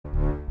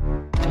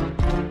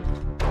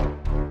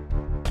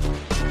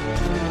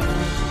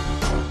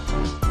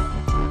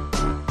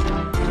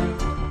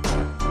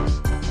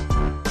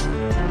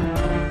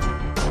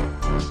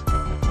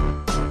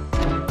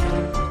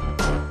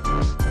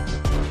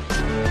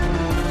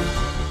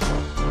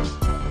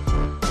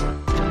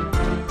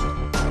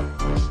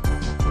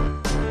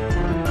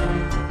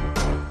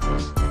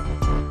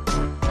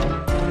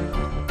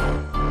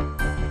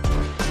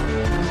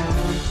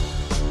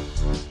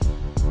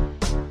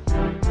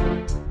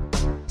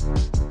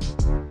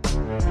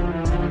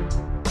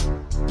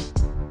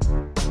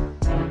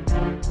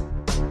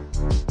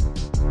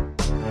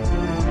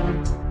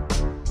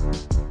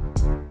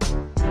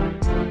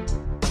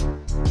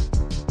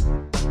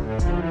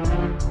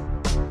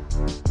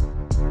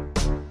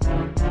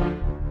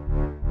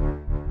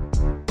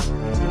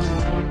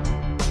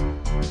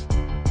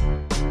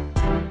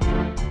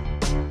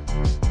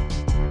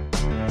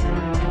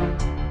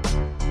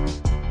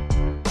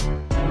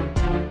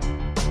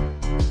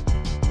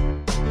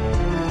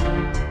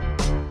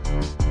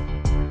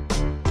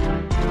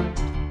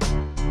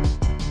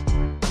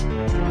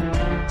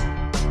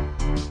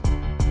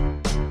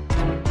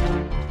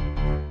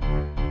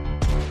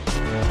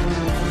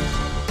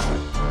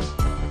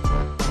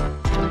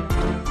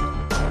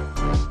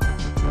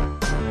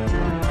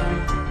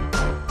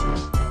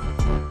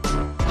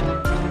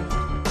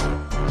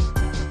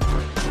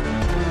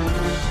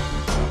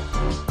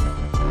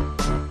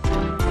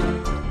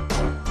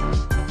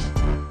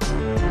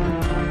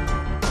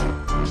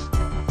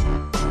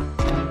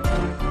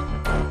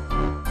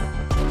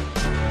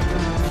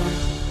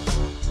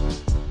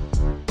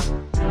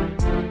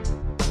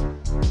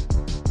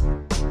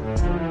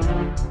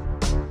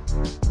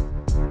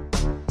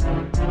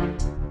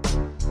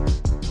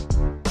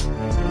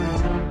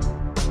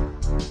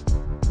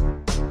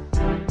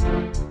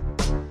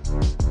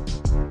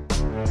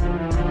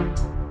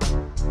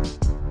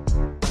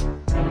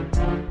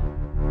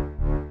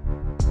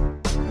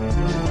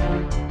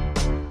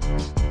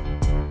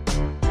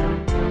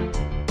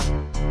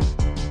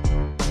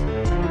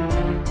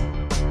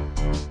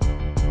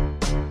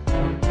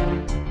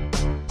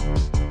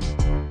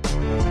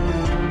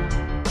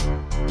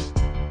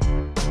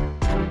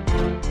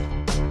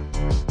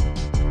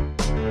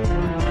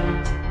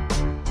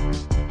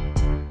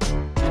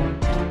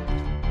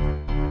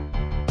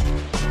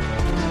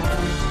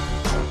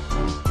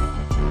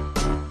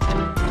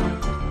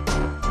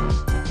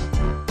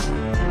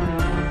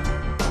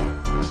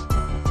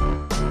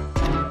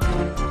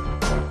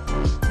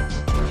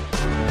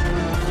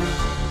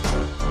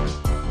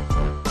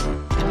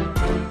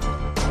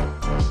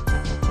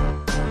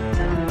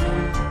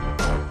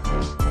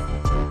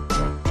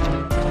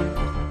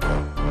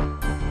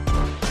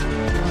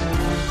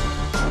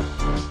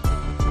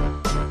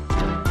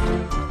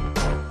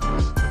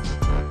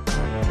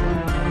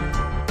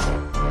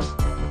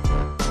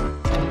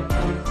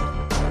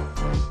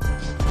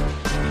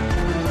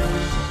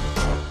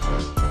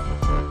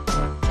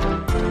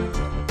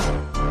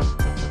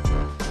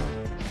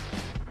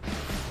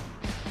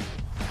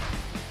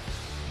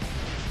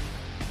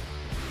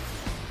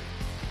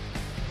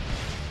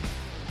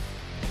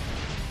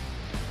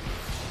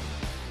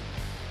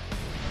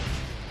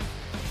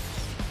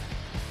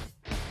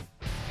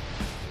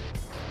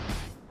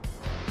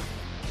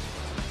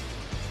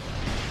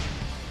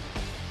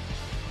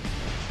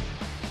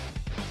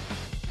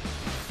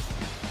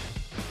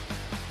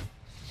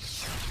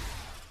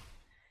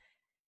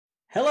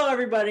Hello,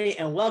 everybody,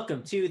 and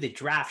welcome to the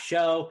Draft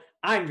Show.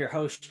 I'm your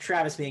host,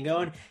 Travis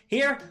Mangone,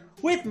 here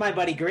with my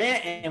buddy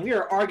Grant, and we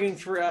were arguing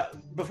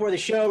before the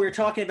show. We were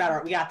talking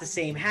about we got the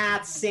same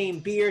hats, same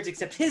beards,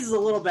 except his is a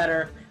little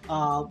better.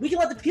 We can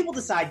let the people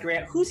decide,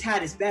 Grant, whose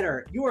hat is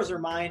better, yours or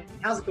mine.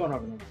 How's it going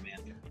over there,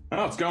 man?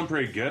 Oh, it's going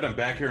pretty good. I'm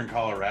back here in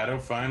Colorado,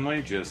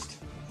 finally, just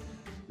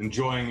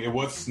enjoying. It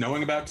was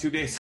snowing about 2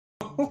 days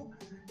ago,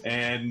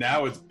 and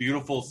now it's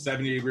beautiful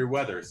 70-degree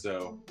weather,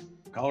 so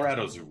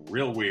Colorado's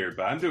real weird,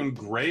 but I'm doing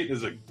great.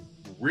 It's a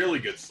really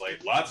good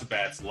slate. Lots of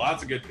bats,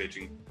 lots of good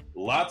pitching,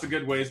 lots of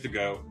good ways to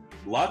go,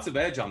 lots of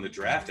edge on the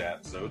draft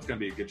app, so it's going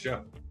to be a good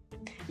show.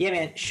 Yeah,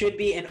 man, should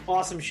be an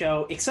awesome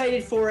show.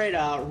 Excited for it.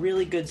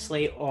 Really good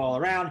slate all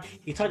around.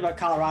 You talked about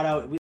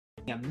Colorado.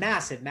 A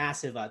massive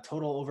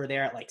total over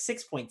there at like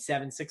 6.7,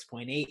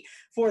 6.8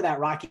 for that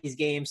Rockies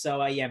game.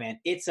 So, yeah, man,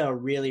 it's a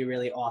really,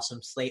 really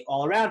awesome slate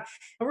all around.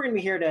 And we're going to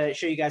be here to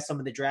show you guys some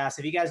of the drafts.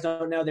 If you guys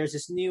don't know, there's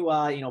this new,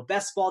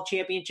 best ball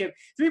championship,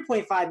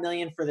 $3.5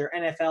 million for their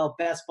NFL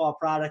best ball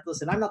product.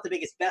 Listen, I'm not the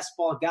biggest best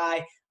ball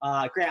guy.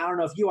 Grant, I don't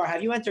know if you are.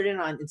 Have you entered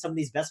in some of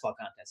these best ball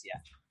contests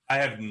yet? I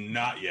have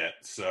not yet.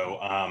 So,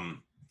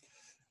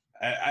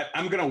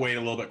 I'm going to wait a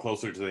little bit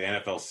closer to the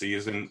NFL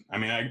season. I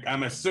mean,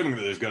 I'm assuming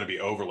that there's going to be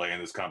overlay in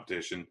this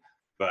competition,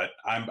 but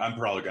I'm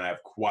probably going to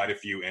have quite a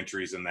few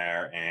entries in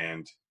there.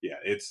 And yeah,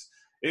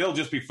 it'll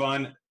just be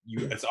fun.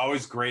 It's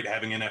always great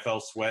having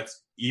NFL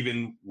sweats,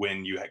 even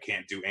when you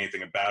can't do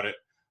anything about it.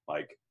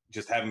 Like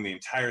just having the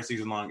entire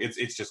season long,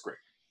 it's just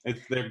great.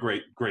 They're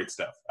great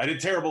stuff. I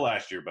did terrible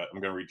last year, but I'm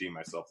going to redeem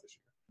myself this year.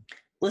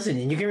 Listen,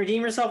 and you can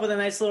redeem yourself with a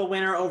nice little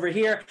winner over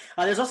here.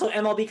 There's also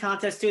MLB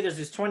contest too. There's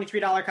this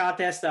 $23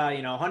 contest,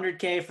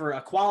 $100K for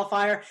a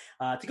qualifier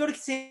to go to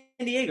San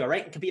Diego,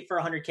 right, and compete for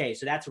 $100K.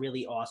 So that's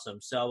really awesome.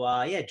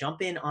 So, yeah,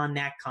 jump in on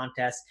that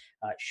contest.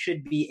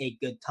 Should be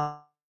a good time.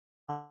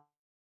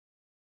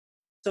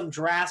 Some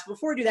drafts.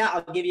 Before we do that,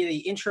 I'll give you the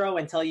intro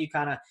and tell you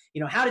kind of,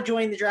 how to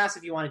join the drafts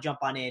if you want to jump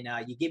on in.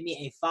 You give me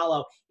a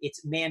follow.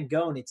 It's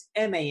Mangone. It's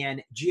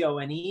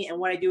Mangone. And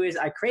what I do is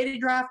I create a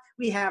draft.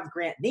 We have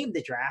Grant name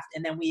the draft,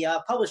 and then we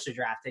publish the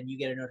draft, and you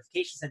get a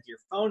notification sent to your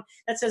phone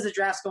that says the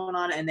draft's going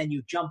on, and then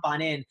you jump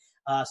on in.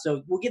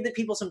 So we'll give the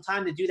people some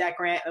time to do that,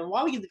 Grant. And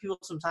while we give the people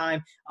some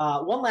time,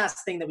 one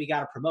last thing that we got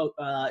to promote.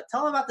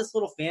 Tell them about this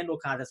little FanDuel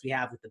contest we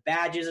have with the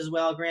badges as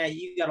well, Grant.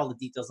 You got all the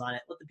details on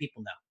it. Let the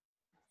people know.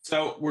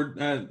 So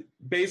we're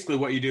basically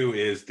what you do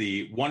is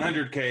the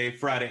 100K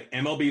Friday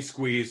MLB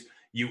squeeze.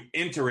 You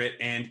enter it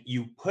and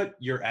you put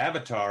your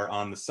avatar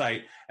on the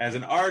site as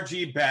an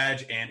RG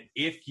badge. And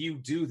if you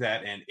do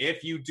that, and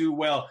if you do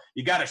well,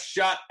 you got a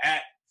shot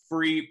at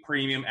free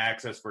premium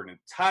access for an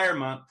entire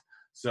month.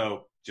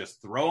 So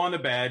just throw on the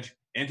badge,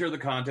 enter the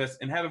contest,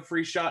 and have a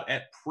free shot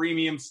at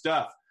premium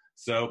stuff.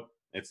 So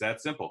it's that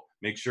simple.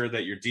 Make sure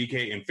that your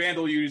DK and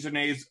FanDuel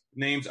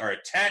usernames are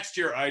attached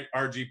to your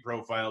RG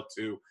profile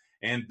too.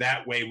 And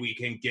that way we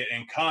can get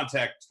in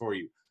contact for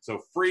you.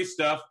 So free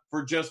stuff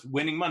for just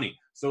winning money.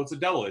 So it's a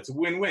double. It's a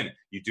win-win.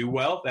 You do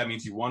well, that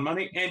means you won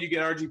money, and you get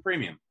RG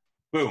Premium.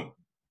 Boom.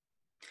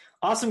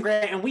 Awesome,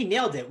 Grant. And we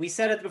nailed it. We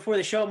said it before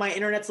the show. My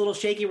internet's a little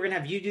shaky. We're going to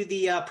have you do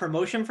the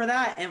promotion for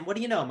that. And what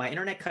do you know? My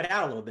internet cut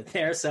out a little bit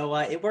there. So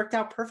it worked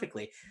out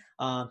perfectly.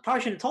 Probably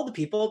shouldn't have told the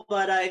people,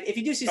 but if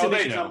you do see some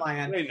issues on my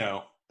end. They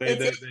know.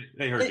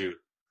 They heard you.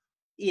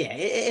 Yeah,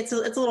 it's a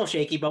little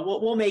shaky, but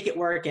we'll make it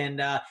work.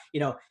 And,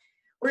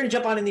 we're going to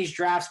jump on in these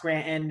drafts,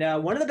 Grant.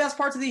 And one of the best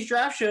parts of these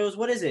draft shows,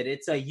 what is it?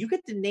 It's you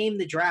get to name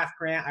the draft,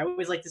 Grant. I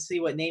always like to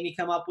see what name you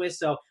come up with.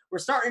 So we're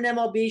starting an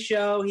MLB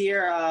show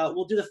here.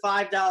 We'll do the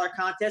 $5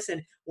 contest.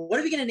 And what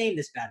are we going to name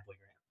this bad boy,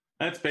 Grant?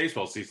 That's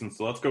baseball season,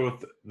 so let's go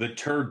with the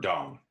Turd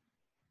Dong.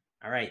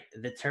 All right,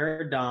 the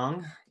Turd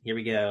Dong. Here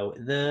we go.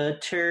 The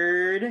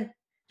Turd.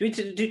 Do we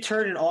do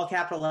turd in all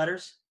capital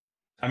letters?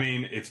 I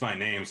mean, it's my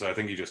name, so I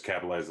think you just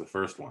capitalize the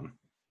first one.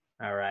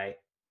 All right.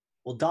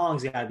 Well,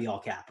 dong's got to be all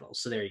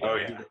capitals. So there you go. Oh,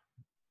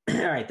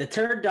 yeah. All right. The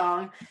Turd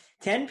Dong.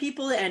 10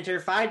 people to enter,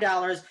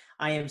 $5.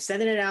 I am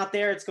sending it out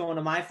there. It's going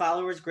to my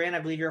followers. Grant, I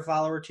believe you're a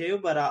follower too,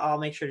 but I'll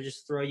make sure to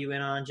just throw you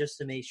in on just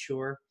to make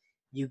sure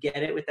you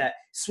get it with that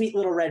sweet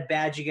little red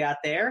badge you got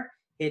there.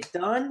 Hit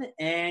done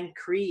and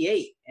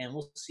create, and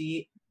we'll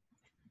see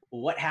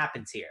what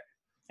happens here.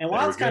 And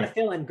while it's kind of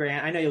filling,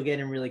 Grant, I know you'll get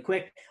in really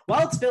quick.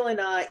 While it's filling,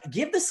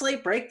 give the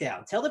slate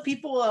breakdown. Tell the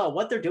people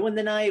what they're doing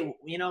tonight.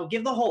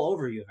 Give the whole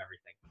overview of everything.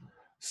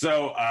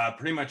 So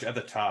pretty much at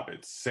the top,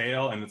 it's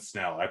Sale and it's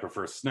Snell. I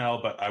prefer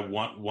Snell, but I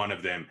want one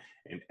of them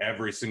in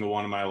every single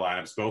one of my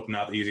lineups. Both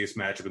not the easiest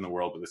matchup in the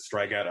world, but the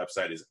strikeout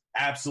upside is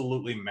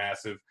absolutely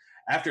massive.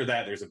 After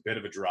that, there's a bit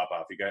of a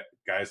drop-off. You got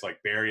guys like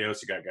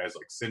Barrios, you got guys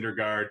like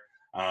Syndergaard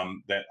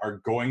that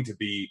are going to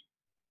be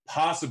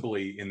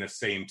possibly in the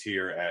same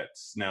tier at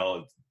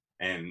Snell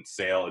and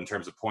Sale in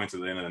terms of points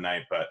at the end of the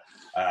night, but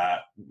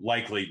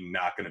likely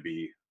not going to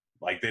be.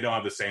 Like, they don't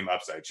have the same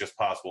upside. It's just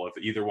possible if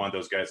either one of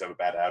those guys have a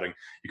bad outing,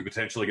 you could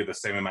potentially get the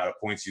same amount of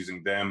points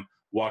using them.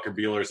 Walker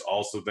Buehler's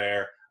also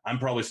there. I'm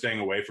probably staying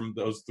away from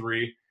those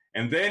three.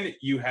 And then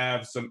you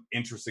have some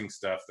interesting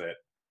stuff that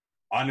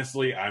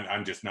honestly,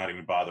 I'm just not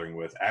even bothering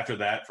with. After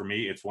that, for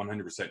me, it's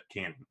 100%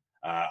 Cannon.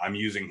 I'm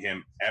using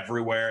him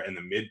everywhere in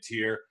the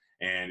mid-tier,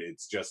 and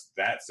it's just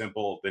that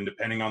simple. Then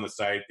depending on the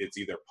site, it's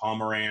either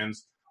Pomeranz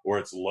or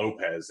it's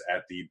Lopez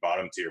at the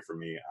bottom tier for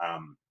me.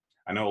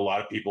 I know a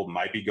lot of people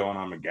might be going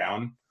on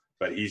McGowan,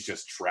 but he's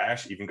just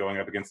trash, even going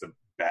up against a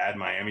bad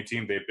Miami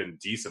team. They've been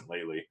decent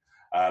lately.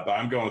 But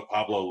I'm going with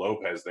Pablo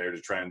Lopez there to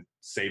try and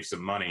save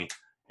some money.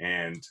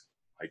 And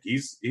like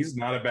he's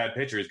not a bad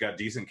pitcher. He's got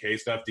decent K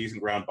stuff,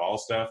 decent ground ball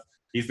stuff.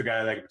 He's the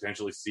guy that I could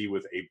potentially see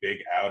with a big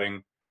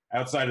outing.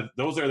 Outside of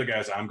those are the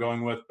guys I'm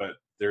going with, but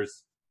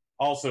there's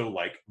also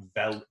like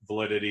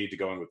validity to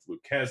going with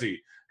Lucchesi,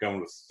 going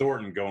with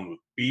Thornton, going with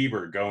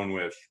Bieber, going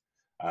with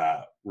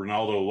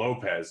Ronaldo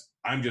Lopez.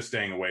 I'm just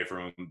staying away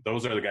from him.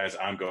 Those are the guys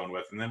I'm going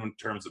with. And then in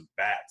terms of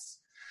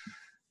bats,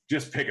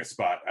 just pick a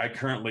spot.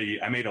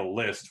 I made a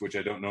list, which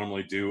I don't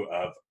normally do,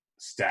 of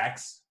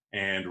stacks.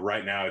 And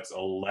right now it's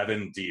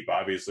 11 deep,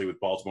 obviously with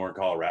Baltimore and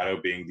Colorado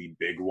being the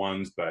big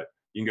ones, but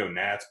you can go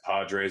Nats,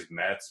 Padres,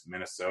 Mets,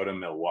 Minnesota,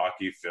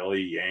 Milwaukee,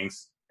 Philly,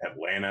 Yanks,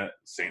 Atlanta,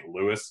 St.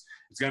 Louis.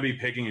 It's going to be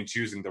picking and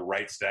choosing the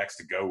right stacks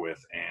to go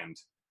with. And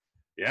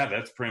yeah,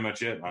 that's pretty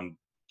much it. On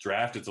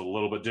draft, it's a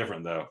little bit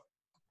different though.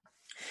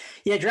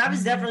 Yeah, draft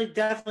is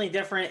definitely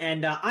different.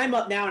 And I'm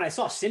up now, and I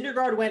saw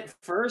Syndergaard went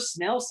first,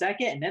 Snell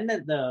second, and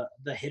then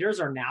the hitters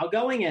are now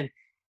going. And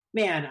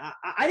man,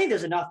 I think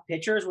there's enough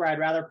pitchers where I'd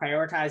rather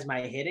prioritize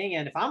my hitting.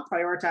 And if I'm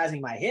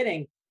prioritizing my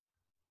hitting,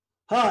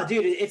 oh,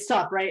 dude, it's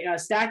tough, right?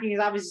 Stacking is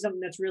obviously something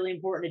that's really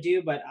important to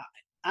do, but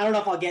I don't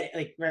know if I'll get,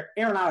 like,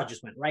 Arenado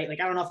just went, right?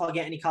 Like, I don't know if I'll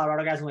get any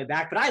Colorado guys on the way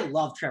back, but I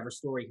love Trevor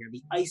Story here.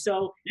 The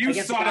ISO. You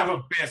son of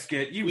a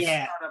biscuit.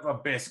 Son of a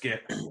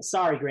biscuit.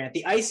 Sorry, Grant.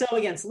 The ISO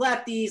against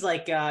lefties,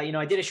 like,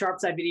 I did a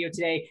sharp side video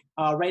today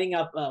writing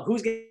up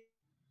who's going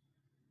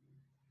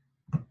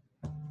to.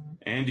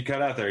 And you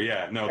cut out there,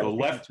 yeah. No, the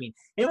left. It's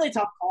really a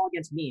tough call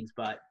against means,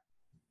 but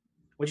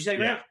what'd you say,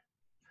 Grant?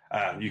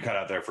 You cut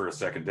out there for a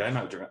second.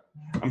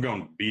 I'm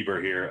going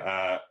Bieber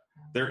here.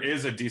 There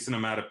is a decent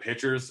amount of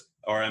pitchers,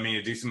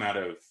 a decent amount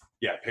of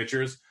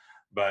pitchers,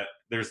 but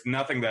there's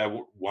nothing that I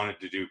wanted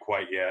to do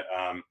quite yet.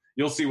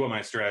 You'll see what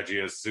my strategy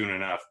is soon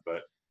enough,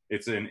 but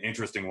it's an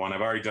interesting one.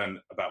 I've already done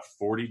about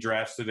 40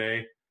 drafts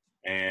today,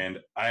 and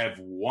I have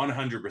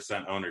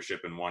 100%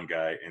 ownership in one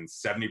guy and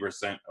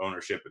 70%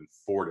 ownership in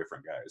 4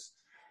 different guys.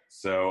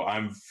 So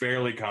I'm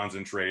fairly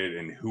concentrated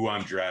in who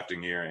I'm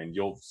drafting here, and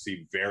you'll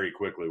see very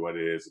quickly what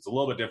it is. It's a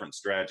little bit different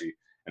strategy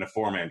in a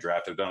 4-man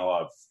draft. I've done a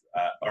lot of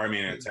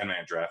in a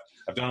 10-man draft.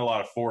 I've done a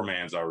lot of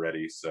 4-mans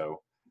already,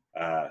 so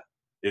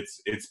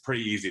it's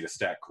pretty easy to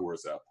stack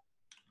Coors up.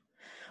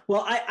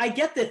 Well, I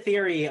get the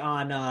theory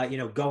on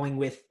going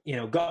with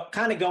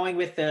going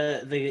with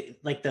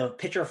the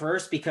pitcher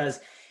first,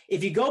 because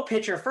if you go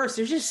pitcher first,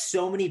 there's just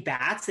so many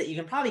bats that you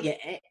can probably get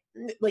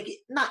like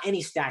not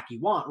any stack you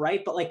want,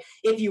 right? But like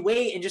if you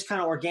wait and just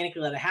kind of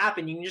organically let it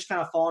happen, you can just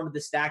kind of fall into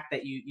the stack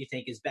that you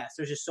think is best.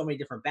 There's just so many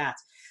different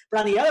bats.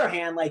 But on the other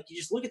hand, like you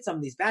just look at some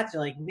of these bats,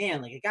 you're like,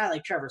 man, like a guy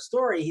like Trevor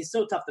Story, he's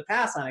so tough to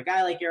pass on. A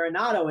guy like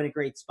Arenado in a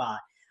great spot.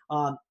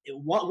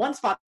 One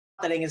spot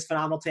that I think is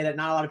phenomenal today that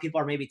not a lot of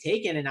people are maybe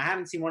taking, and I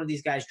haven't seen one of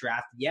these guys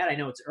drafted yet. I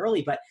know it's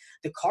early, but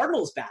the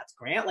Cardinals bats,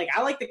 Grant, like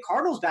I like the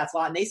Cardinals bats a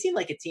lot, and they seem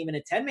like a team in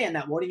a 10-man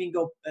that won't even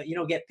go,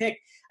 get picked.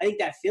 I think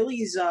that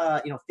Phillies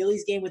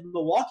game with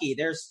Milwaukee,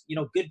 there's,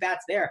 good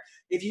bats there.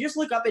 If you just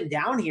look up and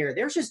down here,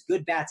 there's just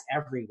good bats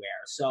everywhere.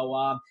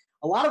 So,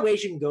 a lot of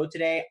ways you can go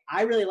today.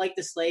 I really like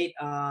the slate.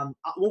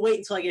 We'll wait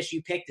until I guess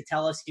you pick to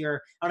tell us your. I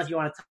don't know if you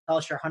want to tell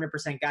us your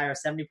 100% guy or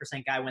 70%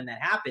 guy when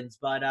that happens,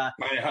 but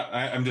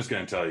I'm just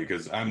going to tell you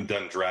because I'm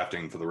done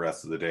drafting for the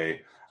rest of the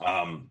day.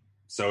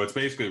 So it's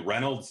basically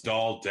Reynolds,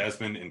 Dahl,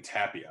 Desmond, and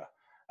Tapia.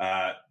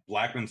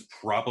 Blackman's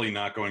probably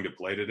not going to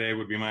play today,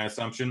 would be my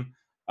assumption,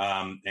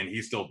 and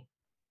he's still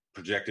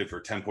projected for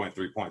 10.3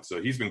 points.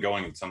 So he's been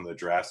going in some of the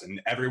drafts,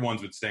 and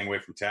everyone's been staying away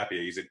from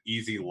Tapia. He's an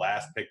easy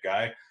last pick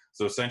guy.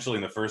 So essentially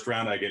in the first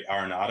round, I get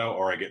Arenado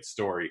or I get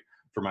Story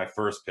for my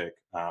first pick.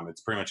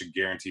 It's pretty much a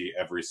guarantee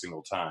every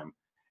single time.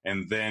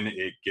 And then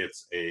it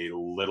gets a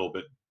little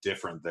bit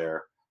different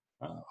there.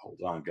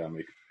 Hold on, gotta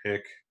make a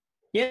pick.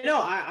 Yeah,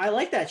 no, I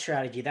like that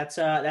strategy. That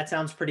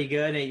sounds pretty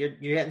good.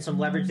 You're getting some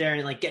leverage there,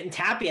 and like getting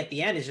Tapia at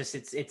the end is just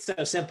it's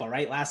so simple,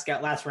 right? Last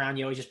round,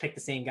 you always just pick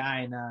the same guy,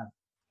 and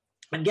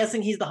I'm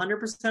guessing he's the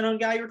 100% owned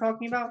guy you were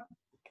talking about.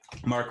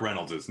 Mark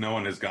Reynolds is. No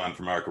one has gone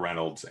for Mark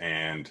Reynolds,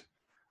 and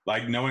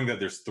like knowing that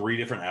there's 3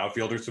 different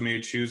outfielders for me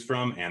to choose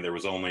from, and there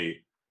was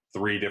only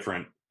 3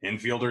 different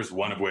infielders,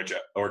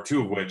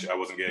 2 of which I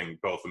wasn't getting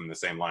both of them in the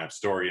same lineup,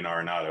 Story and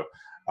Arenado.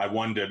 I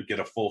wanted to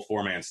get a full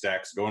 4-man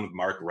stack, so going with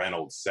Mark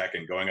Reynolds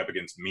second, going up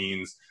against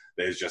Means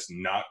that is just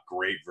not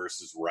great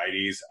versus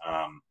righties.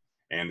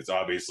 And it's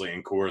obviously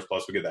in Coors,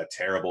 plus we get that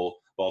terrible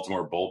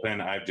Baltimore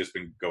bullpen. I've just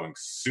been going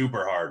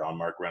super hard on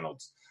Mark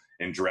Reynolds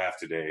in draft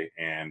today,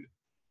 and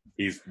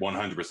he's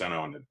 100%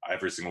 owned in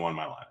every single one of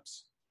my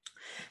lineups.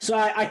 So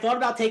I thought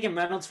about taking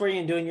Reynolds for you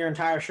and doing your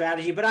entire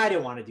strategy, but I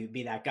didn't want to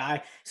be that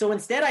guy. So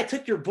instead, I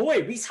took your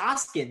boy, Rhys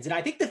Hoskins. And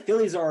I think the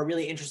Phillies are a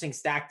really interesting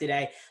stack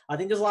today. I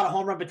think there's a lot of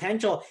home run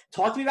potential.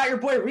 Talk to me about your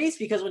boy, Rhys,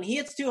 because when he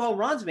hits 2 home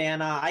runs,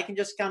 man, I can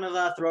just kind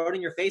of throw it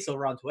in your face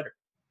over on Twitter.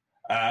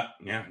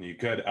 Yeah, you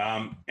could.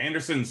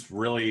 Anderson's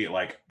really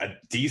like a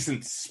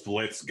decent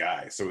splits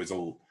guy. So he's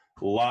a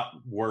lot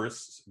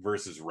worse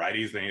versus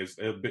righties than he's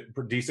a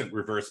decent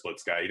reverse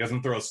splits guy. He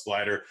doesn't throw a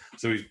slider,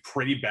 so he's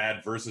pretty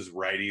bad versus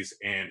righties.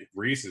 And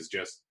Rhys is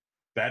just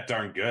that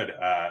darn good.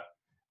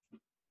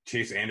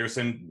 Chase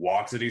Anderson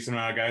walks a decent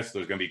amount of guys, so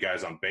there's going to be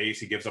guys on base.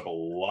 He gives up a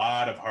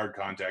lot of hard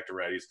contact to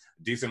righties,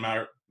 a decent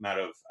amount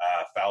of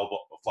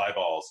fly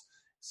balls.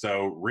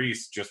 So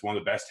Rhys, just one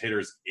of the best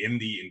hitters in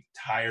the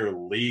entire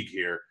league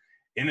here,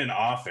 in an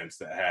offense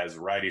that has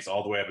righties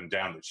all the way up and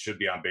down that should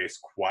be on base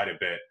quite a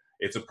bit.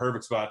 It's a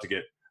perfect spot to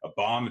get a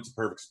bomb. It's a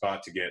perfect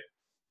spot to get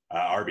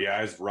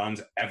RBIs,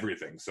 runs,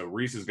 everything. So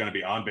Rhys is going to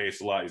be on base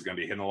a lot. He's going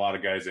to be hitting a lot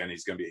of guys in.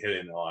 He's going to be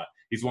hitting a lot.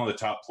 He's one of the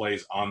top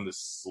plays on the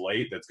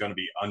slate that's going to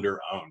be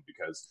under-owned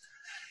because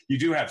you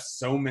do have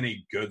so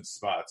many good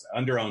spots.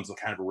 Under-owned is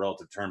kind of a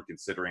relative term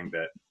considering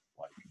that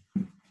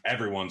like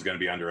everyone's going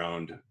to be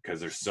under-owned because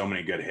there's so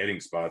many good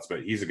hitting spots,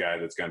 but he's a guy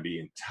that's going to be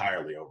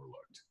entirely overlooked.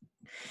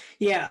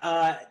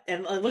 Yeah,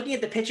 and looking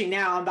at the pitching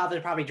now, I'm about to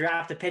probably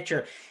draft a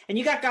pitcher. And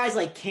you got guys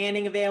like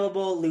Canning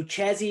available,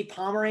 Lucchesi,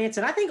 Pomerantz,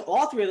 and I think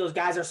all three of those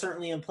guys are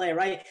certainly in play,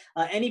 right?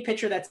 Any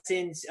pitcher that's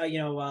in,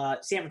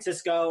 San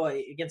Francisco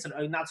against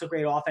a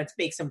not-so-great offense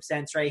makes some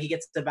sense, right? He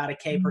gets about a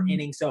K per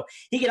inning, so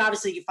he can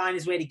obviously find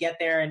his way to get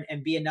there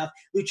and be enough.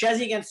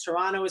 Lucchesi against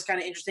Toronto was kind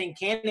of interesting.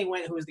 Canning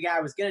who was the guy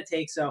I was going to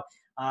take, so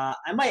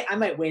I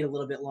might wait a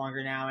little bit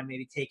longer now and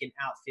maybe take an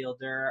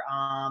outfielder.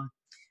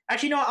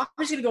 Actually, no, I'm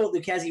just going to go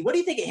with Lucchesi. What do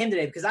you think of him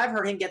today? Because I've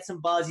heard him get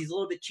some buzz. He's a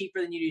little bit cheaper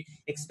than you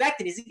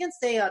expected. He's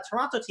against a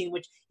Toronto team,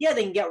 which, yeah,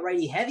 they can get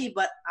righty heavy,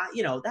 but,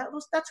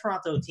 that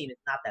Toronto team is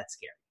not that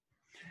scary.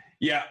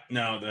 Yeah,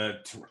 no,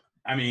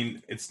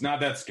 it's not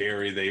that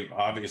scary. They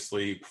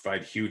obviously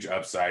provide huge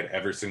upside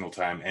every single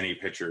time any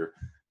pitcher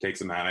takes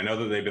them out. I know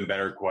that they've been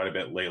better quite a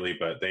bit lately,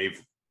 but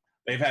they've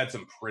had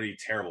some pretty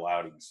terrible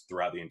outings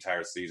throughout the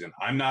entire season.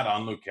 I'm not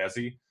on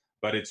Lucchesi,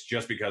 but it's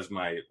just because of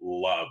my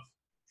love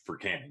for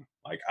Canning.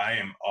 Like, I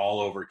am all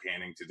over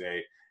Canning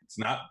today. It's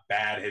not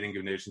bad hitting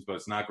conditions, but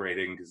it's not great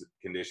hitting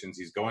conditions.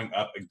 He's going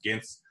up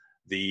against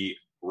the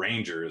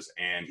Rangers,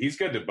 and he's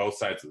good to both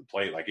sides of the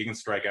plate. Like, he can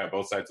strike out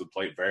both sides of the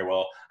plate very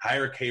well.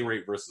 Higher K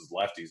rate versus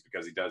lefties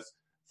because he does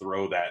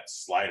throw that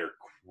slider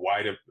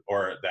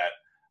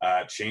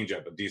that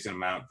changeup a decent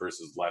amount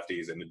versus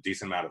lefties and a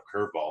decent amount of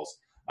curveballs.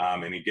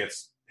 And he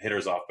gets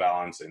hitters off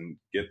balance and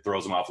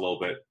throws them off a little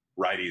bit.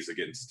 Righties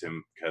against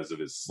him because of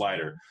his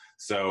slider.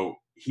 So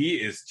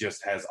he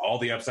has all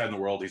the upside in the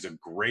world. He's a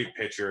great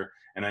pitcher.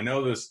 And I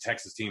know this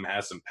Texas team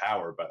has some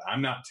power, but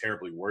I'm not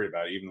terribly worried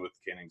about it, even with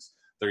Canning's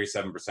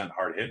 37%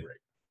 hard hit rate.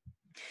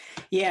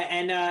 Yeah,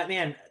 and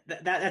man,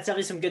 that's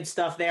definitely some good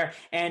stuff there.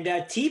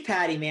 And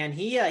T-Patty, man,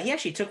 he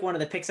actually took one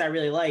of the picks I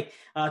really like.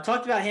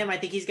 Talked about him. I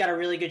think he's got a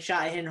really good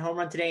shot at hitting a home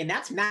run today, and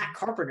that's Matt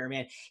Carpenter,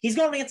 man. He's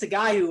going against a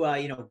guy who,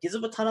 gives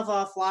up a ton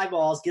of fly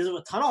balls, gives up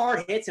a ton of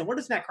hard hits. And what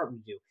does Matt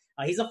Carpenter do?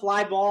 He's a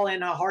fly ball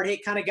and a hard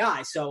hit kind of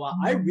guy. So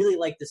I really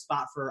like the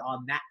spot for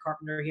Matt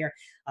Carpenter here.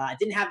 I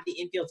didn't have the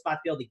infield spot to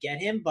be able to get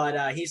him,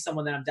 but he's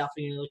someone that I'm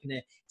definitely looking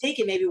to take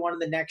in maybe one of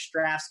the next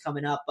drafts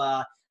coming up.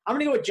 I'm going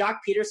to go with Jock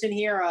Peterson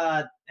here.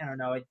 I don't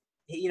know.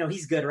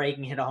 He's good, right? He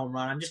can hit a home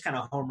run. I'm just kind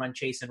of home run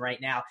chasing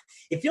right now.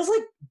 It feels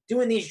like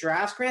doing these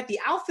drafts, Grant, the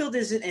outfield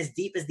isn't as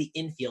deep as the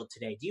infield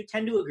today. Do you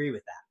tend to agree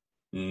with that?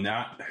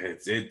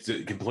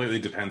 It completely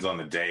depends on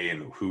the day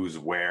and who's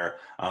where.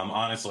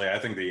 Honestly, I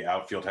think the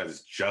outfield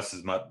has just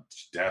as much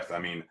depth. I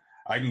mean,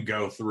 I can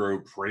go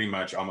through pretty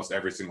much almost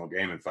every single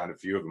game and find a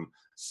few of them.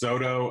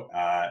 Soto,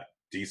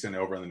 decent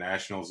over in the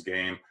Nationals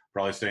game.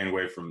 Probably staying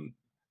away from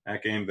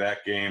that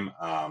game.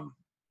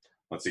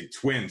 Let's see,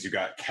 Twins, you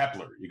got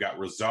Kepler, you got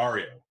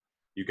Rosario,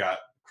 you got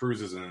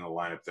Cruz isn't in the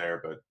lineup there,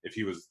 but if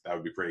he was, that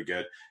would be pretty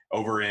good.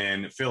 Over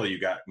in Philly, you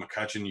got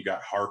McCutchen, you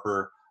got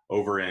Harper.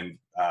 Over in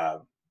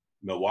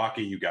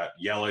Milwaukee, you got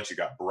Yelich, you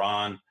got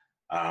Braun.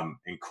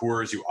 In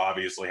Coors, you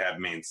obviously have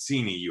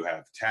Mancini, you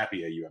have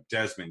Tapia, you have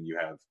Desmond, you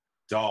have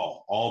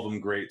Dahl, all of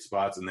them great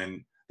spots. And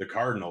then the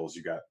Cardinals,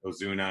 you got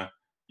Ozuna,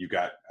 you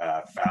got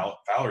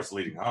Fowler's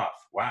leading off.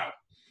 Wow.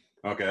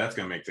 Okay, that's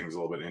going to make things a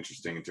little bit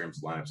interesting in terms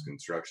of lineups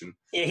construction.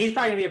 Yeah, he's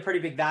probably going to be a pretty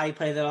big value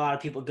play that a lot of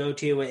people go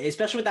to,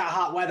 especially with that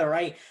hot weather,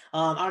 right?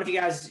 I don't know if you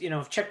guys,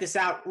 check this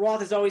out.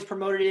 Roth has always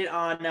promoted it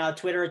on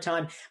Twitter a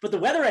ton. But the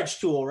Weather Edge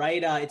tool,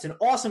 right? It's an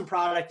awesome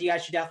product. You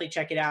guys should definitely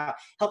check it out.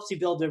 Helps you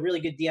build a really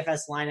good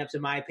DFS lineups,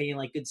 in my opinion,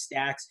 like good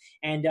stacks.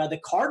 And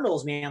the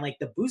Cardinals, man, like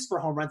the boost for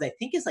home runs, I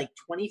think is like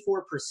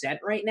 24%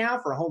 right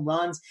now for home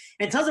runs.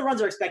 And tons of runs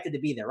are expected to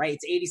be there, right?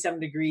 It's 87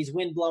 degrees,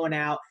 wind blowing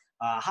out.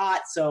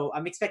 Hot, so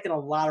I'm expecting a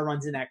lot of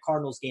runs in that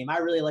Cardinals game. I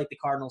really like the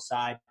Cardinals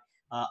side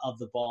of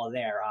the ball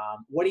there.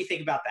 What do you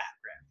think about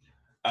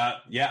that,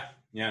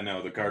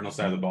 No, the Cardinals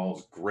side of the ball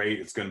is great.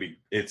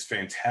 It's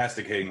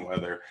fantastic hitting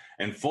weather.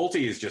 And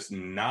Fulte is just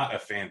not a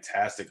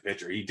fantastic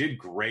pitcher. He did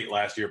great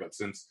last year, but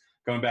since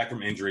coming back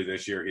from injury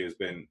this year, he has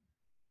been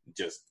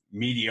just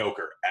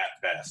mediocre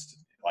at best.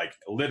 Like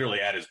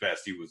literally at his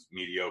best, he was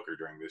mediocre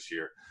during this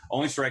year.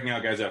 Only striking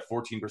out guys at a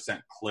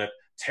 14% clip.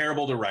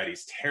 Terrible to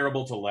righties,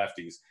 terrible to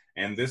lefties.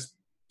 And this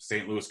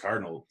St. Louis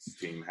Cardinals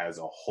team has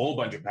a whole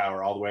bunch of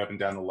power all the way up and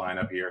down the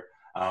lineup here.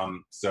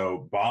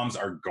 So bombs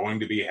are going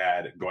to be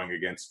had going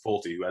against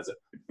Fulte, who has a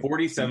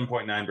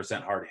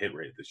 47.9% hard hit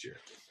rate this year.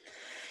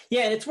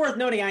 Yeah, and it's worth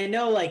noting, I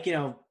know,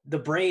 the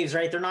Braves,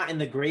 right? They're not in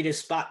the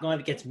greatest spot going up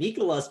against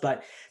Mikolas,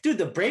 but, dude,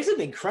 the Braves have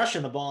been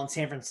crushing the ball in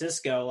San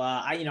Francisco.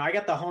 I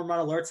got the home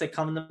run alerts that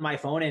come into my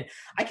phone, and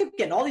I kept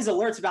getting all these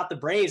alerts about the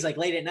Braves,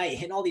 late at night,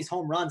 hitting all these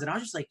home runs, and I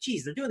was just like,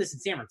 geez, they're doing this in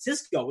San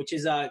Francisco, which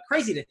is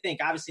crazy to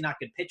think. Obviously not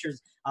good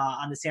pitchers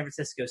on the San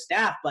Francisco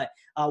staff, but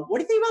what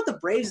do you think about the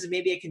Braves as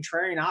maybe a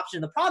contrarian option?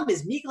 The problem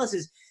is Mikolas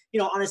is,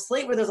 on a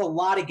slate where there's a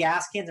lot of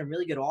gas cans and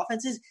really good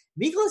offenses,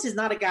 Mikolas is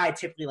not a guy I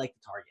typically like to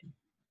target.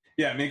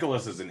 Yeah,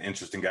 Mikolas is an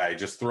interesting guy. He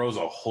just throws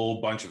a whole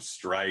bunch of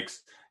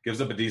strikes,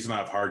 gives up a decent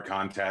amount of hard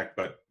contact,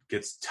 but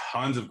gets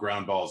tons of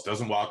ground balls,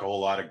 doesn't walk a whole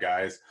lot of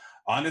guys.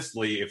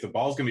 Honestly, if the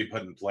ball's going to be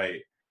put in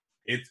play,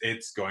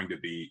 it's going to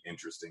be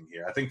interesting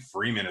here. I think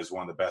Freeman is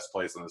one of the best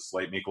plays on the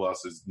slate.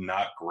 Mikolas is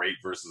not great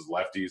versus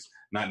lefties,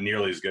 not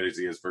nearly as good as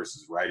he is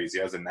versus righties. He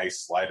has a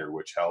nice slider,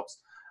 which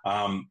helps.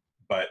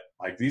 But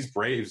these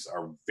Braves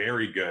are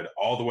very good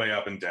all the way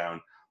up and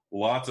down.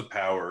 Lots of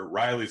power.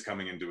 Riley's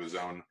coming into his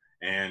own,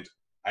 and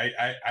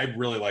I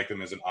really like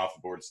them as an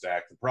off-the-board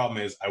stack. The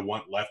problem is I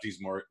want lefties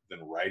more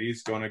than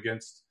righties going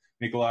against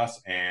Mikolas,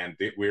 and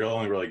we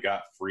only really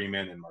got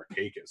Freeman and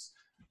Markakis.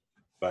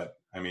 But,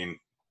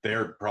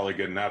 they're probably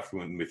good enough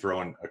when we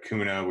throw in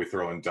Acuna, we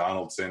throw in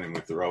Donaldson, and we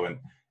throw in,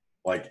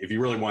 if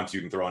you really want to,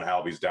 you can throw in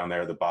Albies down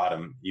there at the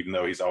bottom. Even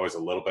though he's always a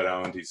little bit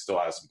owned, he still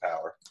has some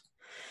power.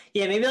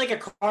 Yeah, maybe a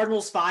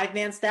Cardinals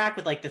 5-man stack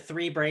with the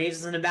 3 Braves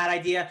isn't a bad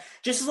idea.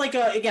 Just as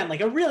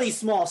a really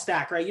small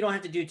stack, right? You don't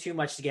have to do too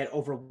much to get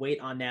overweight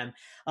on them.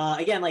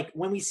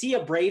 When we see a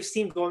Braves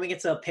team going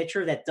against a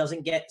pitcher that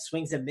doesn't get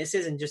swings and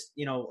misses and just,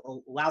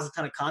 allows a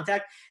ton of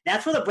contact,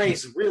 that's where the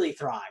Braves really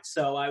thrive.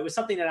 So it was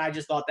something that I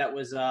just thought that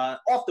was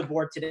off the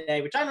board today,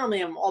 which I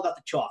normally am all about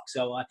the chalk.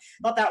 So I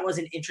thought that was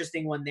an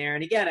interesting one there.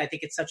 And again, I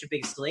think it's such a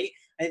big slate.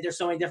 I think there's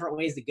so many different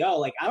ways to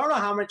go. I don't know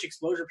how much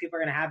exposure people are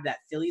going to have that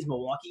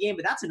Phillies-Milwaukee game,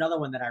 but that's another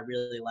one that I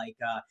really like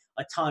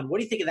a ton. What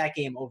do you think of that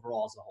game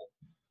overall as a whole?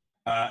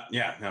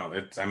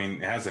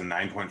 It has a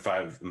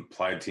 9.5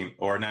 implied team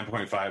or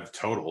 9.5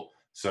 total.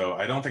 So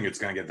I don't think it's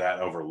going to get that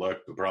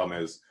overlooked. The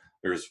problem is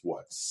there's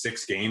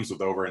 6 games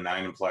with over a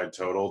 9 implied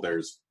total.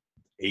 There's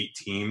 8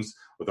 teams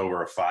with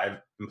over a 5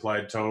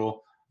 implied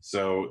total.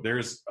 So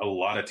there's a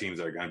lot of teams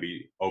that are going to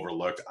be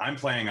overlooked. I'm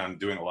planning on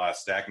doing a lot of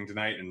stacking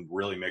tonight and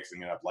really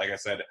mixing it up. Like I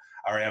said,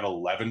 I already have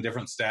 11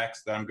 different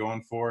stacks that I'm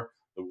going for.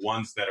 The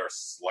ones that are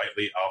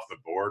slightly off the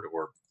board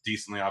or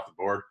decently off the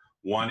board.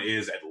 One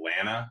is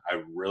Atlanta.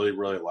 I really,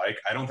 really like.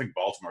 I don't think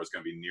Baltimore is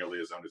going to be nearly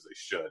as owned as they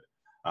should.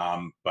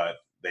 But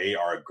they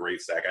are a great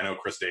stack. I know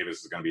Chris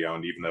Davis is going to be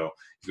owned, even though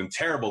he's been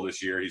terrible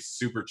this year. He's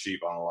super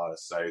cheap on a lot of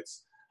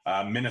sites.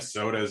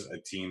 Minnesota's a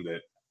team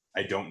that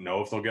I don't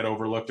know if they'll get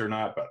overlooked or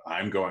not, but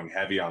I'm going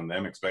heavy on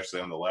them,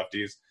 especially on the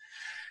lefties.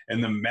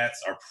 And the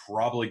Mets are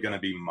probably going to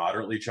be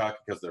moderately chalky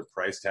because they're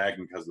price tagged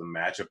and because of the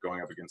matchup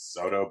going up against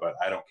Soto, but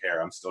I don't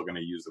care. I'm still going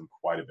to use them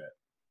quite a bit.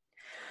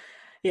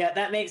 Yeah,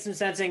 that makes some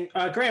sense. And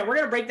Grant, we're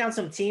going to break down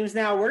some teams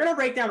now. We're going to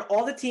break down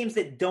all the teams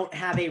that don't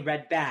have a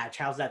red badge.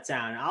 How's that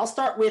sound? I'll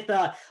start with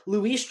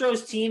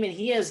Luistro's team, and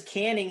he has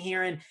Canning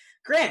here. And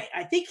Grant,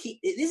 I think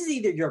this is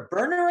either your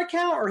burner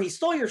account or he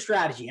stole your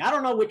strategy. I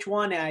don't know which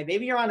one.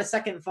 Maybe you're on a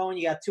second phone.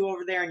 You got 2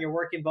 over there, and you're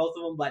working both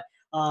of them. But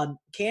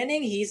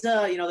Canning, he's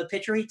the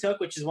pitcher he took,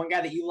 which is one guy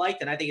that you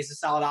liked, and I think is a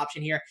solid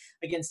option here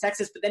against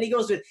Texas. But then he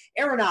goes with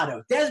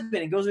Arenado, Desmond,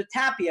 and goes with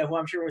Tapia, who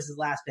I'm sure was his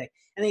last pick.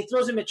 And then he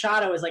throws in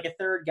Machado as a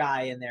third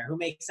guy in there who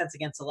makes sense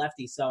against the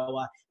lefty. So,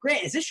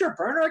 Grant, is this your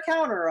burner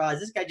account, or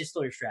is this guy just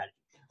stole your strategy?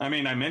 I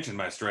mentioned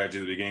my strategy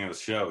at the beginning of the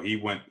show. He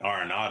went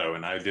Arenado,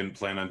 and I didn't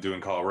plan on doing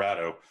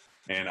Colorado.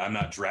 And I'm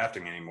not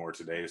drafting anymore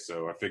today,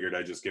 so I figured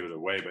I'd just give it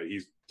away. But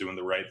he's doing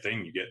the right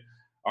thing. You get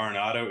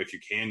Arenado. If you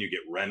can, you get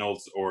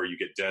Reynolds, or you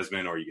get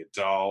Desmond, or you get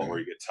Dahl, or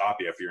you get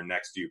Tapia for your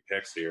next few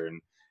picks here. And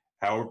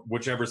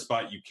whichever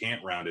spot you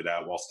can't round it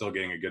out while still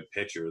getting a good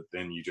pitcher,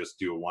 then you just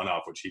do a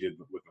one-off, which he did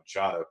with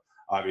Machado.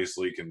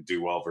 Obviously can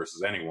do well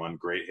versus anyone,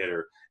 great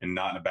hitter, and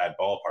not in a bad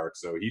ballpark.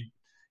 So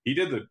he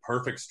did the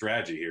perfect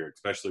strategy here,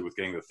 especially with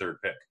getting the third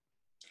pick.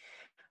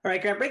 All right,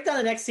 Grant, break down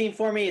the next team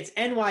for me. It's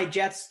NY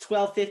Jets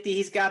 1250.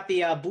 He's got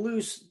the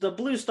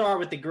blue star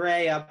with the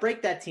gray.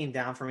 Break that team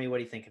down for me. What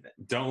do you think of it?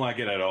 Don't like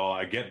it at all.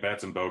 I get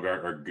Betts and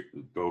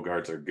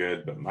Bogarts are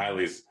good, but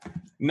Miley's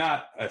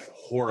not a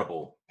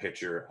horrible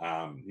pitcher.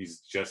 He's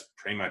just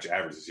pretty much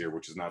average this year,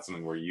 which is not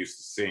something we're used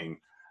to seeing.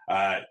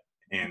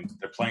 And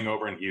they're playing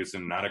over in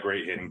Houston, not a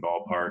great hitting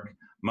ballpark.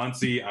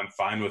 Muncy, I'm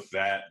fine with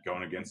that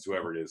going against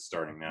whoever it is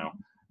starting now.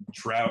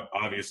 Trout,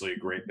 obviously a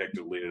great pick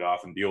to lead it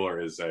off, and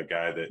Buehler is a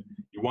guy that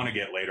you want to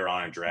get later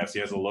on in drafts. He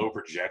has a low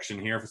projection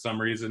here for some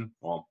reason.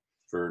 Well,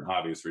 for an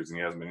obvious reason,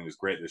 he hasn't been as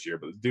great this year,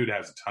 but the dude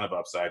has a ton of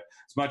upside,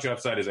 as much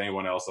upside as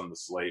anyone else on the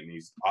slate, and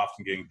he's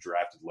often getting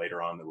drafted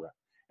later on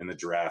in the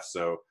draft.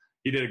 So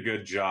he did a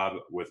good job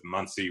with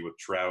Muncy, with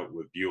Trout,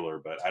 with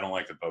Buehler, but I don't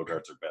like the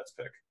Bogarts or Betts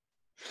pick.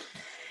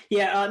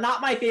 Yeah,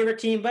 not my favorite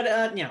team, but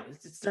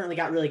it's certainly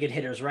got really good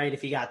hitters, right?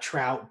 If you got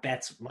Trout,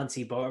 Betts,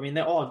 Muncy, Bo, I mean,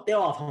 they all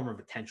have home run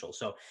potential.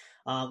 So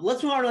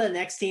let's move on to the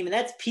next team, and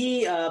that's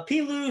P.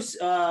 Loose,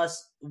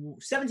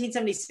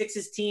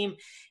 1776's team,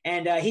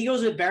 and he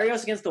goes with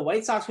Berrios against the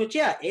White Sox, which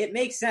it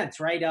makes sense,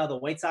 right? The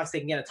White Sox, they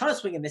can get a ton of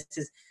swing and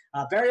misses.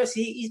 Berrios,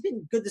 he's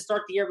been good to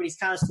start the year, but he's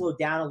kind of slowed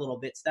down a little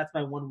bit, so that's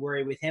my one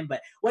worry with him. But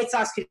White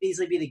Sox could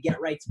easily be the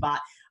get-right spot.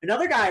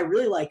 Another guy I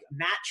really like,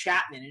 Matt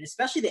Chapman, and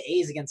especially the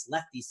A's against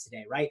lefties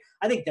today, right?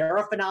 I think they're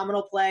a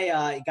phenomenal play.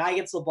 A guy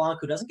against LeBlanc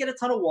who doesn't get a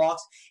ton of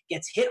walks,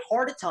 gets hit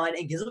hard a ton,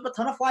 and gives up a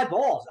ton of fly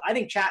balls. I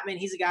think Chapman,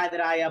 he's a guy that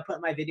I put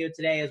in my video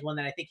today as one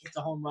that I think hits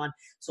a home run.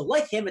 So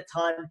like him a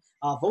ton.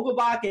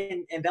 Vogelbach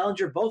and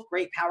Bellinger, both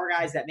great power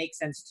guys that make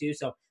sense too.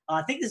 So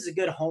I think this is a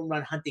good home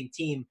run hunting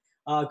team.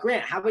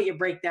 Grant, how about you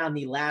break down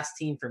the last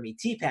team for me,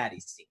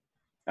 T-Patty's team?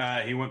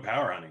 He went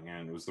power hunting,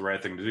 and it was the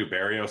right thing to do.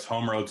 Berrios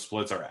home road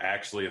splits are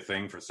actually a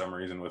thing for some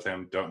reason with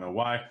him. Don't know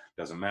why.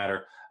 Doesn't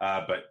matter.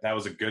 But that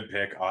was a good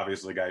pick.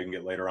 Obviously, a guy you can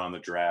get later on in the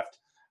draft.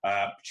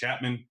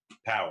 Chapman,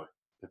 power,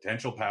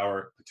 potential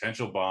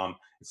bomb.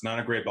 It's not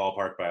a great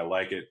ballpark, but I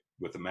like it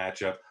with the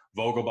matchup.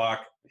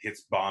 Vogelbach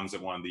hits bombs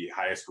at one of the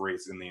highest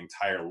rates in the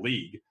entire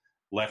league.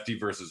 Lefty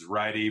versus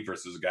righty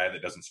versus a guy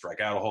that doesn't strike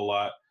out a whole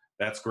lot.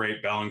 That's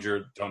great.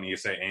 Bellinger, don't need to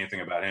say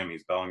anything about him.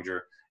 He's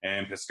Bellinger.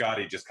 And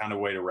Piscotty, just kind of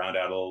way to round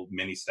out a little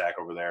mini stack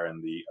over there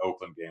in the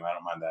Oakland game. I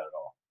don't mind that at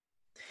all.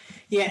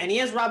 Yeah, and he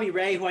has Robbie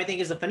Ray, who I think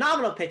is a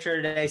phenomenal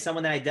pitcher today,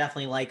 someone that I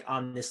definitely like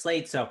on this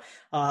slate. So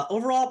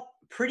overall,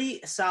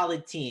 pretty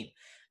solid team.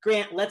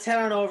 Grant, let's head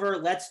on over.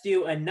 Let's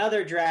do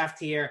another draft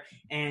here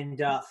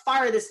and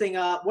fire this thing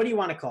up. What do you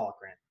want to call it,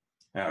 Grant?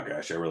 Oh,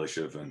 gosh, I really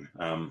should have been.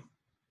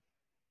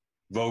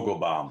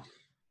 Vogelbaum.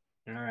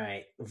 All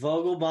right.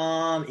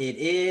 Vogelbaum it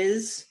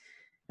is.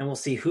 And we'll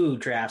see who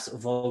drafts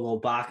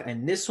Vogelbach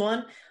in this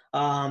one.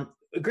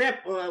 Grant,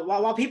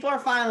 while people are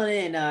filing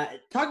in,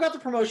 talk about the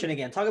promotion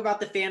again. Talk about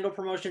the FanDuel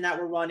promotion that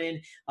we're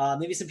running.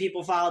 Maybe some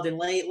people filed in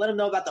late. Let them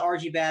know about the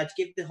RG badge.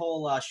 Give the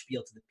whole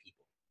spiel to the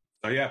people.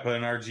 So, yeah, put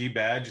an RG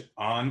badge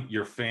on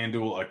your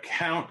FanDuel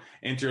account.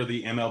 Enter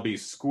the MLB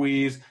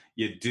squeeze.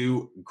 You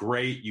do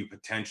great. You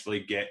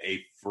potentially get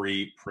a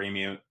free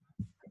premium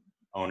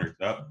owner.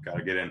 Oh, got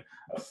to get in.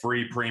 A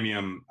free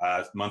premium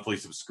monthly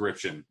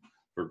subscription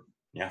for,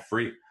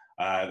 free.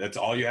 That's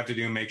all you have to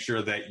do. Make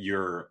sure that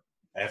your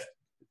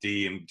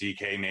FD and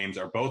DK names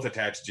are both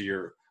attached to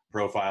your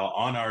profile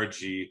on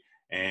RG.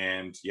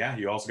 And,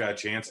 you also got a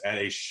chance at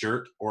a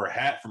shirt or a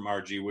hat from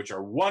RG, which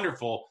are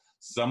wonderful.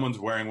 Someone's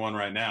wearing one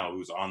right now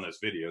who's on this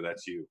video.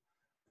 That's you.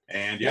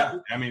 And,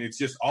 I mean, it's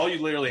just all you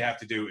literally have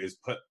to do is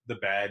put the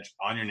badge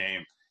on your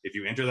name. If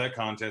you enter that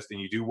contest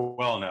and you do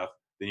well enough,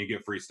 then you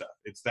get free stuff.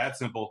 It's that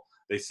simple.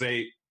 They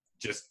say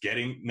just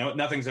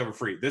nothing's ever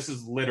free. This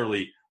is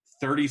literally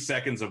 30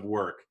 seconds of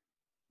work.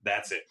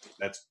 That's it.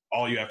 That's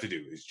all you have to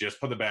do is just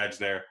put the badge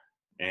there,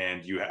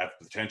 and you have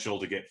potential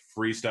to get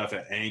free stuff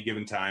at any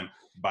given time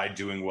by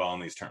doing well in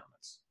these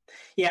tournaments.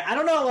 Yeah, I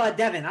don't know,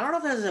 Devin. I don't know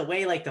if there's a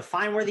way to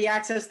find where the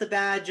access the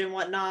badge and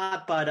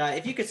whatnot, but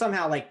if you could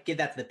somehow give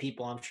that to the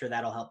people, I'm sure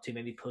that'll help too.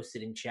 Maybe post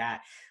it in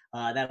chat.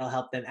 That'll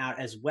help them out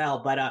as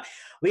well. But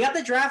we got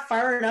the draft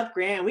firing up,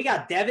 Grant. We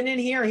got Devin in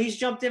here. He's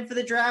jumped in for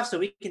the draft, so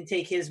we can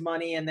take his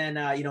money and then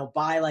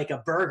buy a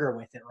burger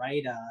with it,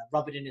 right?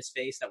 Rub it in his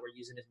face that we're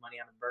using his money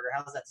on a burger.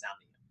 How does that sound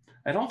to you?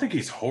 I don't think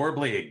he's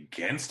horribly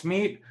against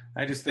meat.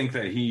 I just think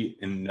that he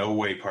in no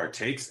way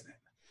partakes in it.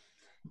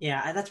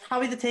 Yeah, that's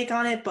probably the take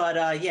on it. But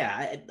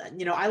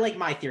I like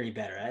my theory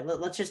better.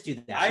 Let's just do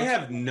that. I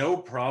have no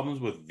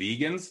problems with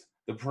vegans.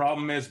 The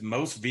problem is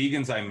most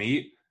vegans I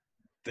meet,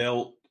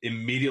 they'll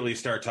immediately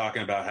start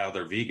talking about how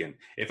they're vegan.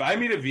 If I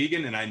meet a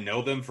vegan and I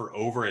know them for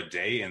over a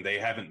day and they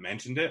haven't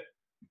mentioned it,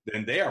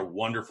 then they are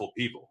wonderful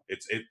people.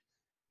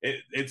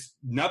 It's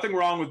nothing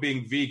wrong with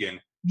being vegan.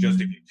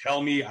 Just if you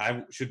tell me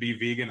I should be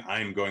vegan,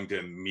 I'm going to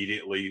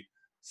immediately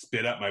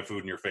spit up my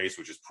food in your face,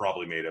 which is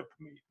probably made of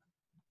meat.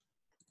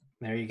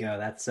 There you go.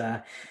 That's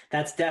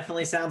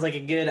definitely sounds like a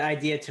good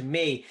idea to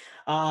me.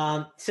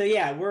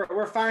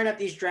 We're firing up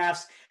these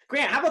drafts.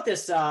 Grant, how about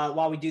this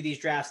while we do these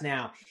drafts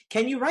now?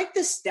 Can you rank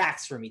the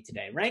stacks for me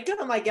today? Rank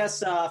them, I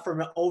guess,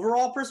 from an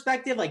overall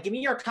perspective. Give me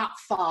your top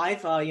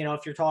 5,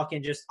 if you're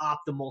talking just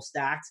optimal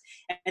stacks.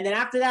 And then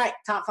after that,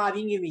 top 5,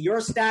 you can give me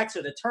your stacks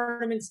or the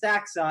tournament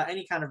stacks,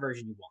 any kind of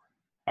version you want.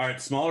 All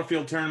right, smaller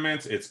field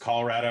tournaments, it's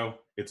Colorado,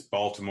 it's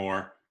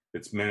Baltimore,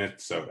 it's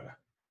Minnesota,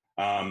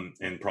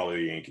 and probably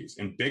the Yankees.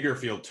 In bigger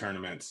field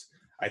tournaments,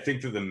 I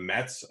think that the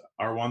Mets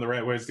are one of the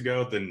right ways to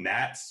go. The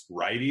Nats,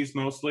 righties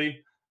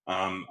mostly,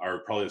 are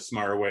probably the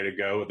smarter way to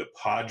go. The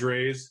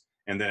Padres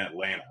and then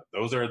Atlanta.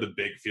 Those are the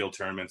big field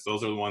tournaments.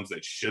 Those are the ones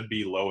that should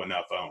be low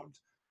enough owned.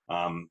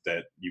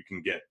 that you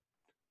can get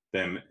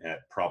them at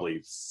probably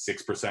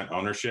 6%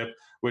 ownership,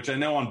 which I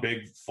know on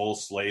big full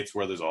slates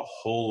where there's a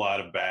whole lot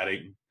of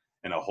batting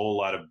and a whole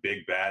lot of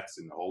big bats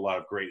and a whole lot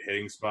of great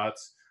hitting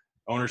spots,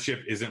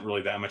 ownership isn't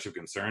really that much of a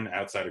concern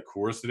outside of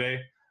Coors today.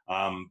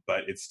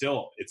 But it's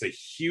a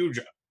huge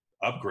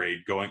upgrade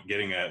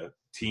getting a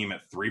team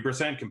at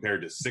 3%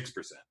 compared to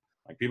 6%.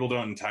 Like, people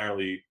don't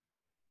entirely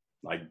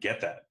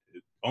get that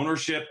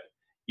ownership,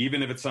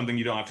 even if it's something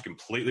you don't have to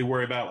completely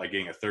worry about, like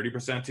getting a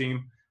 30%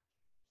 team.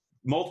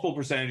 Multiple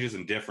percentages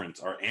and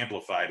difference are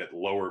amplified at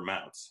lower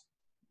amounts.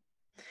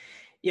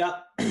 Yeah,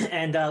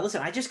 and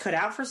listen, I just cut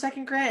out for a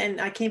second, Grant,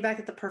 and I came back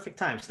at the perfect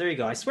time. So there you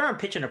go. I swear I'm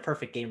pitching a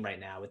perfect game right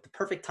now with the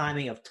perfect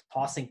timing of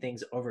tossing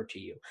things over to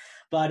you.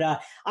 But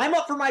I'm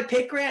up for my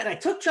pick, Grant, and I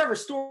took Trevor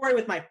Story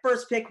with my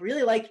first pick.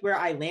 Really liked where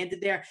I landed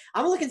there.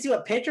 I'm looking to see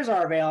what pitchers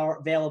are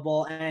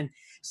available, and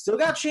still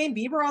got Shane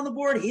Bieber on the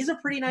board. He's a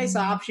pretty nice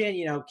option,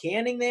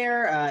 Canning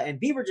there, and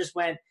Bieber just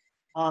went.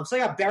 So I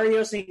got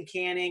Barrios and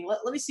Canning.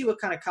 Let me see what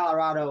kind of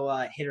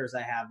Colorado hitters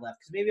I have left,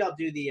 because maybe I'll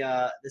do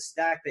the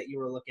stack that you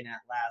were looking at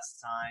last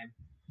time.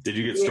 Did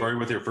you get Story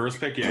with your first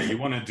pick? Yeah, you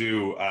want to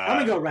do I'm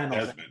going to go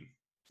Reynolds. Desmond.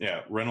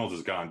 Yeah, Reynolds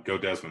is gone. Go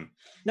Desmond.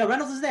 No,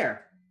 Reynolds is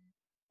there.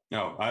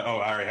 No, I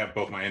already have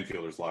both my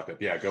infielders locked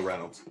up. Yeah, go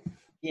Reynolds.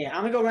 Yeah,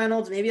 I'm going to go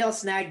Reynolds. Maybe I'll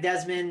snag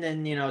Desmond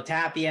and,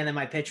 Tapia and then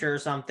my pitcher or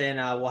something.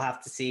 We'll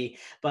have to see.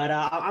 But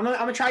I'm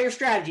going to try your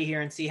strategy here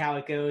and see how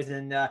it goes.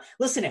 And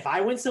listen, if I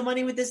win some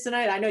money with this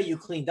tonight, I know you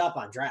cleaned up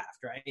on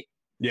draft, right?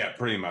 Yeah,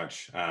 pretty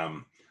much.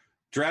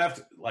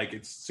 Draft,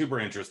 it's super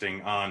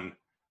interesting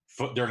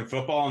during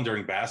football and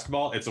during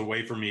basketball. It's a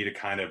way for me to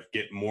kind of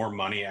get more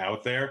money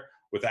out there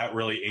without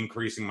really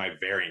increasing my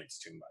variance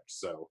too much.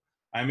 So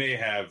I may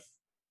have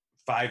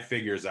 5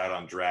 figures out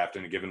on draft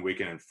in a given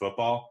weekend in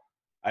football.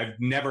 I've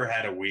never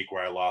had a week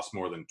where I lost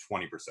more than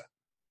 20%.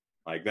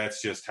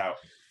 That's just how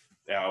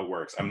it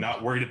works. I'm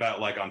not worried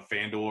about on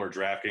FanDuel or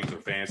DraftKings or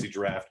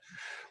FantasyDraft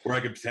where I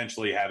could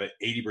potentially have an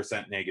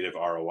 80% negative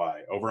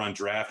ROI. Over on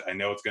draft, I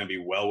know it's going to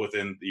be well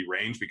within the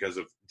range because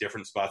of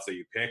different spots that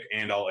you pick,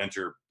 and I'll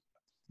enter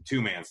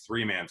 2-mans,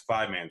 3-mans,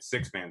 5-mans,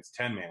 6-mans,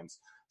 10-mans.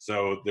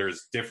 So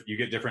you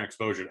get different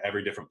exposure to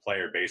every different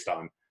player based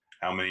on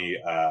how many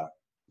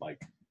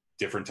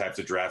different types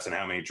of drafts and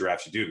how many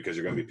drafts you do, because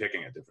you're going to be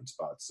picking at different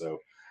spots. So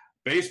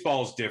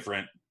baseball's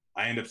different.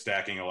 I end up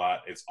stacking a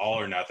lot. It's all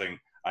or nothing.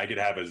 I could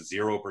have a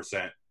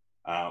 0%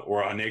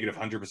 or a negative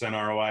 100%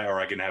 ROI,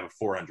 or I can have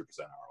a 400% ROI.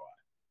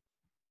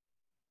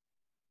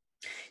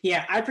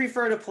 Yeah, I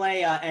prefer to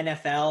play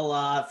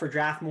NFL for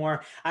draft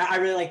more. I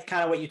really like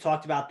kind of what you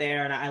talked about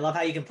there, and I love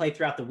how you can play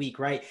throughout the week,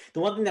 right? The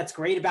one thing that's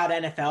great about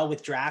NFL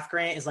with draft,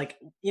 Grant, is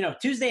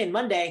Tuesday and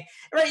Monday,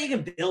 right? You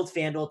can build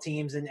FanDuel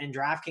teams and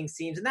DraftKings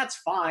teams, and that's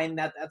fine.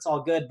 That's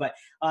all good. But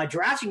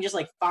drafts, you can just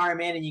fire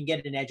them in and you can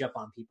get an edge up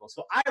on people.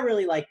 So I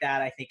really like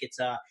that. I think it's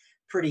a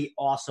pretty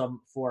awesome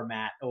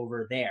format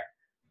over there.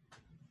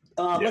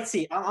 Let's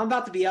see. I'm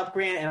about to be up,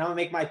 Grant, and I'm going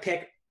to make my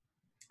pick.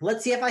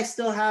 Let's see if I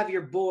still have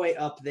your boy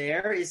up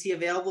there. Is he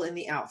available in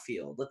the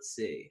outfield? Let's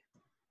see.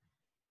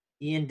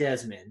 Ian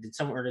Desmond. Did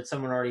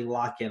someone already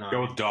lock in on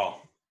Go with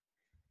Dahl.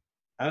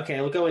 Okay,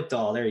 we'll go with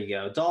Dahl. There you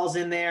go. Dahl's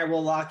in there.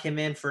 We'll lock him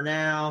in for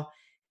now.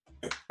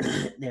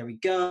 There we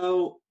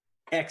go.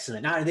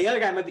 Excellent. Now, the other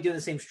guy might be doing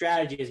the same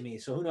strategy as me,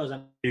 so who knows?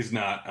 He's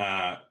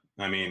not.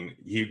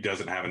 He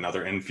doesn't have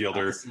another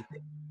infielder.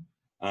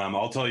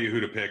 I'll tell you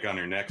who to pick on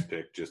your next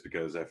pick just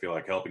because I feel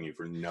like helping you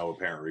for no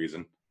apparent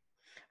reason.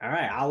 All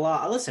right,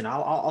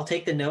 I'll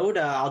take the note.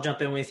 I'll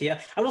jump in with you.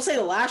 I will say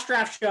the last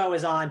draft show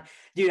is on.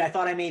 Dude, I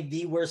thought I made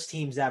the worst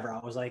teams ever.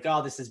 I was like,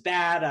 oh, this is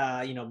bad.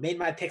 Made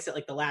my picks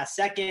at the last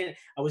second.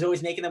 I was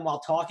always making them while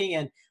talking.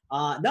 And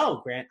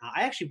no, Grant,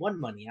 I actually won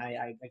money.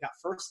 I got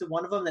first in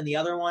one of them, and the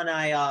other one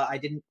I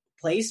didn't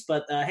place.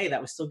 But hey,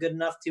 that was still good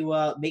enough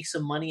to make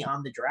some money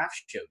on the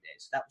draft show day.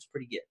 So that was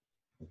pretty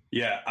good.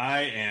 Yeah,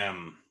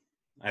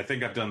 I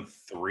think I've done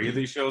 3 of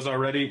these shows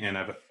already, and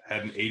I've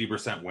had an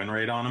 80% win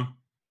rate on them,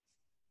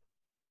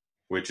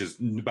 which is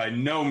by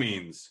no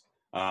means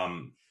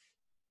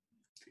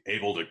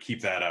able to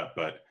keep that up.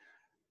 But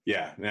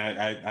yeah,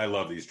 I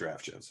love these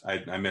draft shows.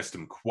 I missed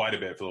them quite a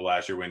bit for the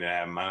last year when they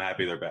have them. I'm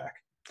happy they're back.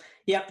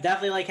 Yep,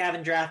 definitely like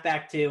having draft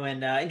back too,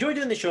 and enjoy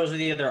doing the shows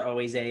with you. They're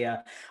always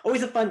a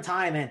fun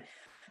time. And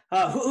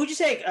who'd you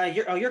say?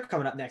 You're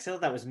coming up next. I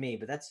thought that was me,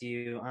 but that's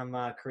you. I'm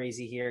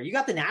crazy here. You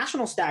got the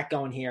national stack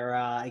going here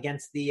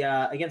against the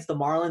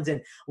Marlins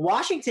and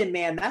Washington.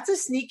 Man, that's a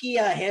sneaky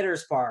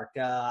hitters park.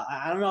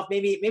 I don't know if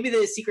maybe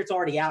the secret's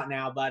already out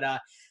now, but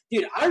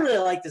dude, I really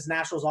like this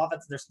Nationals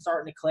offense. They're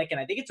starting to click, and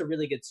I think it's a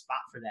really good spot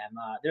for them.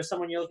 There's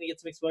someone you're looking to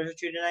get some exposure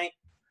to tonight.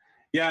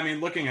 Yeah, I mean,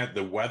 looking at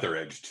the Weather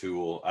Edge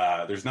tool,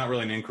 there's not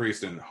really an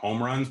increase in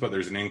home runs, but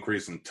there's an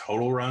increase in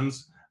total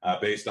runs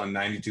based on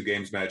 92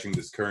 games matching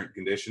this current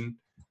condition.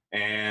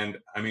 And,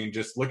 I mean,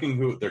 just looking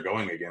who they're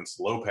going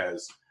against,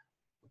 Lopez,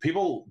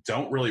 people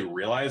don't really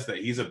realize that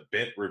he's a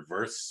bit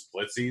reverse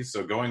splitsies.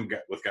 So going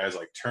with guys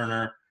like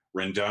Turner,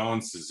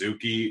 Rendon,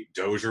 Suzuki,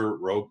 Dozier,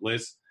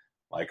 Robles,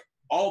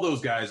 all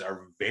those guys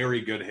are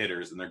very good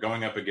hitters, and they're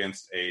going up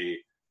against a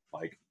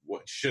like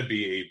what should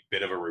be a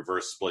bit of a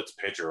reverse splits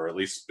pitcher, or at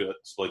least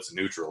splits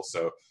neutral.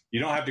 So you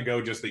don't have to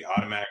go just the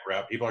automatic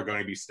route. People are going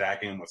to be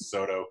stacking with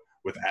Soto,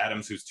 with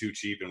Adams, who's too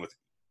cheap, and with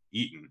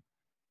Eaton.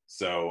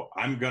 So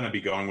I'm going to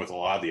be going with a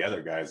lot of the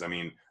other guys. I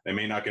mean, they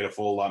may not get a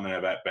full allotment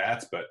of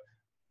at-bats, but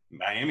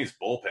Miami's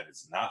bullpen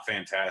is not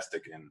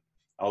fantastic. And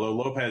although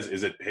Lopez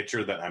is a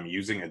pitcher that I'm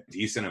using a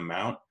decent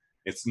amount,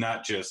 it's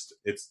not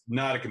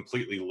a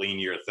completely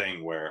linear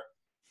thing where,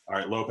 all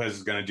right, Lopez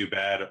is going to do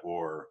bad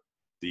or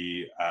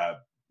the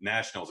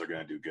Nationals are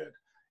going to do good.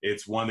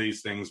 It's one of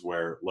these things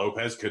where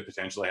Lopez could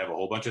potentially have a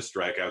whole bunch of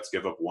strikeouts,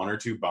 give up one or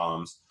two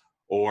bombs,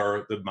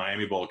 or the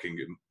Miami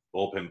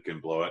bullpen can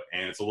blow it.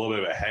 And it's a little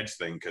bit of a hedge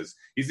thing because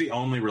he's the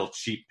only real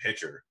cheap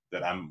pitcher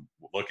that I'm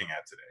looking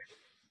at today.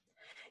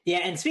 Yeah,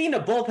 and speaking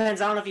of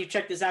bullpens, I don't know if you've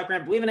checked this out,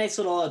 Grant, but we have a nice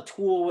little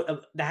tool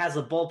that has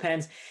the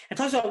bullpens and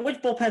talks about which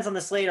bullpens on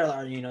the slate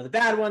are the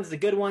bad ones, the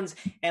good ones,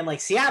 and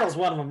like Seattle's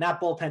one of them. That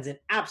bullpen's an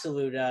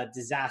absolute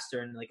disaster,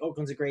 and like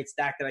Oakland's a great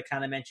stack that I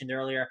kind of mentioned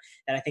earlier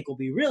that I think will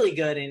be really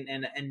good,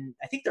 and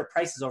I think their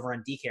prices over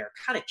on DK are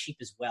kind of cheap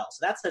as well.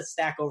 So that's a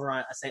stack over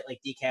on a site like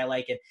DK. I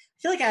like it. I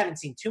feel like I haven't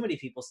seen too many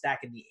people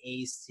stacking the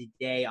A's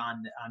today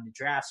on the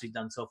drafts we've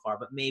done so far,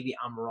 but maybe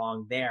I'm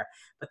wrong there.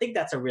 But I think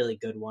that's a really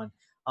good one.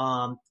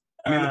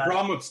 The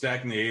problem with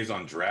stacking the A's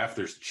on draft,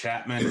 there's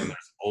Chapman and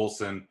there's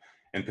Olsen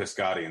and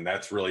Piscotty, and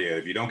that's really it.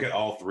 If you don't get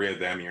all three of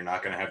them, you're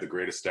not going to have the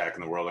greatest stack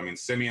in the world. I mean,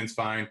 Simeon's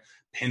fine,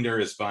 Pinder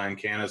is fine,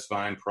 Canna's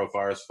fine,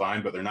 Profar is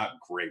fine, but they're not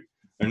great.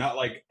 They're not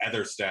like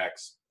other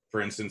stacks,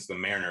 for instance, the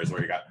Mariners,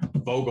 where you got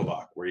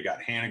Vogelbach, where you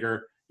got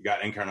Haniger, you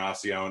got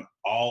Encarnacion.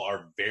 All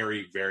are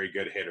very, very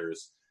good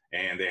hitters,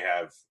 and they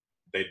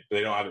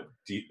don't have a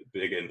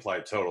big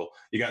implied total.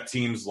 You got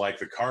teams like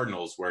the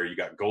Cardinals where you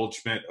got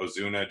Goldschmidt,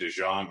 Ozuna,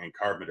 DeJong, and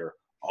Carpenter,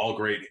 all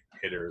great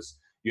hitters.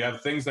 You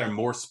have things that are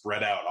more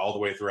spread out all the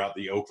way throughout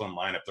the Oakland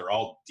lineup. They're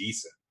all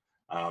decent.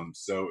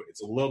 So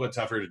it's a little bit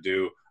tougher to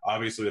do.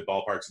 Obviously, the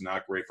ballpark's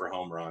not great for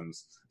home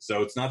runs.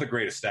 So it's not the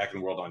greatest stack in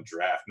the world on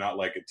draft, not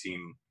like a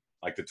team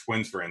like the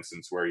Twins, for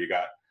instance, where you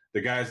got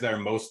the guys that are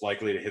most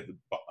likely to hit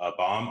a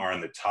bomb are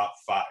in the top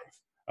 5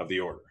 of the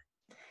order.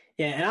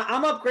 Yeah, and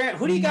I'm up, Grant.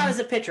 Who do you got as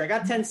a pitcher? I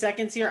got 10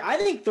 seconds here. I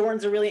think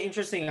Thornton's a really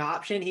interesting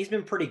option. He's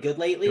been pretty good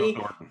lately.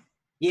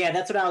 Yeah,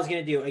 that's what I was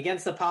going to do.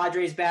 Against the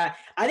Padres bat,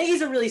 I think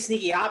he's a really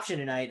sneaky option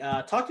tonight.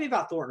 Talk to me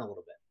about Thornton a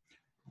little bit.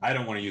 I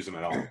don't want to use him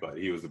at all, but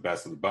he was the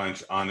best of the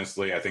bunch.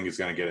 Honestly, I think he's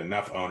going to get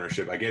enough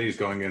ownership. I get he's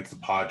going against the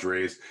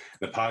Padres.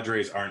 The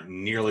Padres aren't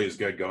nearly as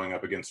good going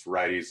up against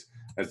righties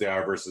as they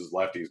are versus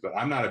lefties, but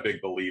I'm not a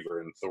big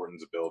believer in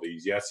Thornton's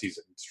abilities. Yes, he's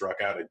struck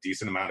out a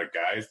decent amount of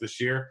guys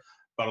this year,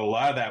 but a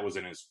lot of that was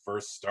in his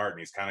first start, and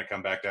he's kind of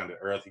come back down to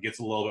earth. He gets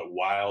a little bit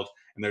wild,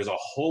 and there's a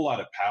whole lot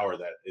of power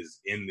that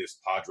is in this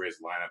Padres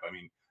lineup. I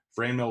mean,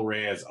 Franmil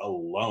Reyes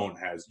alone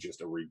has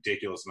just a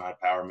ridiculous amount of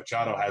power.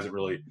 Machado hasn't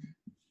really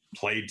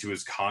played to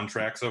his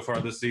contract so far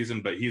this season,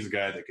 but he's a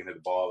guy that can hit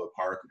the ball out of the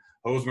park.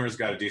 Hosmer's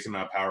got a decent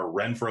amount of power.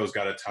 Renfro's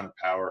got a ton of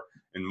power.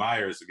 And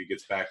Myers, if he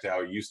gets back to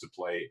how he used to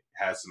play,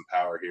 has some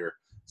power here.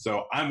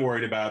 So I'm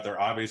worried about it. They're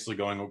obviously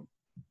going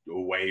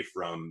away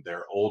from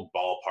their old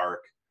ballpark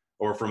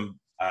or from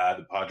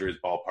the Padres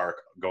ballpark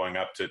going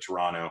up to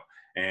Toronto.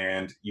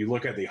 And you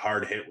look at the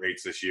hard hit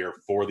rates this year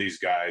for these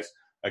guys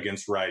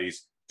against righties,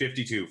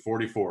 52,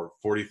 44,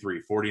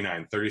 43,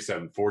 49,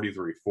 37,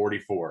 43,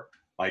 44.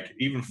 Like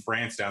even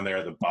France down there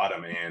at the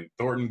bottom, and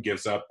Thornton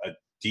gives up a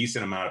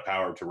decent amount of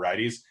power to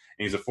righties,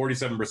 and he's a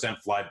 47%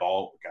 fly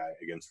ball guy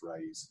against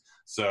righties.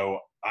 So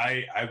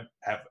I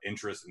have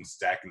interest in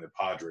stacking the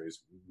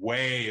Padres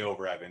way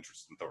over I have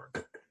interest in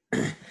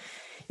Thornton.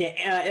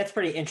 Yeah, it's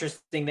pretty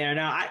interesting there.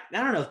 Now, I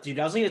don't know, dude.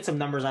 I was looking at some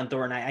numbers on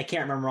Thornton. I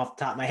can't remember off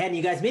the top of my head. And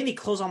you guys made me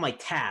close all my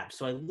tabs,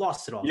 so I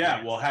lost it all.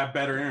 Yeah, we'll have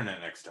better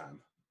internet next time.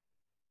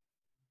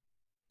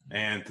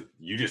 And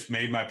you just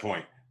made my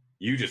point.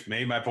 You just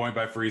made my point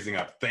by freezing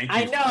up. Thank you.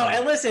 I know.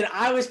 And listen,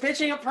 I was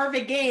pitching a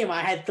perfect game. I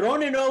had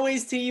thrown it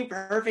always to you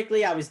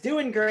perfectly. I was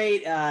doing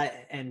great.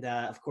 And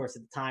of course,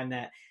 at the time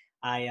that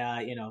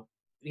I,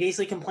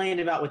 basically complained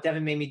about what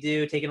Devin made me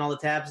do, taking all the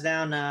tabs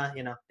down,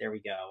 there we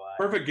go.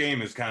 Perfect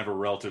game is kind of a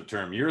relative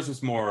term. Yours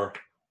was more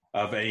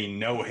of a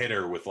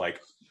no-hitter with like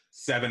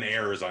 7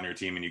 errors on your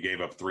team, and you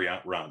gave up 3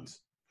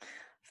 runs.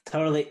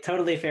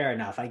 Totally fair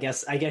enough. I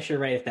guess you're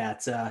right if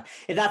that's the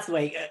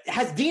way.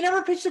 Has Dean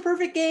ever pitched a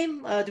perfect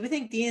game? Do we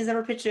think Dean has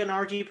ever pitched an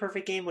RG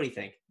perfect game? What do you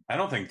think? I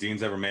don't think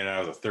Dean's ever made it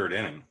out of the 3rd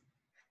inning.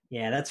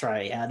 Yeah, that's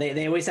right.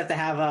 They always have to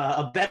have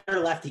a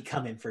better lefty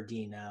come in for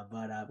Dean.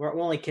 But we're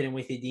only kidding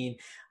with you, Dean.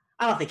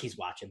 I don't think he's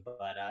watching, but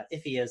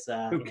if he is,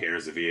 who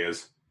cares if he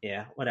is?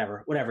 Yeah,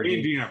 whatever. Me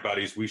and Dean are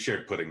buddies. We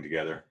shared pudding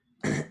together.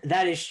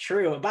 That is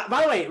true. By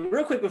the way,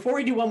 real quick before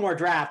we do one more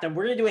draft, and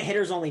we're gonna do a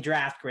hitters only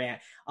draft,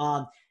 Grant.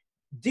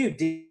 Dude,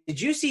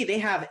 did you see they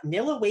have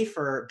Nilla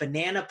Wafer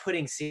banana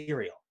pudding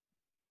cereal?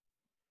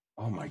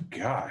 Oh my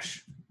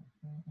gosh!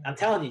 I'm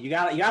telling you, you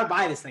gotta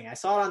buy this thing. I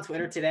saw it on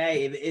Twitter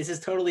today. This is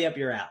totally up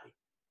your alley.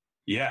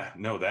 Yeah,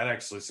 no, that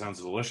actually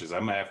sounds delicious. I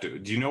might have to.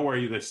 Do you know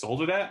where they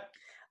sold it at?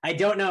 I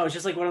don't know. It's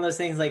just like one of those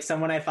things. Like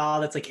someone I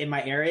follow that's like in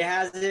my area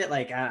has it.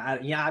 Like,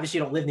 obviously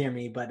you don't live near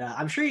me, but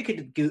I'm sure you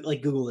could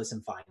Google this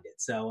and find it.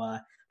 So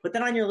put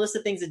that on your list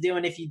of things to do.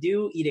 And if you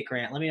do eat it,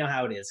 Grant, let me know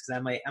how it is because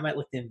I might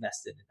look to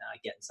invest in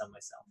getting some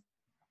myself.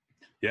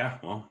 Yeah,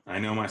 well, I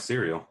know my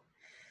cereal.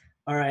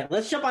 All right,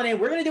 let's jump on in.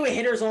 We're going to do a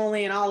hitters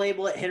only, and I'll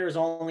label it hitters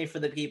only for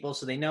the people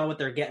so they know what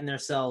they're getting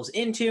themselves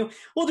into.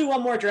 We'll do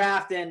one more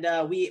draft, and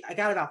I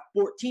got about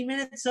 14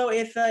 minutes, so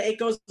if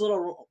it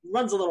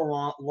runs a little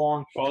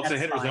long. Well, it's a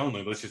hitters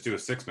only. Let's just do a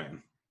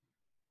 6-man.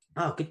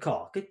 Oh, good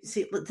call. Good.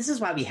 See, this is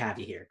why we have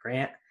you here,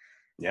 Grant.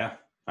 Yeah,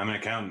 I'm an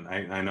accountant.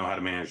 I know how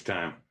to manage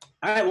time.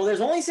 All right, well,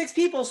 there's only 6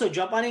 people, so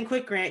jump on in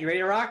quick, Grant. You ready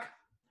to rock?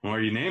 What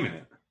are you naming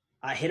it?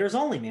 Hitters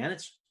only, man.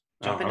 It's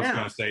jumping I was now.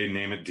 going to say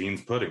name it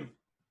Dean's Pudding.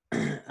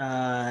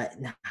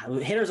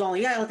 Hitters only.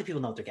 You gotta let the people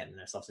know what they're getting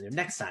themselves into.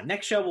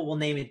 Next show we'll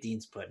name it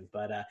Dean's Pudding.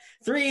 But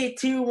 3,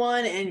 2,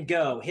 1, and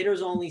go.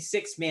 Hitters only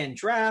 6-man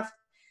draft.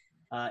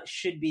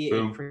 Should be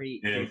a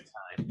pretty good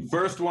time.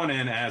 First one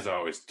in, as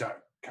always.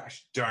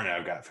 Gosh darn it,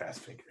 I've got fast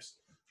fingers.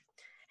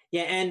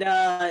 Yeah, and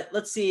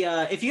let's see.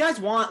 If you guys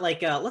want,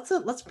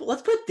 let's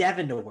put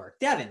Devin to work.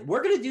 Devin,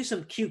 we're gonna do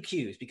some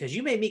QQs because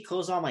you made me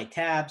close all my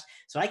tabs,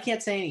 so I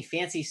can't say any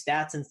fancy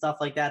stats and stuff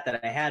like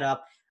that I had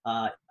up.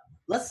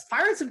 Let's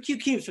fire in some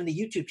QQs from the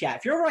YouTube chat.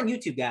 If you're over on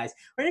YouTube, guys,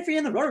 or if you're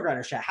in the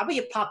RotoGrinder chat, how about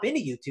you pop into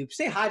YouTube,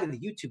 say hi to the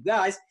YouTube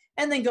guys,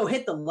 and then go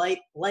hit the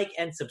like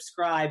and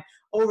subscribe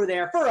over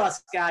there. For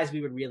us, guys, we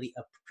would really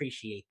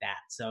appreciate that.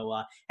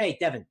 So, hey,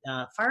 Devin,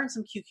 fire in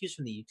some QQs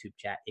from the YouTube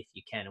chat if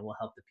you can, and we'll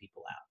help the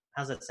people out.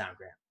 How's that sound,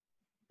 Grant?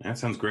 That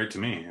sounds great to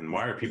me. And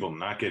why are people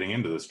not getting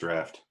into this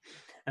draft?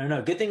 I don't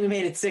know. Good thing we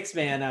made it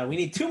 6-man. We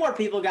need 2 more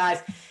people,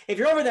 guys. If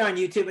you're over there on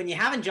YouTube and you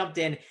haven't jumped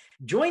in,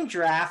 join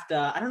draft.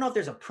 I don't know if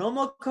there's a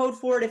promo code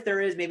for it. If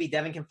there is, maybe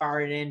Devin can fire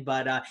it in.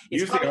 But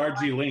use the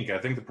RG link. I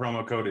think the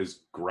promo code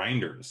is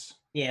Grinders.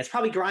 Yeah, it's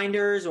probably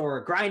Grinders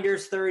or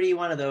Grinders30,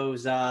 one of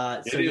those.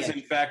 It is,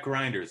 in fact,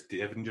 Grinders.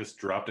 Devin just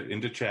dropped it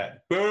into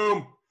chat.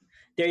 Boom.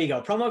 There you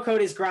go. Promo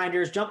code is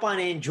Grinders. Jump on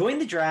in. Join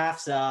the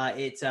drafts.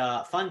 It's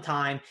a fun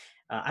time.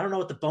 I don't know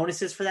what the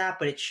bonus is for that,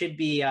 but it should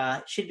be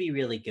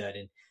really good.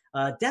 And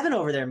Devin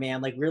over there,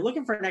 man, like we're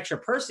looking for an extra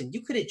person.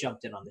 You could have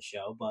jumped in on the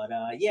show, but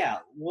yeah,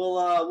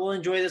 we'll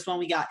enjoy this one.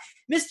 We got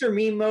Mr.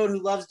 Meme Mode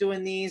who loves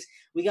doing these.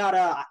 We got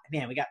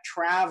we got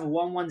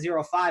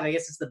Trav1105. I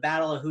guess it's the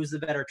battle of who's the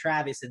better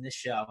Travis in this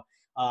show.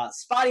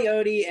 Spotty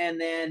Odie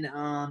and then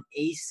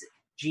Ace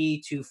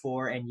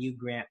G24 and you,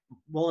 Grant,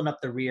 rolling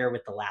up the rear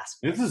with the last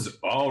one. This is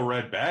all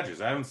red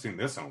badges. I haven't seen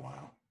this in a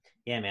while.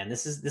 Yeah, man,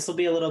 this will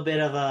be a little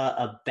bit of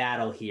a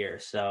battle here.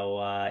 So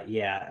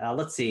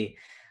let's see.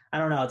 I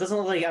don't know. It doesn't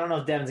look like, I don't know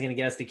if Devin's going to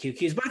get us the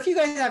QQs, but if you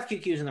guys have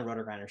QQs in the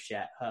RotoGrinder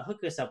chat,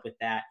 hook us up with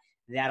that.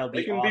 That'll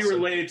be awesome. It can be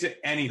related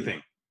to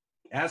anything.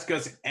 Ask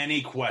us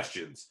any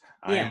questions.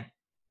 Yeah.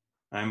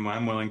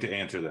 I'm willing to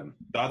answer them.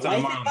 Thoughts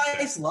on Life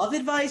advice, love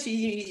advice? Are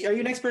you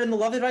an expert in the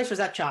love advice, or is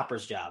that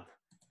Chopper's job?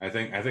 I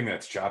think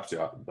that's Chop's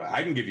job. But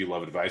I can give you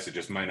love advice. It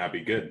just might not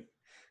be good.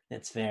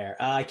 That's fair.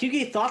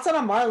 QQ, thoughts on a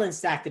Marlins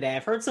stack today?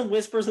 I've heard some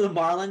whispers of the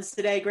Marlins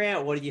today,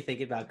 Grant. What do you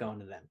think about going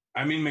to them?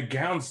 I mean,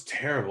 McGowan's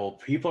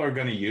terrible. People are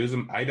going to use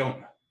him. I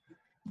don't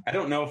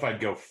know if I'd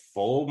go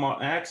full.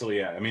 Actually,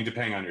 yeah. I mean,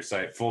 depending on your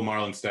site, full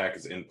Marlins stack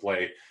is in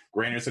play.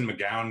 Granderson,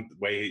 McGowan, the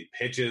way he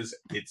pitches,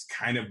 it's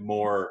kind of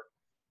more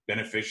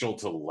beneficial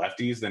to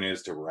lefties than it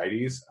is to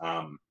righties.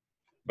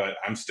 But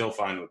I'm still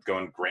fine with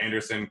going.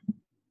 Granderson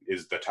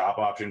is the top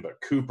option, but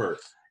Cooper,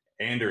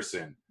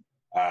 Anderson,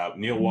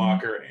 Neil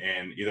Walker,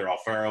 and either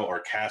Alfaro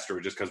or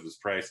Castro just because of his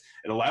price.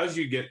 It allows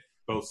you to get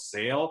both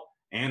Sale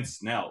and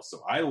Snell.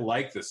 So I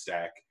like the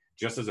stack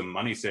just as a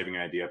money-saving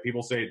idea.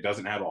 People say it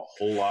doesn't have a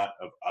whole lot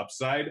of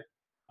upside,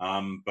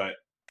 but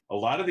a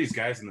lot of these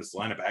guys in this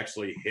lineup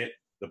actually hit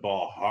the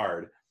ball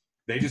hard.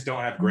 They just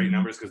don't have great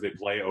numbers because they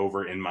play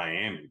over in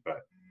Miami. But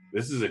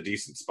this is a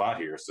decent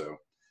spot here, so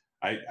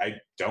I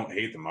don't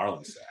hate the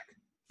Marlins stack.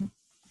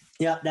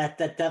 Yeah, that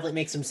definitely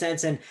makes some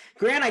sense. And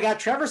Grant, I got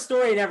Trevor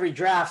Story in every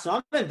draft, so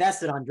I'm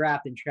invested on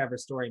drafting Trevor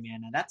Story,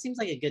 man. And that seems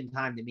like a good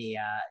time to me.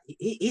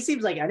 He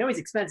seems like, I know he's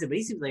expensive, but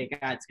he seems like a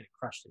guy that's going to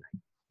crush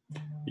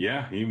tonight.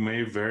 Yeah, he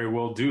may very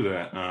well do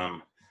that.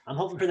 I'm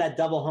hoping for that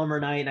double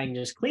homer night, and I can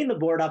just clean the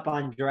board up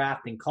on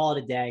draft and call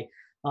it a day.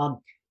 Do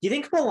you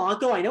think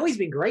Polanco, I know he's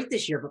been great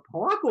this year, but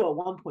Polanco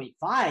at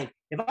 1.5,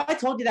 if I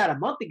told you that a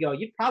month ago,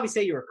 you'd probably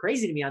say you were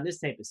crazy to me on this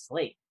type of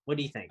slate. What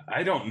do you think?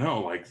 I don't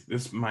know. Like,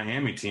 this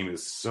Miami team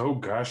is so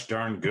gosh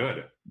darn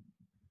good.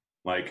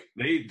 Like,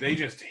 they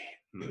just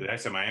 – I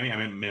said Miami, I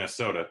meant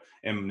Minnesota,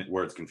 and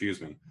words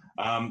confuse me.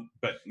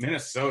 But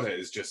Minnesota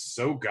is just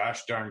so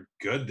gosh darn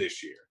good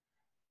this year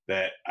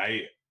that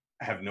I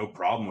have no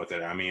problem with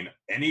it. I mean,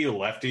 any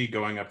lefty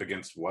going up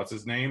against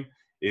what's-his-name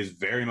is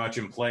very much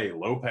in play.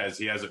 Lopez,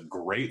 he has a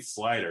great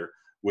slider,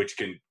 which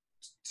can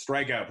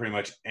strike out pretty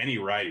much any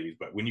righty.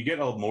 But when you get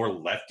a more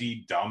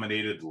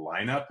lefty-dominated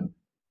lineup –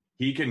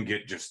 he can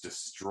get just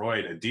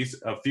destroyed.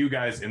 A few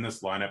guys in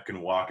this lineup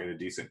can walk at a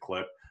decent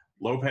clip.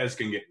 Lopez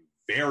can get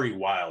very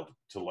wild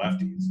to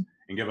lefties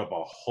and give up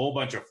a whole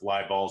bunch of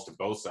fly balls to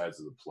both sides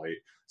of the plate.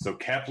 So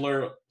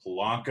Kepler,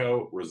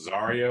 Polanco,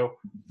 Rosario,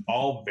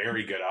 all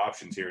very good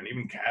options here. And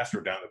even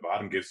Castro down the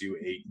bottom gives you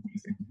a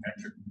decent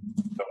catcher.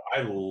 So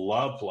I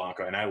love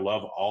Polanco, and I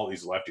love all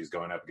these lefties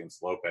going up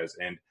against Lopez.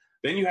 And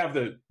then you have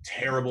the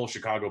terrible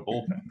Chicago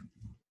bullpen.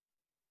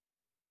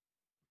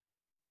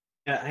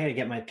 I got to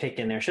get my pick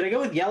in there. Should I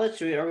go with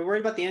Yelich? Are we worried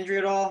about the injury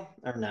at all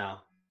or no?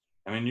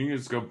 I mean, you can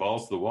just go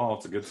balls to the wall.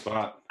 It's a good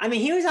spot. I mean,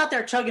 he was out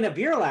there chugging a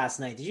beer last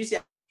night. Did you see?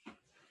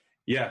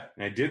 Yeah,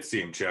 I did see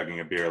him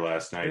chugging a beer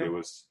last night. It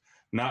was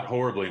not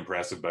horribly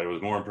impressive, but it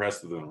was more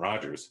impressive than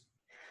Rogers.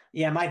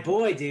 Yeah, my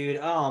boy, dude.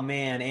 Oh,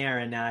 man,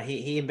 Aaron,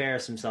 he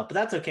embarrassed himself. But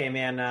that's okay,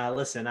 man.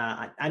 Listen,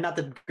 I'm not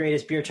the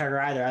greatest beer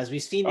chugger either. As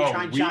we've seen me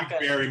try and chuck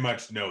we very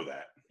much know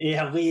that.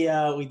 Yeah,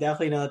 we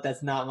definitely know that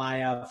that's not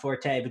my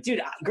forte. But,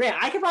 dude, Grant,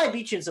 I could probably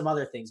beat you in some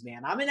other things,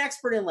 man. I'm an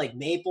expert in, like,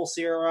 maple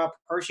syrup,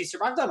 Hershey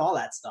syrup. I've done all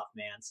that stuff,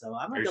 man. So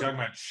I'm. Are you talking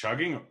about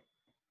chugging?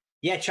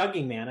 Yeah,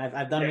 chugging, man.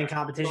 I've done them in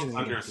competitions.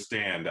 I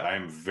understand.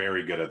 I'm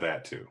very good at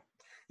that, too.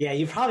 Yeah,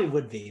 you probably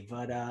would be,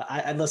 but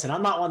I listen.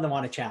 I'm not one to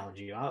want to challenge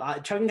you.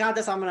 Chugging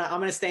contest. I'm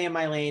gonna stay in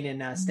my lane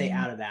and stay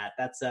out of that.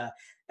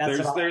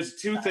 There's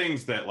two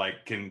things that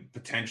like can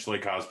potentially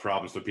cause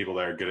problems with people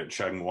that are good at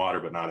chugging water,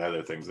 but not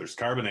other things. There's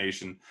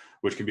carbonation,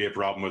 which can be a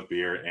problem with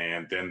beer,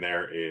 and then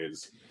there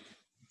is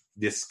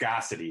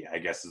viscosity, I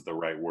guess is the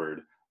right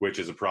word, which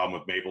is a problem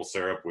with maple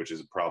syrup, which is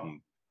a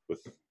problem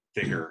with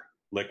thicker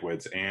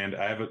liquids. And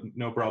I have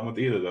no problem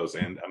with either of those.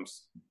 And I'm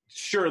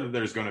sure that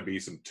there's going to be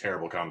some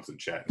terrible comments in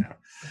chat now.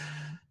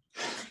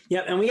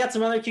 Yep, and we got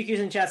some other QQs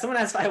in chat. Someone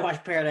asked if I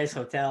watched Paradise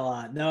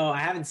Hotel. No, I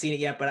haven't seen it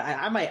yet, but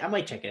I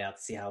might check it out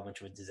to see how much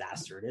of a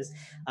disaster it is.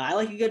 I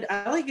like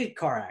a good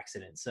car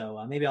accident,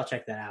 so maybe I'll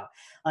check that out.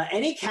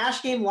 Any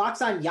cash game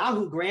locks on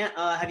Yahoo, Grant?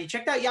 Have you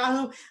checked out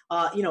Yahoo?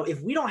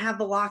 If we don't have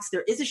the locks,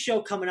 there is a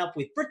show coming up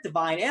with Britt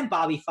Devine and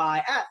Bobby Fi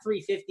at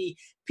 3:50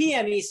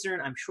 p.m.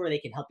 Eastern. I'm sure they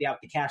can help you out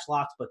with the cash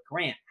locks. But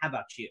Grant, how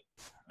about you?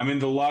 I mean,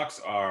 the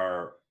locks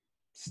are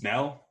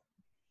Snell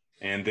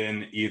and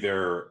then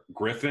either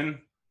Griffin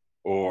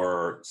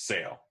or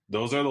Sale.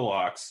 Those are the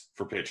locks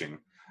for pitching.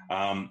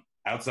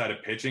 Outside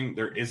of pitching,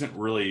 there isn't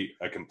really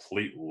a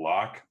complete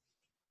lock.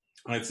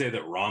 I'd say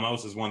that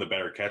Ramos is one of the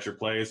better catcher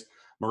plays.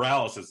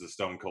 Morales is the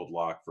stone cold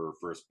lock for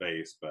first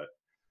base, but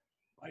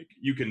like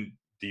you can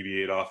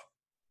deviate off.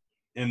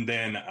 And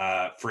then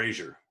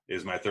Frazier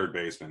is my third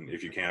baseman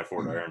if you can't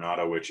afford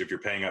Arenado, which if you're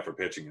paying up for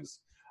pitching is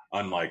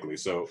unlikely.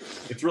 So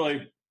it's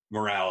really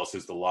Morales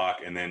is the lock,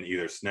 and then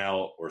either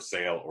Snell or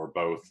Sale or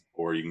both,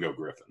 or you can go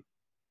Griffin.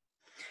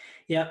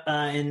 Yep,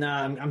 and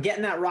I'm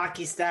getting that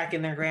Rocky stack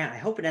in there, Grant. I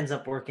hope it ends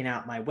up working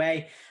out my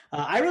way.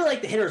 I really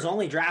like the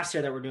hitters-only drafts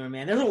here that we're doing,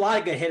 man. There's a lot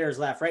of good hitters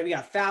left, right? We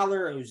got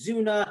Fowler,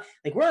 Ozuna.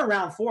 Like, we're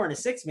around 4 and a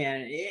 6,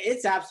 man.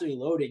 It's absolutely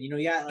loaded.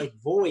 You got, like,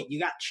 Voit.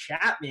 You got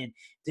Chapman,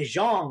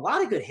 DeJong. A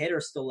lot of good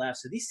hitters still left.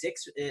 So these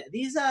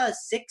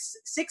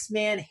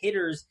six-man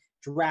hitters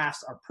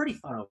drafts are pretty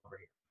fun over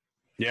here.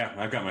 Yeah,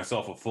 I've got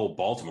myself a full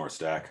Baltimore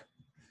stack.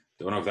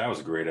 Don't know if that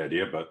was a great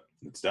idea, but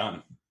it's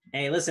done.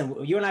 Hey, listen,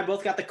 you and I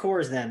both got the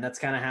cores then. That's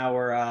kind of how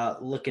we're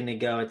looking to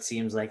go, it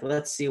seems like.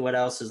 Let's see what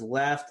else is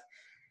left.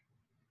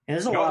 And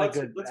there's a lot of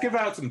good. Let's give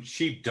out some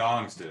cheap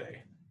dongs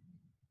today.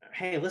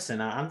 Hey,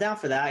 listen, I'm down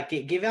for that.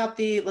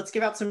 Let's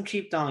give out some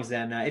cheap dongs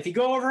then. If you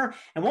go over,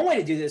 and one way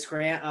to do this,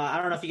 Grant, I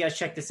don't know if you guys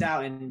check this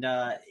out, and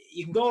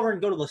you can go over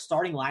and go to the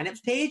starting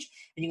lineups page,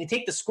 and you can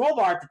take the scroll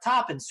bar at the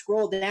top and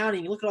scroll down,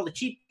 and you look at all the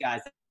cheap guys.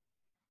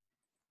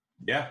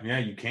 Yeah,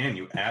 you can.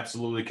 You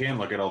absolutely can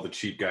look at all the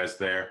cheap guys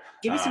there.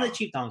 Give me some of the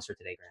cheap dongs for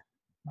today, Grant.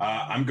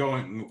 I'm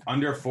going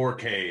under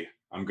 4K.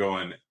 I'm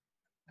going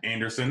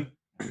Anderson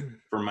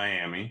for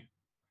Miami.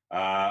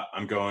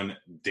 I'm going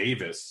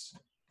Davis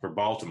for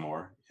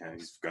Baltimore. Yeah,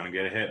 he's going to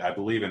get a hit. I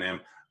believe in him.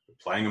 We're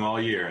playing him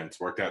all year, and it's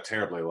worked out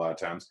terribly a lot of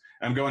times.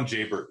 I'm going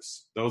Jay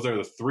Bruce. Those are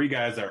the three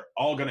guys that are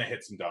all going to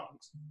hit some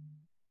dongs.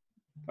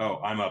 Oh,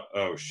 I'm up.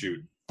 Oh,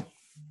 shoot.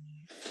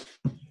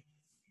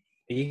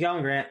 You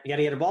going, Grant? You got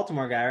to get a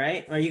Baltimore guy,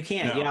 right? Or you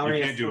can't. No,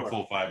 you can't do a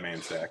full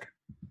 5-man stack.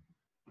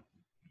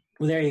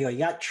 Well, there you go. You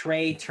got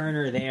Trey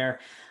Turner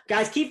there.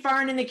 Guys, keep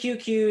firing in the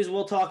QQs.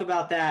 We'll talk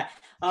about that.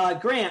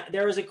 Grant,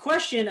 there was a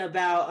question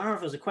about – I don't know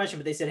if it was a question,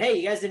 but they said, hey,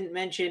 you guys didn't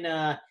mention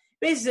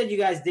basically said you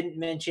guys didn't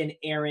mention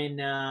Aaron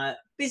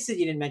basically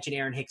you didn't mention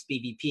Aaron Hicks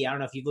BVP. I don't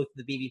know if you've looked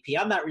at the BVP.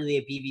 I'm not really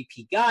a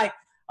BVP guy.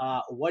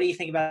 What do you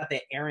think about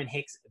the Aaron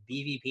Hicks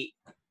BVP?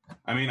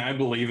 I mean, I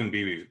believe in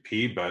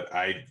BVP, but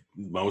I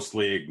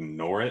mostly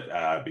ignore it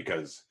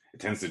because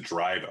it tends to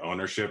drive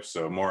ownership.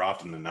 So more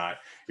often than not,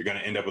 you're going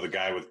to end up with a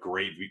guy with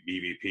great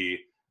BVP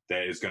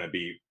that is going to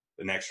be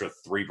an extra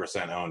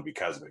 3% owned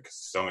because of it, because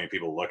so many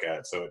people look at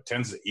it. So it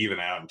tends to even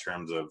out in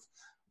terms of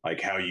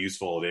like how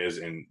useful it is.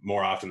 And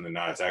more often than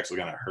not, it's actually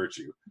going to hurt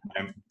you.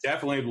 I'm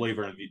definitely a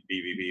believer in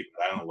BVP,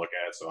 but I don't look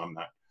at it. So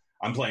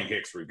I'm playing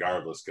Hicks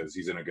regardless because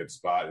he's in a good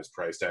spot. His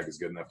price tag is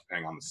good enough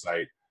depending on the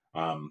site.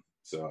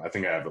 So I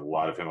think I have a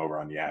lot of him over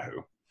on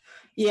Yahoo.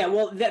 Yeah,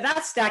 well,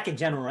 that stack in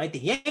general, right? The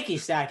Yankee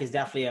stack is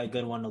definitely a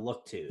good one to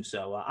look to.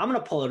 So I'm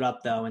going to pull it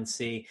up, though, and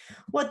see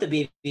what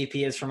the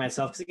BVP is for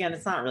myself. Because, again,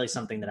 it's not really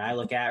something that I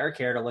look at or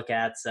care to look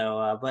at.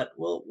 So, but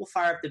we'll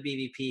fire up the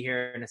BVP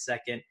here in a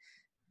second.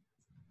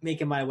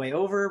 Making my way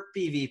over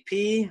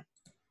BVP.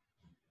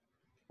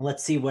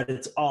 Let's see what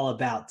it's all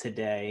about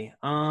today.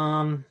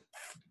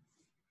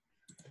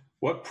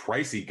 What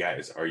pricey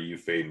guys are you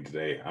fading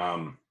today?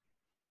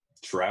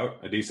 Trout,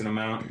 a decent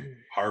amount.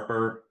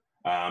 Harper.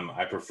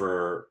 I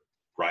prefer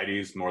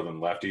righties more than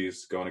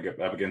lefties going to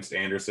get up against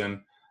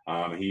Anderson.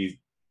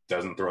 He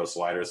doesn't throw a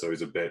slider, so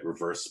he's a bit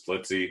reverse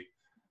splitsy.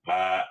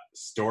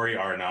 Story,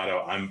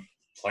 Arenado, I'm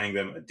playing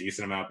them a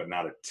decent amount, but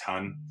not a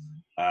ton.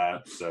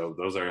 So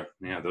those are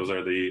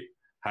the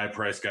high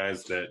price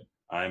guys that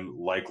I'm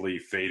likely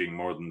fading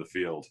more than the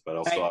field, but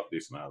I'll still have a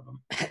decent amount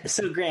of them.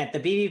 So Grant, the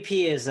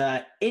BVP is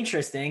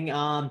interesting.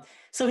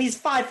 So he's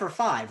 5 for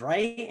 5,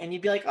 right? And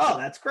you'd be like, oh,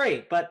 that's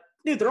great. But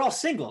dude, they're all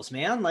singles,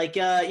 man. Like,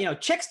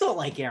 chicks don't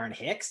like Aaron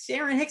Hicks.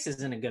 Aaron Hicks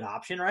isn't a good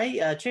option,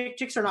 right?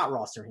 Chicks are not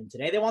rostering him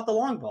today. They want the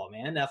long ball,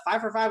 man.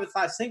 5 for 5 with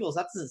 5 singles,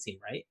 that doesn't seem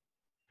right.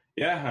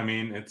 Yeah, I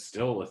mean, it's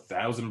still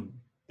 1,000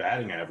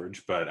 batting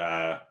average, but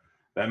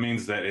that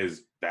means that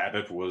his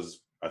BABIP was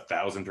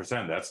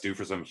 1,000%. That's due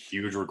for some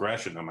huge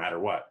regression no matter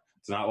what.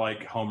 It's not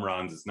like home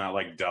runs. It's not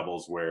like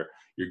doubles where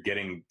you're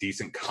getting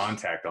decent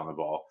contact on the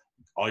ball.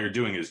 All you're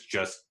doing is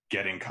just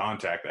getting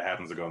contact that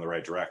happens to go in the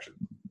right direction.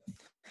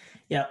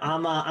 Yeah,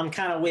 I'm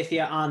kind of with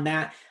you on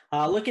that.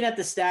 Looking at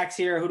the stacks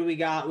here, who do we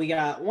got? We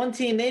got one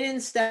team. They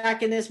didn't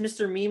stack in this.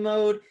 Mr. Me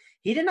Mode.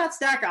 He did not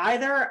stack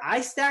either.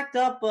 I stacked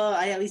up.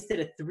 I at least did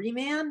a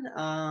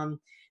 3-man.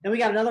 Then we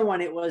got another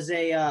one. It was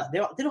they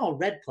did all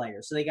red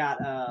players. So they got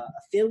a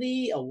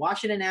Philly, a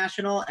Washington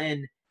National,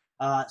 and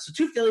so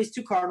 2 Phillies,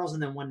 2 Cardinals,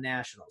 and then 1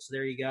 National. So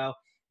there you go.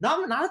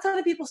 Not a ton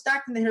of people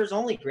stacked in the hitters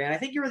only, Grant. I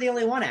think you were the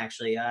only one,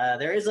 actually.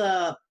 There is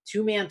a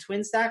 2-man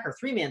twin stack or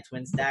 3-man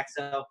twin stack.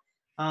 So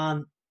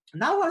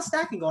not a lot of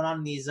stacking going on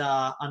in these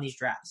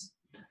drafts.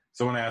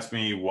 Someone asked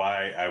me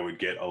why I would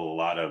get a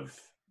lot of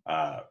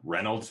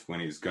Reynolds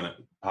when he's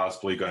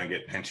possibly going to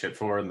get pinch hit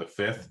for in the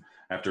 5th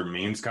after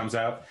Means comes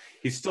out.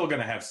 He's still going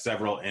to have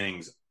several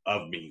innings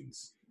of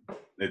Means.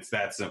 It's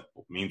that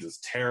simple. Means is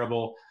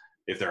terrible.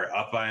 If they're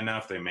up by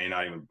enough, they may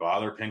not even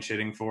bother pinch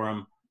hitting for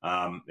him.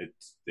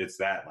 It's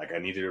that. Like, I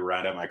needed to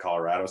round up my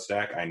Colorado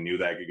stack. I knew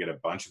that I could get a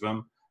bunch of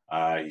them.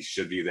 He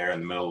should be there in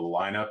the middle of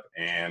the lineup,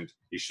 and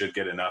he should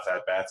get enough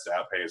at-bats to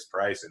outpay his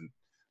price. And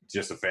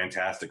just a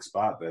fantastic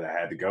spot that I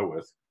had to go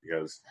with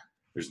because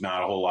there's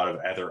not a whole lot of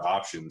other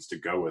options to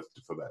go with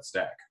for that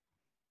stack.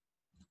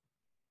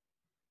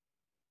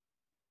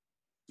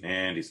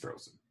 And he's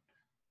frozen.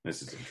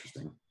 This is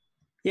interesting.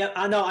 Yep,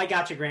 I know. I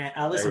got you, Grant.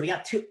 Listen,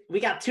 we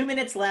got 2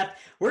 minutes left.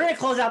 We're gonna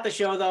close out the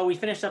show, though. We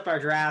finished up our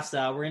drafts.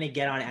 We're gonna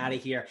get on out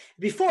of here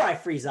before I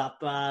freeze up.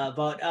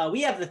 But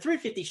we have the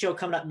 350 show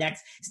coming up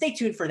next. Stay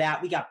tuned for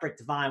that. We got Brick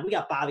Divine, we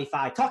got Bobby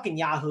Fi talking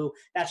Yahoo.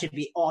 That should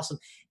be awesome.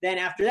 Then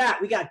after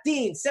that, we got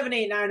Dean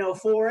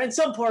 78904 and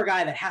some poor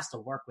guy that has to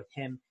work with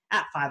him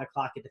at 5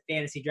 o'clock at the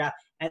fantasy draft.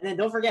 And then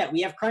don't forget,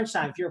 we have Crunch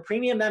Time. If you're a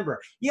premium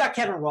member, you got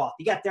Kevin Roth,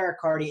 you got Derek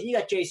Carty, and you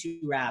got JC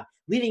Rab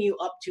leading you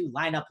up to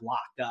lineup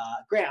lock.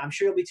 Grant, I'm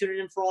sure you'll be tuning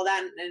in for all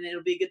that, and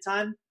it'll be a good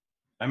time.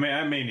 I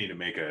may need to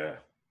make a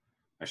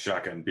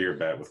shotgun beer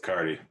bet with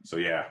Carty. So,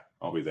 yeah,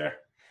 I'll be there.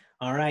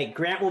 All right,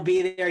 Grant will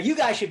be there. You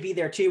guys should be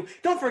there too.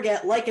 Don't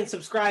forget, like and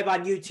subscribe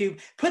on YouTube.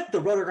 Put the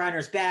Roto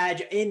Grinders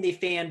badge in the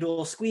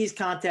FanDuel squeeze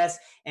contest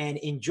and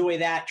enjoy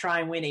that.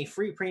 Try and win a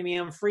free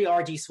premium, free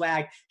RG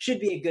swag. Should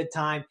be a good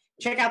time.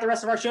 Check out the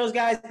rest of our shows,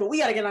 guys. But we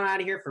got to get on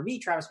out of here. For me,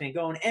 Travis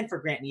Mangone, and for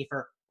Grant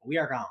Neefer, we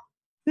are gone.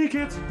 Hey,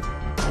 kids.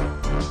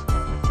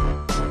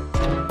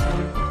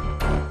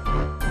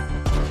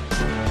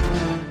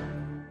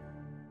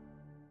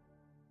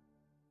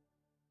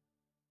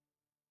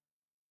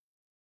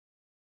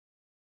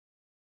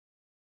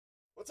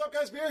 What's up,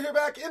 guys? Beer here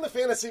back in the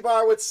Fantasy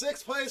Bar with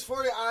 6 plays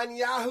for you on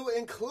Yahoo,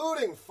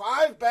 including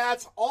 5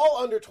 bats, all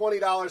under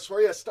 $20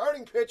 for you. A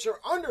starting pitcher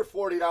under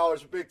 $40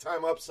 with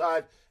big-time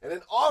upside. And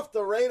an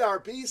off-the-radar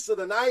beast of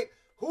the night.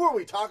 Who are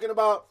we talking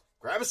about?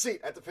 Grab a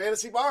seat at the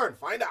Fantasy Bar and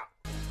find out.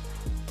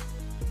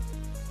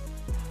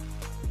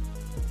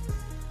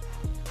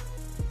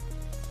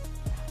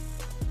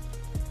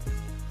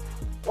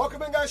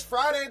 Welcome in, guys.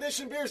 Friday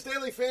edition Beers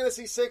Daily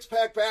Fantasy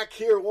 6-pack back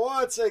here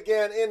once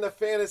again in the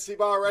Fantasy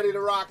Bar, ready to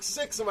rock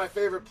 6 of my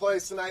favorite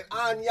plays tonight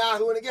on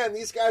Yahoo. And again,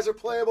 these guys are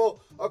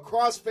playable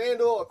across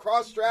FanDuel,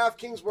 across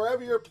DraftKings,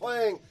 wherever you're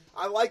playing.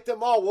 I like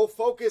them all. We'll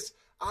focus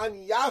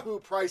on Yahoo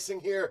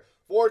pricing here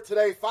for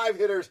today. 5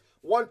 hitters,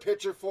 1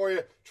 pitcher for you.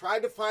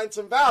 Tried to find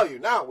some value.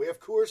 Now, we have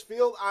Coors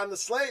Field on the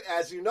slate.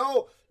 As you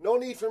know, no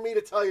need for me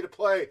to tell you to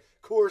play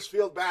Coors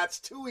Field bats.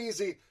 Too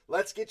easy.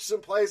 Let's get you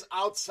some plays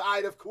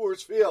outside of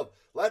Coors Field.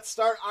 Let's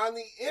start on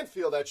the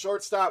infield at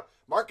shortstop.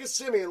 Marcus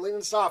Semien leading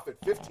us off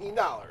at $15.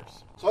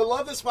 So I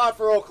love this spot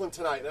for Oakland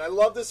tonight, and I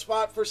love this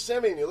spot for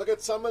Semien. You look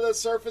at some of the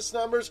surface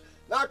numbers,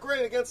 not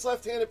great against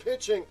left-handed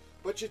pitching,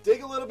 but you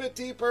dig a little bit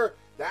deeper,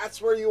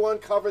 that's where you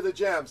uncover the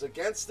gems.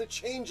 Against the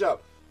changeup,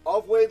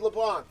 of Wade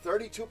LeBlanc.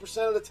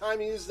 32% of the time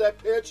he uses that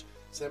pitch.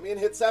 Semien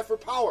hits that for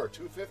power,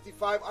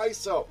 255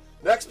 ISO.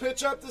 Next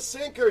pitch up, the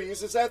sinker,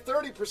 uses that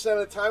 30% of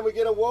the time. We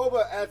get a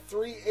WOBA at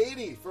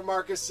 380 for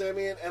Marcus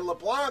Semien, and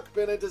LeBlanc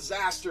been a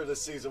disaster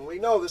this season. We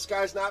know this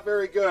guy's not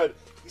very good.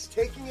 He's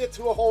taking it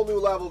to a whole new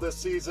level this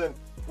season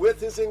with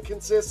his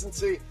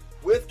inconsistency,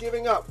 with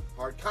giving up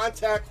hard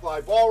contact,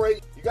 fly ball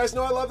rate. You guys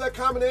know I love that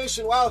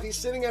combination. Wow, he's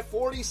sitting at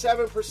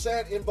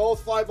 47% in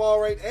both fly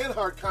ball rate and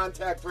hard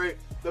contact rate.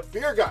 The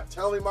beer gut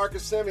telling me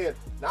Marcus Semien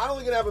not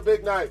only going to have a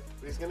big night,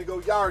 but he's going to go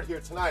yard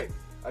here tonight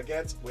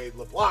against Wade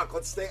LeBlanc.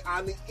 Let's stay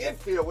on the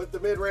infield with the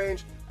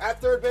mid-range.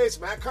 At third base,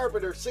 Matt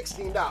Carpenter,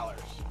 $16.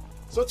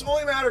 So it's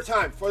only a matter of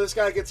time before this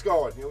guy gets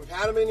going. We've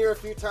had him in here a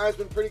few times,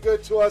 been pretty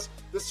good to us.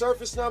 The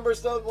surface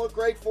numbers don't look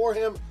great for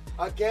him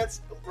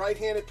against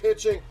right-handed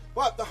pitching,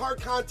 but the hard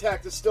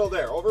contact is still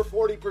there, over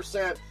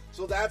 40%,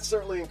 so that's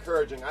certainly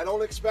encouraging. I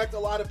don't expect a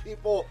lot of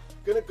people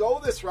going to go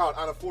this route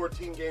on a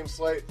 14-game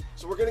slate,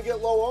 so we're going to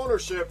get low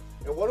ownership.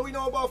 And what do we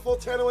know about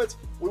Fultonowicz?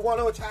 We want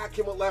to attack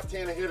him with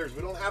left-handed hitters.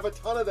 We don't have a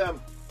ton of them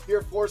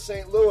here for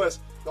St. Louis.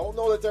 Don't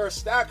know that they're a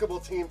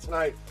stackable team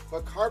tonight,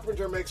 but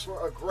Carpenter makes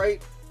for a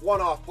great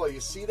one-off play.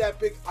 You see that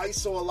big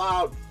ISO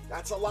allowed.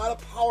 That's a lot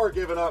of power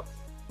given up.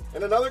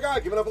 And another guy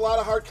giving up a lot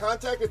of hard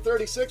contact at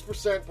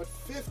 36%, but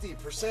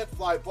 50%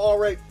 fly ball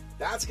rate.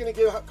 That's going to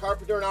give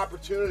Carpenter an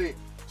opportunity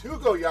to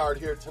go yard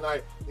here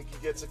tonight. I think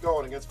he gets it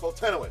going against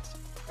Fultonowicz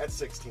at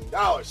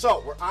 $16.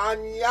 So we're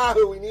on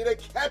Yahoo. We need a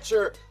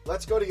catcher.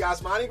 Let's go to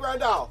Yasmani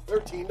Grandal,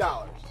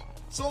 $13.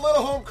 So a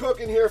little home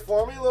cooking here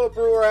for me, a little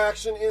Brewer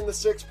action in the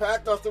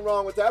six-pack, nothing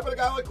wrong with that. But a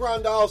guy like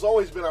Grandal has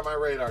always been on my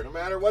radar. No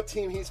matter what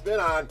team he's been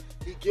on,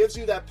 he gives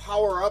you that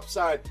power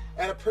upside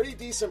at a pretty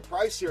decent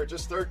price here,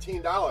 just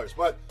 $13.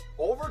 But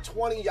over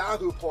 20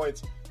 Yahoo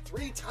points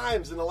 3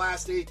 times in the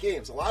last 8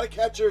 games. A lot of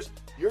catchers,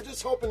 you're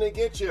just hoping to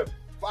get you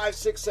 5,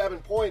 6, 7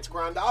 points.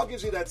 Grandal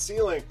gives you that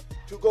ceiling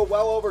to go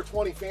well over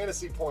 20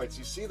 fantasy points.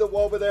 You see the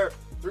WOBA there,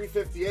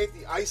 358,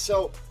 the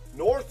ISO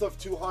north of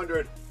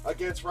 200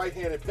 against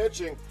right-handed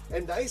pitching,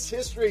 and nice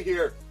history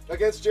here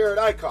against Jared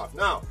Eichhoff.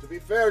 Now, to be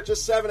fair,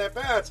 just 7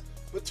 at-bats,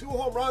 but 2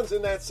 home runs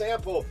in that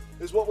sample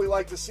is what we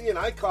like to see in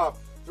Eichhoff.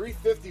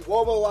 350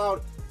 WOBA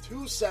allowed,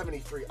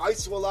 273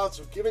 ISO allowed,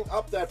 so giving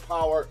up that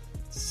power,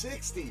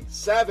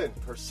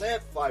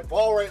 67% fly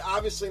ball rate.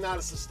 Obviously not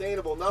a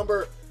sustainable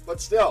number,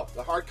 but still,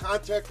 the hard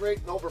contact rate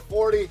and over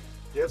 40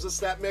 gives us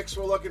that mix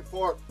we're looking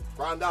for.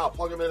 Grandal,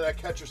 plug him into that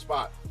catcher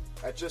spot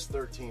at just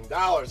 $13.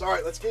 All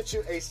right, let's get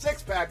you a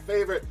 6-pack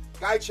favorite.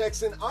 Guy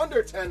checks in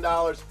under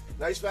 $10.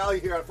 Nice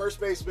value here on first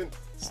baseman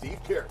Steve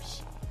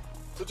Pearce.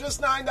 So just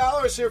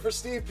 $9 here for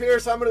Steve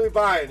Pearce. I'm going to be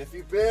buying. If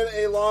you've been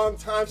a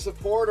long-time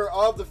supporter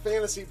of the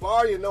Fantasy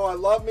Bar, you know I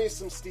love me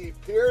some Steve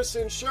Pearce.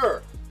 And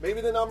sure,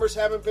 maybe the numbers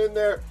haven't been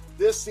there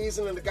this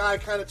season and the guy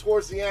kind of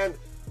towards the end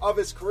of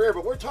his career,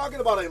 but we're talking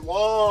about a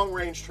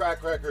long-range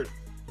track record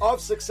of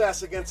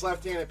success against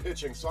left-handed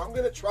pitching. So I'm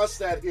going to trust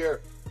that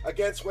here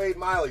against Wade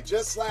Miley.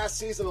 Just last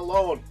season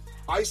alone,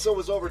 ISO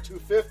was over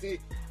 250.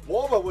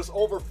 WOBA was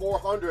over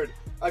 400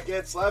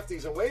 against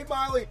lefties. And Wade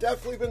Miley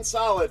definitely been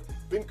solid.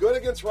 Been good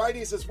against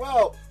righties as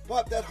well.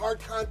 But that hard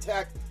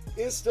contact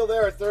is still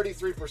there at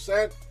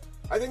 33%.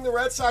 I think the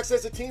Red Sox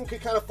as a team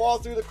could kind of fall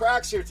through the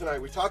cracks here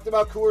tonight. We talked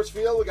about Coors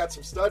Field. We got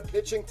some stud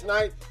pitching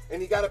tonight.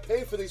 And you got to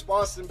pay for these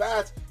Boston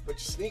bats. But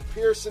you sneak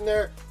Pearce in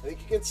there. I think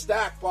you can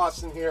stack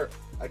Boston here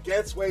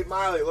against Wade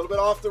Miley. A little bit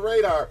off the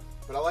radar.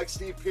 But I like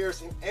Steve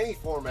Pearce in any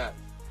format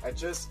at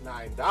just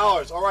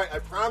 $9. All right, I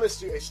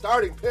promised you a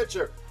starting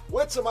pitcher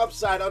with some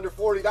upside under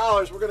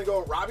 $40. We're going to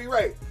go with Robbie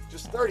Ray,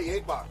 just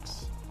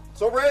 $38.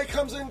 So Ray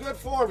comes in good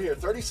form here.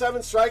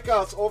 37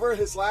 strikeouts over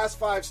his last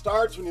 5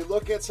 starts. When you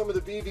look at some of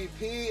the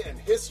BVP and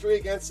history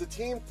against the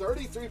team,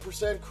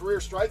 33% career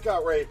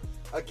strikeout rate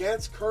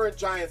against current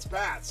Giants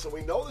bats. So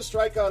we know the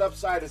strikeout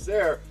upside is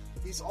there.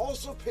 He's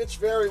also pitched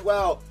very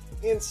well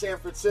in San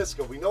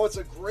Francisco. We know it's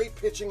a great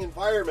pitching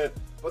environment,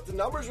 but the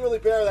numbers really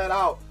bear that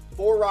out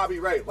for Robbie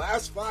Ray.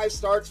 Last 5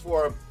 starts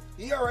for him,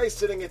 ERA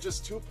sitting at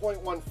just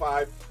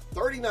 2.15,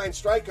 39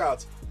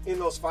 strikeouts in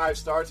those 5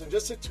 starts, and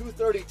just a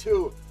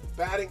 232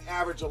 batting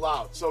average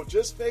allowed. So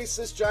just face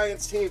this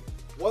Giants team.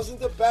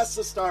 Wasn't the best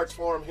of starts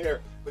for him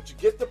here, but you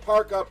get the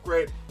park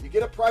upgrade. You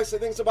get a price I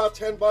think is about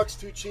 $10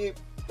 too cheap.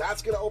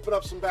 That's going to open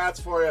up some bats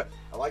for you.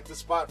 I like the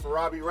spot for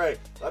Robbie Ray.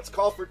 Let's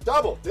call for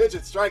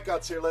double-digit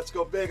strikeouts here. Let's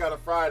go big on a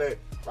Friday.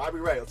 Robbie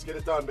Ray, let's get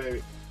it done,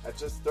 baby, at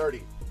just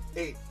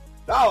 $38.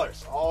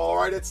 All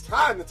right, it's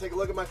time to take a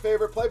look at my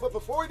favorite play. But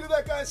before we do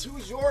that, guys,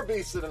 who's your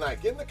Beast of the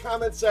Night? Get in the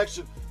comment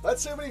section.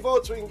 Let's see how many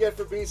votes we can get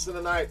for Beast of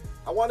the Night.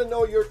 I want to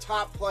know your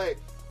top play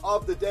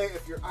of the day.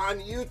 If you're on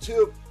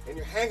YouTube and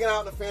you're hanging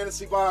out in a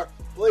fantasy bar,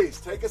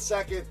 please take a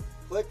second,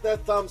 click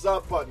that thumbs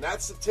up button.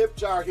 That's the tip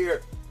jar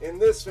here in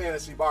this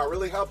fantasy bar. It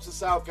really helps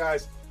us out,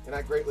 guys, and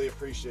I greatly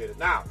appreciate it.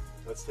 Now,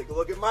 let's take a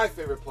look at my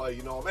favorite play.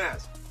 You know him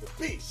as the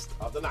Beast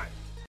of the Night.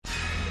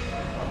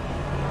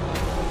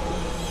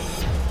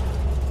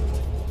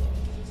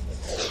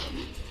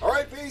 All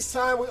right, Beast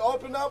This time we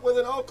opened up with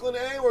an Oakland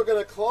A. We're going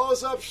to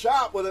close up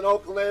shop with an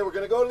Oakland A. We're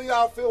going to go to the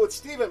outfield with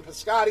Stephen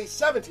Piscotty,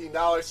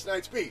 $17,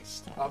 tonight's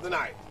beast of the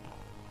night.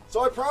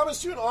 So I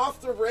promised you an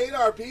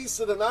off-the-radar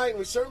beast of the night, and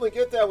we certainly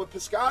get that with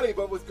Piscotty,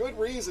 but with good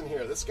reason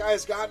here. This guy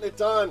has gotten it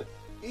done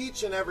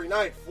each and every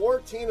night.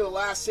 14 of the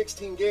last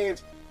 16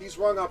 games, he's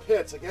rung up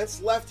hits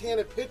against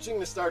left-handed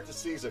pitching to start the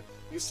season.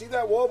 You see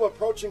that WOBA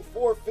approaching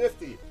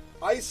 450,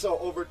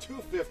 ISO over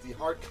 250,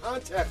 hard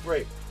contact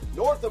rate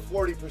north of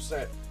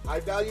 40%, high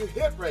value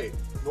hit rate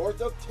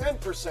north of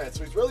 10%.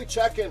 So he's really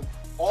checking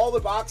all the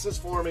boxes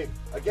for me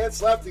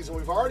against lefties, and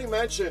we've already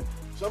mentioned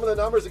some of the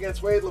numbers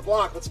against Wade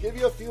LeBlanc. Let's give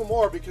you a few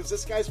more because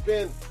this guy's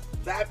been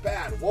that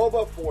bad.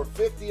 WOBA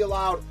 450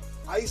 allowed,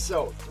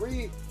 ISO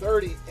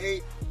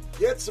 338.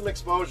 Get some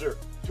exposure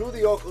to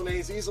the Oakland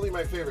A's. Easily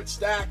my favorite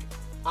stack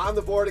on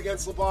the board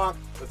against LeBlanc.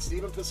 But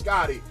Stephen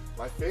Piscotty,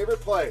 my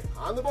favorite play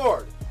on the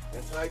board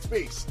in tonight's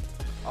beast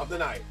of the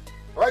night.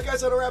 All right,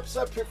 guys, that wraps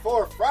up here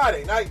for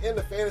Friday night in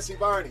the Fantasy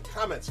Bar. Any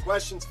comments,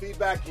 questions,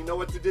 feedback, you know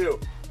what to do.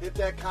 Hit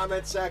that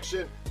comment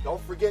section.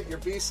 Don't forget your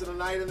beast of the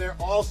night in there.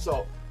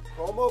 Also,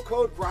 promo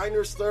code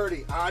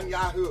Grinders30 on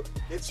Yahoo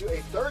gets you a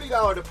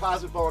 $30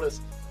 deposit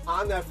bonus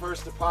on that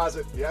first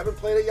deposit. If you haven't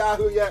played at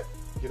Yahoo yet,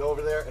 get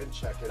over there and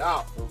check it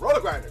out. For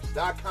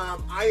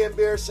rotogrinders.com, I am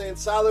Bear saying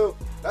salut.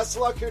 Best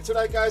of luck here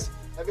tonight, guys.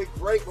 Have a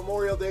great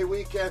Memorial Day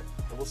weekend,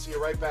 and we'll see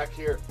you right back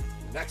here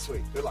next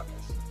week. Good luck,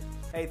 guys.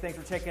 Hey, thanks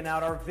for checking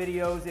out our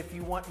videos. If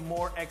you want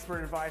more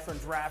expert advice on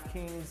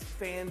DraftKings,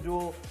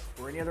 FanDuel,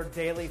 or any other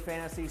daily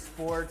fantasy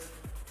sports,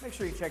 make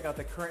sure you check out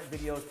the current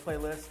videos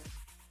playlist.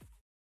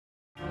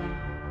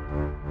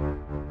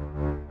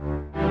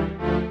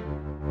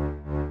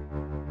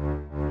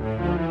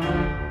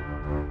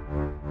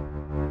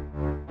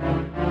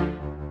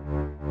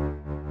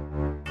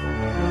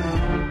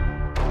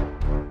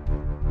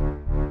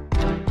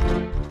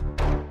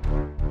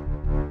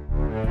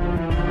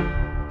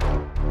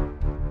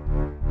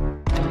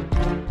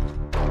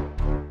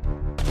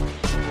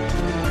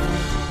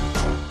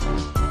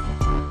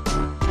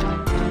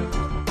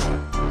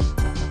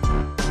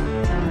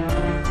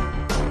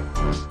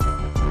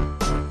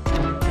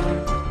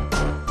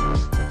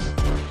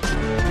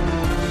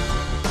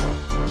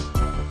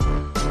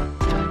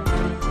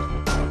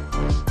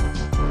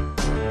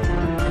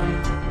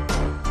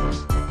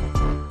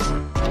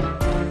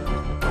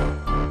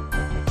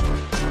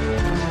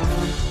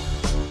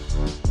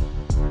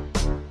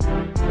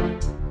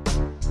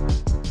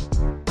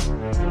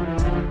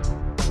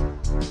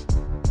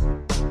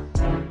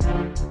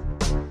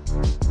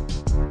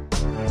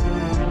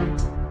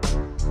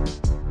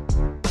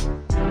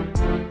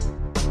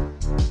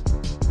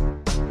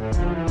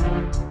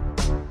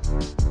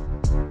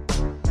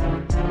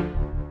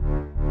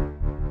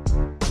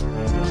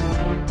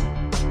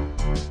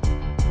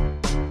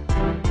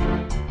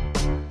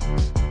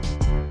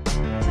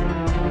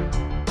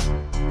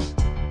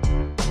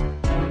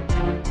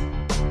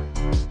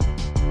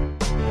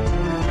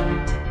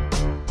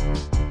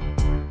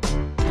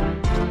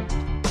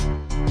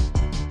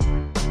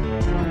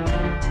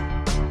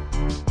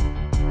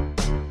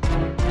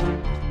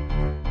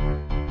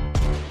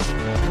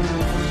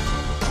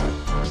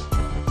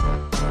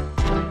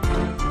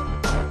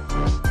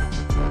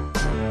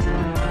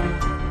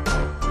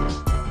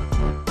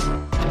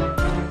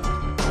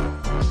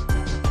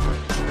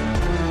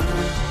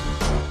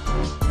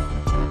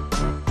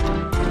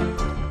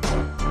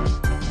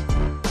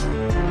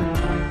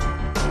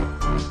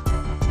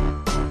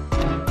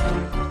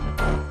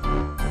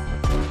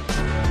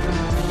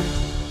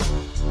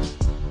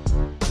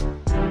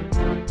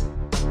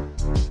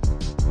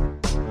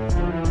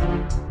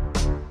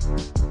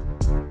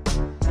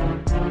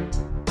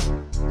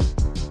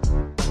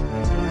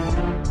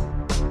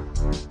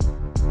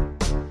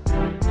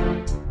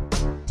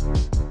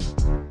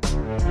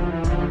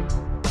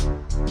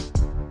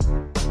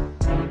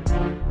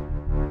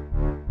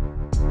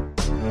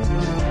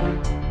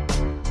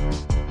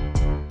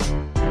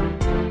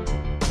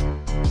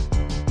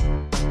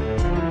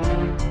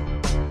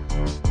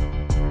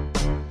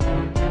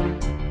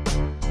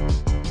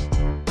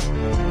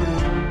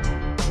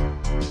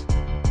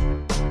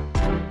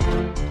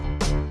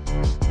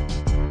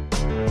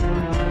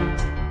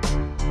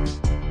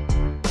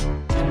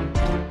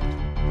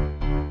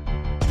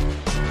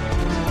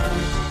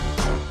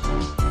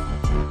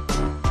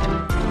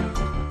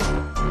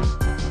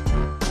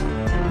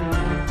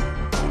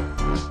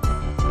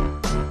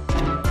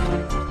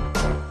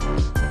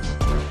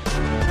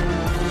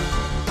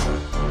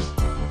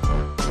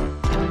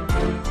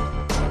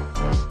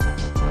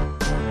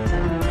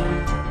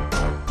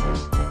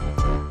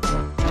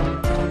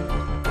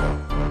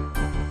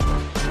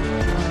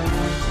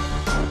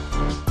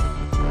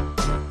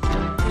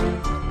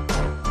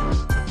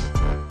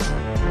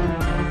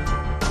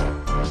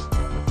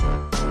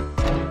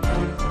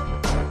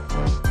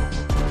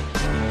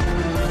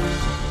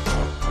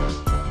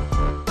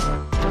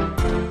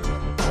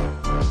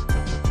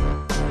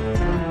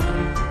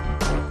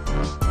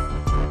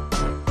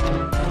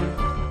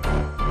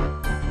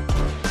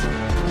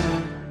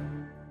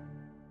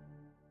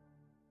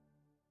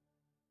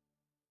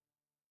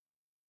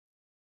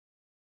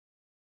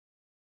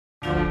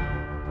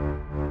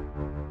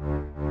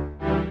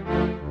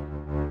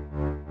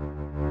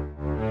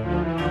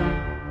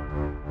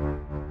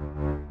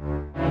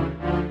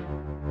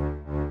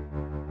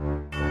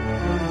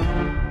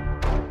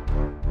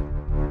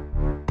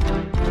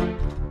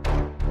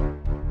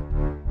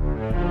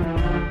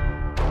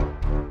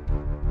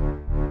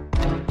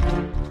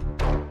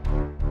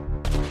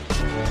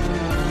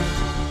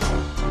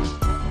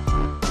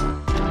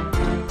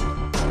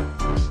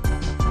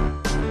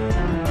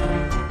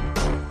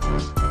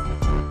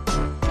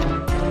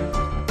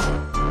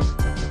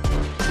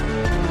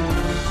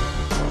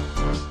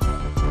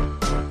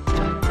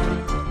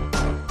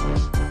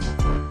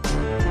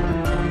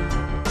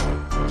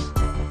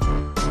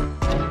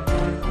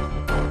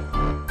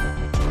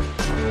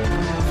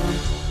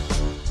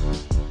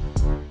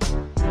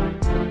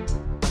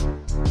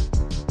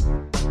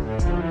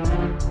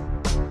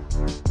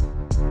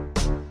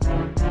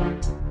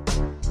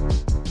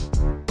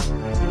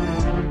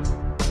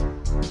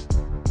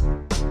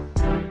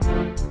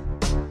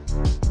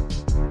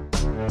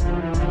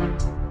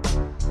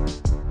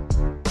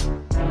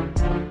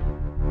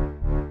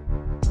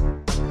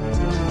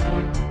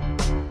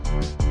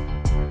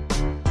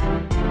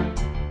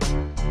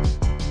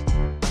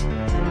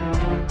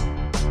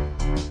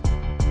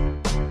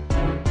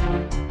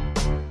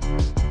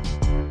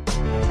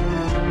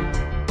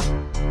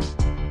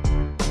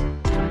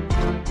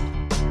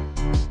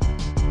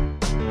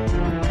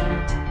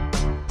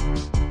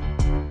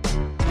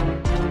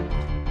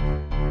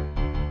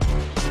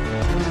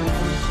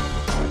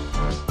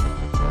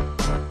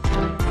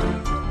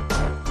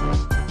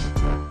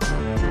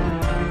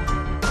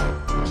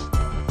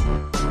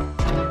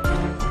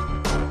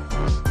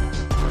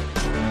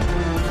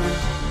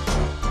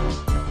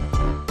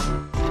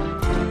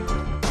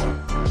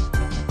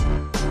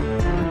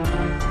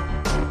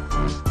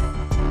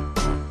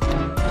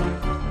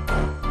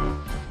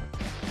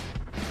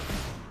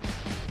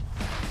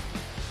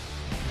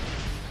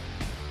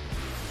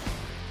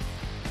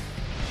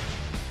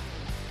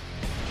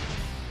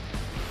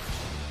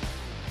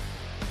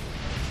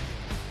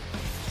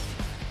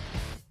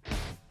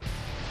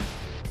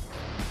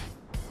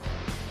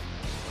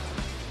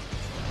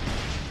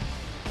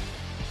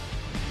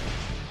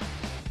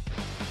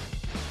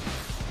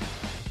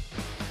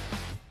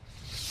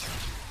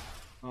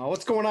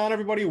 What's going on,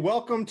 everybody?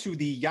 Welcome to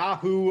the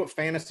Yahoo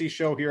Fantasy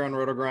Show here on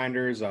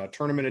Roto-Grinders,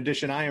 Tournament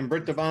Edition. I am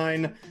Britt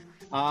Devine,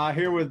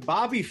 here with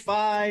Bobby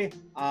Fi.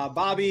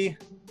 Bobby,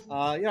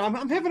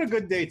 I'm having a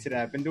good day today.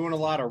 I've been doing a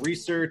lot of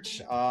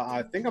research.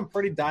 I think I'm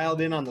pretty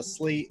dialed in on the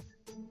slate,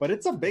 but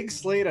it's a big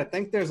slate. I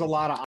think there's a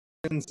lot of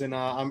options, and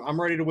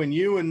I'm ready to win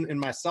you and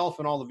myself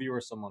and all the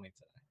viewers some money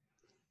today.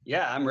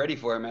 Yeah, I'm ready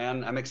for it,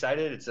 man. I'm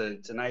excited.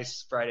 It's a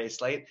nice Friday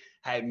slate.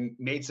 I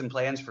made some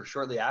plans for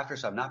shortly after,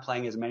 so I'm not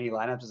playing as many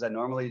lineups as I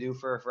normally do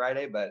for a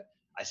Friday, but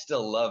I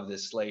still love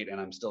this slate, and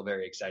I'm still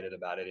very excited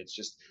about it. It's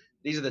just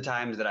these are the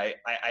times that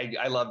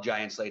I love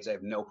giant slates. I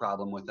have no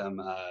problem with them.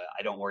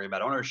 I don't worry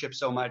about ownership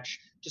so much.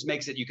 Just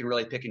makes it you can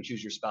really pick and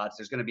choose your spots.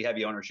 There's going to be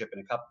heavy ownership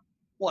in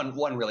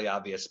one really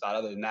obvious spot.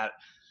 Other than that,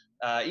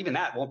 even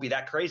that won't be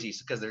that crazy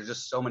because there's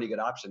just so many good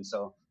options.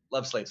 So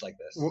love slates like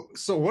this.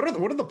 So what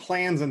are the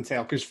plans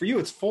entail? Because for you,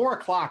 it's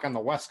 4:00 on the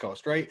West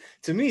Coast, right?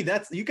 To me,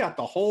 you got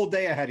the whole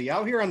day ahead of you.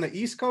 Out here on the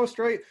East Coast,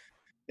 right?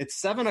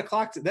 It's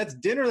 7:00. That's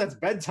dinner. That's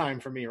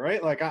bedtime for me,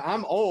 right? Like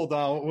I'm old.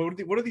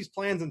 What do these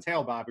plans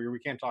entail, Bobby? Or we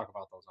can't talk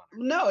about those on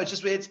here. No, it's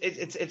just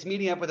it's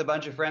meeting up with a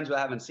bunch of friends who I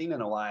haven't seen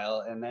in a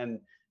while, and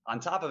then on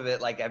top of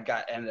it, like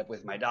ended up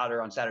with my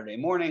daughter on Saturday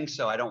morning,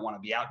 so I don't want to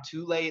be out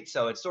too late.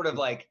 So it's sort of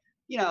like,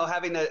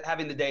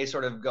 having the day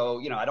sort of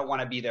go, I don't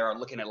want to be there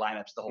looking at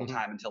lineups the whole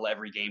time until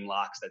every game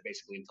locks. That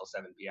basically until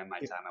 7 p.m. my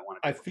time.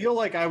 I feel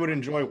like I would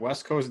enjoy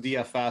West Coast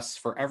DFS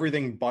for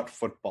everything but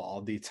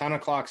football. The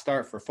 10:00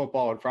 start for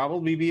football would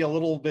probably be a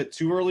little bit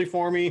too early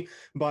for me,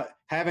 but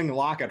having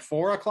lock at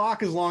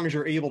 4:00, as long as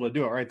you're able to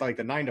do it, right? Like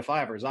the 9 to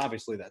 5ers,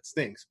 obviously that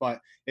stinks.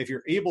 But if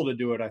you're able to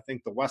do it, I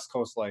think the West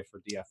Coast life for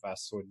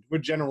DFS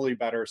would generally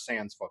better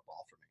sans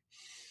football for me.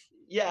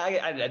 Yeah,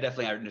 I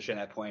definitely understand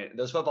that point.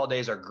 Those football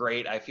days are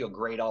great. I feel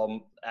great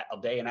all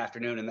day and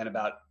afternoon. And then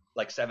about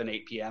like 7,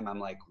 8 p.m., I'm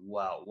like,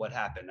 wow, what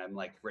happened? I'm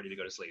like ready to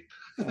go to sleep.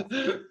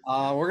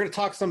 We're going to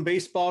talk some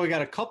baseball. We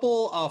got a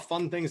couple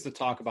fun things to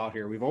talk about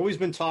here. We've always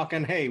been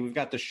talking, hey, we've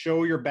got the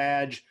Show Your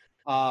Badge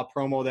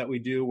promo that we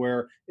do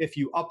where if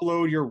you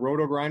upload your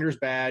Roto-Grinders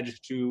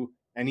badge to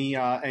any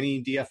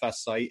DFS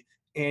site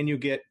and you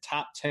get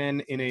top 10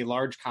 in a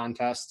large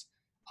contest,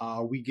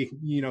 we get,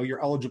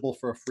 you're eligible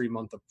for a free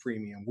month of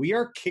premium. We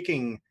are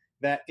kicking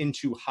that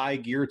into high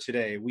gear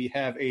today. We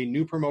have a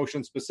new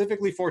promotion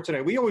specifically for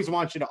today. We always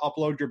want you to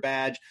upload your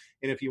badge.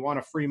 And if you want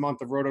a free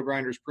month of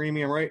Roto-Grinders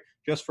premium, right,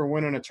 just for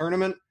winning a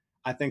tournament,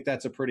 I think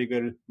that's a pretty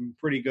good,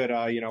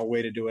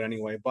 way to do it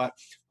anyway. But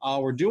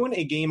we're doing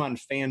a game on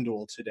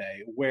FanDuel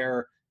today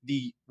where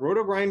the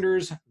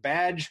Roto-Grinders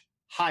badge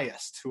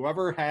highest,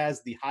 whoever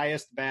has the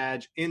highest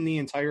badge in the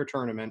entire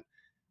tournament,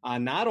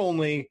 not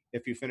only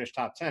if you finish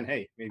top 10,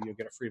 hey, maybe you'll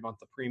get a free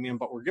month of premium,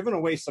 but we're giving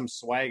away some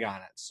swag on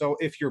it. So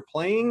if you're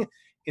playing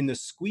in the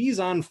squeeze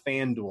on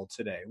FanDuel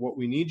today, what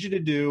we need you to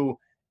do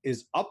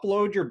is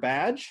upload your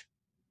badge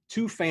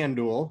to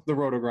FanDuel, the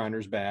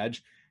Roto-Grinders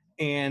badge,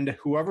 and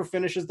whoever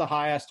finishes the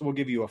highest will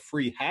give you a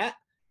free hat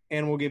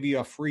and we'll give you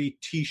a free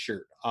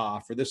t-shirt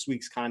for this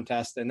week's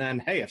contest. And then,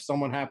 hey, if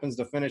someone happens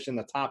to finish in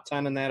the top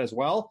 10 in that as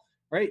well,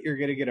 right, you're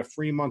going to get a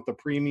free month of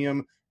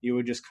premium. You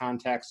would just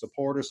contact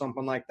support or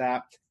something like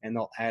that, and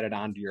they'll add it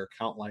onto your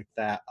account like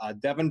that.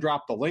 Devin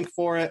dropped the link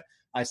for it.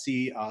 I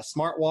see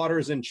Smart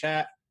Waters in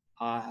chat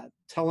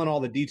telling all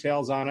the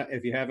details on it.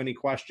 If you have any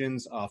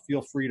questions,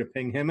 feel free to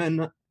ping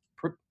him.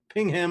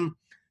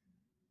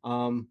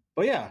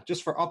 But yeah,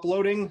 just for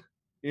uploading,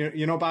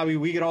 Bobby,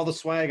 we get all the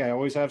swag. I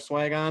always have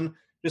swag on.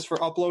 Just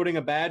for uploading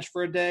a badge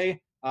for a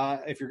day,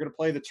 if you're going to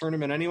play the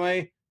tournament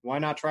anyway, why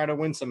not try to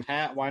win some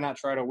hat? Why not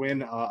try to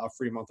win a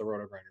free month of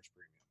Roto-Grinders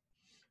premium?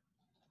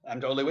 I'm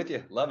totally with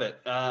you. Love it.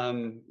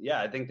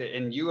 I think that,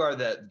 and you are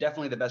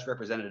definitely the best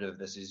representative of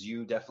this. Is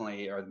you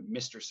definitely are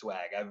Mr.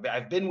 Swag.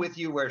 I've been with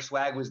you where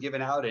swag was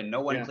given out, and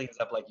no one cleans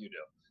up like you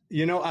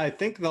do. I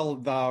think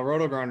the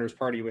Roto-Grinders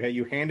party,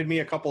 you handed me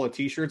a couple of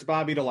T-shirts,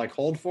 Bobby, to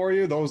hold for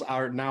you. Those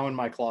are now in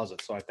my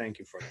closet, so I thank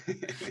you for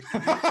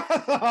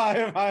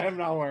that. I am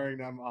now wearing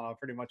them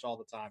pretty much all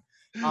the time.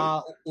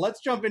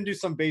 Let's jump into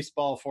some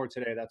baseball for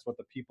today. That's what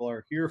the people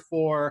are here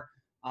for.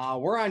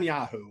 We're on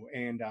Yahoo,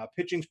 and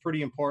pitching's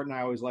pretty important.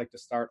 I always like to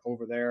start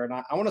over there. And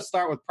I want to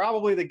start with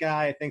probably the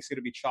guy I think is going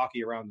to be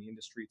chalky around the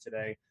industry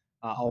today.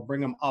 I'll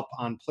bring him up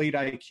on Plate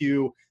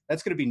IQ.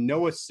 That's going to be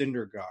Noah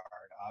Syndergaard.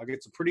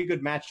 Gets a pretty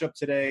good matchup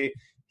today.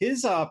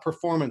 His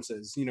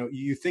performances,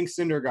 you think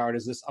Syndergaard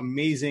is this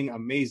amazing,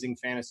 amazing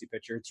fantasy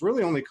pitcher. It's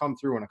really only come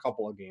through in a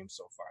couple of games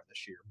so far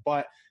this year.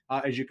 But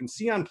as you can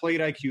see on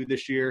Plate IQ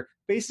this year,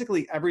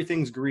 basically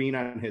everything's green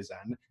on his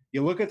end.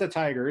 You look at the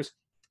Tigers,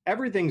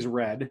 everything's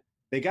red.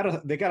 They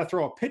got to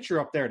throw a pitcher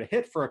up there to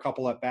hit for a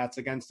couple at bats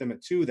against him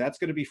at 2. That's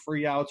going to be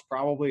free outs,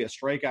 probably a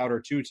strikeout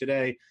or 2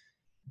 today.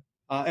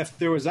 If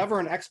there was ever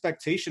an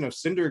expectation of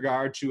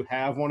Syndergaard to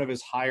have one of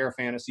his higher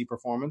fantasy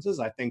performances,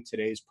 I think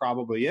today's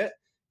probably it.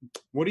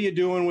 What are you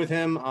doing with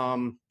him?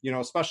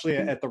 Especially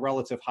at the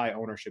relative high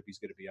ownership he's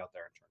going to be out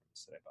there in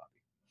tournaments today, Bobby.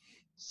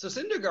 So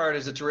Syndergaard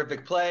is a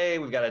terrific play.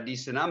 We've got a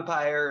decent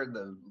umpire.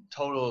 The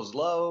total is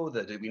low.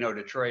 We know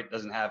Detroit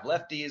doesn't have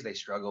lefties. They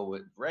struggle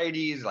with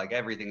righties. Like,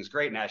 everything's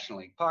great. National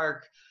League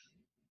Park.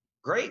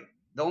 Great.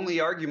 The only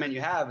argument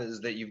you have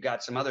is that you've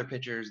got some other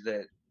pitchers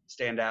that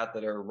stand out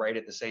that are right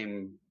at the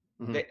same.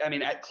 I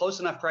mean, at close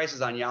enough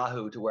prices on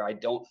Yahoo to where I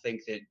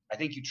think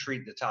you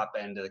treat the top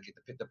end.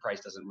 The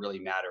price doesn't really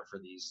matter for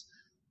these,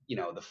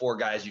 the four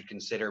guys you'd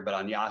consider. But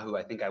on Yahoo,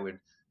 I think I would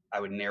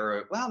narrow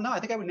it. Well, no,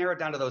 I think I would narrow it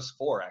down to those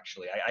four,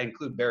 actually. I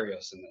include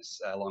Berrios in this,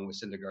 along with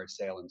Syndergaard,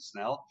 Sale, and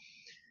Snell.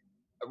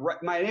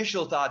 My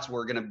initial thoughts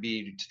were going to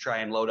be to try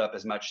and load up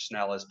as much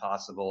Snell as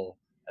possible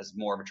as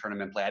more of a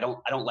tournament play. I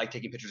don't like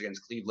taking pitchers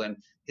against Cleveland.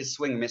 His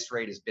swing miss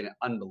rate has been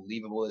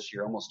unbelievable this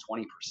year, almost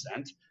 20%,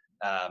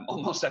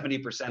 almost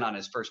 70% on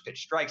his first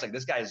pitch strikes. Like,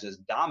 this guy is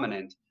just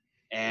dominant.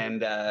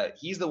 And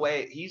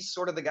he's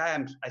sort of the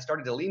guy I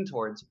started to lean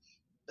towards.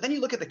 But then you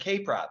look at the K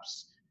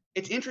props.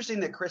 It's interesting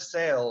that Chris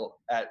Sale,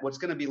 at what's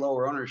going to be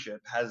lower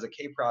ownership, has a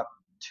K prop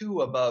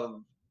 2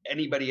 above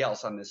anybody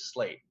else on this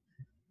slate.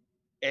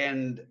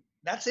 And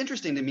that's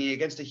interesting to me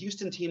against a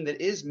Houston team that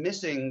is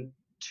missing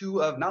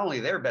 2 of not only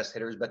their best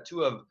hitters, but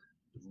 2 of,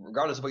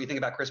 regardless of what you think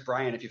about Chris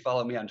Bryant, if you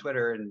follow me on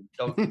Twitter and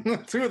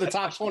don't 2 of the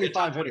top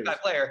 25 hitters.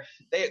 Player,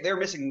 they're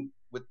missing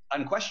with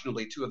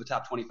unquestionably 2 of the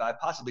top 25,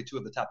 possibly 2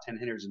 of the top 10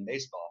 hitters in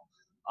baseball.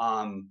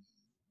 I'm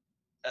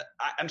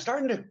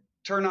starting to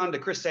turn on to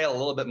Chris Sale a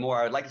little bit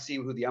more. I'd like to see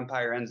who the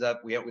umpire ends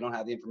up. We don't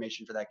have the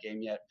information for that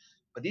game yet,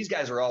 but these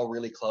guys are all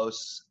really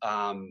close.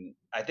 I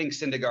think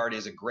Syndergaard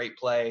is a great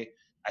play.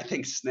 I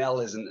think Snell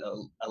is an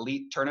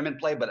elite tournament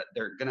play, but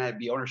they're going to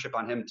be ownership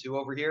on him too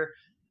over here.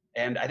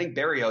 And I think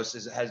Berrios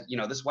has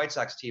this White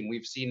Sox team,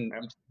 we've seen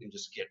him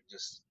just get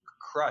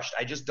crushed.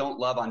 I just don't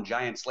love on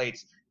giant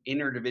slates.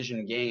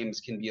 Interdivision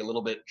games can be a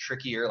little bit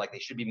trickier. Like, they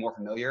should be more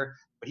familiar,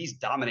 but he's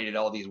dominated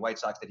all these White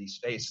Sox that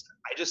he's faced.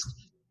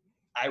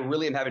 I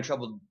really am having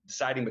trouble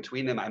deciding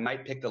between them. I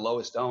might pick the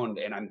lowest owned,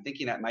 and I'm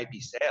thinking that might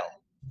be Sale.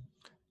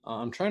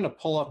 I'm trying to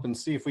pull up and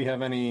see if we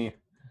have any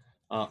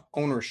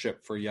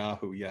ownership for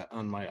Yahoo yet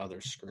on my other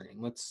screen.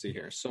 Let's see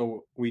here.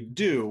 So we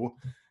do.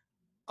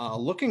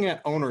 Looking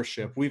at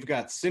ownership, we've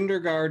got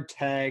Syndergaard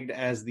tagged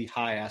as the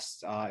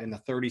highest in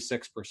the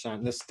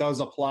 36%. This does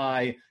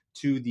apply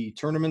to the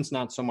tournaments,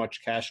 not so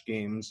much cash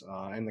games.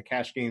 And the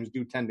cash games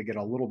do tend to get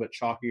a little bit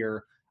chalkier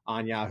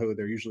on Yahoo.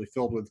 They're usually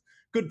filled with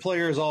good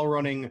players all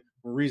running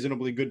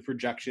reasonably good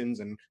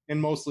projections, and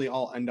mostly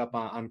all end up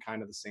on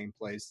kind of the same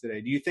plays today.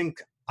 Do you think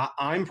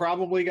I'm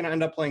probably going to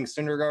end up playing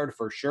Syndergaard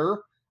for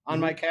sure on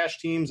my cash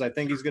teams? I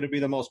think he's going to be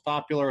the most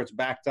popular. It's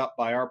backed up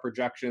by our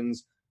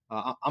projections.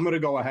 I'm going to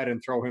go ahead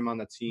and throw him on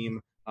the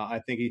team. I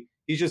think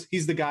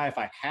he's the guy. If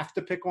I have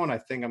to pick one, I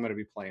think I'm going to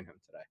be playing him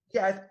today.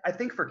 Yeah, I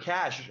think for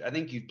cash, I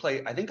think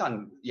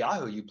on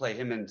Yahoo you play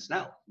him and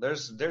Snell.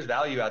 There's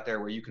value out there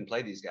where you can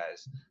play these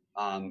guys.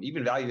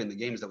 Even value in the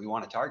games that we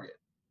want to target.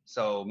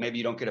 So maybe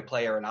you don't get to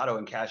play Arenado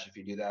in cash if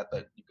you do that,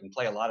 but you can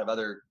play a lot of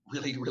other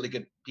really, really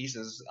good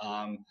pieces.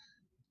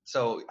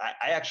 So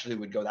I actually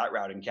would go that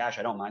route in cash.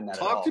 I don't mind that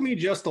at all. Talk to me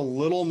just a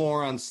little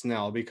more on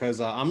Snell,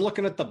 because I'm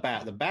looking at the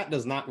bat. The bat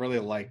does not really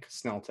like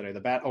Snell today.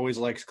 The bat always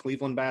likes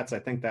Cleveland bats. I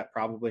think that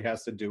probably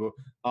has to do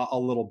a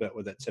little bit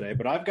with it today.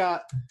 But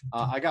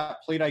I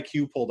got Plate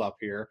IQ pulled up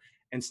here,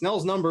 and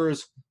Snell's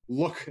numbers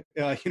look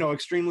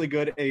extremely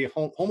good.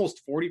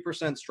 Almost 40%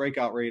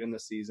 strikeout rate in the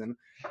season.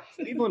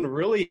 Cleveland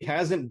really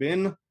hasn't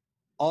been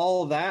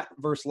all that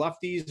versus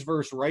lefties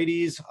versus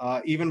righties.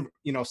 Even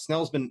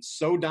Snell's been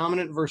so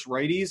dominant versus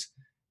righties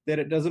that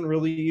it doesn't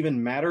really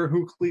even matter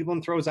who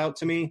Cleveland throws out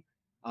to me.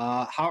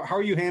 How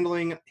are you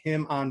handling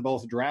him on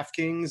both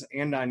DraftKings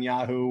and on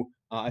Yahoo?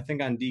 I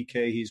think on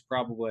DK he's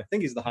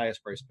the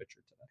highest priced pitcher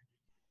today.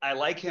 I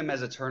like him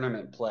as a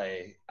tournament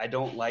play. I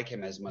don't like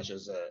him as much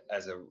as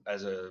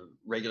a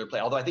regular play.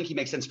 Although I think he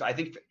makes sense. I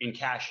think in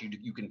cash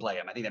you can play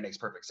him. I think that makes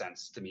perfect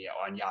sense to me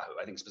on Yahoo.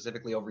 I think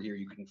specifically over here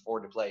you can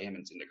afford to play him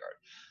in Syndergaard.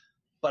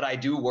 But I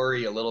do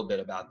worry a little bit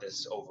about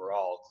this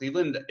overall.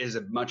 Cleveland is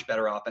a much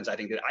better offense. I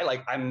think that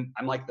I'm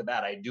like the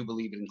bat. I do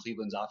believe in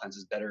Cleveland's offense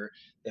is better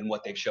than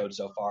what they've showed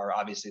so far.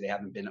 Obviously, they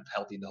haven't been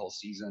healthy the whole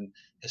season.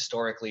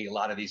 Historically, a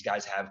lot of these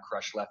guys have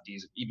crushed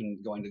lefties, even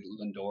going to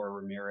Lindor,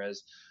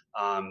 Ramirez.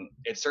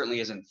 It certainly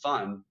isn't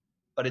fun,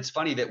 but it's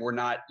funny that we're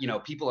not,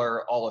 people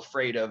aren't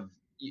afraid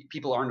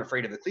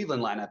of the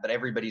Cleveland lineup, but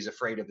everybody's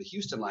afraid of the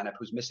Houston lineup,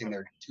 who's missing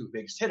their 2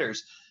 biggest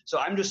hitters. So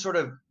I'm just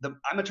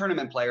I'm a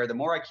tournament player. The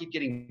more I keep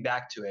getting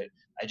back to it,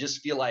 I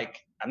just feel like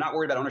I'm not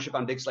worried about ownership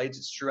on big slates.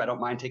 It's true. I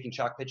don't mind taking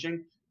chalk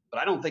pitching, but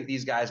I don't think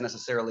these guys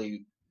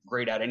necessarily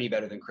grade out any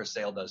better than Chris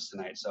Sale does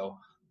tonight. So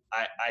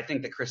I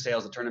think that Chris Sale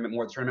is the tournament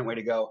way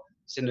to go.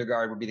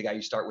 Syndergaard would be the guy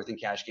you start with in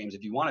cash games.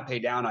 If you want to pay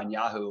down on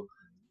Yahoo,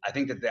 I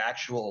think that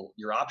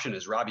your option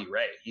is Robbie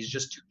Ray. He's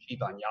just too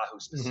cheap on Yahoo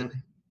specifically.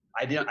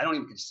 Mm-hmm. I don't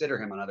even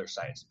consider him on other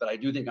sites, but I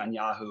do think on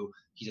Yahoo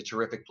he's a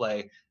terrific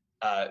play.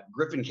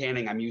 Griffin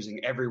Canning I'm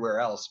using everywhere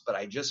else, but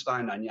I just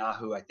find on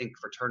Yahoo, I think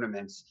for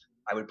tournaments,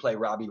 I would play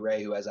Robbie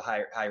Ray, who has a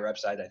higher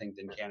upside, I think,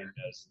 than Canning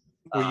does.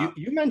 Well,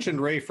 you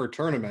mentioned Ray for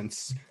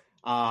tournaments.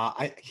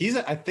 I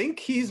think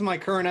he's my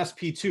current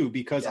SP2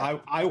 because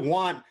I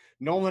want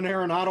Nolan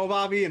Arenado,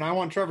 Bobby, and I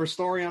want Trevor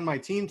Story on my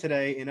team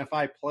today. And if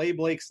I play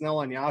Blake Snell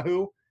on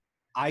Yahoo,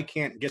 I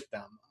can't get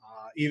them,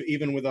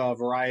 even with a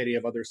variety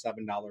of other $7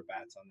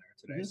 bats on there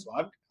today. So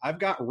I've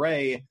got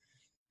Ray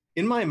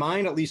in my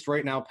mind, at least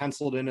right now,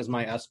 penciled in as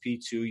my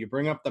SP2. You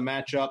bring up the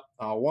matchup.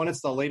 One,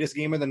 it's the latest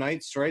game of the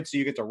night, right? So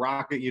you get to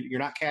rock it. You're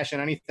not cashing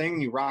anything.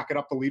 You rock it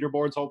up the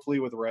leaderboards, hopefully,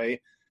 with Ray.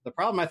 The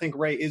problem, I think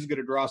Ray is going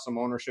to draw some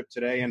ownership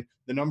today. And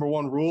the number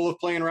one rule of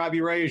playing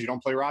Robbie Ray is you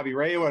don't play Robbie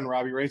Ray when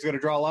Robbie Ray's going to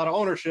draw a lot of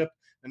ownership,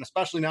 and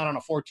especially not on a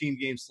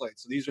 14-game slate.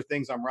 So these are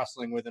things I'm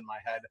wrestling with in my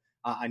head.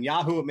 On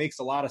Yahoo, it makes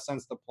a lot of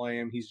sense to play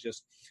him. He's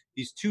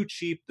too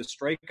cheap. The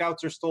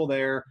strikeouts are still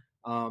there.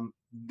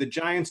 The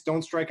Giants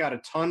don't strike out a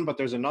ton, but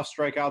there's enough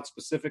strikeouts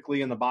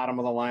specifically in the bottom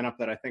of the lineup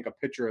that I think a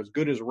pitcher as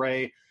good as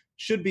Ray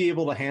should be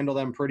able to handle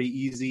them pretty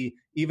easy.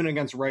 Even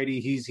against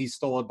righty, he's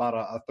still about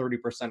a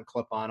 30%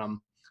 clip on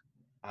him.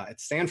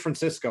 It's San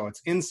Francisco.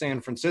 It's in San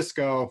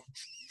Francisco.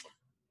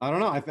 I don't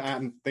know.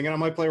 I'm thinking I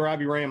might play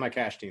Robbie Ray in my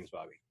cash teams,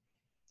 Bobby.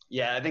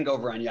 Yeah, I think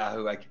over on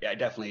Yahoo, it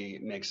definitely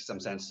makes some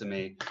sense to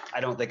me. I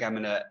don't think I'm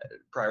going to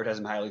prioritize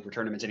him highly for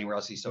tournaments anywhere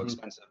else. He's so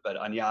expensive. But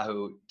on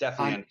Yahoo,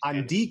 definitely.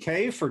 On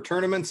DK for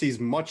tournaments, he's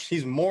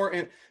more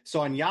in. So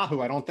on Yahoo,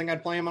 I don't think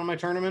I'd play him on my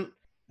tournament.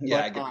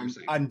 Yeah, I get what you're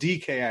saying. On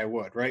DK, I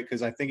would, right?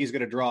 Because I think he's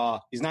not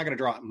going to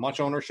draw much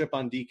ownership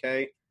on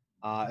DK.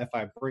 If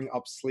I bring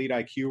up Slate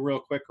IQ real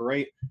quick,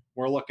 right,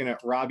 we're looking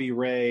at Robbie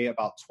Ray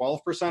about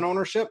 12%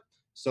 ownership.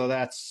 So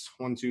that's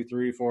 1, 2,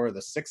 3, 4,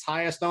 the sixth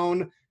highest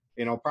owned.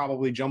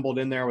 Probably jumbled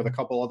in there with a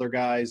couple other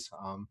guys.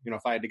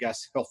 If I had to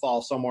guess, he'll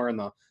fall somewhere in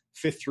the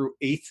 5th through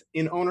 8th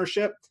in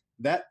ownership.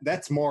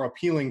 That's more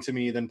appealing to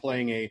me than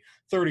playing a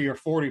 30 or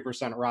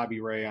 40%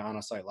 Robbie Ray on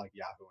a site like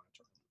Yahoo.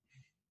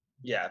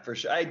 Yeah, for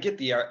sure. I get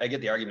the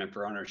argument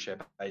for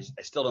ownership. I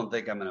still don't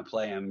think I'm going to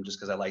play him just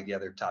because I like the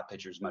other top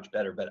pitchers much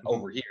better. But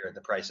over here,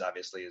 the price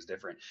obviously is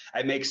different.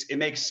 It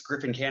makes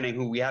Griffin Canning,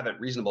 who we have at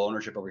reasonable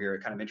ownership over here,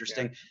 kind of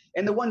interesting. Yeah.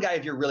 And the one guy,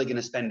 if you're really going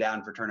to spend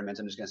down for tournaments,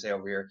 I'm just going to say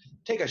over here,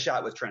 take a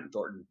shot with Trent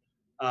Thornton.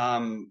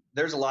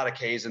 There's a lot of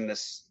Ks in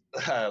this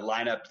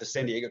lineup. The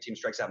San Diego team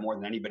strikes out more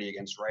than anybody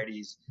against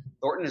righties.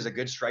 Thornton is a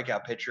good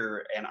strikeout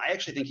pitcher, and I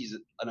actually think he's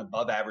an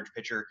above-average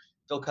pitcher.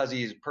 Phil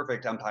Cuzzy is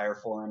perfect umpire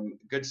for him.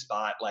 Good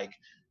spot.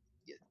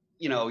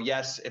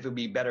 Yes, if it would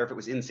be better if it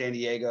was in San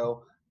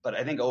Diego, but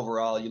I think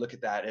overall you look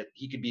at that,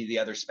 he could be the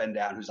other spend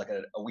down who's like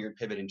a weird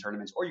pivot in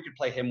tournaments, or you could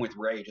play him with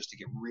Ray just to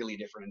get really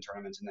different in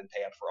tournaments and then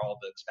pay up for all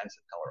the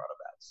expensive Colorado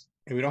bats.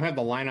 And we don't have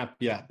the lineup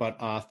yet, but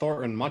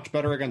Thornton much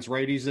better against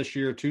righties this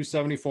year.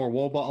 274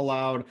 WOBA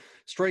allowed.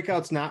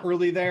 Strikeouts not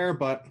really there,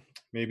 but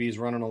maybe he's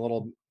running a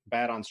little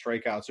bad on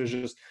strikeouts.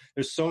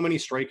 There's so many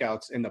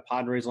strikeouts in the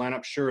Padres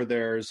lineup. Sure,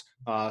 there's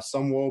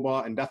some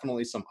WOBA and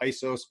definitely some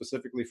ISO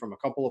specifically from a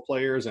couple of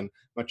players, and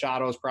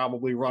Machado's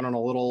probably running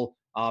a little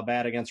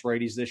bad against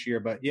righties this year.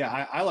 But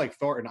yeah, I like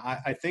Thornton.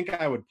 I think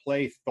I would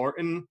play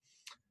Thornton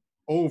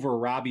over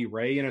Robbie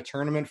Ray in a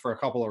tournament for a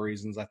couple of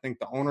reasons. I think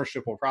the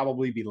ownership will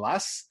probably be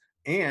less,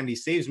 and he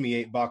saves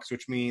me $8,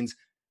 which means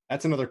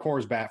that's another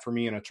Coors bat for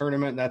me in a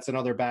tournament. That's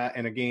another bat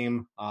in a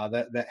game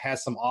that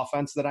has some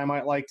offense that I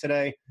might like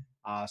today.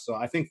 So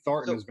I think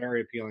Thornton is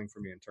very appealing for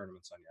me in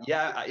tournaments on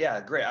Yahoo.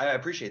 Yeah, great. I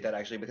appreciate that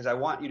actually, because I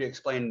want you to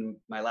explain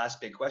my last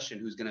big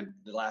question: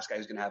 the last guy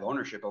who's gonna have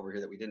ownership over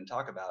here that we didn't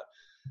talk about?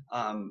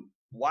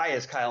 Why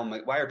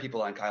are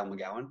people on Kyle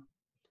McGowan?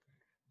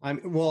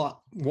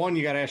 One,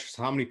 you got to ask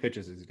how many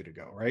pitches is he going to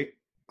go, right?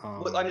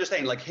 I'm just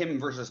saying, like him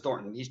versus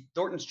Thornton.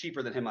 Thornton's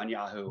cheaper than him on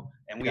Yahoo,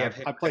 and we have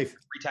him 3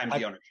 times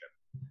the ownership.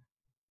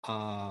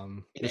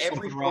 In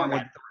every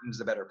format, Thornton's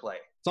the better play.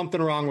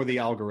 Something wrong with the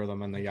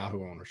algorithm and the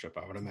Yahoo ownership,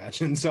 I would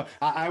imagine. So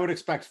I would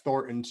expect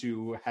Thornton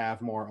to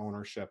have more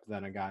ownership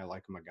than a guy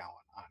like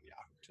McGowan on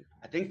Yahoo too.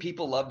 I think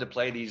people love to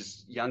play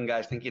these young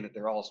guys thinking that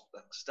they're all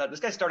stud. This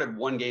guy started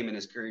one game in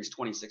his career. He's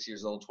 26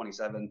 years old,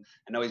 27.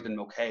 I know he's been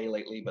okay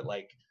lately, but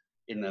like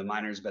in the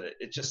minors, but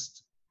it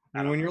just.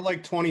 And when you're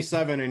like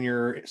 27 and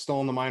you're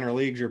still in the minor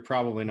leagues, you're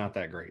probably not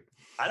that great.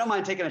 I don't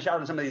mind taking a shot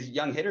at some of these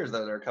young hitters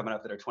though that are coming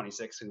up that are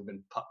 26 who've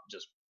been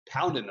just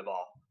pounding the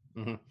ball.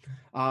 Mm-hmm.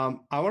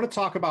 I want to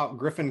talk about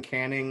Griffin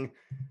Canning.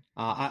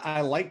 I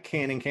like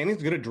Canning.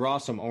 Canning's going to draw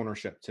some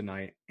ownership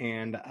tonight.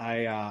 And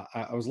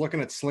I was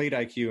looking at Slate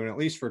IQ, and at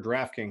least for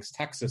DraftKings,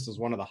 Texas is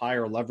one of the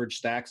higher leverage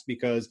stacks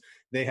because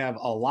they have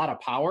a lot of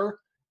power.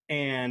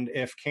 And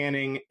if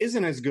Canning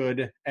isn't as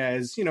good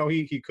as,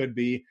 he could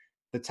be,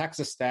 the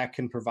Texas stack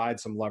can provide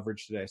some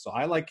leverage today. So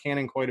I like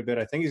Canning quite a bit.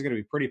 I think he's going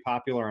to be pretty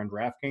popular on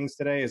DraftKings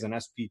today as an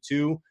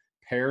SP2.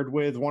 Paired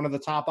with one of the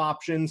top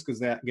options, because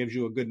that gives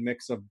you a good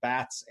mix of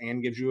bats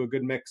and gives you a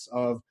good mix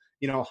of,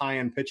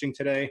 high-end pitching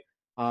today.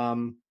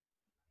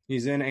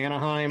 He's in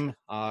Anaheim.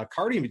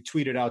 Cardi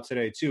tweeted out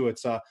today, too.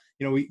 It's,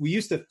 we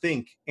used to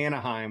think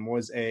Anaheim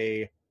was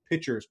a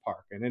pitcher's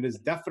park, and it is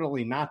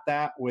definitely not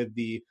that with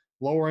the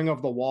lowering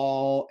of the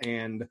wall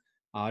and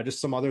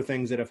just some other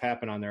things that have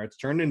happened on there. It's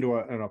turned into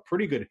a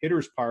pretty good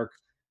hitter's park.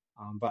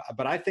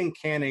 But I think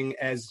Canning,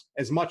 as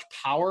much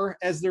power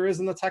as there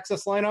is in the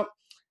Texas lineup,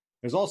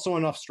 there's also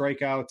enough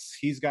strikeouts.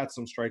 He's got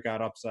some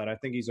strikeout upside. I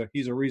think he's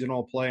a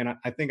reasonable play, and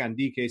I think on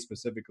DK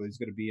specifically, he's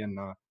going to be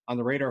on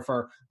the radar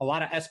for a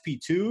lot of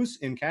SP2s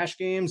in cash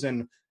games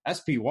and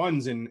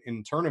SP1s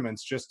in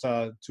tournaments, just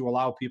to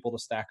allow people to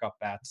stack up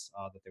bats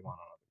that they want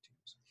on other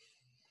teams.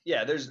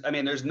 Yeah,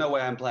 there's no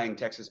way I'm playing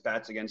Texas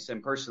bats against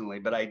him personally,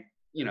 but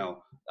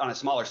on a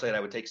smaller slate, I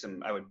would take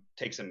some,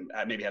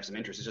 maybe have some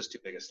interest. It's just too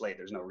big a slate.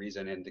 There's no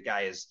reason. And the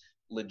guy is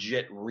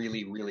legit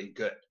really, really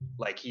good.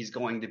 Like, he's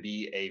going to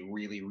be a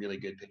really, really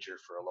good pitcher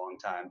for a long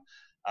time.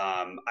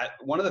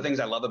 One of the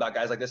things I love about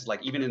guys like this,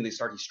 like even in the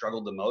start, he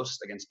struggled the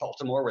most against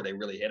Baltimore where they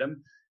really hit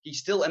him. He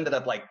still ended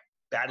up like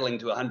battling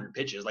to 100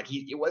 pitches. Like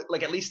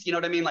at least, you know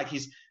what I mean? Like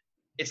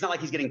it's not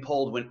like he's getting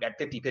pulled at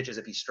 50 pitches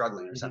if he's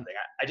struggling or something.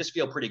 I just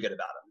feel pretty good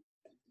about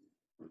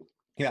him.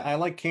 Yeah, I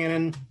like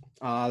Cannon.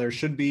 There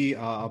should be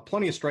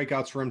plenty of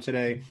strikeouts for him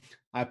today.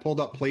 I pulled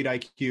up Plate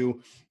IQ.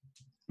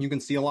 You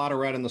can see a lot of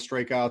red in the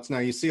strikeouts. Now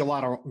you see a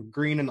lot of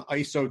green in the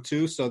ISO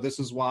too. So this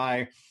is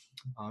why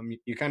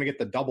you kind of get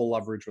the double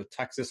leverage with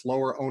Texas,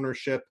 lower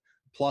ownership,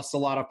 plus a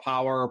lot of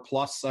power,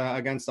 plus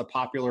against a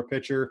popular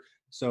pitcher.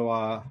 So,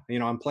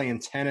 I'm playing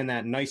 10 in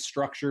that nice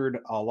structured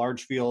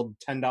large field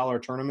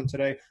 $10 tournament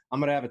today. I'm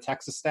going to have a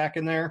Texas stack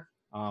in there.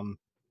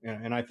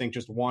 And I think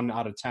just 1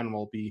 out of 10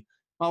 will be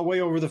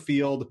way over the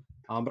field.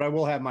 But I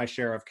will have my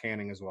share of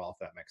Canning as well, if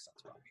that makes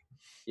sense, Bobby.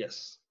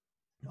 Yes.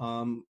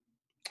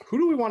 Who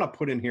do we want to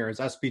put in here as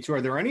SP2?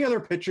 Are there any other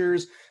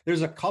pitchers?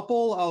 There's a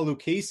couple.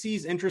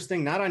 Lucchese's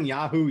interesting, not on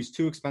Yahoo. He's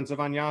too expensive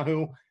on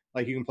Yahoo.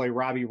 Like, you can play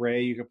Robbie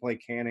Ray. You can play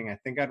Canning. I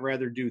think I'd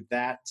rather do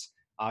that.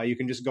 You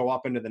can just go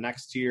up into the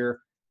next tier.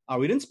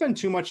 We didn't spend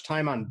too much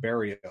time on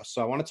Berrios,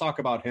 so I want to talk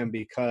about him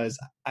because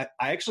I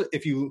actually,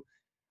 if you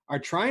are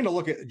trying to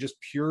look at just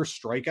pure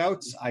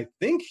strikeouts, I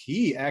think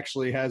he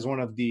actually has one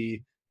of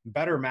the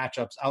better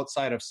matchups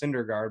outside of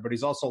Syndergaard, but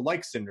he's also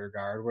like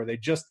Syndergaard, where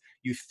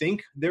you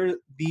think they're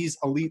these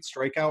elite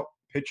strikeout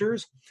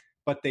pitchers,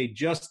 but they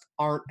just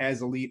aren't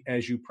as elite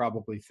as you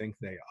probably think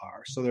they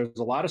are. So there's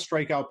a lot of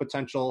strikeout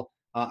potential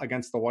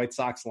against the White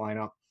Sox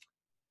lineup.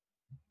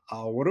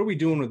 What are we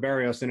doing with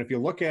Berrios? And if you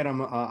look at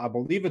him, I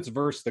believe it's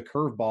versus the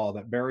curveball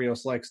that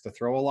Berrios likes to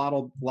throw a lot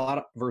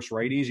of versus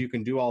righties. You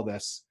can do all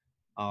this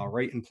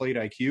right in Plate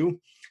IQ,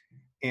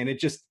 and it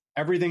just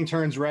everything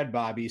turns red,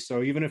 Bobby.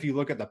 So even if you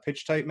look at the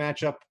pitch type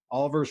matchup,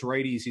 all versus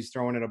righties, he's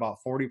throwing it about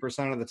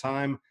 40% of the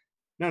time.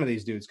 None of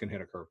these dudes can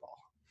hit a curveball.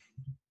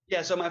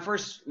 Yeah, so my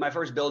first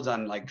builds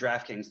on like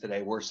DraftKings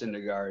today were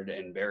Syndergaard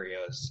and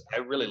Berrios. I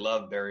really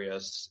love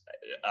Berrios.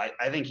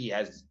 I think he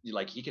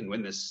can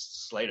win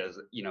this slate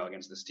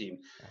against this team.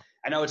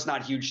 I know it's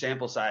not huge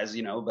sample size,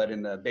 but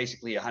in the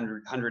basically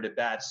 100 at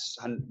bats,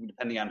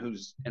 depending on who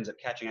ends up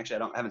catching.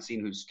 Actually, I haven't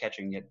seen who's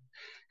catching yet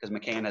because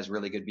McCann has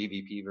really good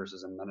BVP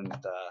versus him.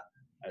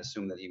 I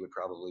assume that he would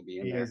probably be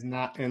in there. He is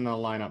not in the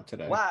lineup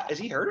today. Wow, is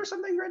he hurt or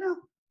something right now?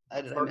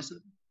 Did I miss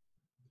him?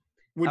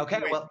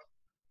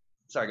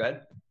 Sorry, go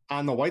ahead.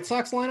 On the White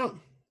Sox lineup?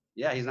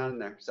 Yeah, he's not in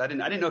there. So I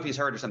didn't know if he's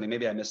hurt or something.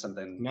 Maybe I missed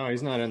something. No,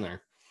 he's not in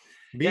there.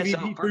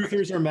 BVP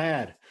truthers are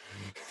mad.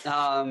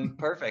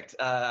 Perfect.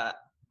 I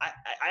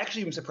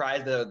actually am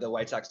surprised the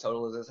White Sox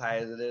total is as high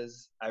as it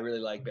is. I really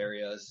like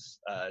Berrios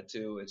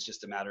too. It's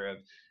just a matter of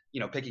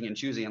picking and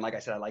choosing. And like I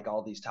said, I like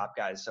all these top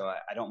guys, so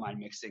I don't mind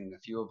mixing a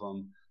few of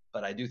them.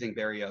 But I do think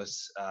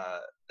Berrios,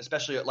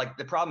 especially like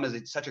the problem is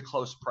it's such a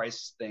close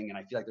price thing, and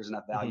I feel like there's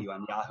enough value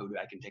on Yahoo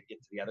I can get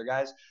to the other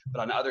guys.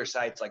 But on other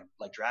sites like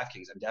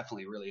DraftKings, I'm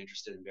definitely really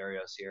interested in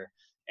Berrios here,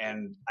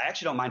 and I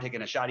actually don't mind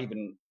taking a shot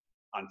even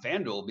on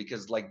FanDuel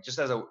because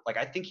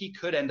I think he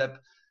could end up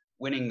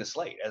winning the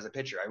slate as a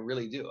pitcher. I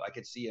really do. I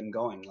could see him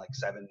going like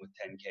 7 with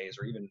 10 Ks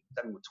or even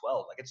 7 with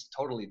 12. Like it's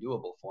totally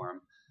doable for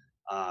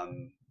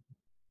him.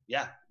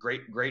 Yeah,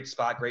 great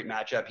spot, great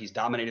matchup. He's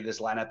dominated this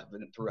lineup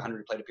through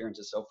 100 plate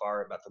appearances so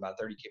far, about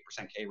 30%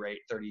 K rate,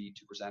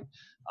 32%.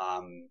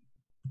 I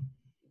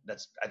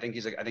think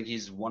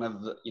he's one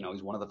of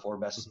the 4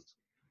 best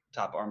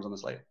top arms on the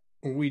slate.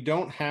 We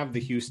don't have the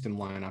Houston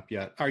lineup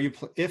yet. Are you?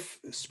 If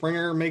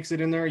Springer makes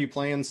it in there, are you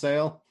playing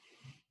Sale?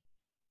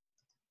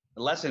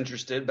 Less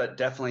interested, but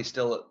definitely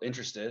still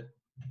interested.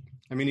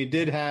 I mean, he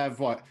did have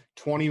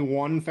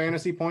 21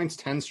 fantasy points,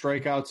 10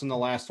 strikeouts in the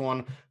last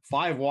one,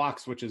 5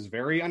 walks, which is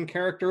very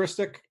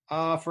uncharacteristic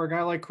for a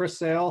guy like Chris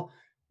Sale.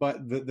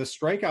 But the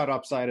strikeout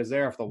upside is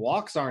there. If the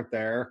walks aren't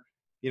there,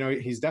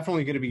 he's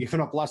definitely going to be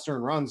giving up lesser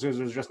in runs because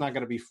there's just not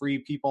going to be free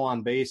people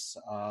on base.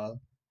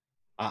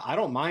 I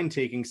don't mind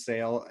taking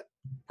Sale.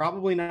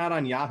 Probably not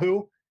on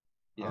Yahoo.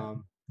 Yeah.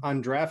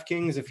 On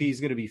DraftKings, if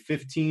he's going to be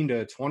 15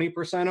 to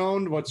 20%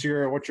 owned, what's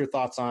your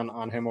thoughts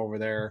on him over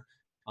there?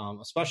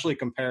 Especially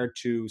compared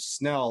to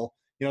Snell.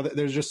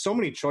 There's just so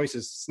many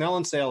choices. Snell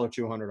and Sale are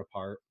 200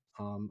 apart.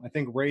 I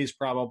think Ray's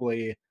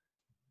probably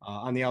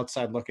on the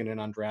outside looking in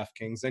on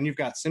DraftKings. Then you've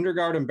got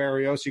Syndergaard and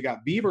Berrios. You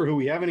got Bieber, who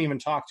we haven't even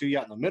talked to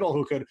yet in the middle,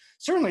 who could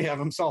certainly have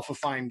himself a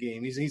fine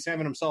game. He's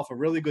having himself a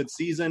really good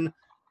season.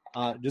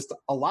 Just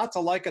a lot to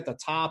like at the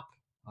top.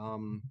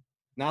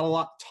 Not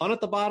a ton at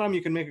the bottom.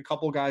 You can make a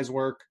couple guys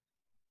work.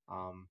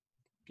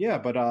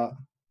 But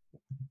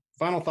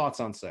final thoughts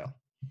on Sale.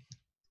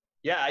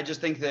 Yeah, I just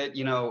think that,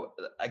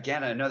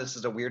 again, I know this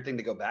is a weird thing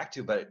to go back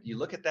to, but you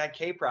look at that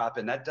K prop,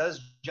 and that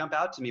does jump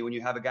out to me when you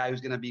have a guy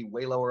who's going to be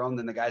way lower owned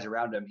than the guys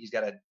around him. He's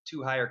got a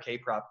too higher K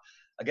prop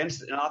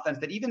against an offense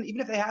that even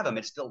if they have him,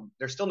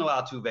 there's still no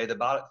Altuve.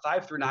 The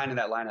 5 through 9 in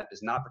that lineup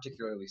is not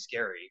particularly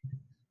scary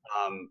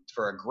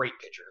for a great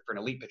pitcher, for an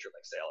elite pitcher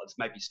like Sale. It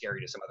might be scary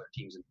to some other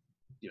teams,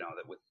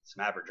 that with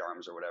some average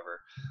arms or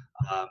whatever.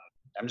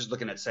 I'm just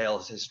looking at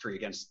Sale's history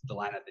against the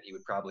lineup that he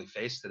would probably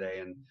face today,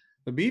 and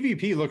the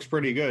BVP looks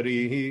pretty good.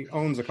 He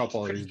owns a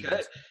couple of these.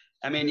 Good.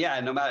 I mean, yeah,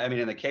 and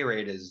the K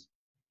rate is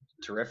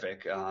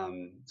terrific.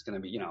 It's going to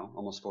be,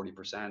 almost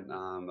 40%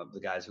 of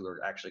the guys who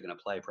are actually going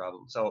to play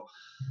probably. So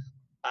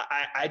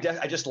I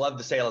just love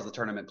the Sale as the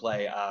tournament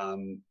play.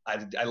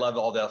 I love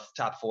all the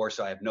top 4,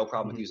 so I have no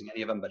problem with using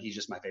any of them, but he's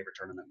just my favorite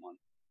tournament one.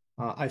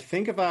 I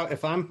think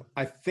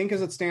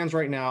as it stands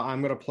right now,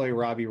 I'm going to play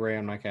Robbie Ray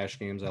on my cash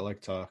games. I like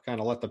to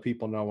kind of let the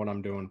people know what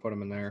I'm doing, put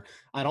him in there.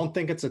 I don't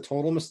think it's a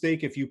total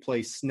mistake if you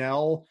play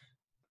Snell,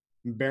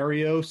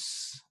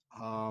 Berrios.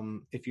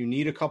 If you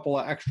need a couple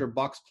of extra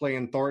bucks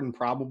playing Thornton,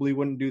 probably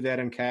wouldn't do that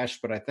in cash,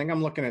 but I think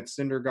I'm looking at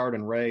Syndergaard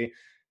and Ray.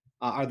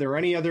 Are there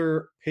any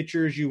other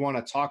pitchers you want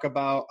to talk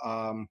about?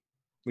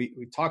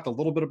 We talked a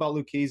little bit about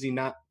Lucchesi,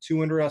 not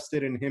too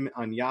interested in him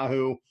on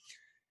Yahoo.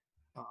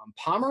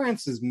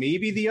 Pomerantz is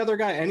maybe the other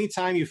guy.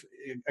 Anytime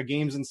a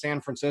game's in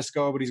San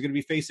Francisco, but he's going to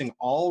be facing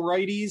all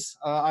righties,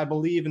 I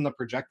believe, in the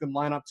projected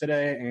lineup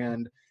today.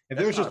 And if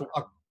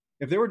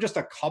there were just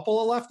a couple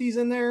of lefties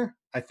in there,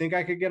 I think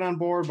I could get on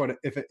board. But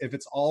if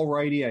it's all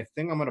righty, I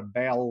think I'm going to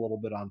bail a little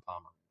bit on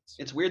Pomerantz.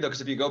 It's weird though,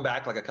 because if you go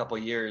back like a couple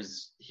of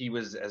years, he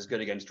was as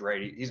good against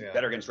righty. He's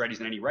better against righties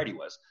than any righty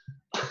was.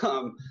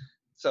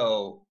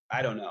 So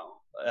I don't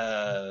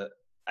know.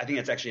 I think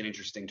that's actually an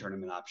interesting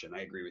tournament option.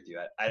 I agree with you.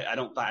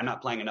 I'm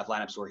not playing enough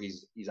lineups where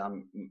he's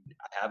on.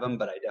 I have him,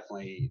 but I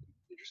definitely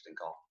interesting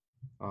call.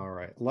 All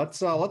right, let's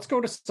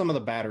go to some of the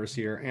batters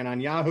here. And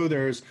on Yahoo,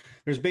 there's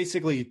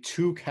basically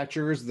 2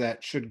 catchers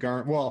that should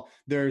guard. Well,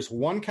 there's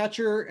one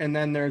catcher, and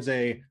then there's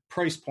a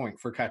price point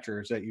for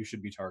catchers that you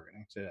should be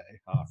targeting today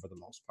for the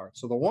most part.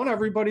 So the one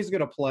everybody's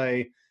going to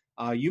play.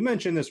 You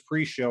mentioned this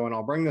pre-show, and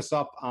I'll bring this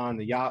up on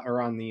the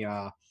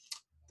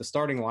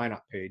starting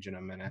lineup page in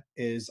a minute,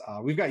 is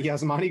we've got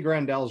Yasmani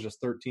Grandel's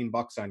just $13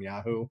 on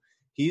Yahoo.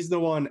 He's the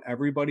one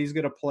everybody's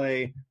going to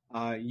play.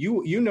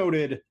 You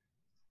noted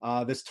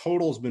this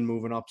total's been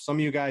moving up. Some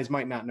of you guys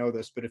might not know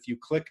this, but if you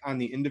click on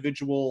the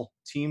individual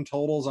team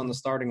totals on the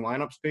starting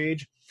lineups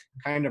page,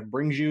 kind of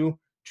brings you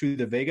to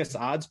the Vegas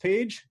odds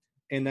page.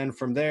 And then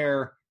from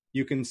there,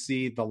 you can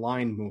see the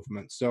line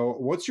movement. So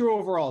what's your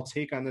overall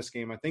take on this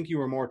game? I think you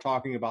were more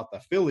talking about the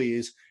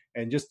Phillies,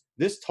 and just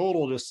this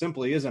total just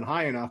simply isn't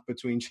high enough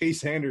between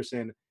Chase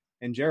Anderson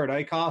and Jared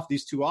Eichhoff.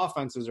 These 2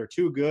 offenses are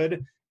too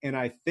good, and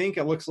I think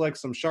it looks like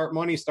some sharp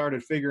money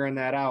started figuring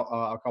that out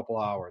a couple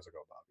of hours ago,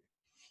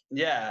 Bobby.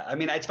 Yeah, I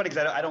mean, it's funny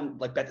because I don't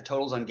like bet the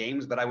totals on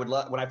games, but I would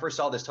love, when I first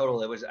saw this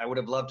total, I would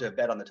have loved to have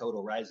bet on the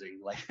total rising.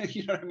 Like,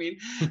 you know what I mean?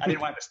 I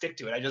didn't want to stick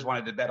to it. I just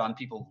wanted to bet on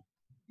people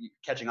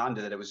catching on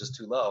to that. It was just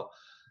too low.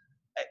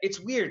 It's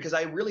weird because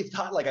I really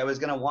thought like I was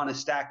going to want to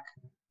stack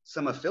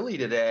some of Philly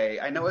today.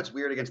 I know it's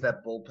weird against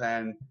that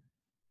bullpen.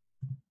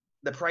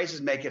 The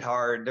prices make it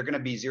hard. They're going to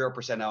be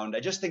 0% owned.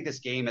 I just think this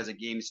game as a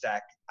game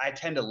stack, I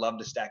tend to love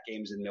to stack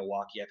games in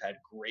Milwaukee. I've had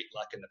great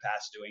luck in the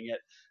past doing it.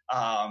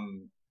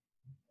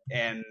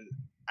 And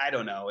I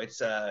don't know. It's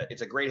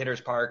a great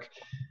hitter's park.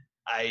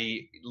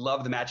 I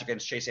love the match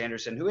against Chase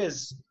Anderson, who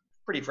is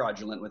pretty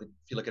fraudulent if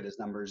you look at his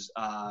numbers.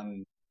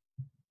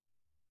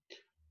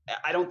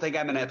 I don't think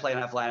I'm going to play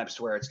enough lineups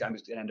to where it's going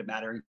to end up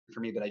mattering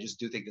for me, but I just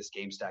do think this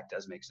game stack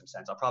does make some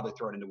sense. I'll probably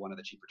throw it into one of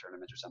the cheaper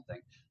tournaments or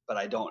something, but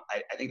I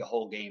think the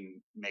whole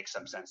game makes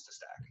some sense to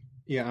stack.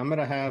 Yeah, I'm going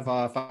to have,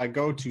 if I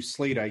go to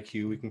Slate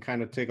IQ, we can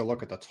kind of take a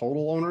look at the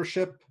total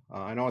ownership.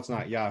 I know it's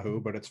not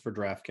Yahoo, but it's for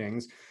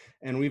DraftKings.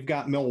 And we've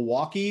got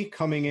Milwaukee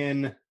coming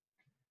in.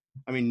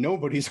 I mean,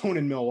 nobody's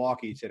owning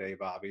Milwaukee today,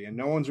 Bobby, and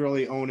no one's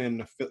really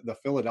owning the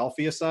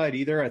Philadelphia side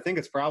either. I think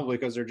it's probably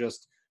because they're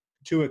just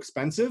too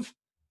expensive.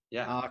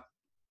 Yeah.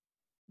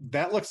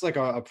 That looks like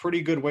a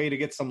pretty good way to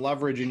get some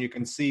leverage, and you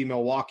can see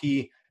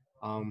Milwaukee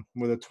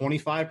with a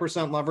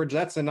 25% leverage.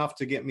 That's enough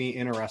to get me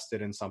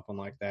interested in something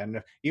like that.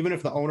 And even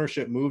if the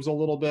ownership moves a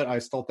little bit, I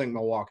still think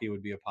Milwaukee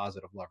would be a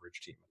positive leverage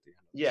team at the end.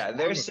 Yeah,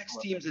 there's 6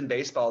 teams in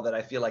baseball that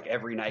I feel like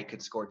every night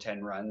could score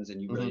 10 runs,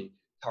 and you really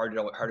harder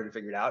to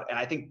figure it out. And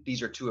I think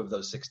these are 2 of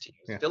those 6 teams.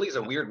 Yeah. Philly's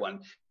a weird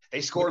one. They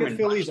score them in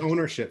Philly's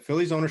ownership.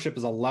 Philly's ownership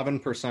is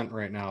 11%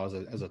 right now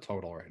as a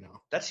total right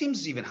now. That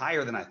seems even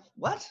higher than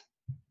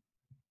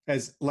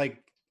as like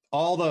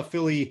all the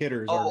Philly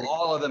hitters.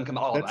 All of them come.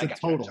 That's a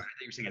total. Sorry, I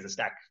think you're saying as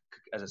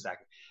a stack.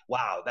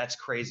 Wow, that's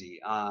crazy.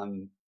 I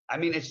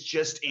mean, it's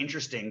just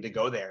interesting to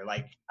go there.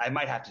 Like, I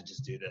might have to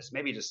just do this.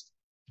 Maybe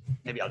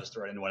I'll just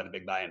throw it into one of the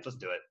big buy-ins. Let's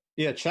do it.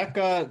 Yeah, check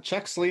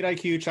Slate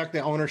IQ. Check the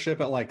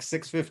ownership at like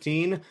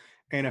 615,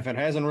 and if it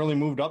hasn't really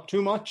moved up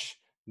too much,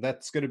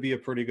 that's going to be a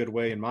pretty good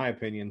way, in my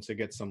opinion, to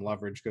get some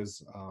leverage.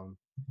 Because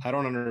I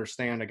don't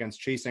understand against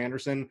Chase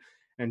Anderson.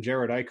 and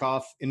Jared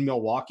Eichhoff in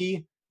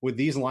Milwaukee with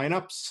these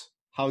lineups,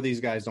 how these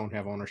guys don't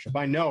have ownership.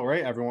 I know,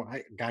 right? Everyone,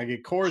 I gotta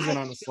get Coors in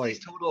on the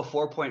slate. Total of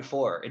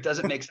 4.4. It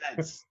doesn't make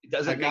sense. It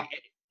doesn't make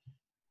it.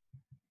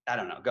 I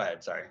don't know. Go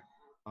ahead. Sorry.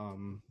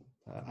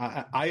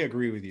 I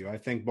agree with you. I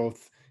think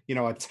both, a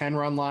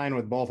 10-run line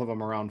with both of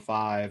them around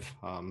 5,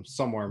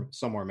 somewhere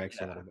makes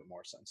a little bit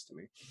more sense to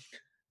me.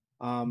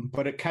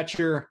 But at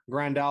catcher,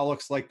 Grandal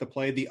looks like the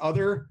play. The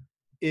other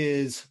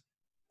is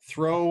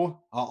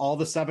throw all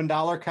the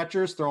 $7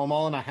 catchers, throw them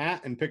all in a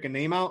hat and pick a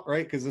name out,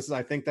 right? Because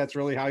I think that's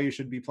really how you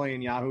should be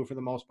playing Yahoo for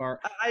the most part.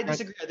 I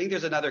disagree. I think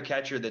there's another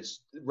catcher that's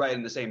right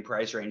in the same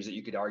price range that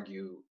you could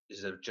argue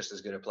is just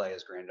as good a play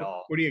as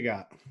Grandal. What do you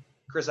got?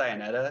 Chris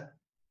Iannetta.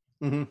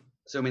 Mm-hmm.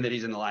 Assuming that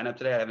he's in the lineup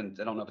today. I don't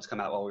know if it's come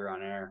out while we were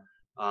on air.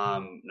 No,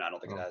 I don't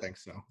think it has. I think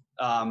so.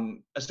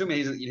 Assuming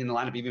he's in the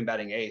lineup, even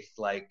batting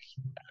 8th,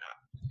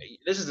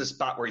 this is a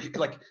spot where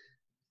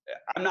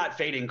I'm not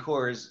fading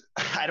Coors.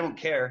 I don't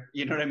care.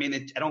 You know what I mean?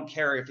 I don't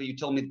care if you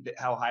told me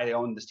how high they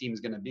own this team is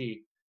going to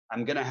be.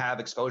 I'm going to have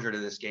exposure to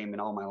this game in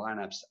all my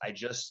lineups. I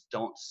just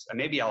don't.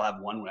 Maybe I'll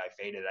have one when I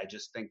fade it. I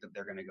just think that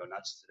they're going to go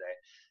nuts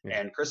today.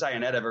 Yeah. And Chris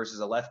Iannetta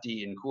versus a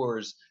lefty in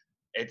Coors,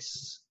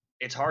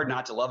 it's hard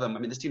not to love him. I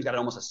mean, this team's got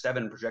almost a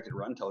 7 projected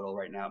run total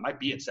right now. It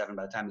might be at 7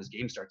 by the time this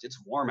game starts. It's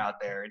warm out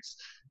there.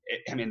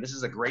 This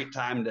is a great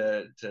time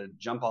to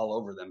jump all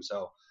over them.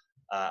 So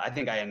I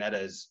think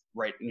Iannetta is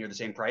right near the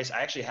same price.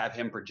 I actually have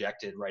him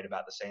projected right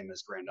about the same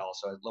as Grandal.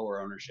 So at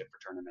lower ownership for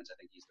tournaments, I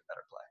think he's the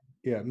better play.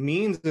 Yeah,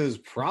 Means is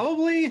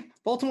probably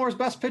Baltimore's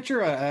best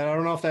pitcher. I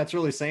don't know if that's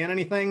really saying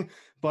anything,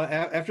 but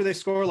after they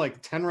score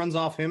 10 runs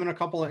off him in a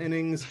couple of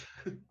innings,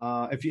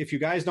 if you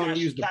guys don't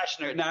use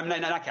Cashner, no, I'm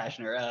not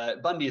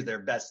Cashner. Bundy is their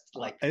best.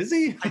 Is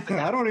he?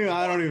 I don't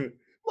even.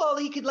 Well,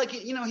 he could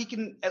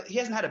he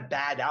hasn't had a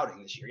bad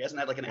outing this year. He hasn't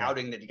had an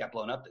outing that he got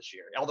blown up this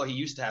year. Although he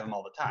used to have them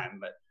all the time.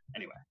 But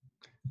anyway.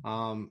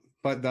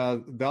 But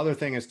the other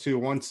thing is too,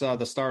 once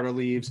the starter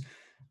leaves,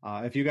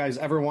 if you guys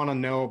ever want to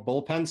know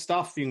bullpen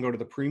stuff, you can go to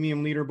the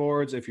premium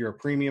leaderboards. If you're a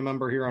premium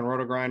member here on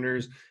Roto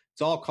Grinders,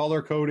 it's all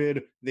color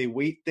coded. They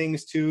weight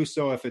things too.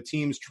 So if a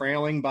team's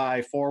trailing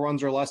by 4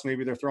 runs or less,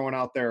 maybe they're throwing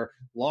out their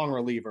long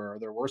reliever or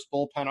their worst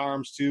bullpen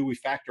arms too. We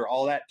factor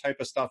all that type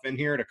of stuff in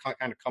here to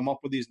kind of come up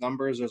with these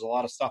numbers. There's a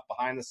lot of stuff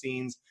behind the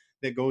scenes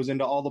that goes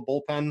into all the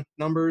bullpen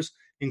numbers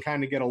and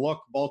kind of get a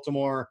look.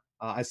 Baltimore,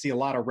 I see a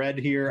lot of red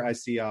here. I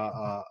see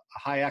a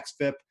high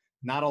XFIP,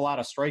 not a lot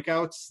of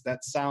strikeouts.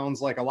 That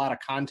sounds like a lot of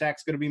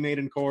contacts going to be made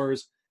in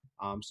Coors.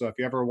 So if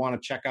you ever want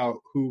to check out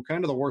who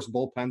kind of the worst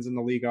bullpens in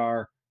the league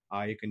are,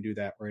 you can do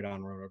that right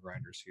on Roto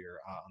Grinders here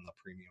on the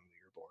premium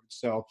leaderboard.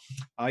 So,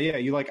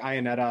 you like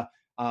Iannetta.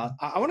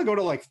 I want to go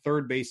to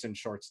third base and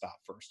shortstop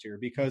first here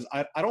because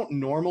I don't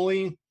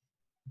normally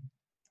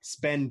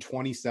spend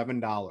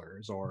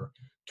 $27 or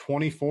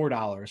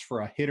 $24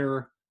 for a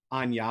hitter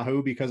on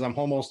Yahoo because I'm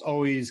almost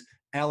always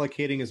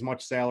allocating as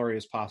much salary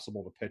as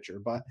possible to pitcher.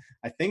 But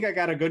I think I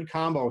got a good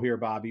combo here,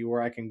 Bobby,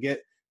 where I can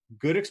get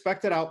good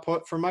expected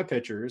output from my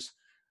pitchers.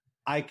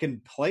 I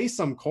can play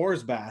some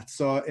Coors bats.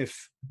 So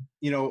if,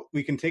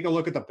 we can take a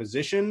look at the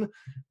position,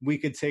 we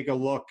could take a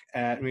look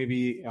at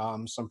maybe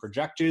some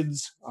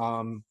projections,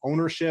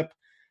 ownership,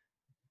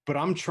 but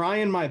I'm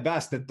trying my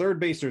best. At third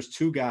base, there's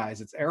 2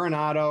 guys. It's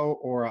Arenado,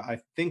 or I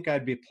think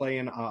I'd be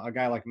playing a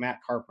guy like Matt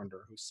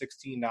Carpenter, who's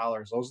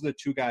 $16. Those are the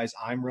 2 guys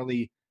I'm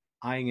really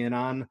eyeing in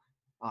on.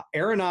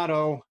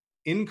 Arenado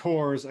in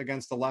Coors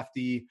against the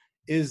lefty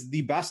is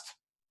the best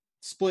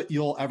split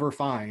you'll ever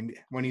find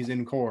when he's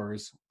in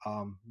Coors.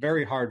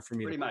 Very hard for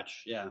me. Pretty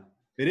much, yeah.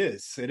 It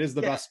is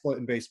the best split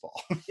in baseball.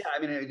 Yeah, I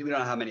mean, we don't know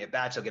how many at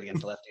bats he'll get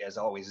against the lefty, as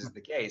always is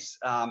the case.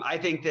 I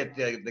think that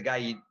the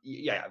guy,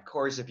 of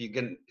course, if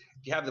you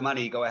have the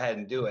money, go ahead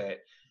and do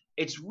it.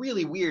 It's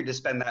really weird to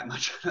spend that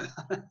much on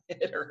a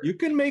hitter. You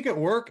can make it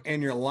work,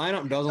 and your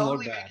lineup doesn't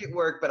look bad. Make it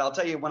work, but I'll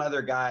tell you one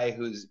other guy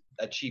who's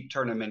a cheap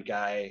tournament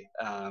guy.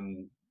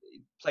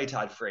 Play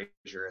Todd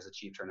Frazier as a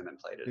cheap tournament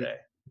play today.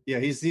 Yeah,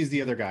 he's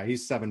the other guy.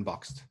 He's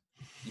 $7.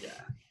 Yeah.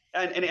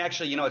 And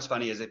actually, what's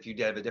funny is if you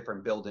have a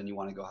different build and you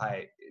want to go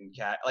high in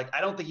cash, I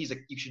don't think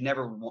you should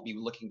never be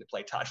looking to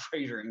play Todd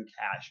Frazier in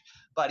cash,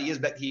 but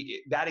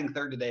he batting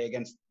third today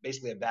against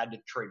basically a bad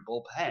Detroit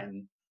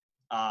bullpen.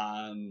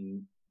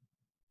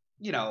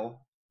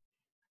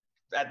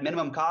 At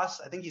minimum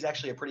cost, I think he's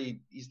actually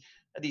he's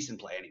a decent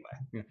play anyway.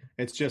 Yeah.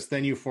 It's just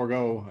then you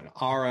forego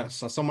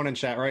so someone in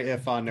chat, right?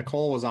 If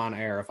Nicole was on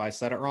air, if I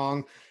said it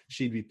wrong,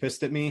 she'd be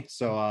pissed at me.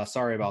 So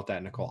sorry about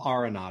that, Nicole.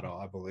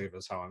 Arenado, I believe,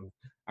 is how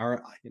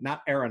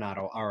not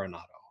Arenado,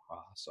 Arenado.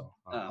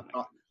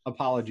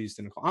 Apologies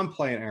to Nicole. I'm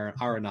playing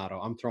Arenado.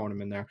 I'm throwing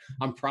him in there.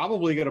 I'm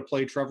probably going to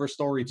play Trevor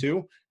Story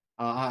too.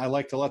 I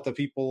like to let the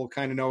people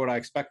kind of know what I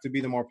expect to be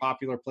the more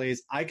popular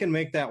plays. I can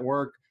make that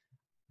work.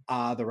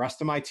 The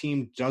rest of my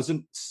team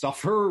doesn't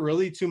suffer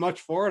really too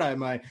much for it.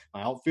 My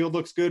outfield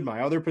looks good.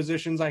 My other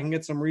positions, I can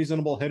get some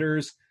reasonable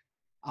hitters.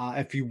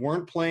 If you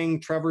weren't playing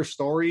Trevor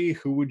Story,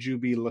 who would you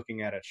be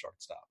looking at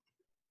shortstop?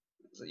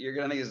 So you're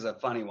going to think this is a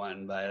funny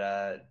one,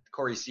 but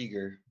Corey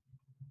Seager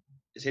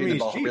is hitting the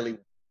ball really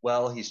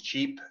well, he's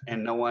cheap,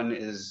 and no one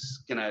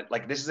is gonna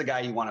like. This is a guy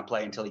you want to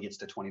play until he gets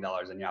to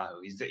 $20 in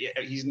Yahoo.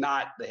 He's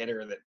not the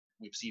hitter that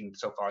we've seen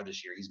so far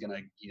this year.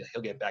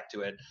 He'll get back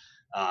to it,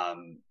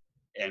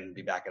 and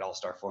be back at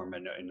all-star form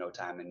in no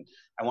time. And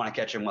I want to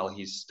catch him while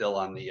he's still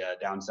on the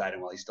downside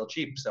and while he's still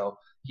cheap. So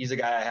he's a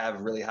guy I have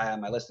really high on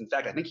my list. In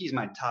fact, I think he's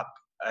my top.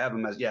 I have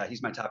him as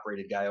he's my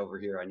top-rated guy over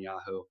here on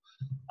Yahoo.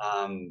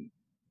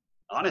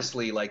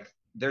 Honestly, like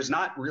there's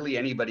not really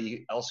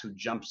anybody else who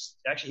jumps.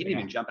 Actually, he didn't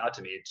even jump out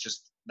to me. It's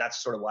just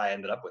that's sort of why I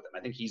ended up with him.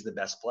 I think he's the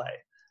best play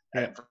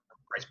at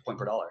price point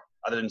per dollar,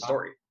 other than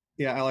Story.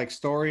 Yeah, I like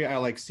Story. I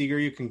like Seager.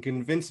 You can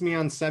convince me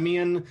on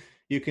Semien.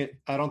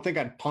 I don't think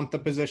I'd punt the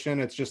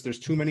position. It's just there's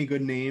too many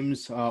good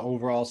names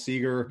overall.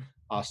 Seager,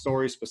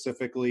 Story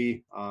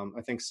specifically.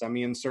 I think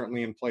Semien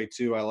certainly in play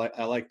too. I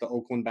like the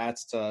Oakland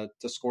bats to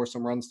score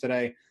some runs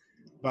today.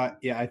 But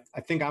yeah,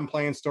 I think I'm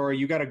playing Story.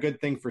 You got a good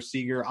thing for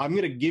Seager. I'm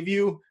going to give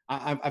you.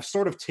 I've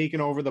sort of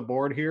taken over the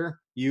board here.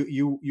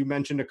 You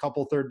mentioned a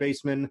couple third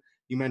basemen.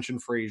 You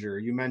mentioned Frazier.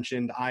 You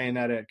mentioned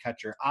Iannetta at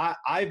catcher.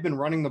 I've been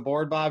running the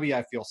board, Bobby.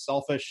 I feel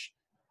selfish.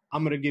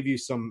 I'm going to give you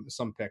some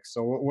picks.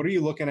 So what are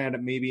you looking at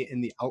maybe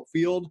in the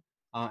outfield?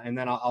 And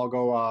then I'll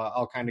go.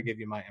 I'll kind of give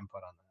you my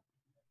input on that.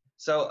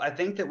 So I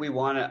think that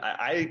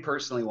I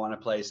personally want to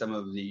play some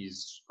of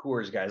these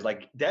Coors guys.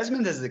 Like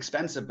Desmond is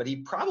expensive, but he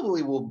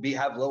probably will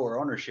have lower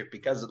ownership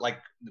because of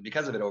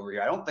it over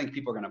here. I don't think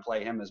people are going to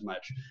play him as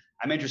much.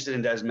 I'm interested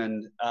in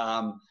Desmond.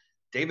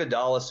 David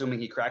Dahl, assuming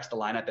he cracks the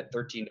lineup at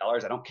 $13.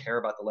 I don't care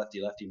about the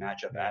lefty-lefty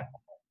matchup at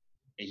all.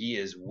 He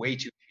is way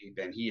too cheap,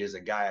 and he is a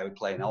guy I would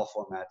play in all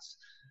formats.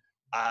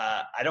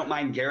 I don't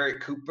mind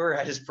Garrett Cooper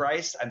at his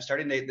price. I'm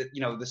starting the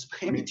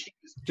Miami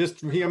teams.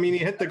 He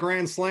hit the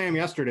grand slam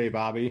yesterday,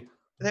 Bobby.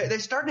 They're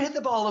starting to hit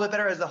the ball a little bit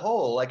better as a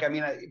whole.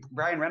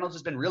 Brian Reynolds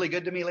has been really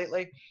good to me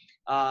lately,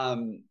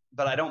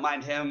 but I don't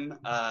mind him.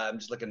 I'm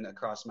just looking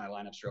across my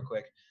lineups real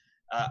quick.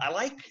 I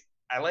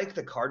like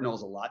the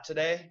Cardinals a lot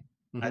today.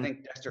 Mm-hmm. I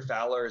think Dexter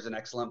Fowler is an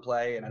excellent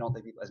play, and I don't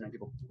think as many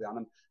people play on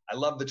him. I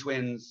love the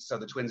Twins, so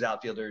the Twins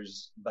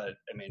outfielders, but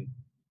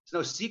it's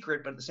no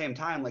secret, but at the same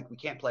time, we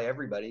can't play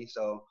everybody.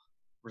 So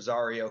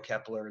Rosario,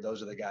 Kepler,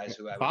 those are the guys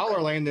who Fowler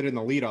landed in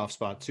the leadoff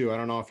spot too. I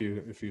don't know if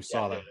you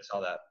saw that. I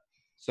saw that.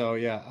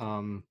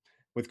 So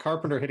with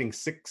Carpenter hitting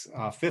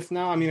fifth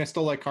now, I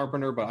still like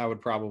Carpenter, but I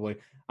would probably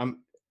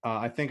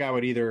I think I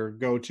would either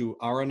go to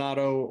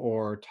Arenado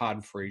or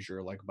Todd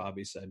Frazier, like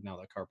Bobby said. Now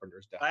that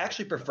Carpenter's down, I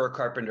actually prefer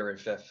Carpenter at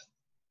fifth.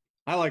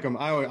 I like him.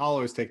 I'll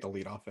always take the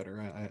leadoff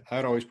hitter.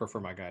 I'd always prefer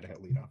my guy to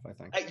hit leadoff. I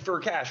think for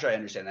cash, I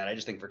understand that. I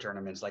just think for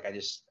tournaments,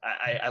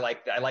 I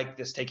like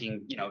this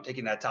taking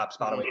that top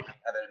spot away and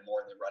have it in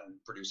more in the run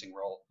producing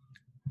role.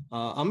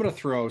 I'm going to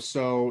throw.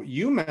 So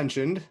you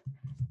mentioned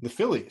the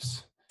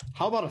Phillies.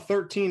 How about a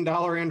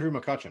 $13 Andrew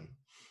McCutchen?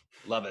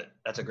 Love it.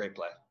 That's a great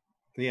play.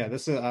 Yeah,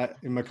 this is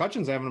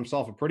McCutchen's having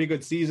himself a pretty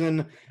good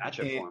season.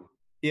 Matchup form.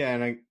 Yeah,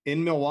 and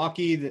in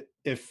Milwaukee,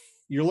 if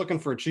you're looking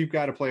for a cheap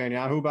guy to play on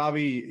Yahoo,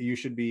 Bobby, you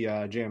should be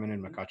jamming in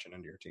McCutchen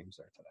into your teams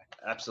there today.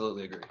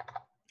 Absolutely agree.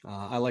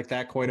 I like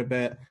that quite a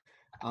bit.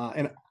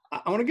 And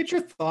I want to get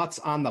your thoughts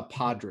on the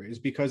Padres,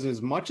 because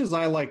as much as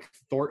I like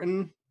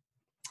Thornton,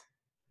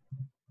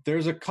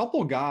 there's a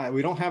couple guys.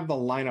 We don't have the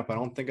lineup. I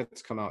don't think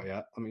it's come out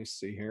yet. Let me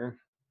see here.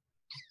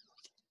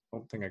 I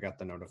don't think I got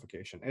the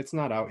notification. It's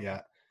not out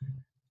yet.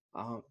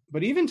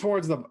 But even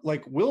towards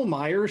Will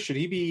Myers, should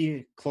he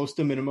be close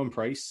to minimum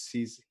price?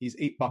 He's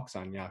 $8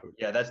 on Yahoo.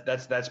 Yeah,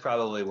 that's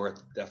probably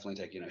worth definitely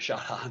taking a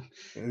shot on.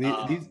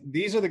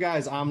 These are the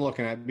guys I'm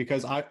looking at,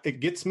 because it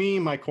gets me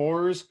my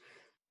cores,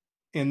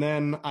 and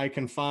then I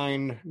can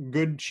find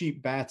good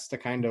cheap bats to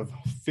kind of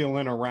fill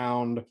in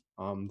around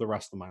the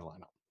rest of my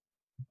lineup.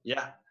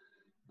 Yeah.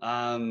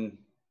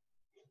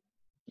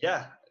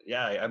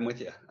 Yeah, I'm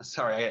with you.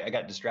 Sorry, I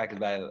got distracted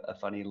by a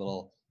funny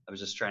little. I was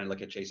just trying to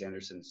look at Chase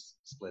Anderson's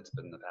splits,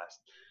 but in the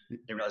past, I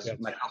didn't realize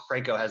Maikel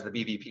Franco has the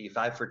BVP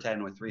 5 for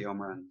 10 with 3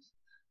 home runs.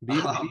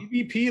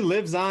 BVP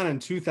lives on in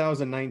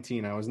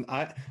 2019.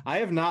 I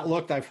have not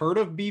looked. I've heard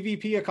of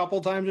BVP a couple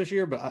times this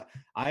year, but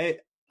I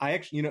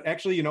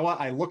actually, you know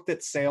what? I looked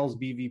at Sale's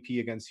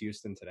BVP against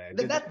Houston today.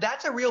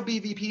 That's a real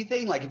BVP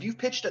thing. Like if you've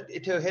pitched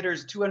to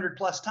hitters 200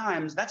 plus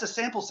times, that's a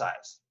sample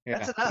size. Yeah,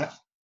 that's enough.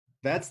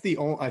 That's the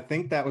only. I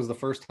think that was the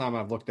first time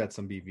I've looked at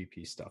some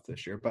BVP stuff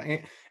this year. But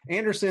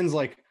Anderson's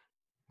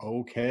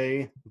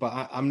okay,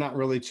 but I'm not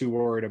really too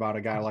worried about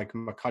a guy like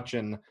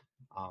McCutchen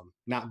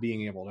not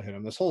being able to hit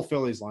him. This whole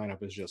Phillies lineup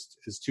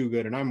is too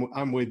good, and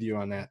I'm with you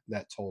on that.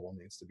 That total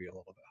needs to be a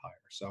little bit higher.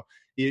 So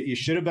you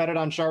should have betted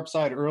on sharp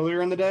side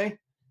earlier in the day,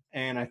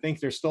 and I think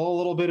there's still a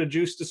little bit of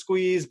juice to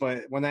squeeze.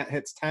 But when that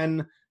hits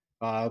 10,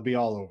 it'll be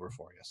all over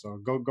for you. So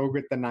go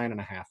get the 9.5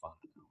 on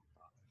it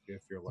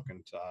if you're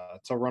looking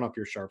to run up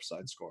your sharp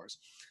side scores.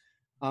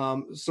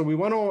 So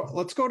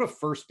let's go to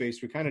first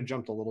base. We kind of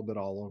jumped a little bit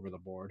all over the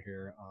board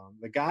here.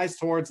 The guys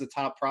towards the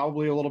top,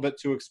 probably a little bit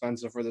too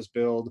expensive for this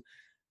build.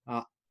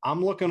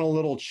 I'm looking a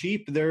little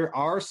cheap. There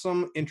are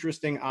some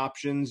interesting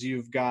options.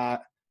 You've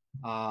got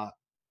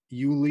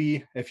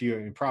Yuli, if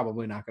you're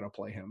probably not going to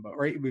play him, but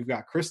right, we've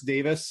got Chris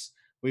Davis,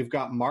 we've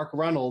got Mark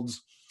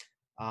Reynolds.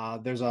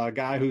 There's a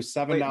guy who's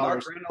 $7. Wait,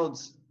 Mark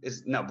Reynolds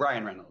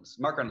Brian Reynolds.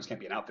 Mark Reynolds can't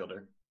be an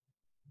outfielder.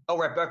 Oh,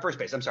 right, first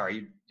base. I'm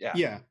sorry.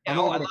 Yeah. I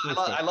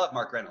love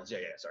Mark Reynolds. Yeah.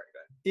 Sorry, go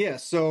ahead. Yeah.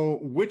 So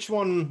which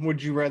one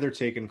would you rather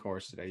take in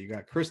course today? You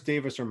got Chris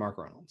Davis or Mark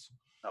Reynolds?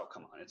 Oh,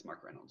 come on. It's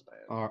Mark Reynolds.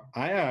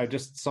 I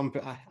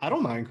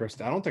don't mind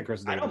Chris. I don't think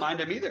Chris Davis. I don't mind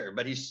him either,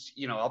 but he's,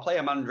 I'll play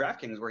him on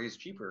DraftKings where he's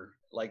cheaper.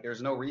 Like,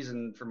 there's no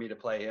reason for me to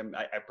play him.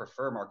 I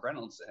prefer Mark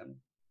Reynolds to him.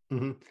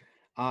 Mm-hmm.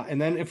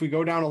 And then if we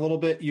go down a little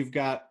bit, you've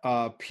got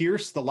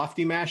Pierce, the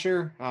lefty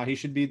masher. He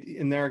should be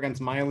in there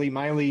against Miley.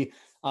 Miley,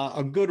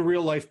 a good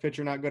real life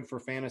pitcher, not good for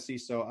fantasy.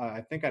 So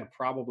I think I'd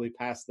probably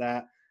pass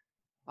that.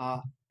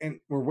 And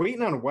we're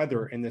waiting on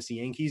weather in this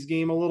Yankees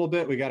game a little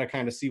bit. We got to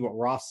kind of see what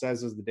Ross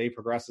says as the day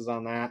progresses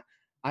on that.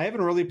 I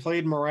haven't really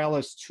played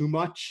Morales too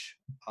much,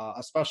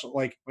 especially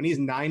like when he's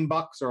 $9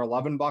 or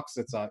 $11,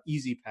 it's an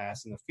easy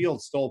pass and the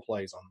field still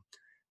plays him.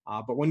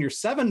 But when you're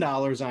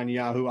 $7 on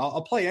Yahoo,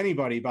 I'll play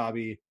anybody,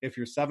 Bobby, if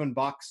you're $7.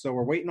 So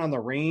we're waiting on the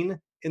rain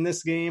in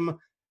this game.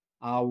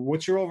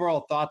 What's your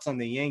overall thoughts on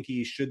the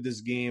Yankees? Should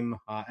this game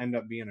end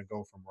up being a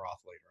go from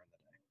Roth later in the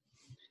day?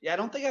 Yeah, I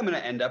don't think I'm going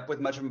to end up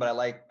with much of them, but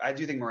I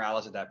do think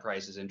Morales at that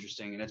price is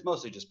interesting, and it's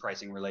mostly just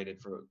pricing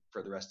related for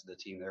the rest of the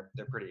team.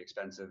 They're pretty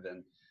expensive,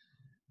 and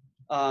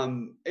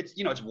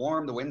it's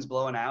warm, the wind's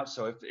blowing out,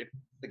 so if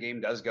the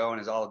game does go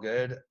and is all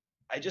good,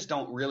 I just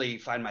don't really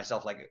find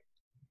myself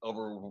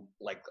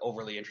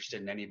overly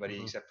interested in anybody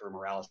except for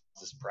Morales'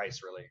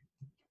 price, really.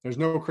 There's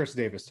no Chris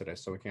Davis today,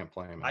 so we can't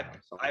play him.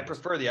 I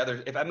prefer the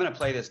others. If I'm going to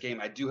play this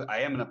game, I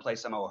am going to play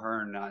some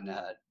O'Hearn on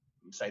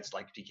sites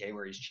like DK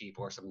where he's cheap,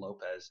 or some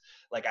Lopez.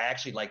 Like, I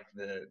actually like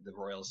the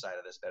Royals side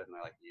of this better than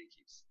I like the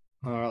Yankees.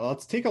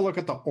 Let's take a look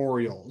at the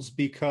Orioles,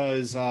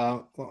 because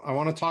I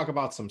want to talk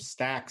about some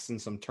stacks and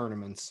some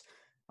tournaments,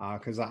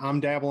 because I'm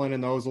dabbling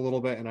in those a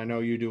little bit, and I know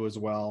you do as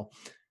well.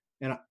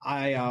 And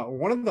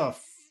one of the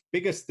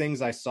biggest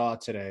things I saw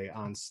today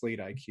on Slate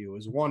IQ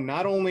is, one,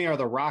 not only are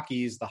the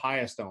Rockies the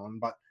highest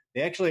owned, but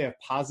they actually have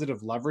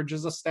positive leverage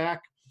as a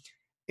stack.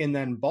 And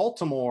then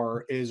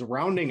Baltimore is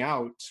rounding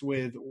out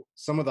with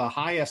some of the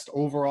highest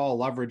overall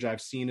leverage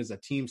I've seen as a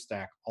team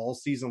stack all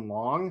season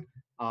long,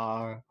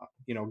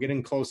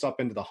 getting close up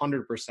into the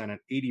 100% and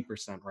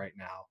 80% right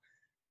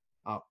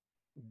now.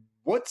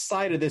 What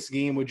side of this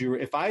game would you,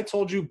 if I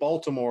told you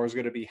Baltimore is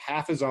going to be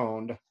half as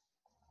owned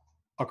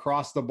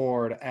across the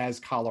board as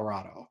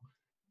Colorado,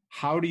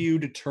 how do you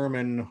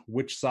determine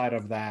which side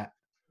of that,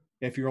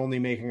 if you're only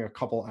making a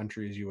couple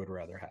entries, you would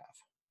rather have?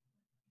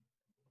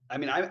 I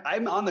mean,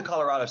 I'm on the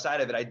Colorado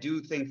side of it. I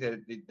do think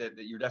that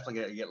you're definitely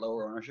going to get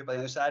lower ownership on the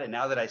other side. And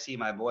now that I see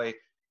my boy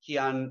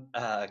Keon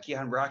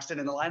Broxton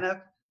in the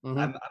lineup, I'm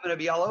going to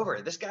be all over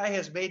it. This guy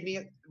has made me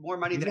more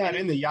money than not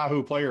in the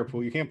Yahoo player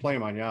pool. You can't play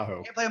him on Yahoo.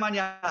 You can't play him on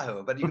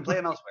Yahoo, but you can play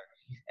him elsewhere.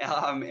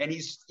 And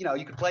he's,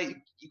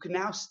 you can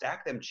now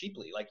stack them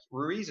cheaply. Like,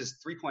 Ruiz is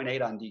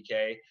 3.8 on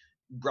DK.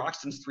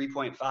 Broxton's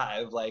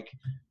 3.5. Like,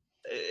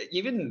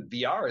 even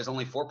VR is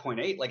only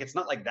 4.8. Like, it's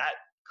not like that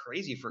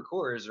crazy for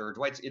Coors or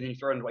Dwight. And you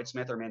throw in Dwight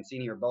Smith or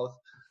Mancini or both.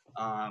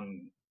 I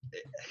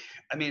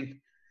mean,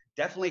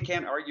 definitely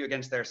can't argue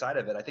against their side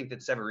of it. I think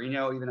that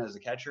Severino, even as a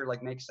catcher,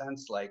 makes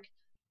sense. Like,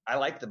 I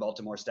like the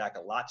Baltimore stack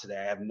a lot today.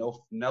 I have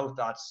no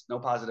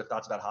positive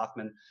thoughts about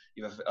Hoffman.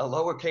 You have a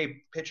lower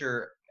K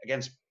pitcher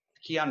against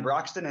Keon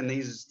Broxton and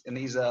these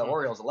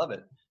Orioles. I love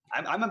it.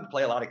 I'm going to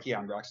play a lot of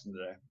Keon Broxton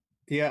today.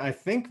 Yeah, I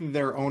think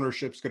their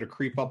ownership's going to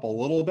creep up a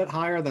little bit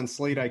higher than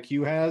Slate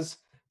IQ has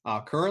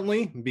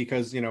currently,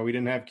 because, we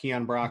didn't have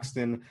Keon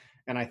Broxton,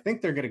 and I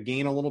think they're going to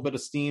gain a little bit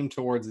of steam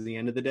towards the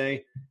end of the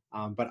day.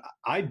 But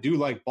I do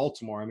like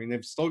Baltimore. I mean,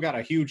 they've still got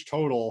a huge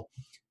total,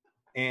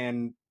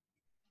 and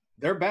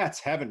their bats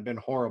haven't been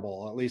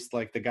horrible, at least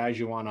like the guys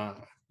you want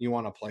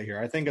to play here.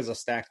 I think as a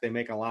stack, they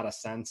make a lot of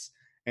sense.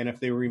 And if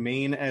they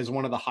remain as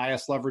one of the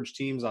highest leverage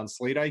teams on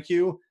Slate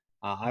IQ,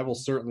 I will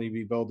certainly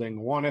be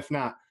building one, if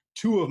not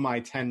two of my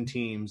 10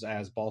 teams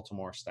as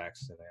Baltimore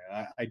stacks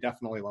today. I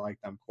definitely like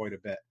them quite a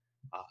bit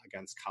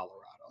against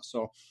Colorado.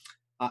 So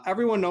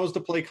everyone knows to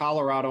play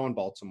Colorado and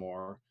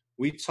Baltimore.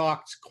 We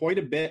talked quite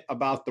a bit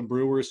about the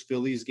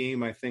Brewers-Phillies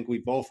game. I think we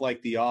both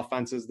like the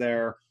offenses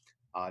there.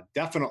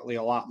 Definitely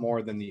a lot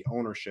more than the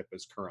ownership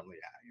is currently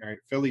at. Right?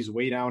 Philly's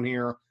way down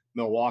here.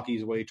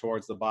 Milwaukee's way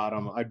towards the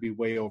bottom. I'd be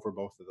way over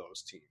both of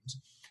those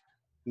teams.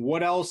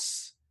 What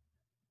else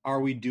are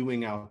we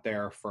doing out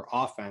there for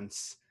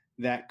offense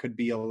that could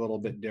be a little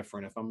bit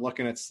different? If I'm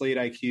looking at Slate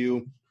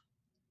IQ,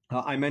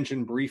 I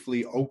mentioned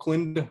briefly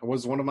Oakland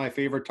was one of my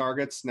favorite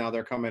targets. Now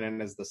they're coming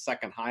in as the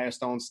second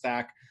highest owned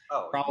stack.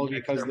 Probably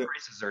because their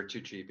prices are too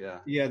cheap.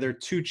 Yeah, they're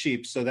too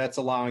cheap. So that's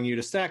allowing you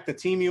to stack the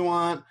team you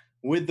want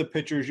with the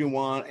pitchers you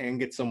want and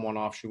get some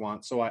one-offs you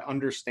want. So I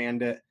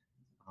understand it.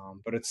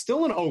 But it's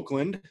still in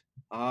Oakland.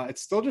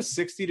 It's still just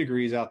 60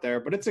 degrees out there,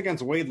 but it's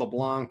against Wade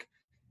LeBlanc.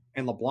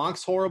 And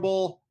LeBlanc's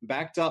horrible,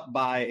 backed up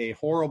by a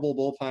horrible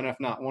bullpen, if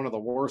not one of the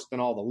worst in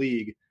all the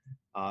league.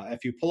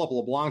 If you pull up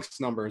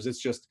LeBlanc's numbers,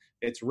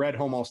 it's red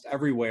almost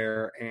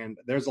everywhere. And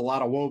there's a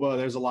lot of WOBA.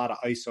 There's a lot of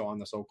ISO on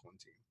this Oakland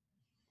team.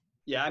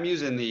 Yeah, I'm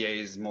using the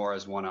A's more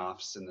as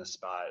one-offs in this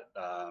spot.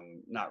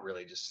 Not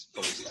really just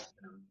fully stacking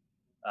them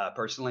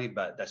personally,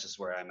 but that's just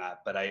where I'm at.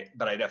 But I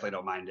definitely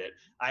don't mind it.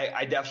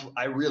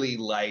 I really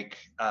like.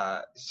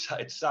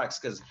 It sucks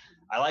because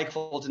I like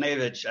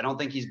Fultonavich. I don't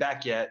think he's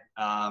back yet.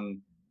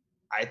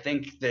 I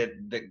think that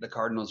the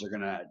Cardinals are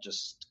gonna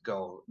just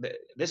go.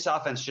 This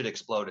offense should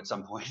explode at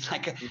some point.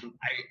 Like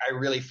I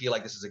really feel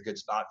like this is a good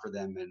spot for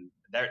them, and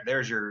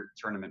there's your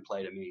tournament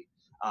play to me.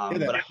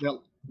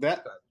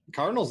 That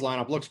Cardinals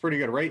lineup looks pretty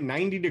good, right?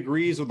 90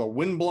 degrees with the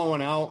wind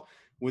blowing out.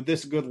 With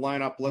this good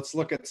lineup, let's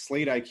look at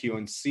Slate IQ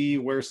and see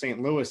where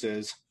St. Louis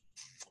is.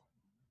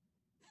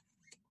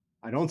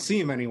 I don't see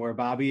them anywhere,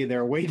 Bobby.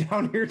 They're way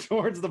down here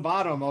towards the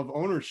bottom of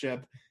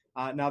ownership.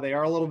 Now they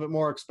are a little bit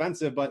more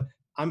expensive, but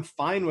I'm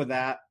fine with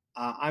that.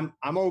 I'm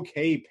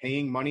okay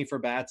paying money for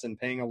bats and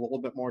paying a little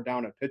bit more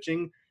down at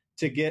pitching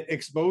to get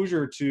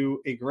exposure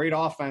to a great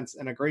offense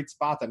and a great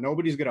spot that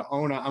nobody's going to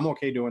own. I'm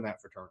okay doing that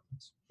for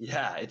tournaments.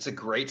 Yeah, it's a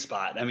great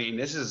spot. I mean,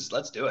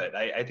 let's do it.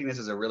 I think this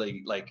is a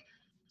really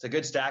it's a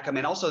good stack. I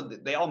mean, also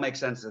they all make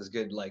sense as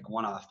good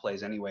one-off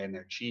plays anyway, and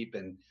they're cheap,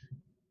 and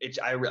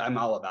I'm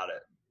all about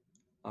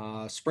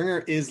it. Springer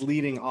is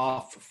leading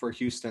off for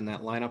Houston.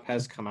 That lineup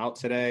has come out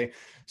today.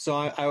 So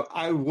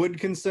I would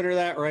consider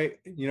that, right?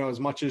 As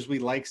much as we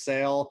like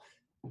Sale,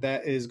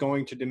 that is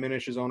going to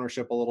diminish his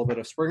ownership a little bit.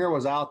 If Springer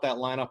was out, that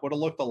lineup would have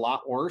looked a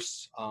lot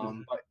worse.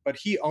 But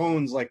he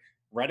owns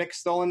Reddick's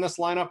still in this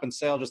lineup, and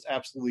Sale just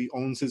absolutely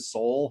owns his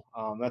soul.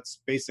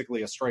 That's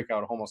basically a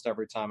strikeout almost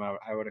every time.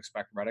 I would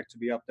expect Reddick to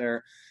be up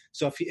there.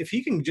 So if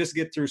he can just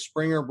get through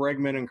Springer,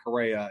 Bregman, and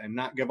Correa and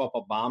not give up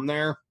a bomb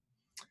there,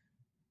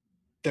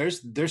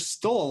 there's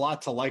still a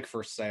lot to like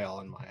for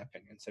Sale, in my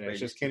opinion, today. It's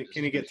just can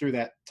he get through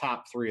that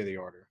top three of the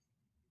order?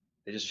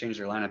 They just changed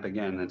their lineup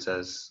again. It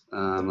says,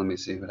 let me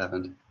see what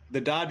happened.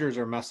 The Dodgers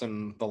are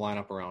messing the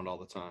lineup around all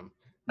the time.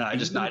 No, I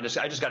just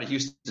got a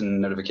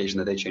Houston notification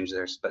that they changed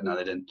theirs, but no,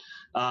 they didn't.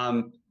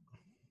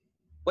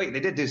 Wait, they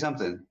did do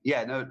something.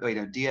 Yeah, no,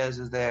 Diaz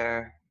is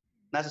there.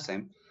 That's the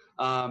same.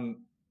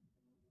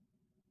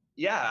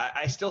 Yeah,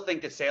 I still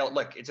think that Sale.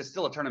 Look, it's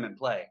still a tournament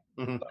play,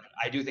 but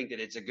I do think that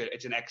it's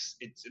an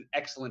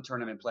excellent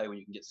tournament play when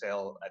you can get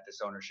Sale at this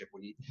ownership.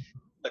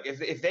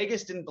 If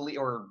Vegas didn't believe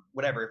or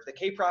whatever, if the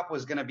K prop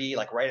was going to be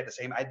right at the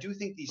same, I do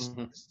think these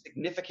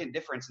significant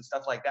difference and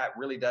stuff like that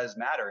really does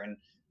matter, and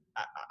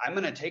I'm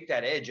going to take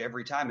that edge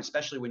every time,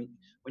 especially when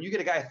you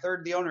get a guy a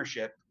third the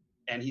ownership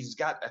and he's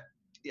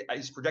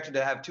projected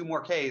to have 2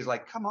 more Ks.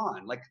 Come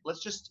on,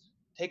 let's just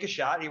take a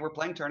shot. We're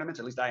playing tournaments,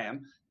 at least I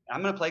am.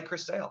 I'm going to play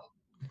Chris Sale.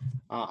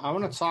 I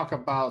want to talk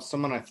about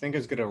someone I think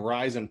is going to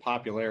rise in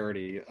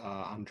popularity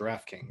on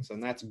DraftKings,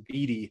 and that's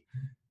Beatty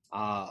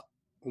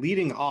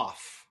leading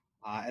off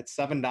at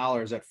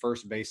 $7 at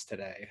first base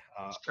today.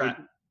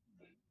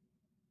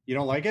 You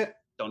don't like it?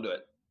 Don't do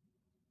it.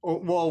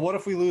 Well, what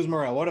if we lose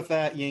Morel? What if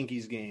that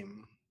Yankees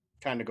game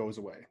kind of goes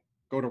away?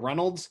 Go to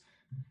Reynolds?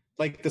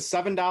 The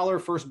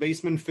 $7 first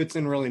baseman fits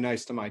in really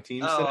nice to my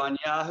team. On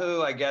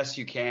Yahoo, I guess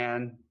you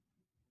can.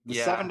 The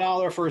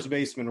 $7 first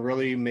baseman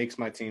really makes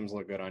my teams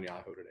look good on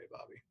Yahoo today,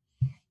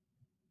 Bobby.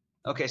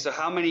 Okay, so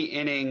how many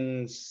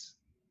innings?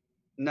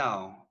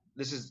 No,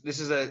 he's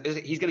going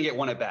to get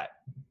one at bat.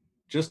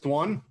 Just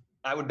one?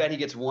 I would bet he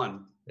gets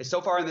one.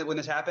 So far when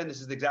this happened,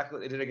 this is exactly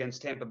what they did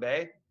against Tampa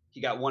Bay. He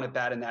got one at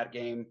bat in that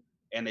game,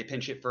 and they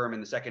pinch hit for him in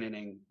the second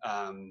inning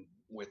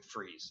with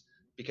Freeze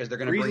because they're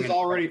going to bring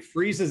in.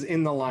 Freeze is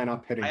in the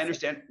lineup hitting. I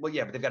understand. Well,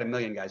 yeah, but they've got a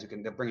million guys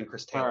they'll bring in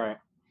Chris Taylor.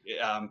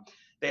 All right.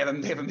 They have a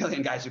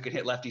million guys who can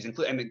hit lefties,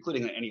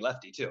 including any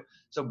lefty too.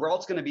 So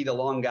Brault's going to be the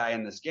long guy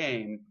in this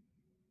game.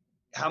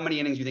 How many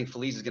innings do you think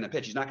Feliz is going to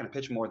pitch? He's not going to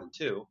pitch more than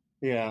 2.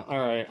 Yeah, all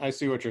right. I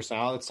see what you're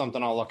saying. It's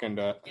something I'll look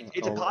into.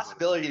 It's a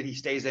possibility that he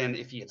stays in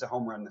if he hits a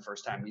home run the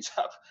first time he's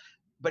up.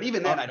 But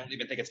even then, I don't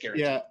even think it's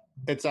guaranteed. Yeah,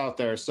 it's out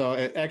there. So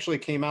it actually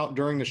came out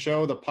during the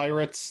show.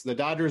 The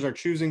Dodgers are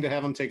choosing to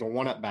have him take a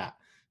 1 at bat.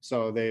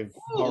 So they've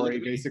already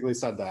basically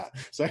said that.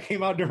 So it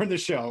came out during the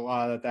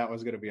show that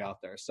was going to be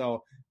out there.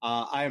 So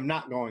I am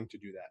not going to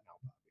do that now,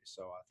 Bobby.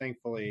 So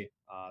thankfully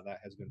that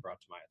has been brought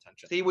to my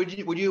attention. See,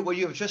 would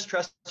you have just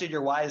trusted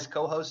your wise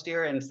co-host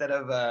here instead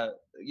of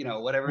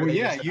whatever? Well,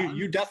 yeah,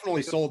 you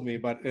definitely sold me,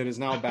 but it is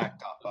now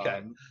backed up.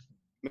 Okay.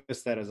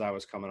 Missed that as I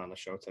was coming on the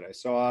show today.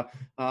 So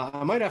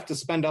I might have to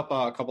spend up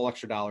a couple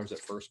extra dollars at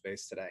first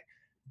base today.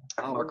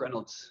 Mark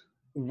Reynolds.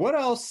 What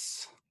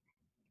else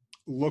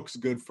looks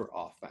good for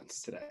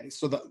offense today?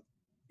 So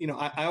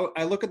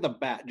I look at the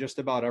bat just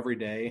about every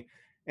day,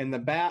 and the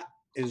bat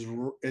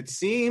it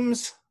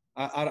seems,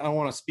 I don't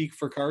want to speak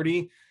for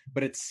Cardi,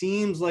 but it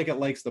seems like it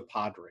likes the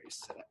Padres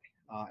today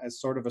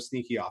as sort of a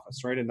sneaky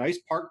offense, right? A nice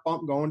park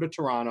bump going to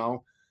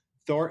Toronto.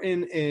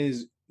 Thornton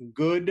is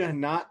good,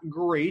 not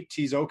great.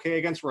 He's okay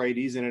against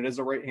righties, and it is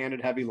a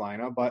right-handed heavy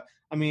lineup. But,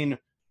 I mean,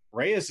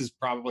 Reyes is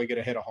probably going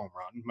to hit a home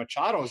run.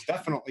 Machado is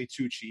definitely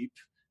too cheap.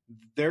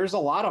 There's a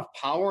lot of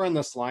power in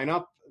this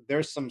lineup.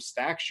 There's some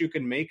stacks you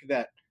can make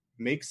that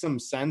make some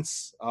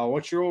sense.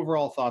 What's your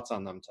overall thoughts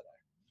on them today?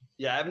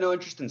 Yeah, I have no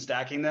interest in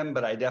stacking them,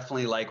 but I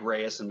definitely like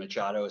Reyes and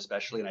Machado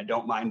especially, and I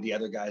don't mind the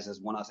other guys as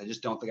one-offs. I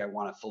just don't think I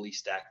want to fully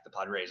stack the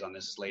Padres on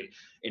this slate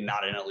in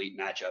not an elite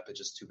matchup. It's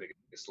just too big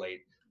a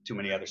slate, too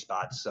many other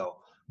spots. So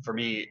for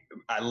me,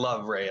 I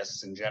love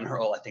Reyes in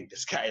general. I think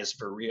this guy is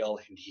for real,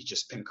 and he's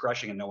just been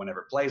crushing, and no one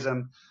ever plays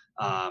him.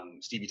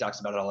 Stevie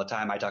talks about it all the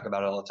time. I talk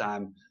about it all the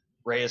time.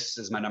 Reyes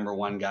is my number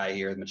one guy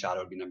here.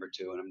 Machado would be number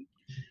two, and I'm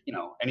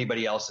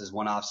anybody else is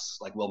one-offs,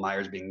 like Will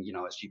Myers being,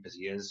 as cheap as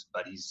he is,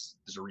 but there's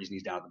a reason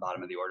he's down at the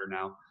bottom of the order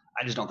now.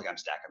 I just don't think I'm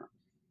stacking him.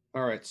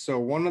 All right. So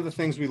one of the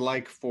things we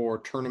like for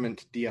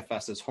tournament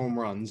DFS is home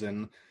runs.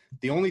 And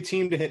the only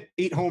team to hit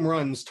 8 home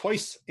runs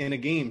twice in a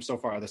game so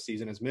far this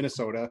season is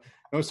Minnesota.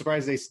 No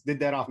surprise they did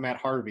that off Matt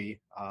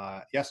Harvey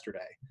yesterday.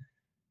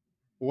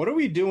 What are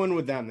we doing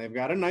with them? They've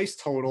got a nice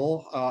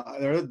total.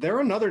 They're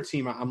another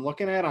team I'm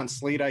looking at on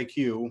Slate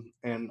IQ,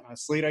 and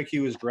Slate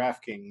IQ is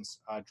DraftKings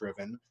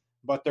driven.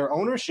 But their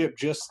ownership,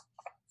 just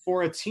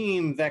for a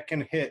team that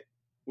can hit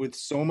with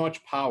so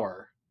much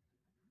power,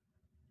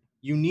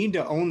 you need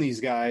to own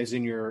these guys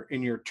in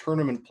your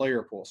tournament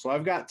player pool. So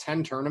I've got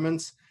 10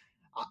 tournaments.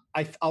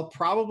 I'll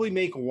probably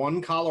make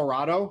one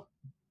Colorado,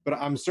 but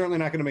I'm certainly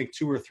not going to make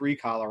 2 or 3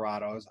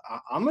 Colorados.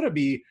 I'm going to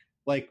be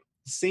like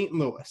St.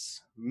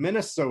 Louis,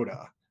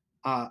 Minnesota.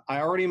 I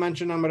already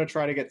mentioned I'm going to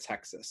try to get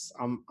Texas.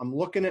 I'm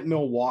looking at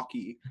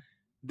Milwaukee.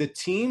 The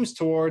teams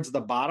towards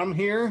the bottom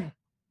here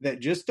that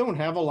just don't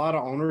have a lot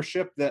of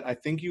ownership that I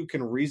think you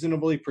can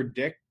reasonably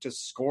predict to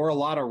score a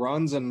lot of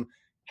runs and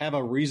have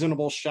a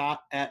reasonable shot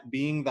at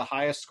being the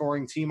highest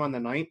scoring team on the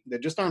night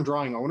that just aren't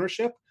drawing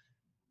ownership.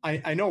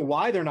 I know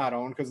why they're not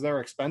owned, because they're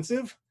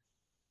expensive,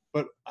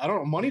 but I don't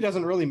know. Money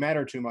doesn't really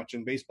matter too much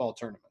in baseball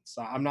tournaments.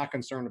 I'm not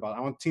concerned about it.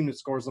 I want a team that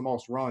scores the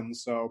most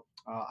runs. So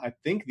I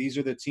think these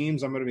are the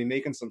teams I'm going to be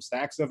making some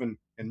stacks of, and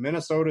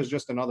Minnesota is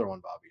just another one,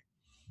 Bobby.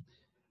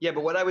 Yeah,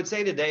 but what I would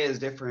say today is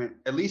different,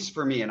 at least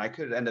for me, and I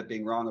could end up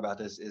being wrong about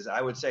this, is I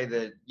would say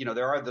that,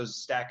 there are those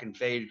stack and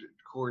fade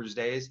Coors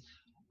days.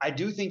 I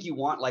do think you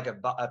want like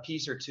a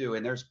piece or two,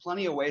 and there's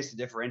plenty of ways to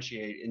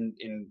differentiate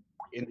in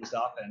this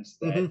offense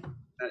that,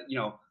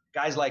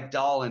 guys like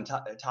Dahl and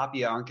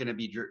Tapia aren't going to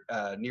be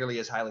nearly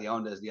as highly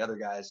owned as the other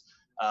guys.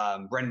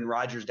 Brendan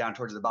Rodgers down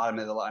towards the bottom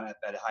of the lineup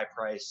at a high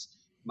price.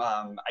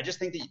 I just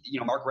think that,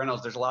 Mark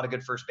Reynolds, there's a lot of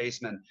good first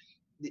basemen.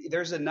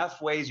 There's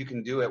enough ways you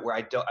can do it where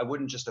I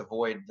wouldn't just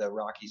avoid the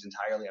Rockies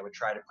entirely. I would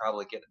try to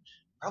probably get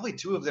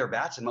 2 of their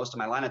bats in most of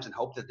my lineups and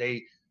hope that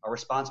they are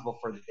responsible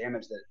for the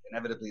damage that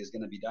inevitably is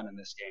going to be done in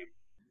this game.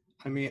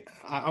 I mean,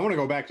 I want to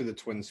go back to the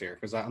Twins here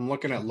because I'm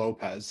looking at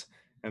Lopez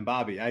and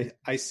Bobby.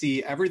 I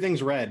see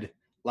everything's red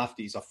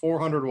lefties, a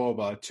 400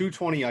 WOBA,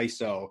 220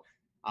 ISO,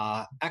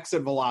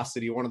 exit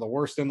velocity, one of the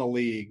worst in the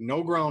league,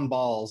 no ground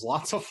balls,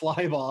 lots of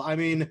fly ball. I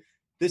mean,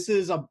 this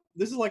is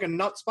like a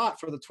nut spot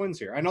for the Twins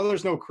here. I know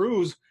there's no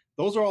Cruz.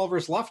 Those are all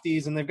versus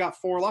lefties, and they've got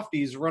 4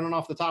 lefties running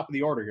off the top of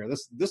the order here.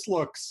 This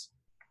looks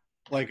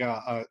like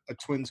a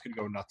Twins could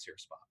go nuts here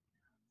spot.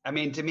 I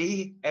mean, to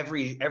me,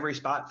 every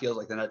spot feels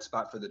like the nut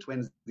spot for the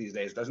Twins these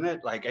days, doesn't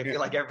it? Like I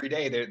feel like every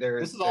day they're.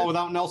 This is all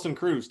without Nelson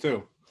Cruz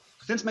too.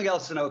 Since Miguel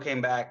Sano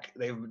came back,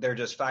 they're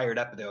just fired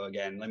up though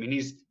again. I mean,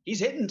 he's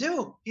hitting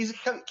too. He's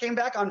came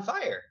back on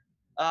fire.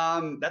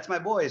 That's my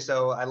boy.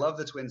 So I love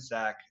the Twin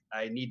stack.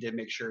 I need to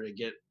make sure to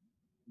get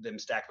them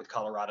stacked with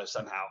Colorado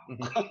somehow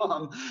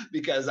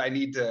because I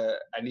need to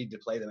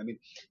play them. I mean,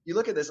 you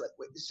look at this.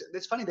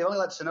 It's funny. They only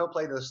let Sano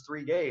play those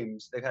 3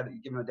 games. They've had to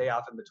give him a day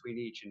off in between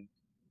each, and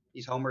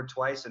he's homered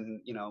twice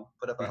and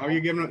put up. How are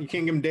you giving him? You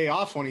can't give him day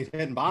off when he's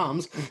hitting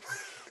bombs.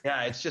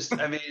 Yeah, it's just.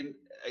 I mean,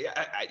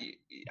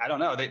 I don't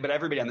know. But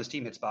everybody on this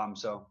team hits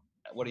bombs. So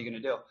what are you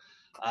going to do?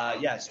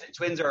 Yes,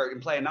 Twins are in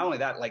play. And not only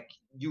that, like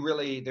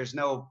there's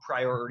no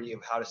priority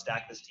of how to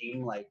stack this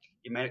team. Like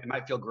it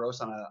might feel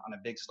gross on a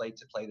big slate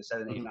to play the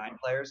 7, 8, 9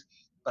 players,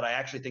 but I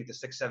actually think the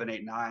 6, 7,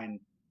 8, 9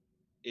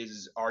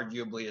 is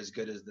arguably as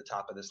good as the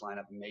top of this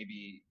lineup. And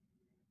maybe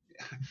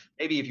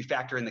if you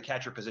factor in the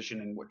catcher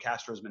position and what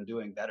Castro's been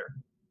doing, better.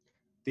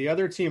 The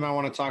other team I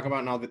want to talk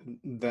about now,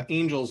 the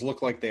Angels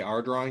look like they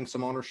are drawing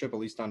some ownership, at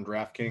least on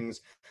DraftKings.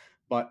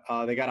 But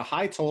they got a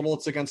high total.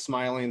 It's against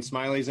Smiley, and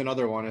Smiley's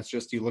another one. It's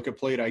just you look at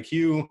plate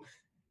IQ,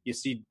 you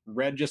see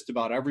red just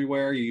about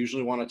everywhere. You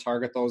usually want to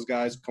target those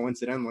guys.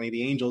 Coincidentally,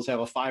 the Angels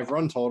have a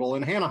 5-run total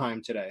in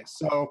Anaheim today.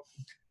 So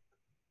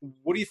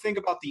what do you think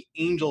about the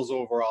Angels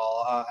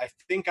overall? I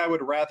think I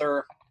would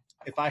rather,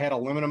 if I had a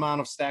limited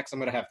amount of stacks, I'm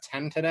going to have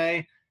 10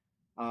 today.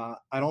 I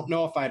don't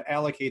know if I'd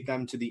allocate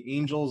them to the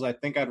Angels. I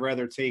think I'd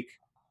rather take,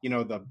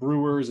 the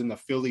Brewers and the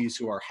Phillies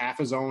who are half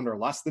as owned or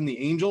less than the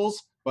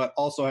Angels, but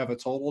also have a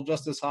total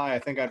just as high. I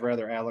think I'd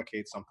rather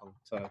allocate something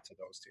to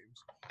those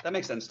teams. That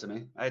makes sense to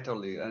me. I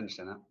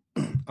understand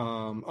that.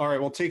 All right,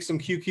 we'll take some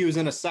QQs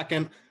in a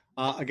second.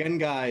 Again,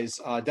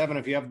 guys, Devin,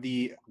 if you have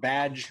the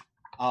badge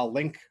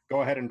link,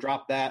 go ahead and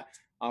drop that.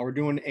 We're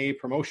doing a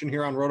promotion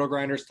here on Roto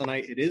Grinders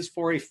tonight. It is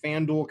for a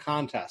FanDuel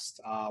contest.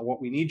 What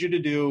we need you to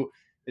do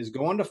is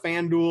go onto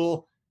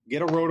FanDuel,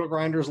 get a Roto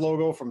Grinders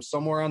logo from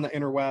somewhere on the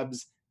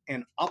interwebs,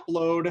 and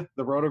upload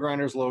the Roto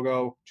Grinders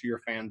logo to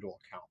your FanDuel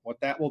account. What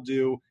that will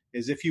do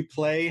is if you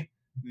play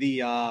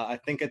the I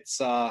think it's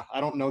I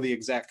don't know the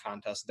exact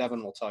contest.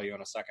 Devin will tell you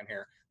in a second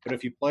here. But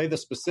if you play the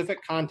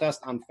specific contest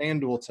on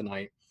FanDuel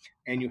tonight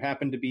and you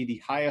happen to be the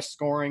highest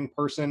scoring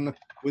person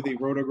with a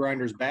Roto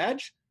Grinders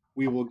badge,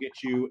 we will get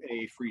you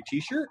a free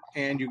t-shirt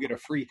and you get a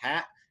free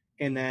hat.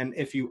 And then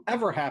if you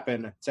ever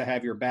happen to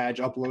have your badge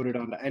uploaded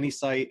onto any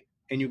site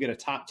and you get a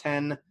top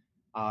 10,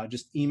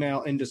 just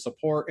email into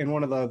support in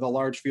one of the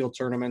large field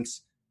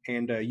tournaments,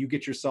 and you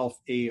get yourself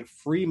a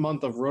free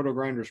month of Roto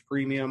Grinders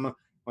Premium,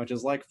 which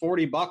is like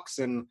 $40,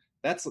 and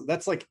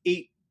that's like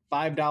 8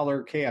 $5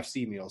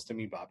 KFC meals to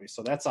me, Bobby.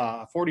 So that's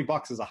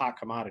 $40 is a hot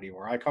commodity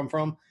where I come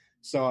from.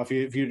 So if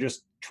you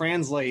just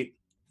translate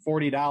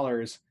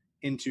 $40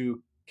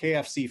 into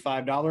KFC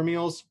 $5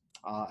 meals,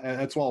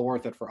 that's well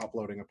worth it for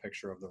uploading a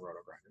picture of the Roto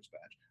Grinders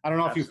badge. I don't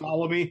know if you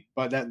follow me,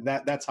 but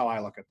that's how I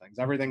look at things.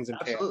 Everything's in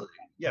Absolutely.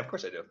 Yeah, of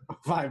course I do.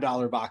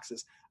 $5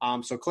 boxes.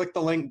 So click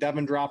the link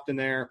Devin dropped in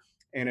there,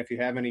 and if you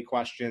have any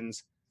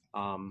questions,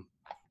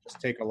 just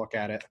take a look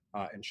at it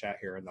in chat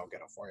here, and they'll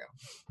get it for you.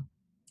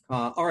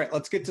 All right,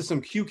 let's get to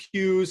some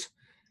QQs,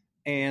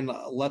 and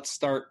let's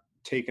start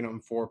taking them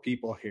for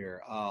people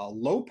here.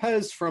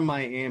 Lopez from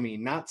Miami,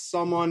 not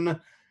someone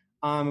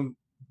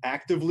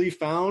actively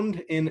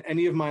found in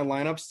any of my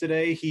lineups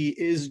today. He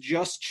is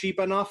just cheap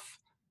enough,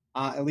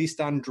 at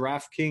least on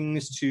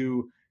DraftKings,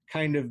 to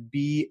kind of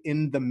be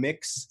in the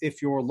mix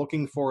if you're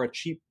looking for a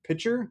cheap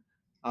pitcher.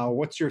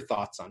 What's your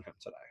thoughts on him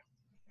today?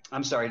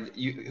 I'm sorry.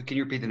 Can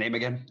you repeat the name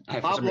again?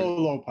 Pablo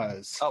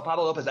Lopez. Oh,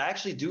 Pablo Lopez. I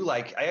actually do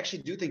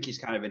think he's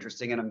kind of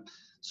interesting, and I'm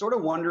sort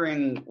of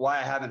wondering why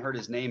I haven't heard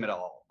his name at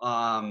all.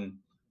 I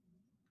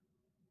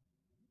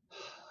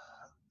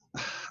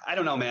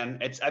don't know, man.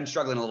 I'm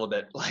struggling a little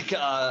bit.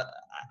 I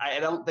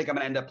don't think I'm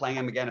going to end up playing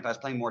him again. If I was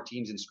playing more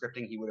teams in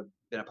scripting, he would have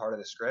been a part of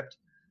the script,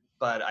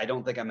 but I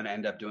don't think I'm going to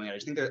end up doing it. I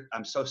just think that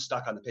I'm so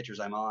stuck on the pitchers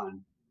I'm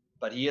on.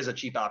 But he is a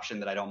cheap option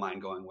that I don't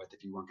mind going with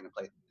if you weren't going to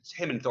play. It's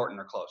him and Thornton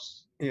are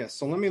close. Yeah,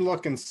 so let me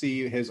look and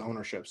see his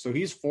ownership. So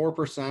he's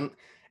 4%,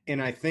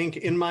 and I think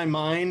in my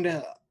mind,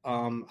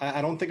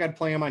 I don't think I'd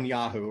play him on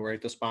Yahoo,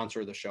 right, to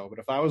sponsor the show. But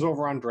if I was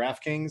over on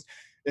DraftKings,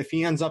 if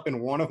he ends up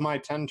in one of my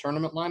 10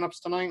 tournament lineups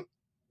tonight,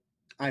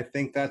 I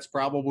think that's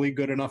probably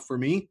good enough for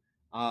me.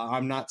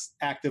 I'm not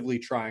actively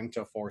trying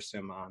to force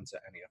him onto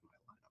any of my lineups.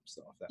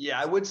 So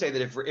I would say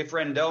that if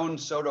Rendon,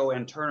 Soto,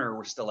 and Turner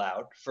were still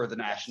out for the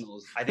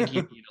Nationals, I think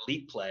he'd be an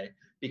elite play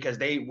because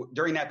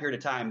during that period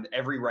of time,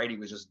 every righty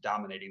was just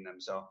dominating them.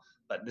 So,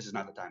 but this is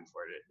not the time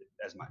for it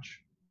as much.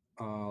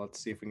 Let's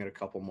see if we can get a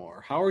couple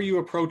more. How are you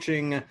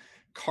approaching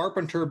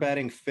Carpenter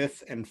batting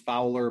 5th and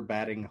Fowler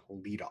batting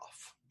leadoff?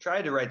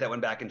 Tried to write that one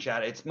back in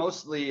chat. It's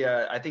mostly,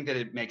 I think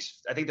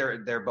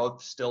they're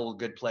both still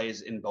good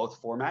plays in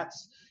both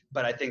formats.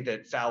 But I think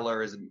that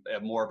Fowler is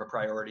more of a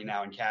priority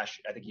now in cash.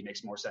 I think he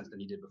makes more sense than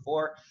he did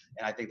before.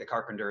 And I think the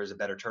Carpenter is a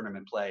better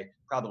tournament play.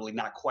 Probably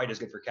not quite as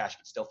good for cash,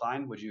 but still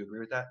fine. Would you agree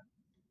with that?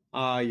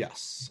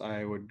 Yes,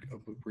 I would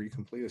agree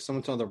completely.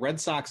 Someone told the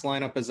Red Sox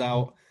lineup is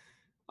out.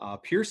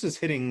 Pierce is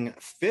hitting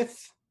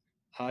 5th.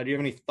 Do you have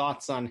any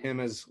thoughts on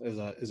him as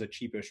a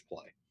cheapish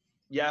play?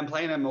 Yeah, I'm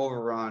playing him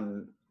over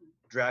on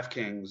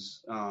DraftKings.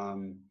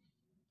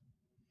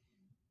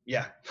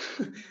 Yeah.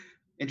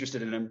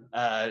 Interested in him.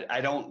 I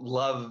don't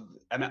love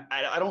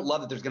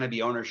that there's going to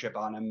be ownership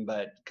on him,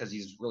 but because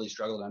he's really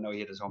struggled. I know he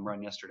hit his home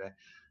run yesterday.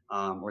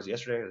 Or was it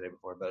yesterday or the day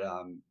before? But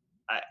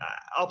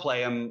I'll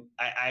play him.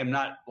 I'm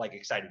not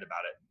excited about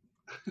it.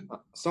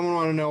 Someone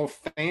want to know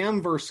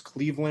Pham versus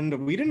Cleveland.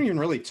 We didn't even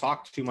really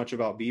talk too much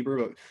about Bieber,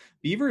 but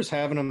Bieber's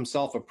having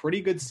himself a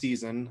pretty good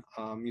season.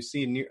 You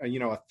see, a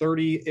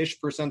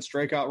 30-ish%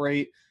 strikeout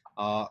rate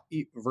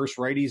versus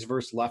righties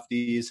versus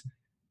lefties.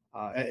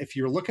 If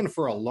you're looking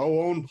for a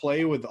low-owned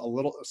play with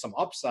some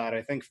upside,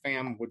 I think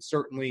Pham would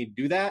certainly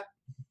do that.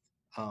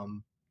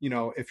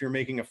 If you're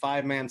making a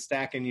 5-man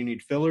stack and you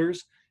need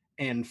fillers,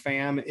 and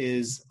Pham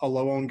is a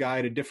low-owned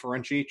guy to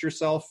differentiate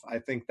yourself, I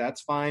think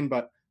that's fine.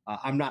 But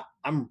I'm not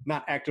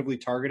actively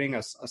targeting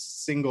a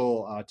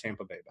single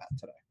Tampa Bay bat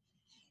today.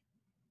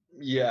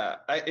 Yeah,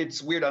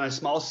 it's weird. On a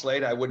small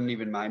slate, I wouldn't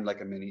even mind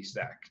a mini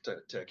stack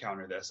to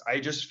counter this. I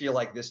just feel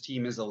like this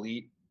team is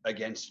elite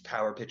against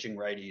power pitching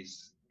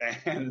righties.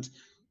 And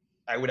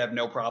I would have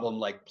no problem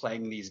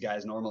playing these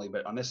guys normally,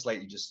 but on this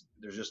slate,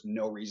 there's just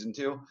no reason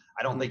to.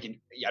 I don't think in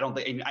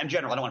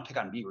general, I don't want to pick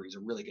on Bieber. He's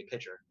a really good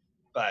pitcher,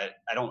 but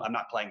I'm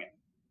not playing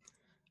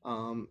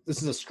him.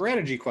 This is a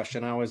strategy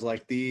question. I always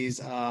like these.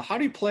 How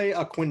do you play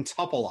a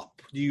quintuple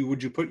up?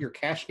 Would you put your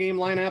cash game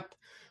lineup,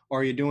 or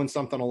are you doing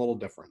something a little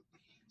different?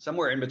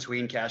 Somewhere in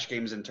between cash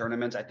games and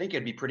tournaments. I think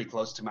it'd be pretty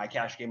close to my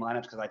cash game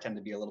lineups because I tend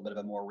to be a little bit of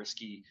a more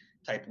risky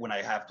type when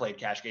I have played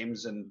cash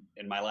games in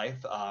my life.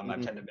 I've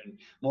tended to been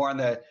more on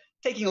the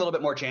taking a little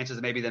bit more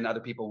chances maybe than other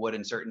people would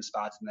in certain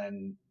spots. And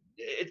then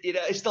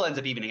it still ends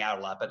up evening out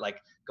a lot, but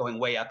going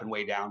way up and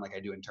way down like I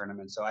do in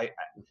tournaments. So I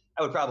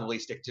would probably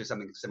stick to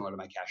something similar to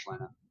my cash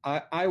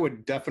lineup. I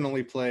would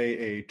definitely play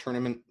a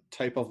tournament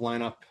type of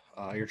lineup.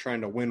 You're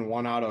trying to win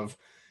one out of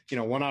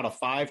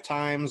 5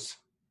 times.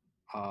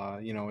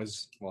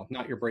 is, well,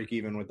 not your break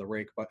even with the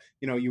rake, but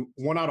you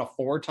 1 out of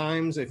 4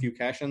 times if you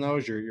cash in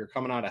those, you're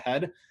coming out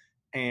ahead.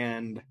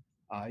 And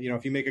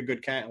if you make a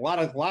good a lot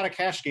of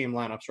cash game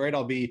lineups,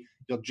 right?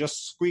 You'll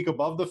just squeak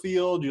above the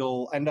field.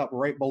 You'll end up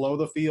right below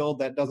the field.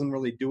 That doesn't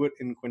really do it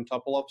in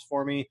quintuple ups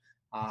for me.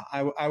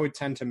 I would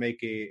tend to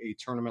make a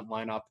tournament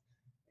lineup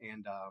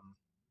and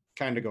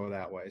kind of go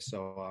that way.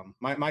 So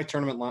my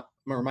tournament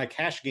or my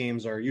cash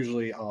games are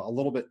usually a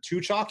little bit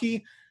too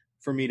chalky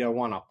for me to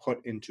want to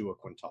put into a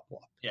quintuple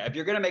up. Yeah, if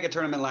you're going to make a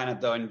tournament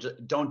lineup, though, and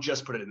don't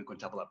just put it in the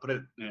quintuple up, put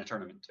it in a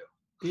tournament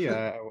too.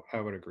 Yeah,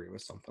 I would agree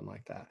with something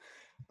like that.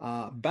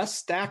 Best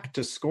stack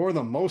to score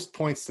the most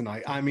points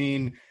tonight. I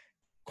mean,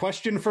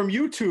 question from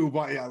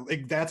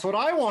YouTube. That's what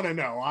I want to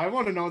know. I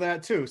want to know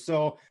that too.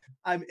 So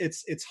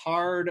it's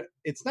hard.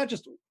 It's not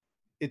just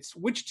it's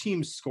which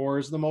team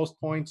scores the most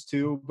points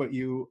too, but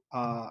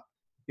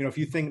if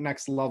you think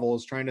next level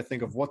is trying to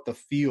think of what the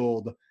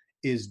field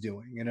is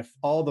doing. And if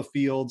all the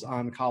fields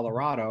on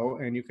Colorado,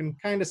 and you can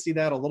kind of see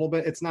that a little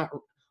bit, it's not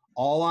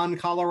all on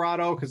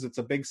Colorado because it's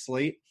a big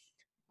slate.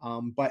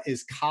 But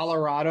is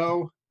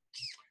Colorado,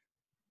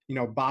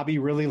 Bobby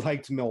really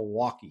liked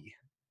Milwaukee,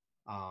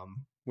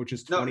 which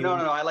is 20. No.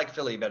 I like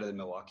Philly better than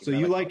Milwaukee. So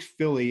you liked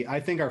Philly. I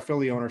think our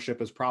Philly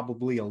ownership is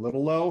probably a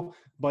little low,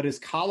 but is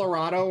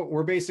Colorado,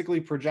 we're basically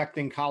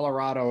projecting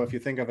Colorado, if you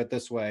think of it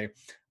this way,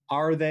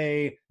 are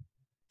they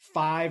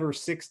 5 or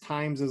 6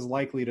 times as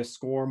likely to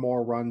score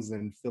more runs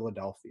than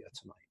Philadelphia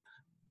tonight?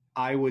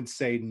 I would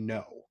say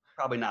no.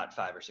 Probably not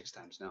 5 or 6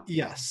 times, no.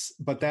 Yes,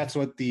 but that's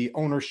what the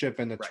ownership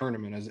in the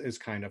tournament is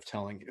kind of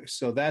telling you.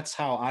 So that's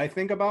how I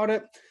think about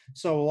it.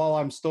 So while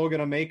I'm still going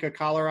to make a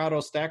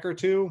Colorado stack or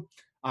two,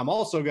 I'm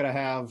also going to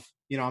have,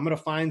 I'm going to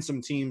find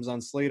some teams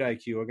on Slate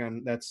IQ.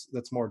 Again,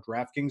 that's more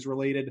DraftKings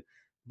related,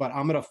 but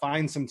I'm going to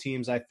find some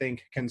teams I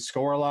think can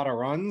score a lot of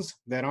runs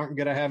that aren't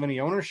going to have any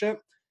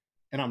ownership.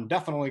 And I'm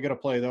definitely going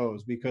to play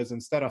those because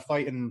instead of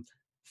fighting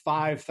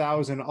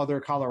 5,000 other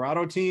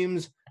Colorado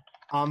teams,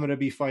 I'm going to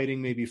be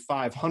fighting maybe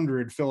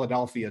 500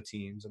 Philadelphia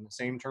teams in the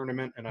same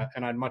tournament.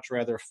 And I'd much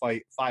rather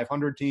fight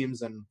 500 teams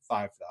than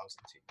 5,000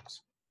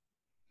 teams.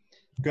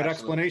 Good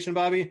explanation,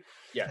 Bobby?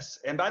 Yes.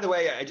 And by the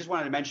way, I just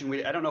wanted to mention,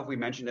 I don't know if we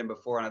mentioned him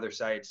before on other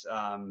sites.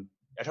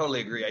 I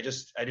totally agree. I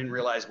didn't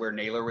realize where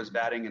Naylor was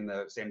batting in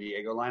the San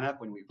Diego lineup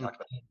when we talked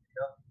about it.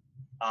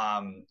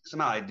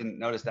 Somehow I didn't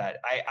notice that.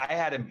 I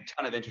had a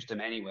ton of interest in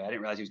him anyway. I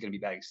didn't realize he was going to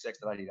be batting 6th.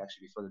 I thought he'd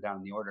actually be further down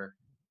in the order.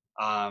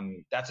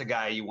 That's a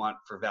guy you want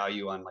for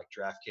value on like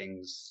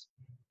DraftKings.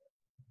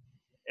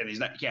 And you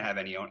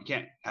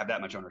can't have that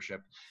much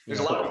ownership. There's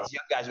a lot of these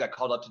young guys who got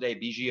called up today.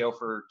 Biggio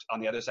on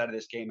the other side of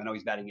this game. I know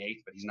he's batting 8th,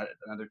 but he's not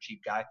another cheap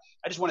guy.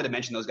 I just wanted to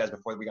mention those guys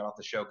before we got off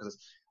the show because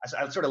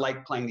I sort of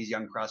like playing these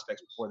young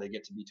prospects before they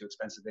get to be too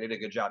expensive. They did a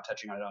good job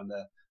touching on it on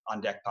the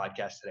On Deck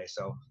podcast today.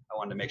 So I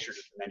wanted to make sure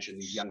to mention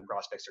these young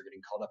prospects are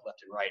getting called up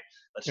left and right.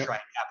 Let's try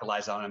and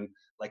capitalize on them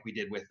like we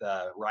did with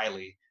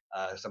Riley,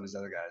 some of these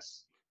other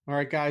guys. All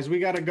right, guys, we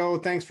got to go.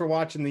 Thanks for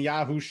watching the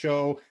Yahoo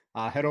show.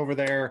 Head over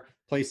there,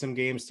 play some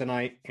games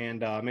tonight,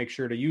 and make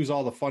sure to use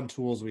all the fun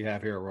tools we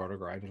have here at Roto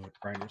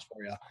Grinders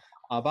for you.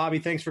 Bobby,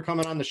 thanks for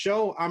coming on the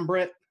show. I'm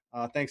Britt.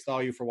 Thanks to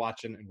all you for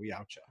watching, and we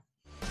out ya.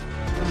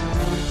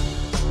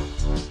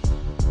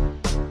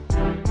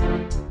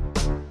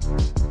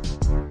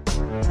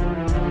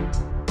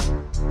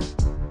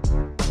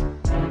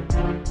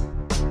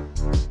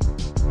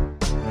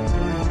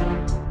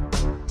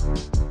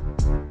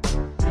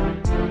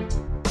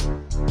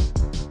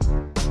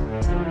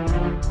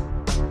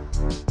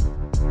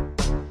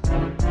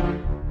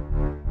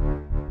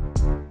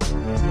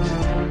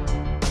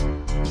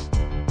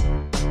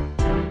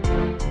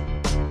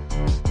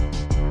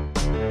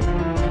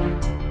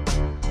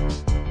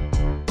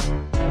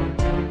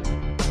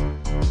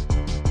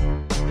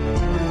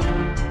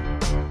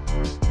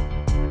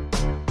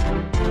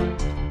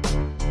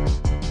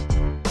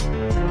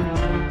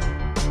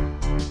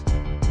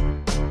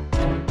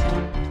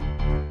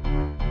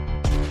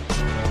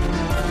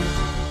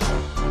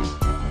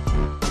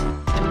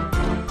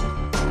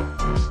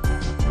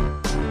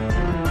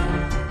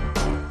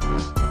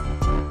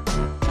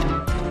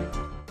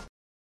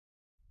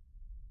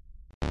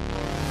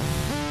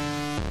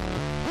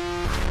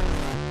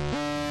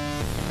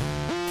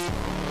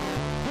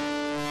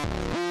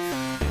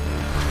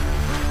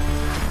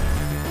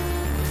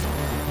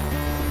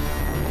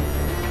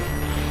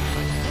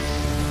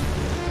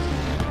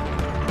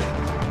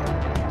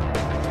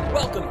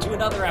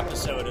 Another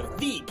episode of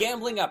The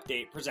Gambling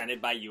Update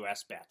presented by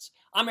US Bets.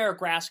 I'm Eric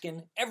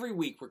Raskin. Every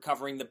week we're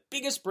covering the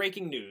biggest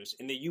breaking news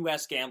in the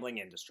US gambling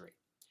industry.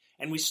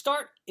 And we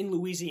start in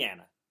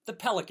Louisiana, the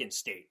Pelican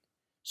State,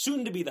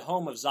 soon to be the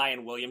home of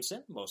Zion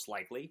Williamson, most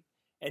likely,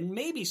 and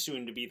maybe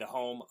soon to be the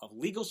home of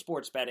legal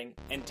sports betting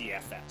and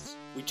DFS.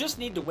 We just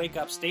need to wake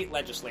up state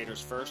legislators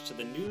first to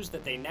the news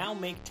that they now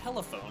make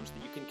telephones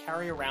that you can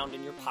carry around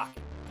in your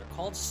pocket. They're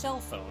called cell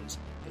phones.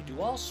 They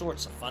do all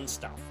sorts of fun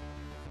stuff.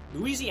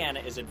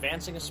 Louisiana is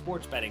advancing a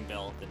sports betting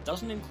bill that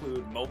doesn't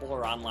include mobile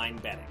or online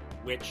betting,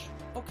 which,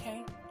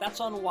 okay, That's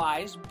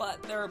unwise,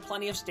 but there are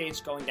plenty of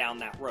states going down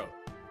that road.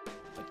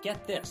 But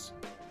get this,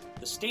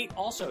 the state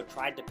also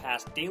tried to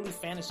pass daily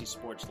fantasy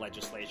sports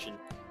legislation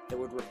that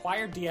would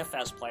require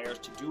DFS players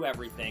to do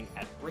everything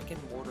at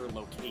brick-and-mortar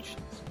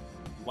locations.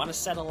 You want to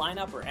set a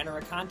lineup or enter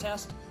a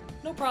contest?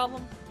 No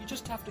problem, you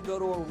just have to go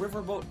to a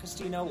riverboat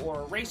casino or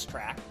a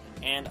racetrack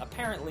and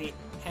apparently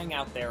hang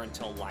out there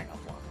until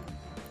lineup lock.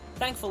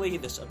 Thankfully,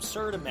 this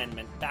absurd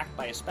amendment, backed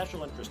by a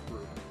special interest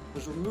group,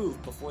 was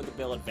removed before the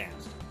bill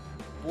advanced.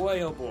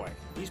 Boy oh boy,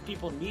 these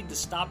people need to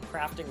stop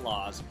crafting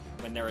laws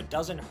when they're a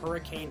dozen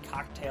hurricane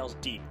cocktails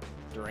deep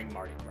during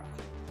Mardi Gras.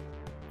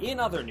 In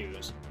other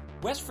news,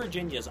 West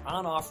Virginia's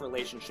on-off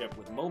relationship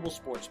with mobile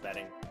sports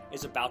betting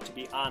is about to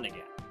be on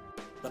again.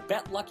 The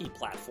Bet Lucky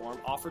platform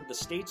offered the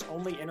state's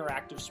only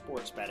interactive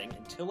sports betting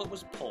until it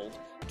was pulled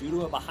due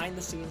to a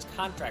behind-the-scenes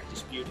contract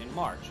dispute in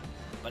March,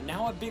 but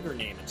now a bigger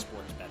name in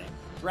sports betting,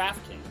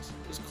 DraftKings,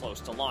 is close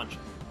to launching.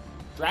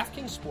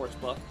 DraftKings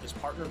Sportsbook is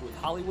partnered with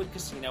Hollywood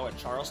Casino at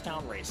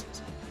Charlestown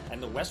Races,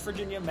 and the West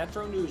Virginia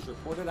Metro News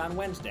reported on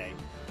Wednesday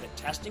that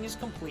testing is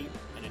complete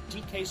and a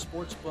DK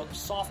Sportsbook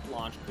soft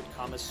launch could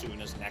come as soon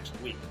as next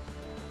week.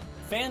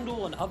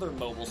 FanDuel and other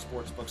mobile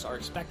sportsbooks are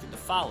expected to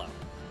follow,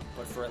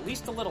 but for at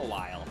least a little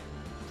while,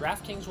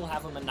 DraftKings will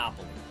have a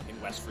monopoly in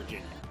West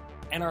Virginia.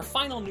 And our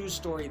final news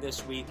story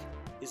this week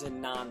is a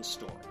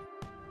non-story.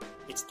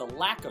 It's the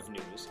lack of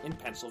news in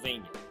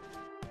Pennsylvania.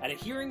 At a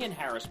hearing in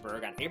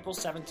Harrisburg on April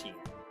 17th,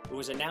 it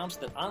was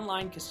announced that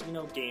online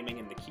casino gaming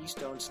in the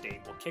Keystone State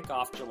will kick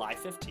off July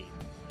 15th,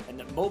 and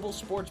that mobile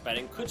sports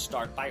betting could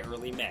start by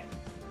early May.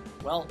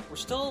 Well, we're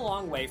still a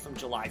long way from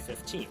July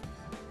 15th,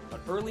 but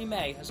early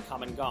May has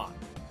come and gone.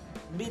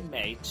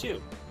 Mid-May,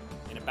 too.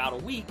 In about a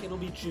week, it'll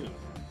be June.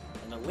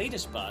 And the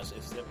latest buzz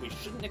is that we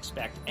shouldn't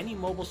expect any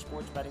mobile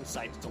sports betting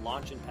sites to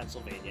launch in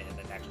Pennsylvania in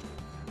the next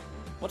week.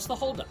 What's the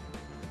holdup?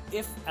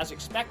 If, as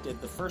expected,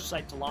 the first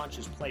site to launch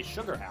is Play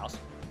Sugar House,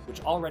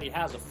 which already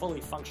has a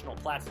fully functional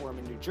platform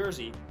in New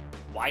Jersey,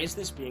 why is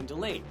this being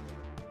delayed?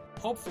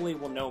 Hopefully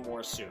we'll know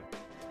more soon.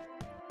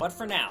 But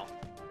for now,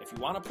 if you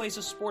want to place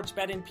a sports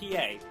bet in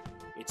PA,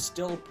 it's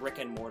still brick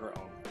and mortar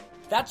only.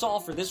 That's all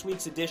for this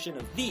week's edition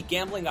of The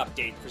Gambling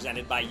Update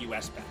presented by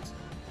US Bets.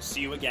 We'll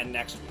see you again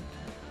next week.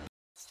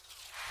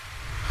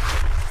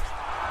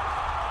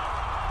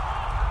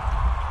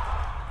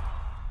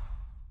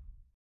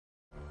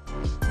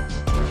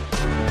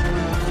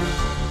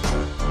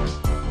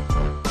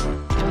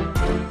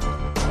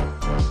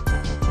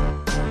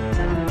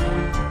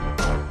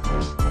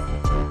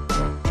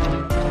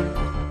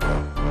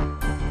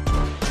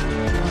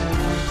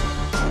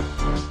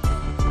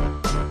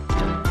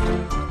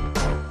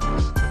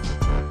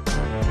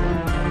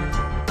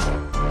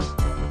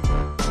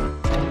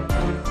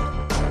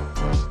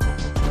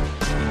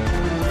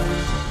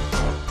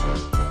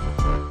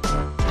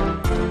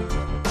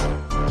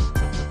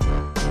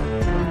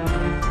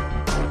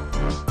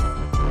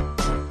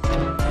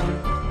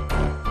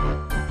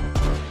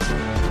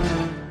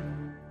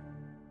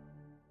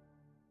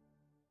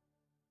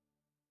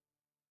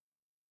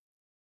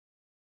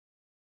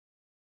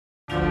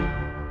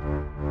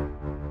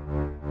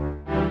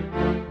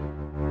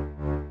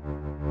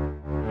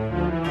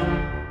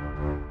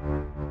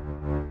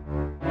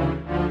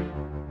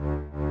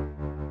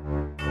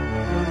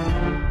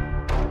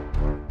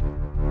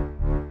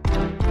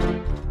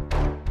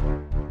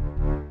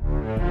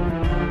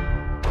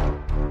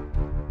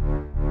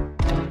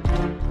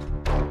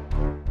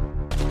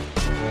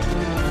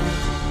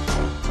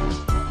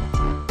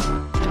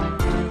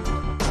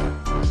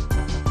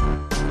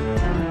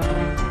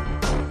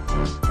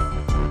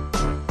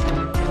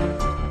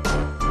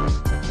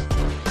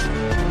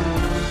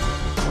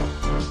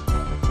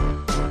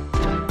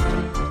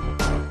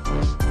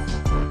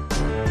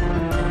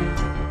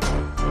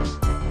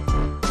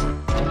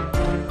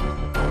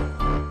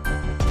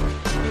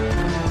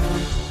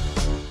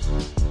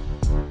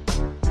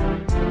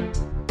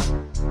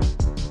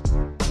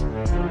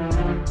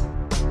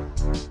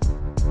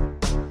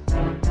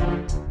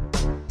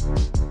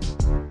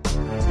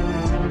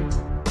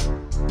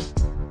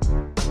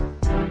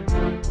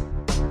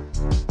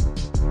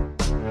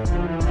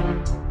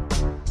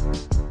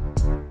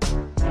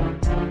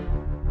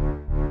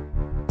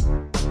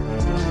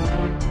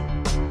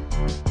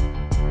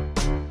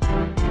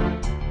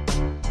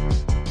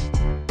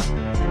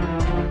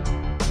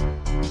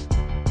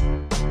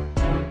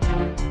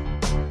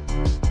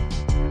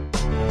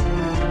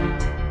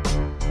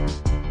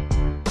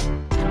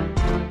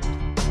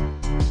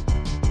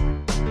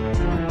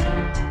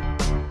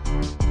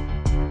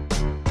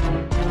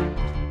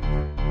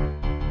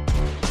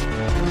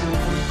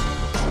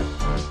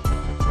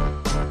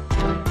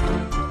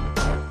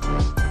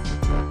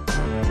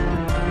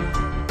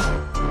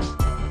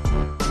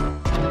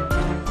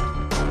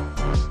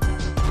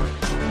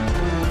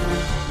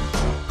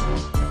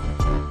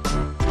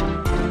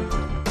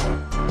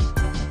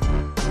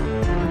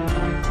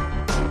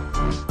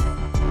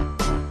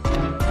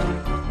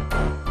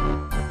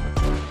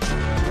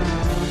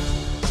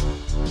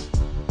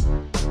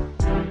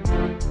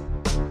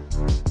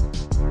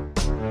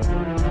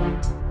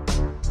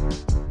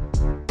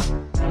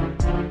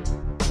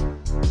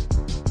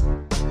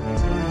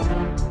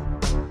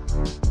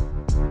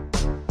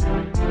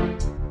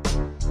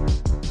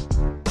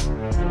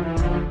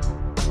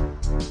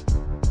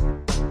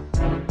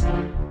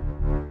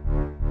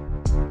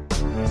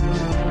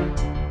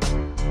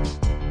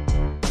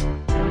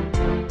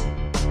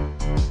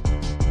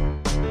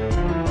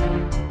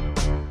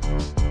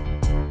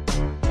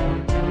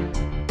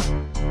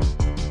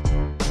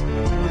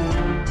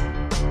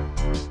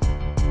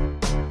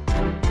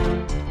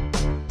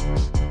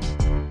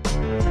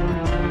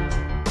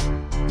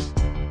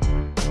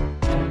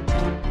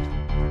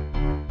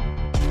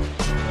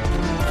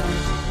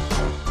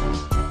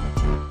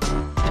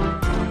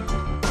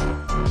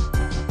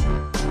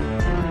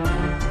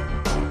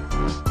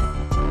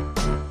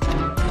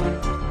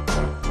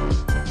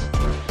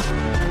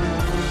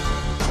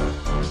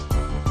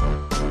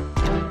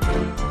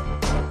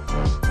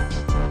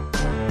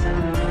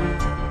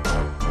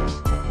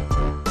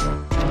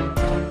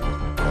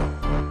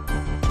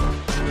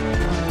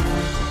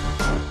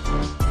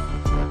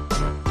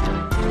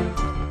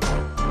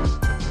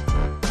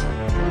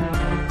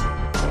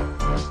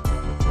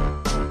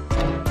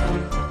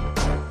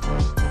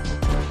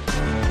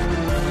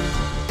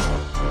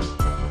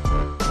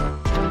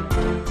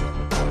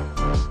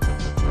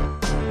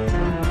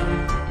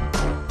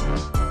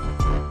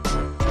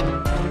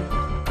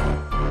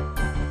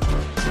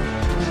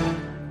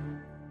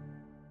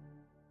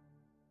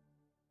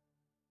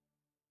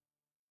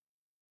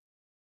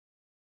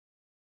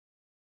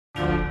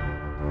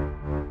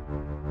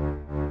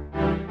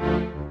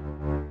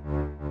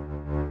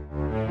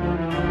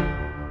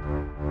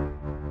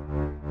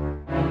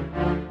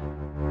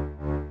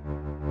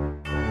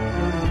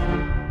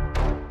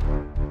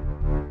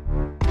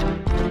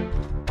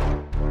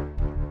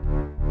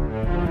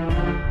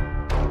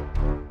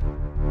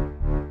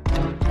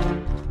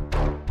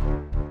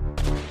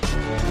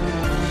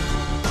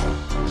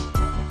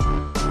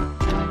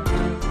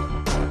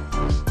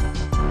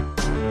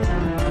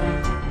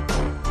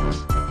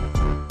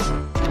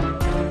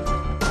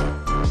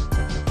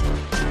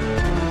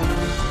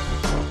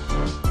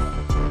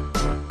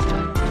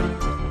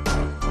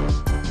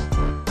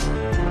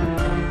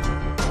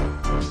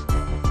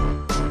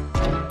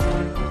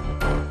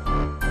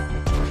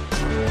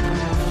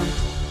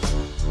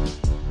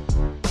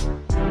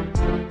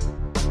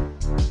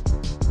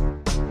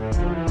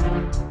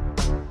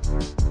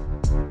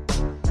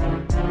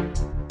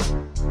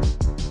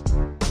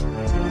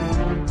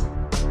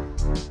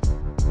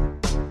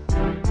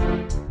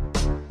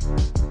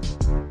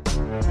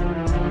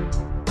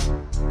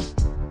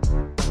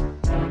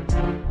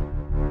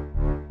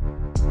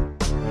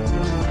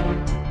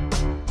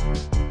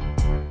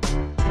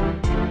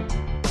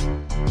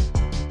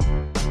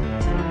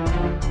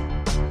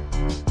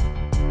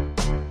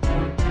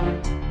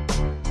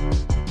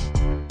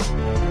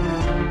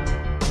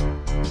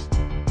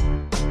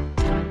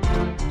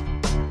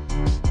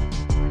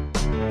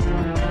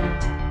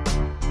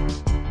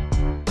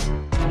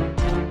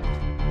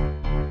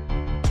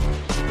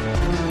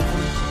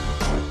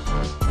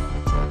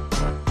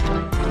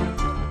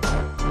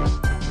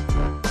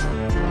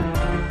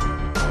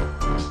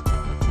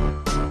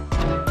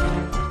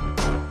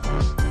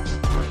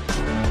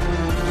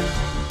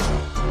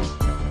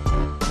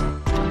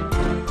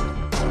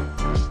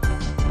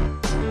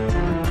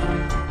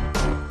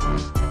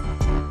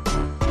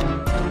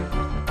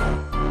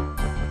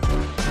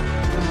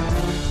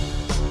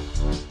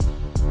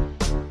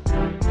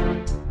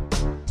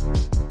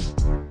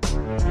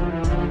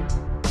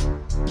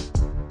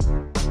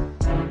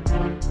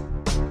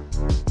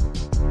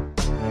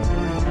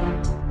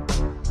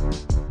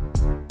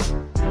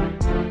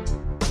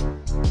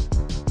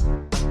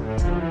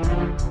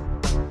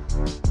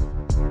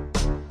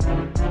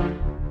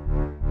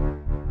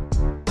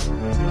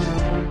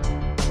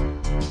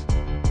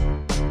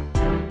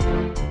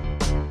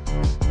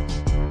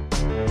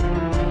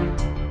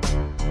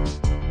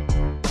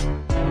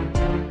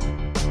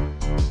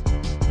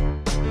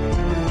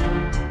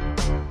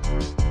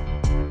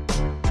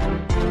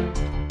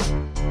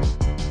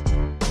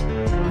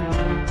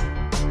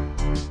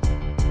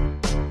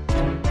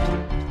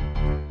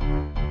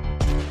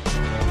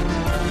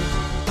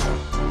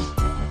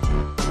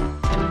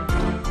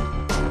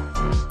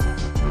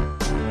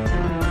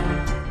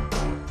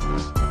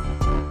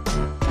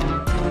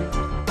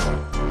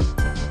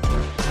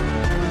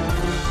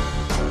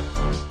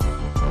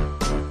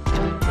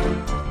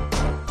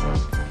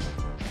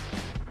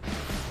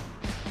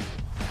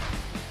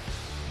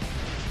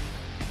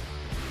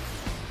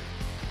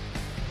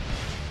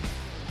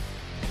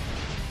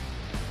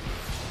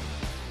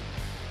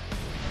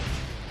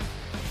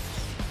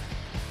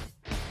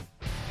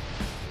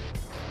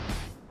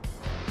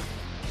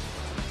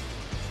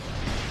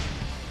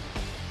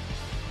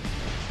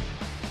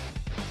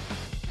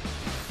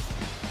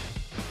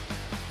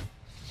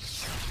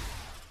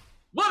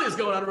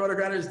 going on, Roto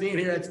Grinders? Dean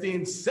here. That's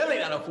Dean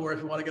 78904 if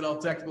you want to get all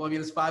technical. I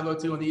mean, it's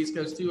 5:02 on the East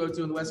Coast,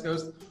 2:02 on the West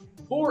Coast,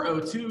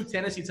 4:02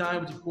 Tennessee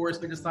time, which of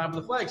course means it's time for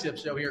the flagship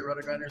show here at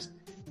Roto Grinders.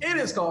 It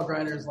is called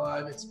Grinders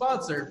Live. It's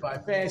sponsored by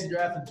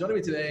FantasyDraft. And joining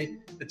me today,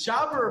 the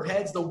chopper of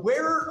heads, the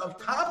wearer of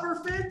copper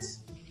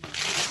fits,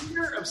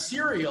 eater of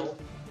cereal.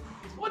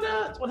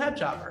 It's one head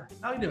chopper.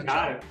 How you doing?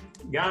 Got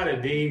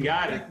it, Dean.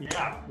 Got it.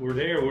 Yeah, we're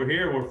there. We're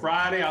here. We're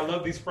Friday. I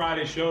love these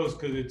Friday shows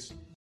because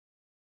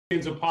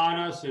it's upon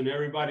us and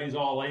everybody's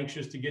all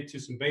anxious to get to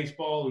some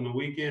baseball in the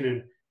weekend.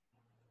 And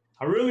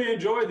I really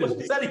enjoy this. What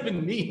does that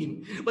even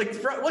mean? Like,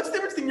 what's the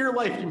difference in your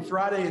life from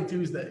Friday and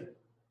Tuesday?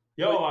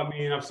 I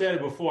mean, I've said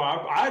it before.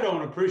 I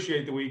don't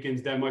appreciate the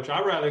weekends that much.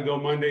 I'd rather go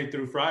Monday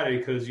through Friday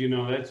because,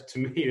 that's, to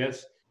me,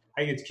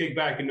 I get kicked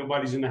back and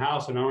nobody's in the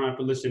house and I don't have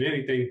to listen to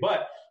anything.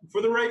 But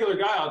for the regular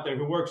guy out there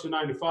who works a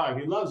 9 to 5,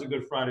 he loves a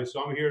good Friday.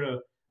 So I'm here to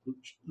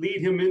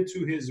lead him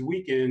into his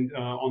weekend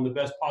on the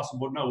best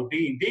possible note.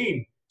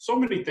 Dean, so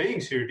many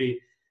things here, Dean.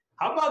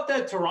 How about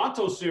that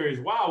Toronto series?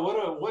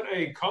 Wow, what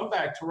a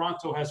comeback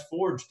Toronto has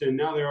forged, and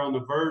now they're on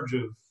the verge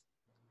of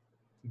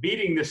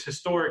beating this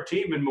historic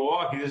team in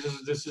Milwaukee. This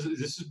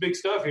is big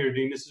stuff here,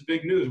 Dean. This is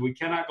big news. We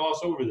cannot gloss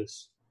over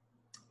this.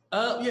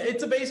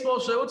 It's a baseball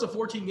show. It's a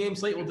 14-game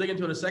slate. We'll dig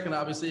into it in a second,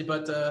 obviously.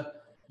 But,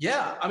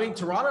 I mean,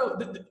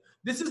 Toronto,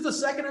 this is the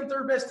second and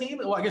third best team.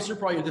 Well, I guess you're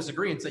probably going to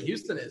disagree and say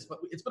Houston is, but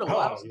it's been a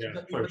while.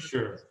 Yeah, for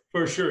sure.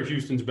 For sure,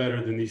 Houston's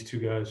better than these two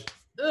guys.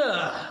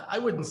 I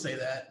wouldn't say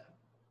that.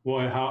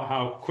 Boy,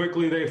 how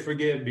quickly they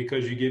forget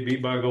because you get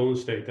beat by Golden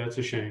State. That's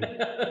a shame.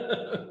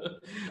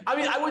 I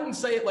mean, I wouldn't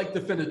say it like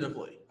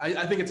definitively.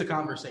 I think it's a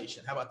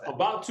conversation. How about that?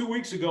 About 2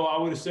 weeks ago, I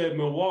would have said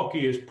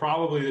Milwaukee is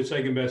probably the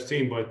second best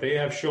team, but they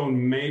have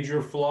shown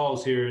major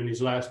flaws here in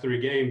these last 3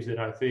 games that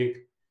I think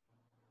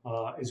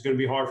is going to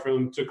be hard for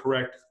them to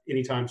correct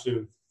anytime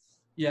soon.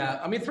 Yeah,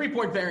 I mean,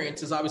 3-point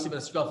variance has obviously been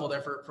a scuffle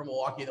there for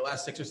Milwaukee the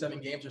last 6 or 7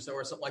 games or so,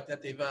 or something like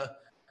that.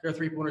 Their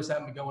 3-pointers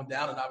haven't been going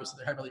down, and obviously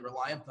they're heavily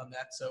reliant on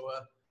that. So,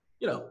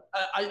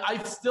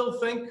 I still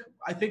think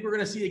we're going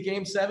to see a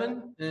Game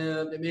 7.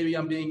 Maybe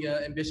I'm being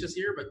ambitious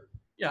here, but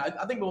yeah,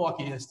 I think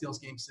Milwaukee steals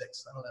Game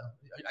 6. I don't know.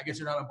 I guess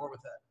you're not on board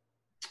with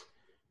that.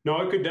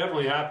 No, it could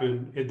definitely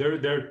happen.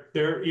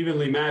 They're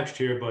evenly matched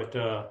here, but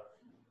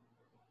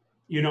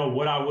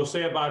what I will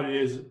say about it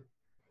is,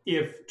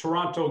 if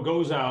Toronto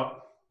goes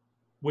out,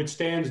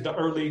 withstands the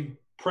early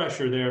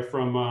pressure there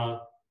from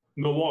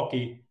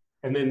Milwaukee,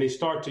 and then they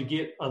start to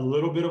get a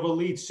little bit of a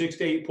lead, 6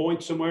 to 8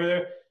 points somewhere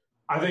there,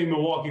 I think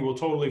Milwaukee will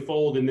totally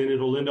fold, and then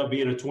it'll end up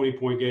being a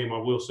 20-point game. I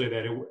will say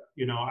that.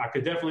 I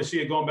could definitely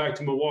see it going back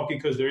to Milwaukee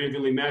because they're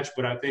evenly matched,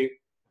 but I think,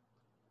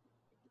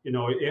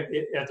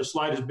 at the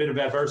slightest bit of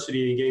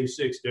adversity in Game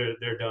 6,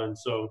 they're done.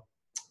 So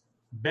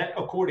bet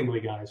accordingly,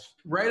 guys.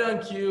 Right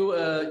on cue,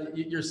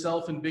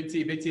 yourself and Big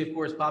T. Big T, of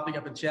course, popping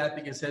up in chat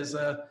because his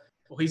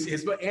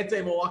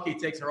anti-Milwaukee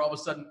takes are all of a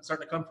sudden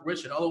starting to come to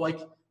fruition. Although,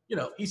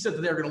 he said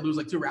that they were going to lose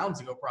like 2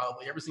 rounds ago,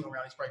 probably. Every single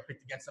round he's probably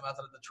picked against them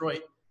outside of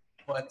Detroit.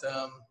 But,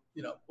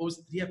 did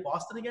he have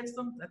Boston against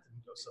them? That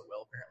didn't go so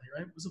well, apparently,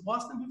 right? Was it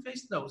Boston who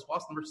faced? No, it was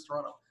Boston versus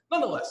Toronto.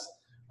 Nonetheless,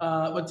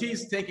 but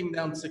T's taking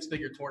down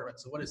 6-figure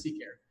tournaments, so what does he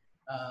care?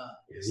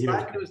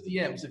 Slide into his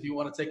DMs if you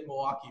want to take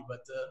Milwaukee.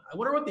 But I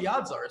wonder what the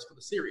odds are for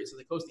the series. Are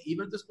they close to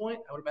even at this point?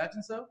 I would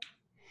imagine so.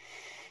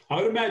 I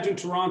would imagine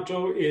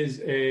Toronto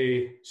is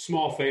a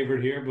small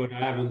favorite here, but I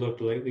haven't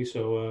looked lately,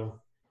 so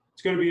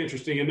it's going to be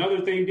interesting. Another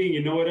thing, Dean,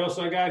 you know what else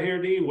I got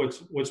here, Dean?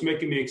 What's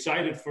making me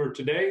excited for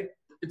today?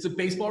 It's a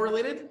baseball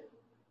related?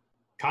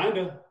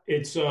 Kinda.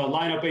 It's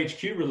lineup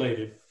HQ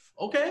related.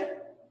 Okay.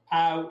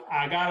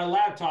 I got a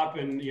laptop,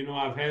 and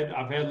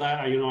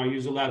I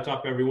use a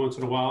laptop every once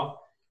in a while.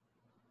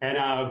 And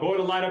going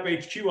to lineup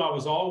HQ, I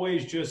was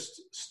always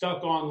just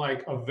stuck on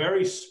like a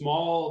very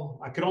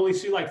small. I could only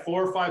see like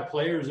 4 or 5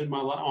 players in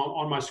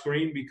on my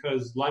screen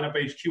because lineup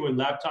HQ and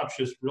laptops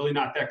just really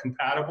not that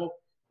compatible.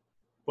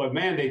 But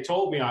man, they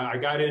told me I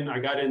got in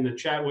the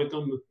chat with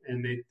them,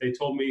 and they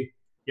told me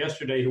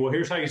yesterday, well,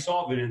 here's how you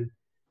solve it. And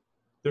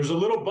there's a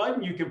little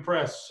button you can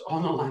press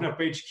on the lineup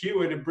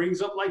HQ, and it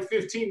brings up like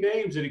 15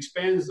 names. It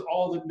expands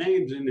all the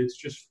names, and it's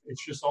just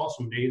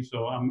awesome, Dean.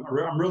 So I'm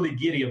really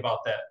giddy about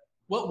that.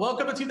 Well,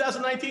 welcome to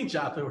 2019,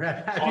 Chopper. We're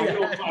happy. You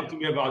don't talk to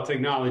me about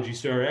technology,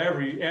 sir.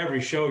 Every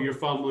show you're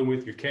fumbling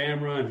with your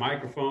camera and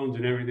microphones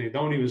and everything.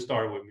 Don't even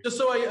start with me. Just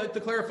so to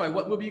clarify,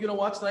 what movie are you going to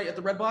watch tonight at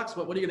the Red Box?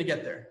 What are you going to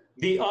get there?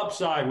 The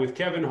Upside with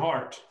Kevin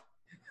Hart.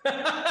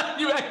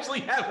 You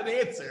actually have an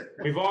answer.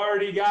 We've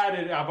already got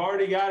it.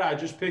 I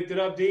just picked it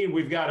up, Dean.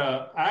 We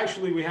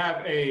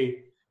have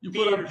a you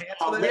put on pants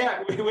on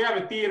it? We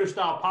have a theater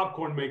style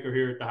popcorn maker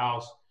here at the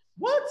house.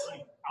 What?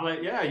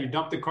 You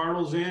dump the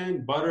kernels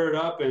in, butter it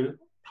up, and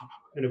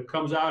it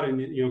comes out in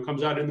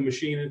the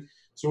machine.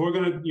 So we're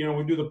gonna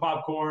we do the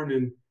popcorn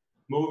and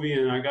movie,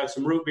 and I got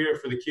some root beer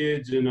for the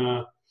kids, and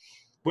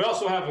we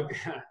also have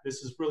this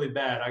is really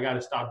bad. I got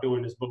to stop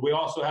doing this, but we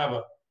also have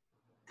a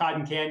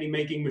cotton candy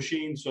making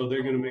machine, so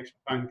they're going to make some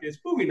fun. It's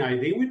movie night.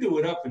 We do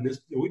it up in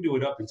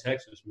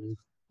Texas, man.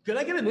 Could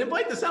I get an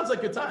invite? This sounds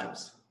like good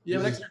times. You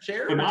have an extra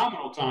chair?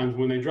 Phenomenal times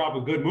when they drop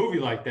a good movie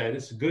like that.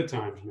 It's good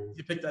times, man.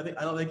 You picked. I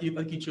don't think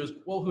you chose.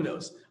 Well, who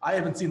knows? I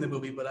haven't seen the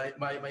movie, but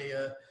my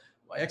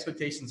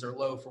expectations are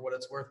low for what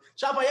it's worth.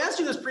 Chop, I asked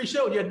you this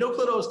pre-show, and you had no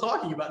clue what I was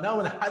talking about.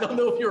 Now, I don't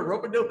know if you were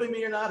rope-a-doping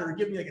me or not, or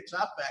giving me like a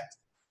chop fact.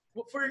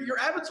 For your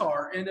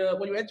avatar, and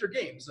when you enter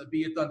games,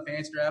 be it on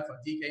FantasyDraft, on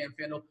DK, and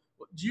FanDuel,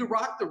 do you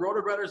rock the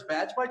Roto Grinders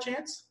badge by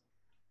chance?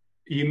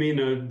 You mean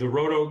the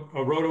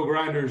Roto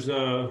Grinders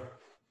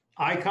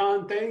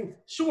icon thing?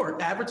 Sure,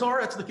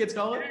 avatar. That's what the kids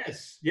call it.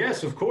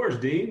 Yes, of course,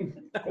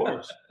 Dean. Of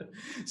course.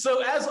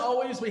 So as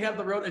always, we have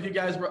the Roto. If you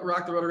guys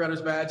rock the Roto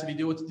Grinders badge, if you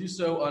do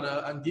so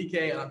on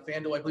DK and on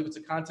FanDuel, I believe it's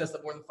a contest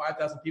that more than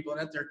 5,000 people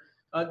enter.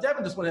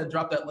 Devin just went ahead and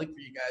dropped that link for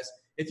you guys.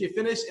 If you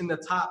finish in the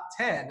top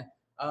 10,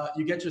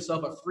 you get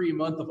yourself a free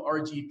month of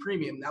RG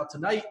Premium. Now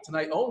tonight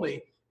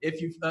only,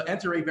 if you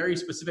enter a very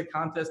specific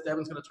contest,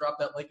 Devin's going to drop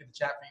that link in the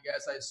chat for you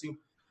guys. I assume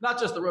not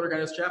just the Roto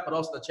Grinders chat, but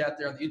also the chat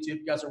there on the YouTube. If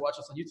you guys are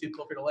watching us on YouTube,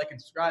 feel free to like and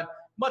subscribe.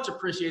 Much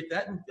appreciate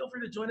that, and feel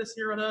free to join us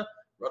here on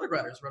Roto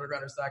Grinders,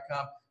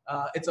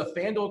 rotogrinders.com. It's a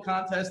FanDuel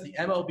contest, the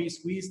MLB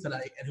squeeze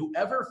tonight, and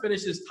whoever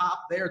finishes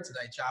top there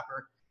tonight,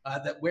 Chopper,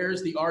 that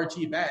wears the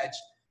RG badge,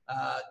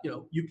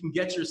 you can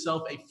get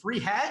yourself a free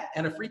hat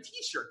and a free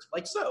T-shirt,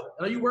 like so.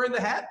 And are you wearing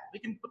the hat?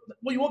 You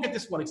won't get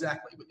this one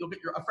exactly, but you'll get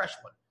a fresh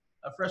one,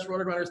 a fresh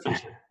Roto Grinders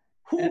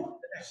T-shirt.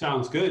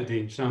 Sounds good,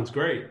 Dean. Sounds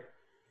great.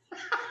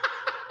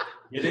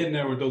 Get in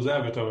there with those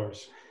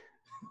avatars.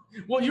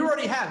 Well, you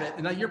already have it,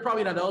 and you're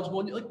probably not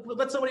eligible.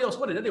 Let somebody else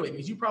win it anyway,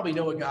 because you probably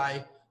know a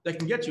guy that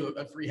can get you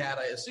a free hat,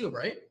 I assume,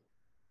 right?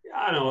 Yeah,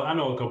 I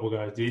know a couple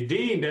guys.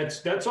 Dean,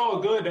 that's all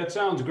good. That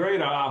sounds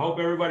great. I hope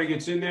everybody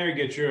gets in there,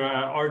 get your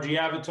RG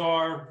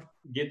avatar,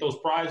 get those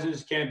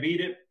prizes. Can't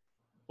beat it.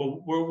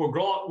 But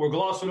we're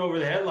glossing over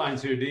the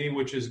headlines here, Dean,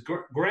 which is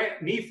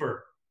Grant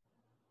Neiffer.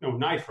 No,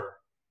 Neiffer.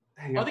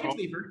 Dang, I think it's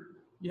Neiffer.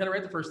 You had it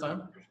right the first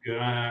time. Good.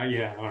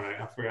 Yeah, all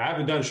right. I forgot. I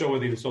haven't done a show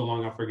with him in so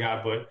long, I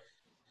forgot. But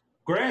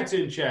Grant's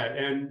in chat.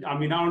 And, I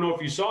mean, I don't know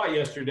if you saw it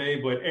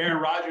yesterday, but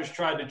Aaron Rodgers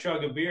tried to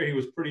chug a beer. He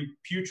was pretty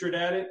putrid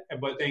at it.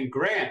 But then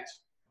Grant,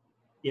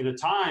 in a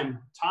time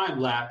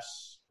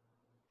lapse,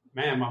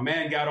 man, my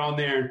man got on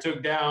there and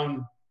took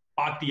down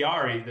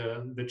Bakhtiari,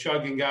 the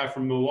chugging guy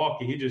from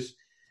Milwaukee. He just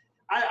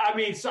 – I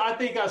mean, so I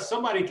think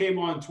somebody came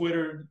on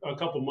Twitter a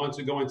couple months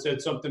ago and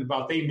said something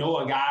about they know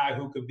a guy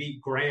who could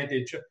beat Grant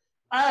in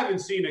I haven't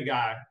seen a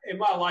guy in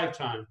my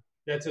lifetime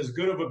that's as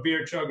good of a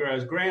beer chugger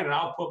as Grant, and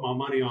I'll put my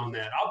money on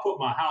that. I'll put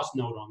my house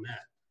note on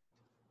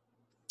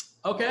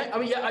that. Okay. I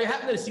mean, yeah, I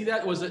happened to see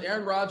that. Was it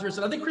Aaron Rodgers?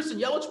 And I think Christian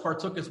Yelich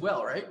partook as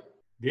well, right?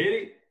 Did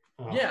he?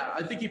 Oh. Yeah,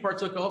 I think he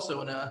partook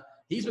also. And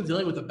he's been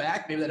dealing with the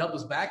back. Maybe that helped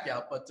his back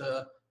out. But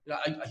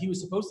he was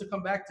supposed to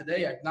come back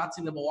today. I've not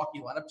seen the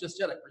Milwaukee lineup just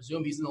yet. I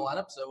presume he's in the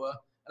lineup. So,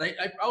 and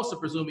I also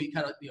presume he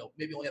kind of,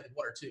 maybe only had like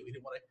one or two. He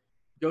didn't want to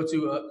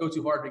go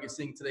too hard because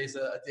seeing today's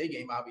a day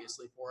game,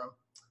 obviously, for him.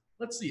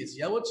 Let's see. Is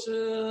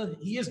Yelich?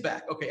 He is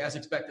back. Okay, as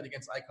expected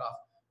against Eichhoff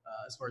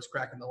as far as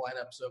cracking the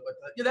lineup. So, but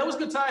yeah, that was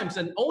good times.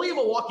 And only in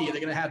Milwaukee are they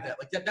going to have that.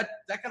 Like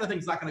that kind of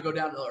thing's not going to go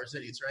down to other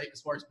cities, right?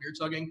 As far as beer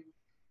chugging.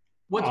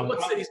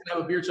 What cities can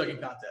have a beer chugging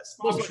contest?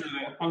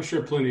 I'm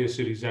sure plenty of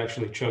cities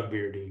actually chug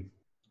beer, Dean.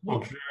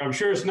 I'm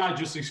sure it's not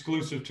just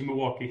exclusive to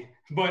Milwaukee,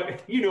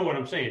 but you know what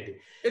I'm saying, Dean.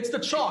 It's the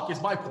chalk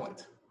is my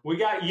point. We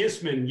got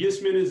Yisman.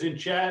 Yisman is in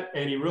chat,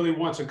 and he really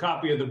wants a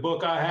copy of the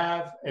book I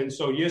have. And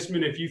so,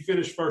 Yisman, if you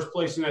finish first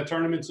place in that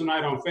tournament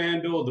tonight on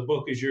FanDuel, the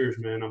book is yours,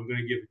 man. I'm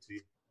going to give it to you.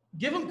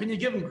 Can you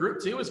give him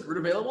Groot too? Is Groot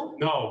available?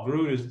 No,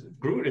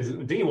 Groot is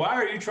Dean. Why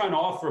are you trying to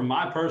offer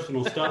my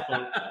personal stuff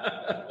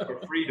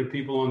for free to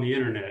people on the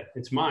internet?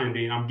 It's mine,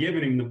 Dean. I'm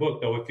giving him the book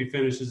though if he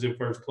finishes in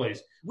first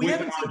place. We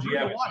haven't seen Groot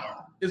in a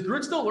while. Is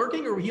Groot still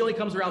lurking, or he only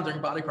comes around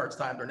during body cards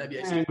time during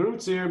NBA season?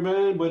 Groot's here,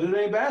 man, but it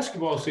ain't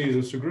basketball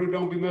season, so Groot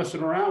don't be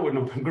messing around with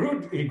him.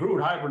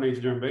 Groot hibernates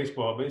during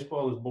baseball.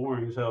 Baseball is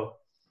boring as hell.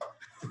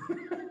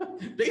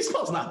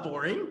 Baseball's not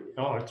boring.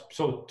 Oh, it's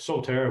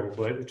so terrible,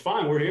 but it's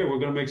fine. We're here. We're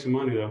going to make some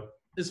money, though.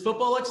 Is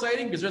football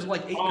exciting? Because there's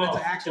like 8 minutes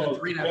of action in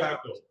 3.5 hours.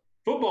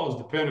 Football is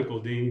the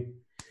pinnacle, Dean.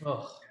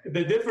 Oh.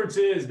 The difference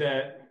is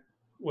that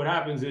what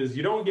happens is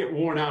you don't get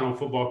worn out on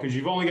football because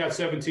you've only got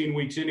 17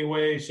 weeks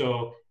anyway.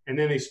 So, and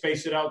then they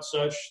space it out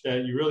such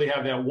that you really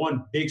have that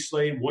one big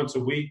slate once a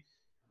week.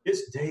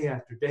 It's day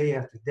after day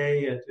after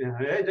day.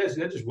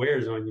 That just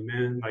wears on you,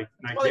 man. Like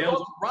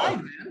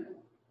grind, man.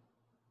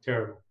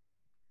 Terrible.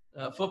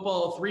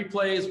 Football, 3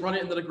 plays, run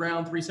it into the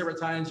ground 3 separate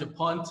times, you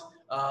punt.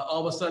 All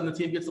of a sudden, the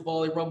team gets the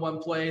ball, they run 1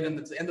 play, then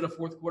it's the end of the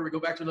fourth quarter, we go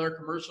back to another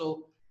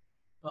commercial.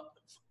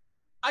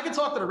 I can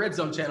talk to the Red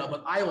Zone channel,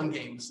 but island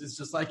games is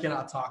just I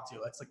cannot talk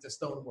to. It's like the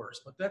stone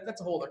worst. But that's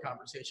a whole other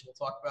conversation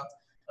we'll talk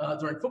about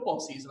during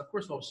football season. Of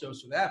course, we'll have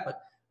shows for that. But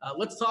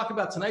let's talk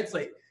about tonight's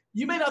slate.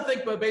 You may not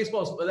think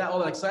baseball is all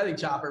that exciting,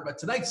 Chopper, but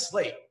tonight's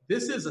slate,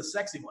 this is a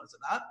sexy one, is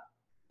it not?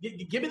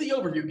 Give me the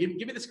overview.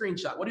 Give me the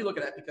screenshot. What are you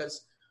looking at?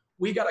 Because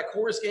we got a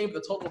Coors game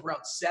with a total of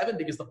around 7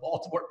 because the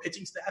Baltimore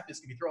pitching staff is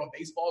going to be throwing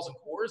baseballs in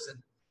Coors. And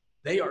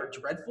They are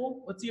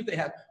dreadful. Let's see if they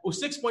have.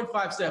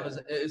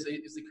 6.57 is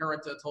the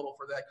current total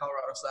for that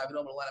Colorado side. We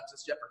don't know the lineups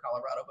just yet for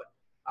Colorado, but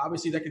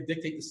obviously that could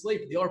dictate the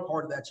slate. But the other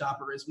part of that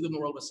chopper is we live in the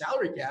world of a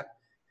salary cap,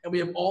 and we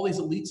have all these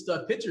elite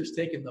stud pitchers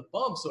taking the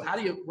bump. So how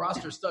do you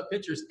roster stud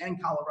pitchers and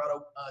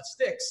Colorado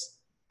sticks?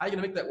 How are you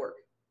going to make that work?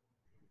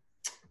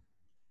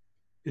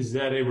 Is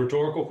that a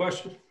rhetorical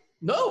question?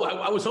 No,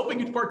 I was hoping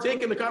you'd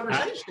partake in the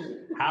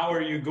conversation. How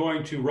are you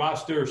going to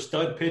roster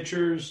stud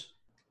pitchers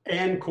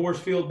and Coors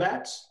Field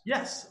bats?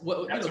 Yes.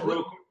 Well,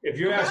 if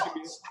you're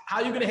asking me, how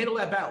are you going to handle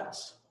that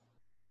balance?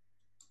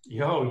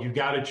 You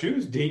got to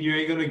choose, Dean. You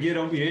ain't going to get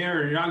over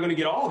there. You're not going to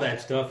get all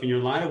that stuff in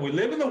your lineup. We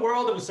live in the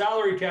world of a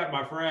salary cap,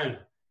 my friend.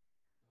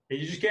 And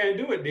you just can't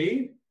do it,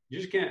 Dean. You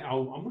just can't.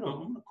 I'm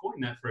gonna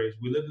coin that phrase.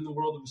 We live in the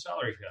world of a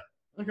salary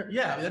cap. Okay.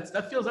 Yeah,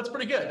 that's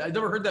pretty good. I've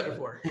never heard that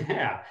before.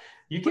 Yeah,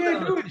 you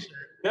can't do it.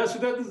 That's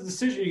the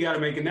decision you got to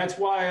make, and that's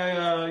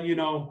why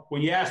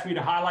when you asked me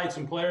to highlight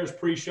some players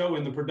pre-show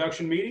in the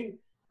production meeting,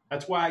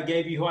 that's why I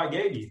gave you who I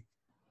gave you.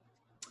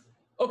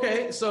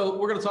 Okay, so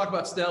we're going to talk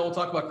about Snell. We'll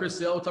talk about Chris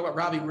Sale. We'll talk about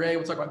Robbie Ray.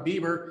 We'll talk about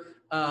Bieber,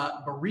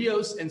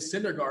 Barrios, and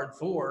Syndergaard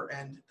 4,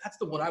 and that's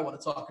the one I want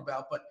to talk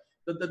about. But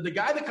the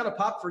guy that kind of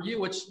popped for you,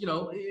 which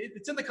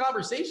it's in the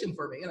conversation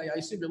for me, and I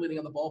assume you're leading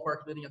on the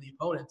ballpark, leading on the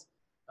opponent.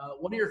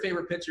 One of your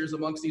favorite pitchers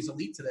amongst these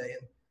elite today,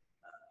 and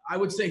I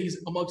would say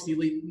he's amongst the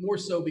elite more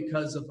so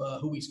because of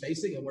who he's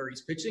facing and where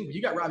he's pitching. But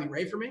you got Robbie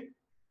Ray for me?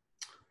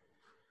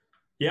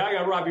 Yeah, I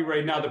got Robbie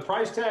Ray. Now, the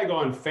price tag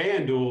on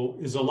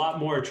FanDuel is a lot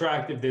more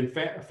attractive than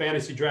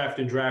FantasyDraft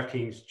and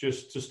DraftKings,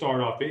 just to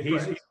start off.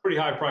 He's pretty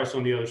high priced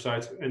on the other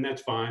sides, and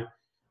that's fine.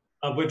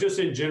 But just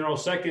in general,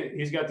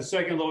 he's got the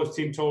second lowest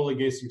team total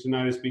against him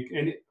tonight.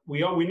 And we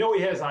know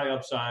he has high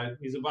upside.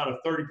 He's about a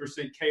 30%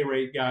 K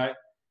rate guy.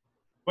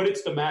 But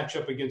it's the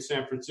matchup against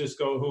San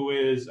Francisco, who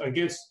is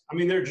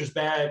they're just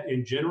bad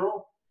in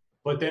general.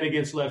 But then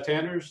against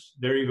left-handers,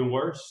 they're even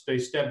worse. They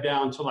step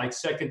down to like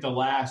second to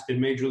last in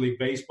Major League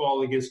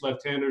Baseball against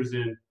left-handers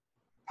in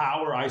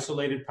power,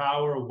 isolated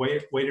power,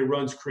 weighted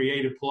runs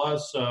created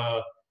plus.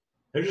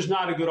 They're just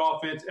not a good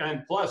offense.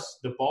 And plus,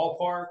 the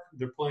ballpark,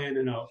 they're playing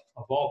in a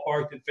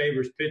ballpark that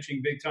favors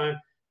pitching big time.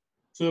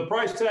 So the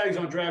price tags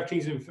on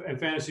DraftKings and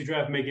Fantasy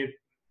Draft make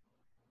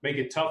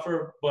it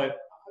tougher. But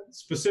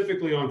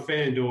specifically on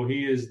FanDuel,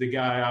 he is the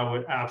guy I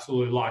would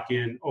absolutely lock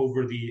in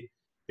over the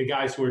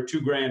guys who are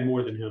 $2,000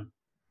 more than him.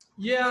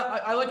 Yeah,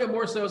 I like it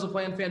more so as a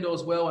play on FanDuel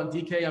as well. On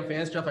DK, on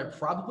FantasyDraft, I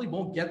probably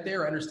won't get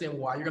there. I understand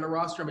why you're going to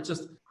roster him. It's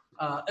just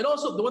and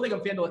also the one thing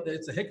on FanDuel,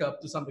 it's a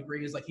hiccup to some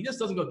degree, is like he just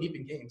doesn't go deep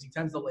in games. He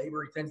tends to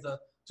labor. He tends to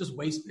just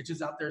waste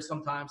pitches out there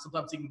sometimes.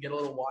 Sometimes he can get a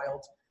little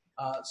wild.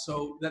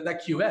 So that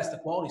QS, the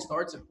quality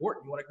start's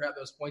important. You want to grab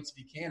those points if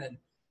you can. And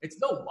it's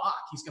no lock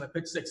he's going to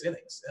pitch 6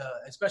 innings,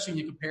 especially when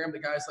you compare him to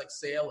guys like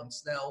Sale and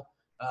Snell,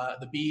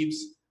 the Biebs.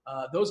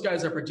 Those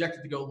guys are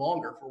projected to go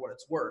longer for what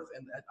it's worth.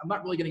 And I'm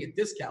not really getting a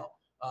discount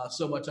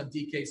so much on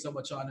DK, so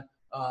much on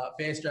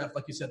FantasyDraft.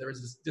 Like you said, there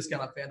is this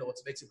discount on FanDuel, which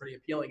makes it pretty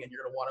appealing, and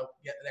you're going to want to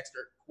get an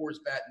extra Coors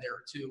bat in there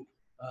or two,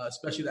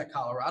 especially that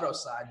Colorado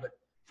side. But,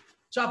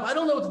 Chop, I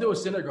don't know what to do with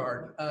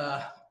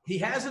Syndergaard. He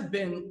hasn't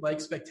been,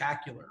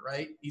 spectacular,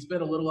 right? He's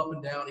been a little up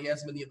and down. He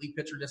hasn't been the elite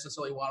pitcher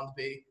necessarily wanted to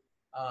be.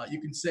 You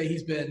can say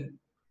he's been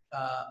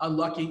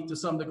unlucky to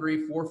some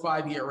degree.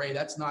 4.5 ERA,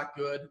 that's not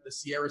good. The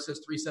Sierra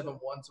says 3.71,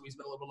 so he's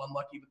been a little bit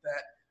unlucky with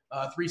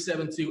that.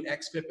 3.72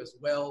 xFIP as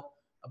well.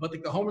 But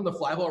the home run, the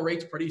fly ball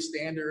rate's pretty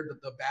standard.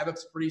 The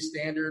BABIP's pretty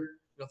standard.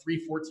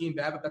 3.14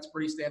 BABIP, that's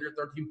pretty standard.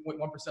 13.1%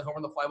 home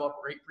run, the fly ball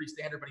rate, pretty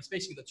standard. But he's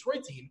facing the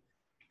Detroit team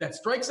that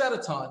strikes out a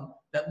ton,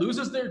 that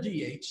loses their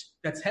DH,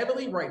 that's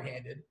heavily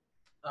right-handed.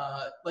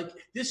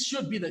 This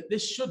should be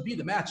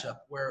the matchup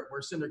where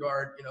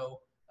Syndergaard,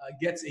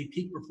 gets a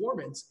peak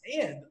performance.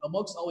 And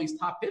amongst all these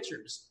top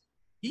pitchers,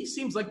 he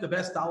seems like the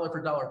best dollar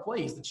for dollar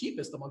play. He's the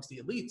cheapest amongst the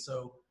elite.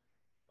 So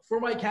for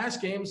my cash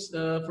games,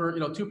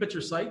 for 2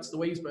 pitcher sites, the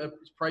way he's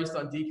priced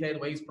on DK, the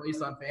way he's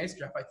priced on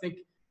FantasyDraft, I think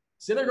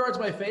Syndergaard's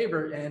my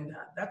favorite, and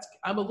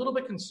I'm a little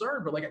bit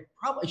concerned, but I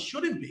probably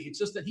shouldn't be. It's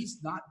just that he's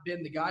not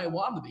been the guy I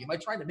want him to be. Am I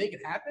trying to make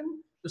it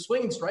happen? The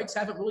swinging strikes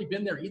haven't really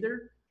been there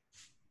either.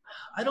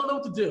 I don't know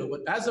what to do,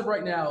 but as of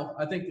right now,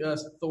 I think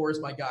Thor is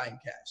my guy in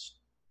cash.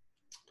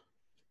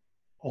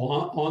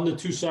 On the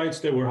 2 sites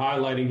that we're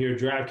highlighting here,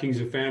 DraftKings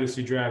and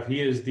Fantasy Draft,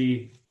 he is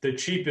the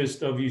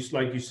cheapest of you,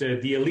 like you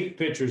said, the elite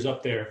pitchers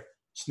up there.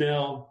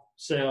 Snell,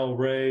 Sale,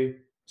 Ray,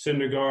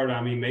 Syndergaard.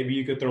 I mean, maybe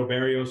you could throw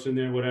Barrios in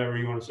there, whatever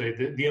you want to say.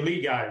 The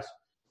elite guys.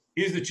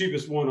 He's the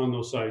cheapest one on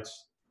those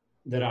sites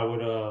that I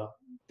would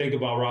think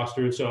about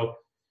rostering. So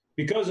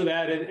because of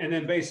that, and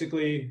then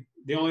basically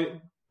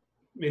the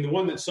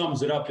one that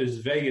sums it up is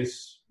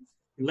Vegas,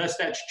 unless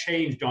that's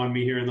changed on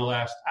me here in the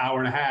last hour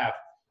and a half.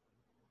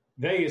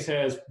 Vegas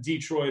has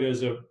Detroit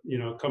as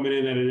coming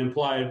in at an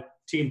implied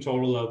team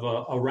total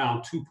of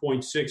around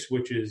 2.6,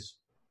 which is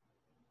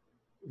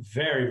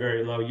very,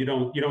 very low. You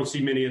don't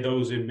see many of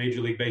those in Major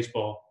League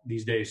Baseball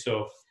these days.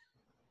 So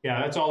Yeah,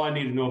 that's all I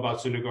need to know about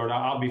Syndergaard.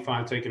 I'll be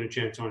fine taking a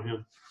chance on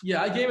him.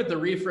 Yeah, I gave it the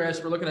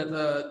refresh. We're looking at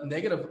the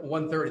negative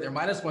 130. They're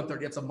minus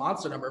 130. It's a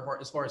monster number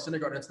as far as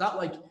Syndergaard. It's not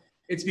like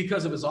it's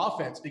because of his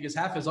offense, because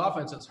half his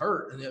offense is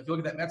hurt. And if you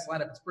look at that Mets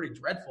lineup, it's pretty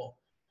dreadful.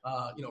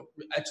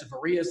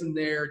 Echeverria's in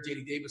there,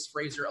 J.D. Davis,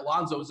 Frazier.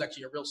 Alonso is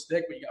actually a real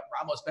stick, but you got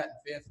Ramos batting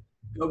fifth.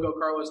 Go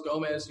Carlos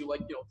Gomez, who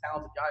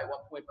talented guy at one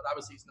point, but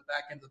obviously he's in the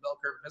back end of the bell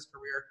curve of his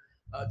career.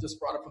 Just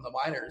brought up from the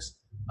minors.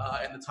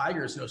 And the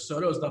Tigers,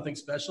 Soto's nothing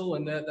special,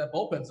 and that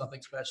bullpen's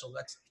nothing special.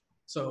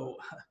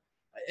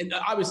 And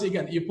obviously,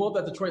 again, you pull up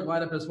that Detroit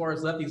lineup as far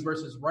as lefties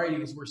versus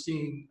righties. We're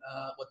seeing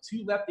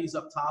two lefties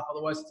up top.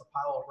 Otherwise, it's a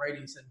pile of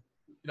righties. And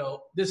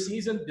this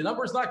season, the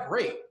number's not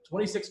great.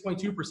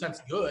 26.2%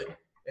 is good.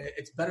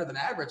 It's better than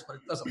average, but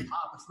it doesn't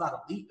pop. It's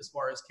not elite as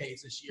far as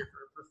Ks this year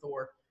for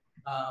Thor.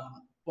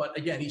 But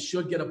again, he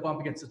should get a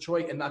bump against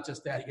Detroit, and not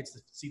just that, he gets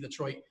to see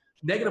Detroit.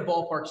 Negative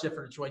ballpark shift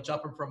for Detroit,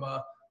 jumping from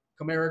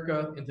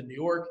Comerica into New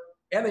York,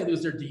 and they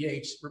lose their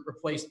DH,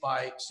 replaced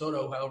by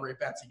Soto. However, if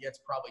bats he gets,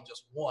 probably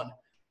just one.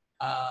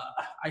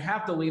 I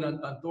have to lean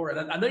on Thor.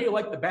 And I know you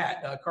like the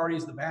bat.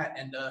 Cardi's the bat.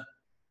 And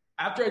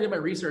after I did my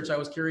research, I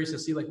was curious to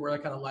see where I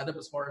kind of lined up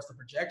as far as the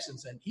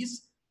projections. And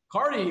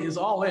Cardi is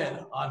all in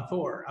on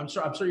Thor. I'm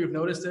sure you've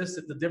noticed this,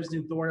 the difference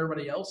between Thor and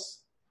everybody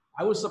else.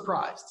 I was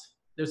surprised.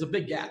 There's a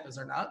big gap, is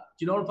there not?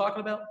 Do you know what I'm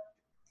talking about?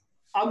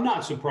 I'm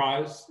not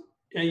surprised.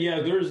 And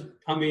yeah,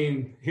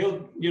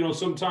 he'll,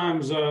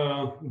 sometimes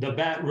the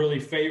bat really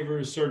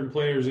favors certain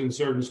players in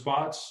certain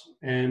spots.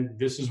 And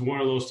this is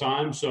one of those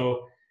times.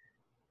 So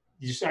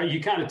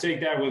you kind of take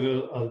that with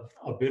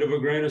a bit of a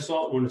grain of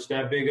salt when it's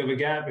that big of a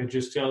gap. It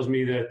just tells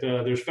me that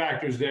there's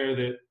factors there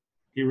that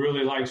he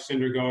really likes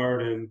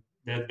Syndergaard and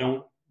that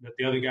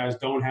the other guys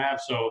don't have.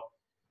 So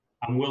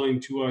I'm willing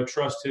to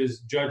trust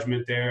his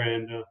judgment there.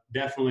 And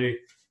definitely,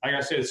 like I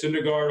said,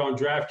 Syndergaard on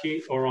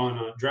DraftKings or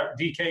on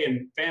DK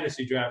and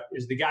Fantasy Draft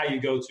is the guy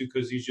you go to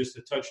because he's just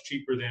a touch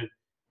cheaper than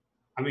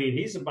 –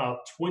 he's about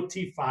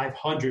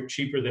 $2,500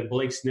 cheaper than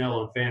Blake Snell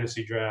on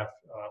Fantasy Draft.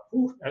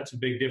 That's a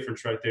big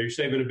difference right there. You're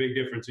saving a big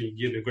difference and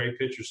you're getting a great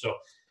pitcher. So,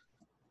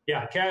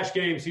 yeah, cash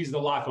games, he's the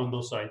lock on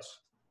those sites.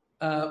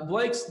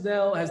 Blake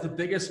Snell has the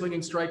biggest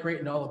swinging strike rate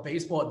in all of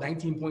baseball at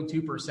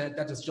 19.2%.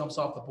 That just jumps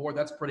off the board.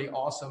 That's pretty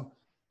awesome.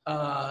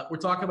 We're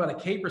talking about a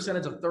K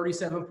percentage of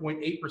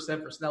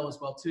 37.8% for Snell as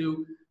well,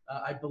 too.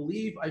 I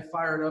believe I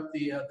fired up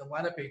the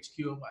lineup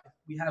HQ.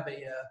 We have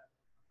a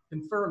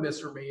confirm this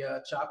for me,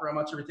 Chopper. I'm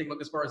not sure everything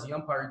look as far as the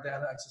umpire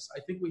data. I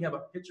think we have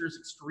a pitcher's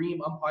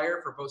extreme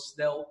umpire for both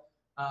Snell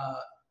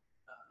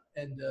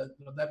and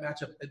that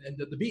matchup and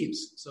the Beebs.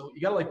 So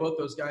you got to like both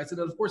those guys. And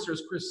then, of course,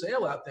 there's Chris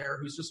Sale out there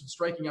who's just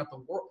striking out the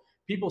world.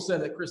 People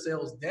said that Chris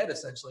Sale is dead,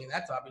 essentially, and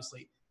that's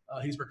obviously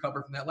he's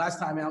recovered from that. Last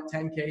time out,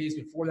 10 Ks.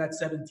 Before that,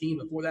 17.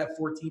 Before that,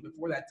 14.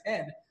 Before that,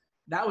 10.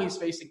 Now he's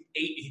facing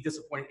 8. He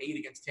disappointed 8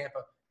 against Tampa.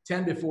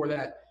 10 before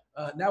that.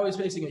 Now he's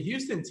facing a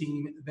Houston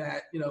team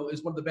that,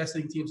 is one of the best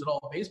hitting teams in all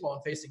of baseball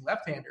and facing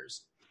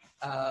left-handers.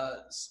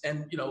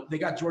 And they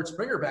got George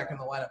Springer back in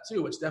the lineup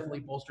too, which definitely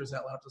bolsters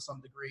that lineup to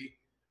some degree.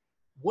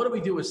 What do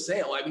we do with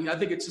Sale? I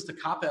think it's just a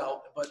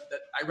cop-out, but that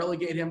I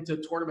relegate him to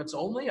tournaments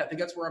only. I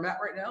think that's where I'm at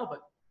right now. But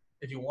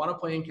if you want to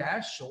play in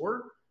cash,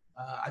 sure.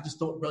 I just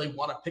don't really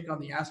want to pick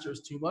on the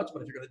Astros too much.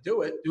 But if you're going to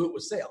do it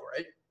with Sale,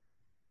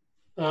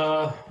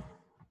 right?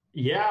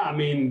 Yeah,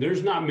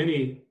 there's not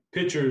many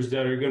pitchers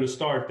that are going to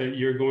start that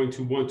you're going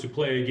to want to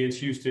play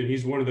against Houston.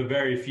 He's one of the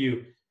very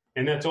few.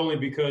 And that's only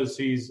because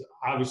he's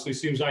obviously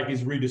seems like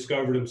he's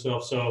rediscovered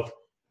himself. So,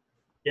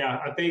 yeah,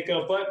 I think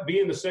but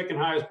being the second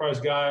highest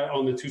priced guy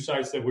on the two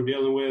sites that we're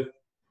dealing with,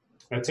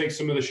 that takes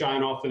some of the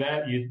shine off of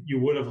that. You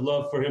would have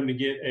loved for him to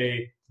get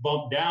a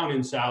bump down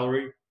in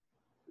salary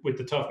with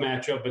the tough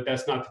matchup, but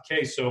that's not the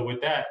case. So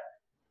with that,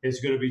 it's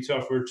going to be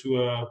tougher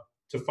to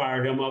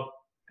fire him up.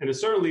 And I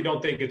certainly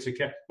don't think it's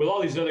with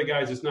all these other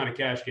guys, it's not a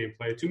cash game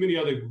play. Too many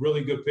other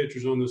really good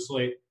pitchers on the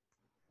slate.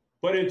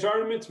 But in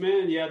tournaments,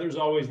 man, yeah, there's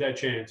always that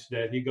chance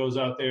that he goes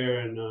out there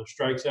and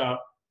strikes out.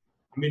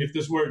 If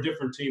this were a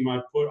different team,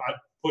 I'd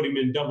put him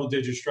in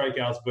double-digit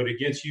strikeouts. But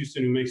against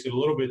Houston, who makes it a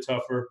little bit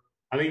tougher,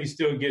 I think he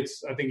still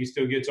gets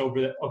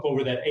up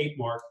over that 8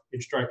 mark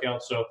in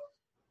strikeouts. So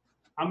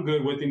I'm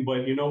good with him.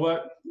 But you know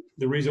what?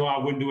 The reason why I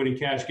wouldn't do it in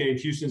cash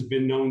games, Houston's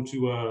been known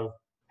to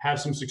have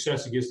some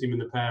success against him in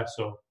the past.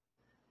 So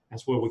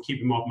that's where we'll keep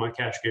him off my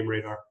cash game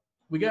radar.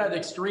 We got an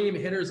extreme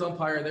hitters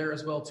umpire there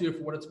as well, too,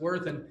 for what it's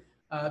worth. And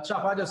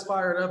Chop, I just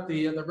fired up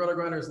the Roto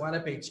Grinders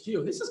lineup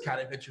HQ. This is kind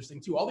of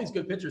interesting, too. All these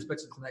good pitchers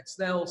pitching tonight.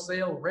 Snell,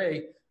 Sale,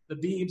 Ray, the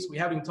Beebs. We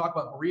haven't even talked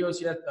about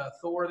Barrios yet,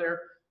 Thor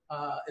there.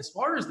 As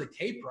far as the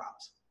K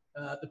props,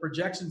 the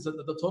projections of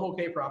the total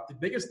K prop, the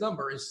biggest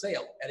number is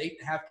Sale at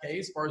 8.5 K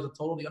as far as the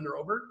total, the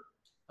under-over,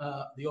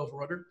 the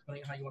over-under,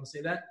 depending on how you want to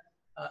say that.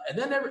 And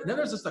then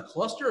there's just a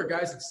cluster of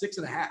guys at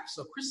 6.5.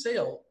 So Chris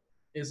Sale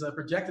is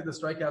projected to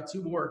strike out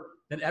 2 more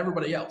than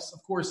everybody else.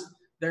 Of course,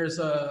 there's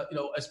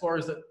as far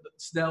as the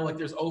Snell,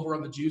 there's over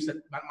on the juice at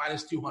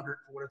minus 200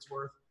 for what it's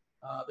worth.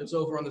 There's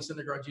over on the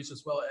Syndergaard juice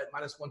as well at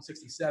minus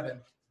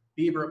 167.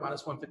 Bieber at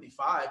minus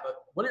 155. But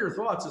what are your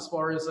thoughts as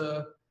far as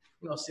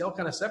Sale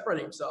kind of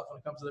separating himself when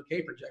it comes to the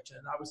K projection,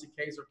 and obviously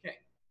K's are king.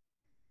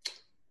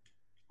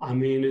 I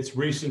mean, it's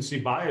recency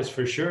bias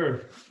for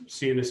sure,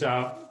 seeing as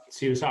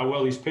how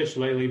well he's pitched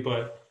lately.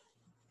 But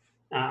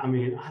I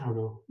mean, I don't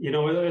know.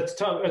 It's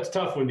tough. It's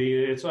tough one,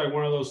 Dean. It's like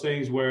one of those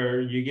things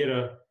where you get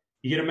a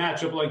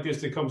matchup like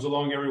this that comes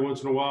along every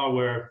once in a while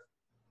where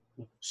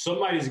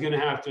somebody's going to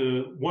have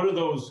to. One of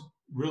those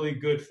really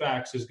good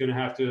facts is going to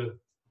have to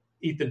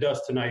eat the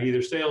dust tonight.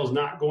 Either Sale's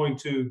not going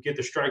to get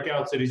the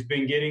strikeouts that he's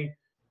been getting,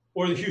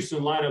 or the Houston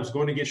lineup's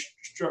going to get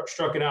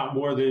struck out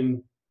more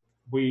than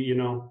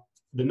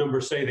the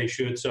numbers say they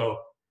should. So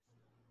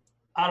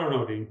I don't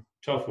know, Dean.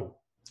 Tough one.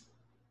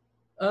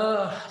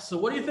 So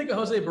what do you think of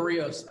Jose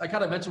Barrios? I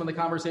kind of mentioned him in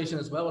the conversation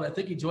as well, and I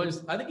think he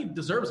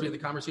deserves to be in the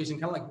conversation,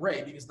 kind of like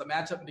Ray, because the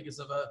matchup, because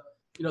of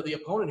the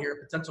opponent here,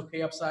 potential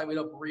K upside. We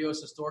know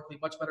Barrios historically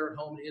much better at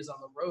home than he is on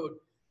the road,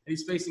 and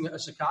he's facing a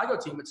Chicago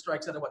team that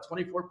strikes out at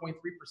 24.3%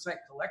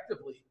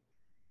 collectively.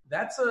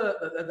 That's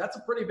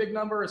a pretty big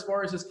number as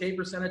far as his K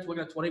percentage.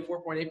 Looking at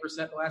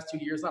 24.8% the last 2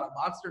 years, not a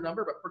monster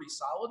number, but pretty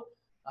solid.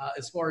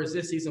 As far as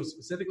this season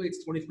specifically,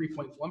 it's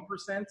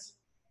 23.1%.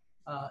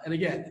 And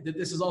again,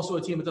 this is also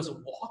a team that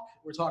doesn't walk.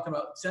 We're talking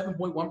about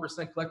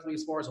 7.1% collectively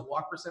as far as a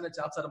walk percentage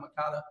outside of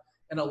Moncada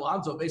and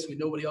Alonso. Basically,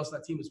 nobody else on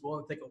that team is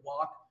willing to take a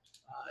walk.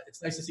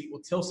 It's nice to see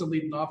Tilson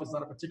leading off is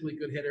not a particularly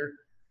good hitter.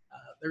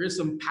 There is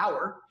some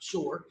power,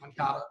 sure.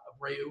 Moncada,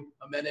 Abreu,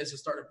 Jimenez is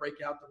starting to break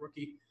out, the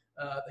rookie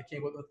that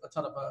came with a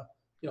ton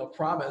of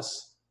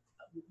promise.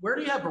 Where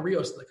do you have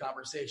Barrios in the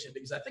conversation?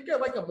 Because I think I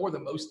like him more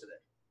than most today.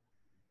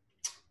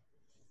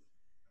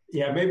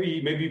 Yeah, maybe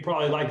you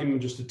probably like him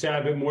just a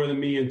tad bit more than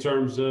me in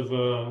terms of,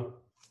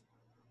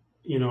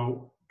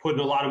 putting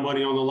a lot of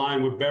money on the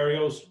line with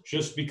Barrios,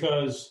 just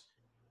because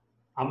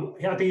I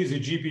think he's a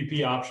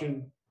GPP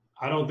option.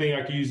 I don't think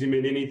I could use him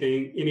in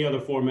any other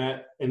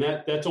format, and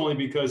that's only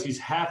because he's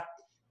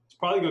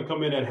probably going to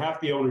come in at half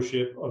the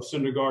ownership of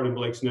Syndergaard and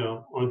Blake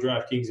Snell on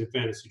DraftKings and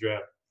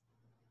FantasyDraft.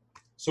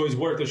 So he's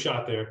worth a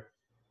shot there.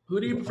 Who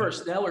do you prefer,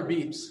 Snell or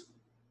Beebs?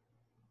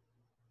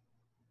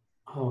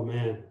 Oh,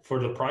 man. For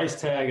the price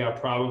tag, I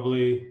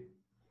probably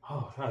 –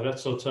 oh, God,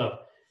 that's so tough.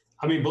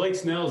 I mean, Blake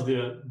Snell's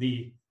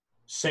the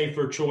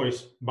safer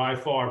choice by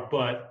far,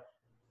 but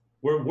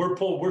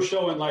we're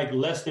showing like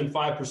less than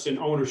 5%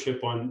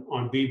 ownership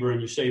on Bieber,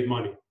 and you save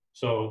money.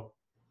 So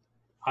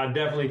I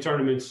definitely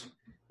tournaments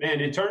 –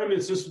 man, in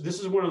tournaments, this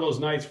is one of those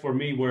nights for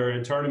me where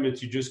in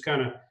tournaments you just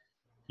kind of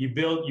 – you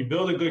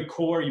build a good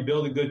core, you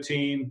build a good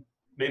team.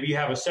 Maybe you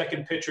have a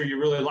second pitcher you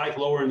really like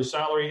lower in the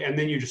salary, and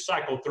then you just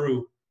cycle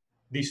through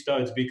these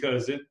studs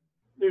because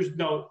there's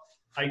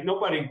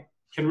nobody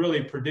can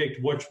really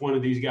predict which one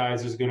of these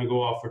guys is going to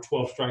go off for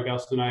 12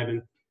 strikeouts tonight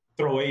and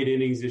throw 8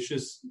 innings. It's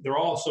just they're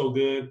all so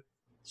good.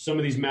 Some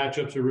of these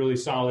matchups are really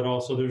solid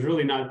also. There's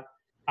really not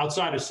 –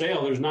 outside of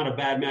Sale, there's not a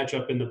bad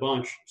matchup in the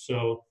bunch.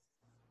 So,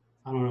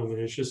 I don't know,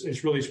 man.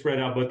 It's really spread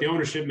out. But the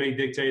ownership may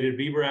dictate it.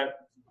 Bieber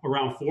at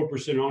around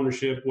 4%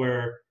 ownership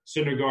where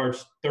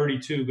Syndergaard's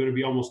 32, going to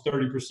be almost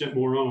 30%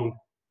 more owned.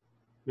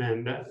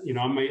 Man,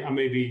 I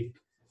may be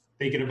 –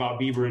 thinking about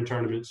Bieber in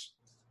tournaments.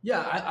 Yeah,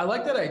 I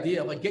like that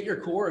idea. Like, get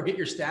your core or get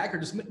your stack, or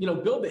just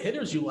build the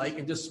hitters you like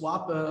and just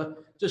swap,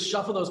 just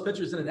shuffle those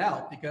pitchers in and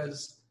out.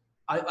 Because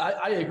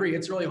I agree,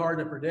 it's really hard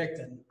to predict,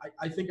 and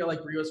I think I like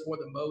Rios more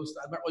than most.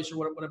 I'm not really sure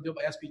what I'm doing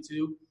by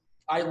SP2.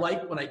 I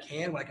like when I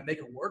can make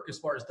it work as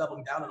far as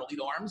doubling down on elite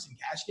arms and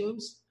cash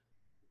games.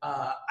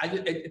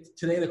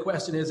 Today the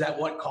question is at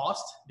what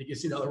cost?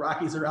 Because the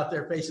Rockies are out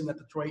there facing that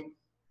Detroit,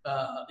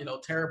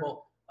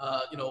 terrible.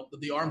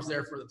 The arms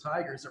there for the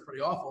Tigers are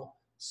pretty awful.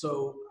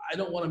 So I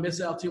don't want to miss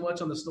out too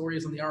much on the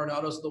stories and the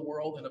Arenados of the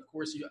world. And, of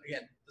course, the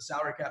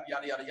salary cap,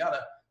 yada, yada,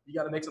 yada. You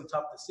got to make some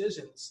tough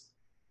decisions.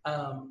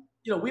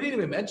 We didn't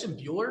even mention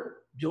Buehler.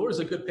 Buehler's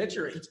a good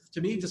pitcher.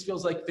 To me, he just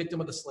feels like victim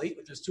of the slate.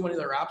 Like there's too many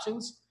other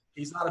options.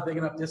 He's not a big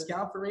enough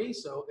discount for me.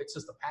 So it's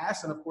just a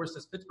pass. And, of course,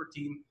 this Pittsburgh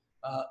team,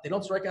 they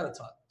don't strike out a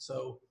ton.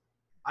 So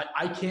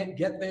I can't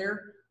get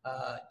there.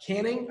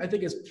 Canning, I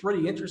think, is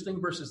pretty interesting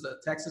versus the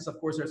Texas. Of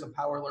course, there's some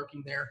power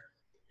lurking there.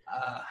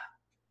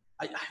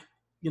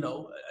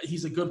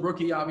 He's a good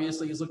rookie,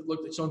 obviously. He's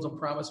looked at shown some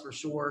promise for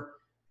sure.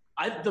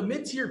 The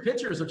mid-tier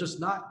pitchers are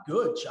just not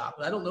good, Chop,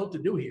 and I don't know what to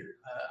do here.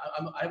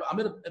 I'm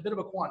in a bit of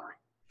a quandary.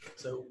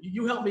 So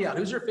you help me out.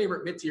 Who's your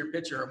favorite mid-tier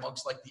pitcher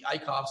amongst, like, the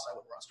Eichhoffs? I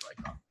would roster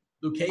Eichhoff.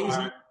 Lucchesi?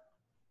 Right.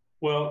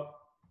 Well,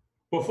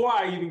 before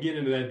I even get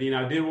into that, Dean,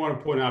 I did want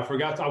to point out,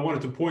 I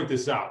wanted to point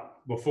this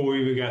out before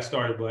we even got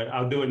started, but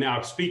I'll do it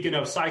now. Speaking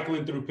of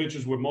cycling through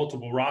pitchers with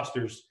multiple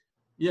rosters,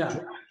 yeah,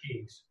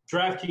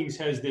 DraftKings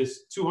has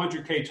this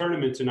 $200K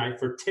tournament tonight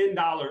for a $10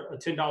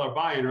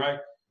 buy-in, right?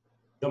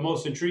 The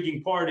most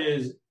intriguing part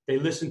is they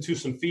listened to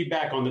some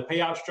feedback on the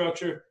payout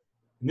structure.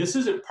 And this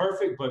isn't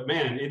perfect, but,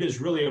 man, it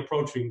is really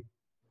approaching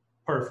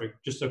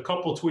perfect. Just a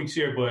couple tweaks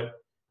here, but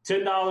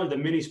 $10, the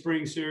mini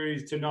spring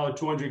series, $10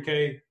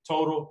 200K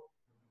total.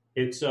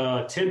 It's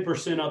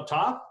 10% up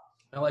top.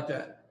 I like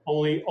that.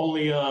 Only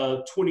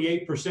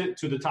 28%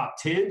 to the top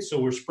 10, so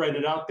we're spreading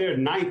it out there.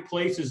 Ninth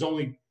place is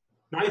 10%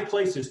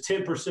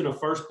 of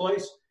first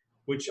place.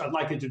 which I'd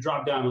like it to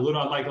drop down a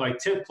little. I'd like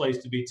 10th place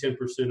to be 10%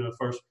 of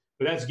first,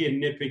 but that's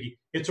getting nitpicky.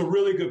 It's a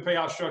really good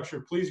payout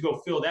structure. Please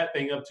go fill that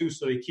thing up too,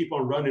 so they keep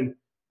on running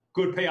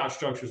good payout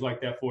structures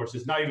like that for us.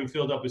 It's not even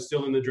filled up. It's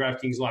still in the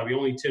DraftKings lobby,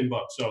 only $10.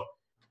 So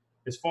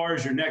as far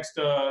as your next,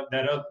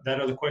 that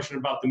other question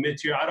about the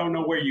mid-tier, I don't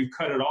know where you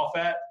cut it off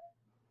at,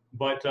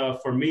 but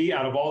for me,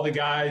 out of all the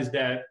guys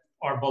that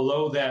are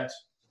below that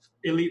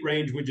elite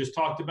range we just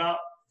talked about,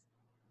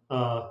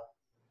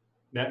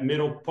 that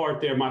middle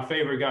part there, my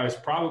favorite guy is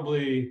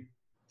probably,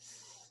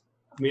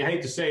 I mean, I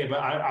hate to say it, but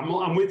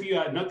I'm with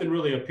you. Nothing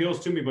really appeals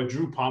to me, but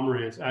Drew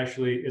Pomeranz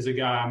actually is a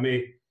guy I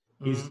may.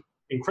 He's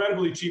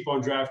incredibly cheap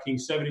on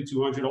DraftKings,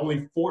 $7,200,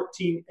 only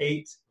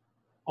 14.8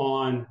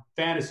 on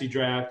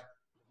FantasyDraft.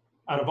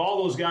 Out of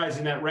all those guys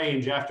in that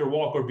range, after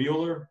Walker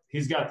Buehler,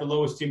 he's got the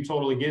lowest team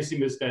total against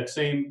him. It's that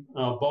same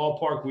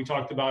ballpark we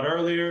talked about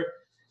earlier.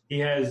 He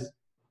has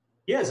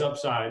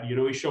upside. You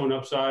know, he's showing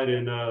upside.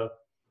 And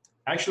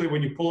actually,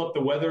 when you pull up the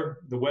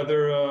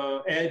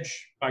weather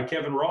edge by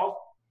Kevin Roth,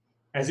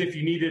 as if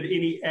you needed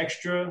any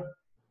extra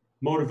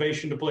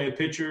motivation to play a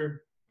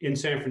pitcher in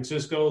San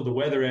Francisco, the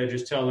weather edge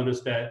is telling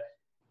us that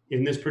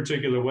in this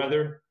particular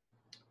weather,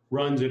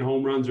 runs and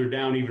home runs are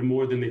down even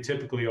more than they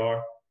typically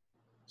are.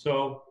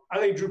 So I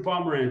think Drew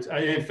Pomeranz,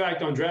 in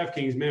fact, on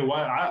DraftKings, man,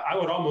 I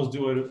would almost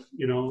do it,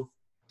 you know,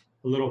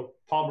 a little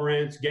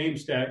Pomeranz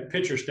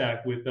pitcher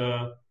stack with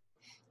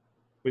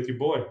your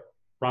boy,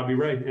 Robbie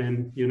Ray,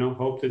 and, you know,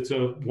 hope it's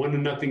a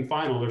 1-0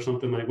 final or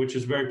something which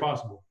is very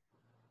possible.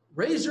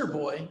 Ray's your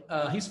boy.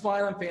 He's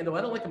fine on FanDuel.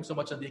 I don't like him so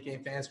much on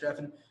DK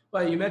FantasyDraft.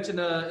 But you mentioned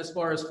as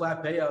far as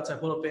flat payouts, I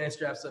pulled up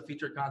FantasyDraft's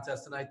feature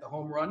contest tonight, the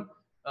home run,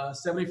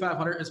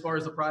 $7,500 as far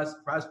as the prize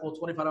pool,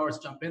 $25 to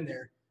jump in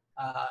there.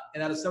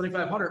 And out of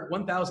 $7,500,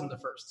 $1,000 the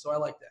first. So I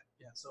like that.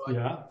 Yeah. So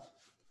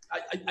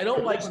I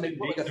don't like when they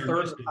put like a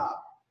third of the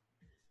top.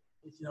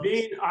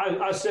 You know,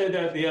 I said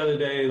that the other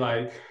day,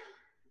 like,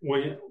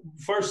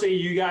 first thing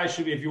you guys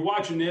should be, if you're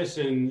watching this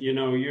and, you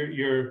know,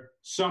 you're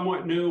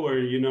somewhat new or,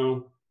 you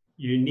know,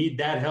 you need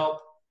that help,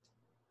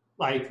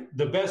 like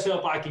the best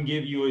help I can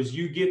give you is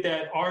you get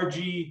that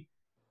RG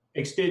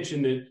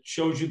extension that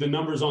shows you the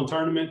numbers on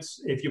tournaments.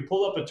 If you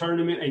pull up a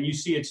tournament and you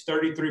see it's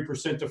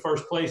 33% to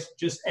first place,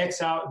 just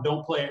X out,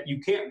 don't play it.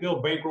 You can't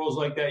build bankrolls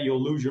like that.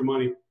 You'll lose your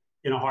money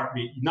in a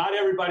heartbeat. Not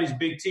everybody's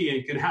Big T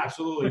and can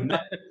absolutely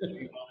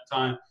nothing all the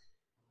time.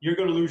 You're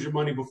going to lose your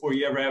money before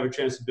you ever have a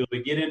chance to build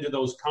it. Get into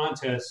those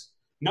contests.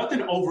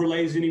 Nothing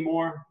overlays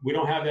anymore. We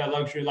don't have that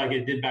luxury like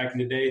it did back in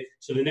the day.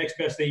 So the next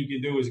best thing you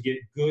can do is get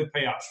good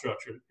payout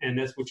structure, and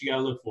that's what you got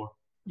to look for.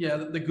 Yeah,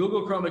 the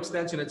Google Chrome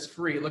extension, it's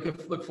free.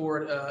 Look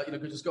for it. You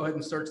know, just go ahead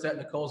and search that.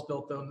 Nicole's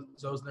built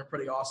those, and they're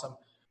pretty awesome.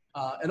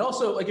 And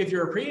also, like if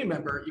you're a premium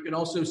member, you can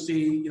also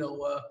see, you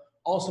know,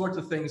 all sorts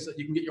of things.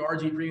 You can get your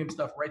RG premium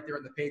stuff right there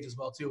on the page as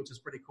well too, which is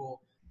pretty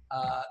cool.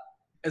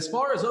 As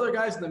far as other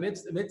guys in the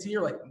mid tier,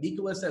 like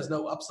Mikolas has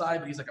no upside,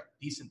 but he's like a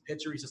decent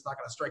pitcher. He's just not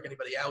going to strike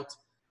anybody out.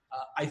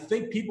 I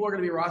think people are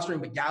going to be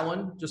rostering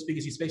McGowan just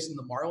because he's facing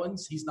the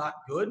Marlins. He's not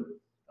good.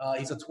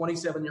 He's a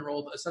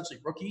 27-year-old, essentially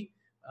rookie.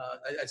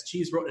 As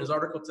Cheese wrote in his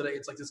article today,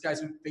 it's like this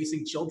guy's been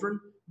facing children,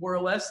 more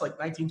or less, like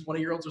 19,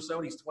 20-year-olds or so,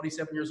 and he's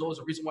 27 years old. There's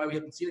a reason why we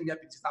haven't seen him yet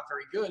because he's not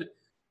very good.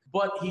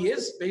 But he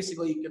is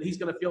basically – he's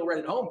going to feel right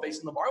at home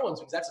facing the Marlins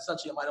because that's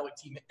essentially a minor league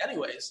team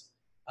anyways.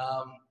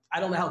 I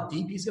don't know how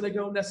deep he's going to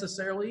go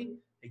necessarily.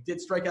 He did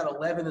strike out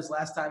 11 his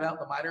last time out in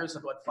the minors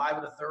and 5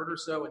 1/3 or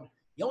so, and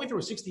he only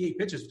threw 68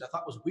 pitches, which I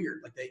thought was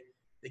weird. Like they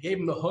gave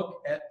him the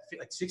hook at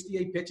like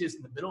 68 pitches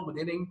in the middle of an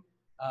inning.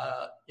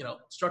 You know,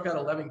 struck out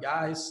 11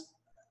 guys.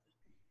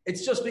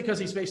 It's just because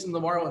he's facing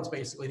the Marlins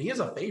basically, and he is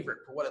a favorite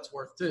for what it's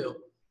worth too.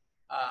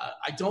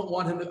 I don't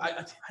want him to.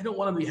 I don't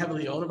want him to be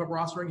heavily owned if I'm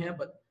rostering him,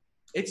 but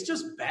it's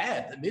just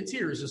bad. The mid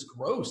tier is just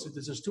gross.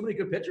 There's too many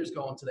good pitchers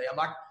going today. I'm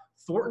not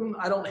Thornton.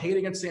 I don't hate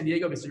against San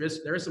Diego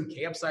because there is some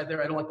K upside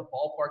there. I don't like the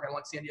ballpark. I don't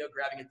like San Diego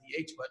grabbing a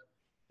DH, but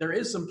there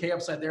is some K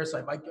upside there, so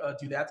I might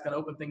do that to kind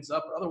of open things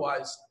up. But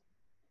otherwise,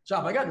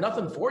 Chop, I got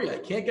nothing for you. I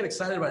can't get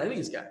excited about any of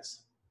these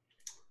guys.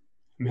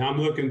 I mean, I'm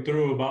looking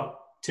through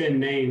about 10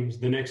 names,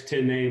 the next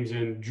 10 names,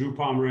 and Drew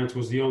Pomeranz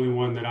was the only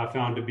one that I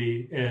found to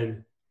be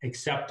an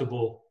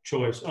acceptable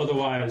choice.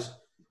 Otherwise,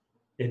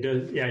 it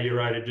does. Yeah, you're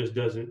right. It just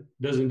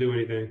doesn't do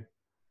anything.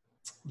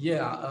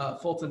 Yeah,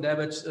 Fulton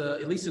Nevich,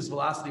 at least his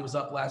velocity was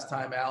up last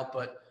time out.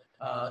 But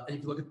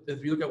if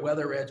you look at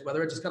Weather Edge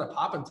is kind of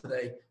popping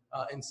today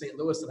in St.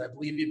 Louis, and I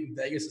believe even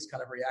Vegas has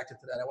kind of reacted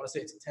to that. I want to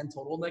say it's a 10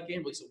 total in that game.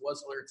 At least it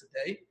was earlier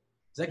today.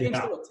 Is that game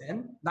still a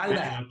 10?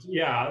 9.5.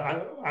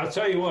 Yeah, I'll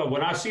tell you what.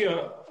 When I see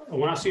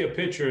a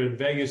pitcher and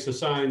Vegas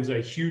assigns a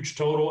huge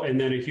total and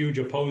then a huge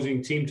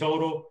opposing team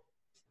total,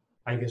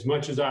 like as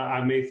much as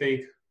I may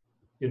think,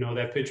 you know,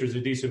 that pitcher's a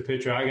decent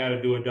pitcher, I got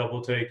to do a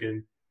double take.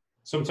 And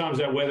sometimes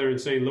that weather in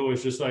St.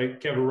 Louis, just like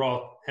Kevin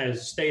Roth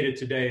has stated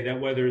today, that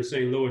weather in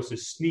St. Louis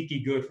is sneaky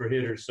good for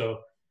hitters. So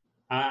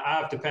I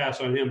have to pass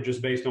on him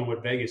just based on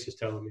what Vegas is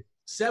telling me.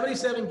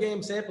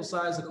 77-game sample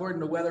size, according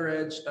to Weather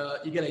Edge.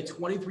 You get a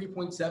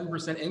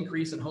 23.7%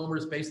 increase in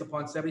homers based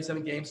upon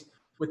 77 games,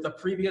 with the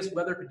previous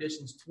weather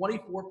conditions,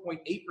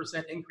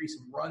 24.8% increase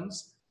in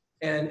runs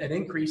and an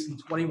increase in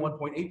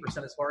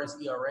 21.8% as far as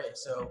ERA.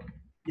 So,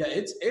 yeah,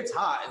 it's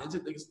high.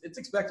 It's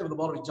expected with the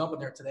ball to be jumping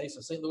there today. So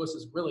St. Louis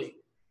is really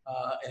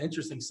an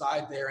interesting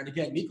side there. And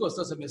again, Miklos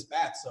doesn't miss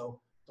bats, so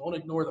don't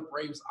ignore the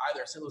Braves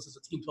either. St. Louis is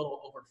a team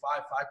total over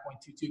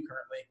 5.22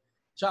 currently.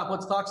 Chop,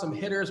 let's talk some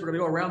hitters. We're going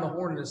to go around the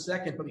horn in a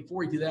second, but before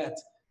we do that,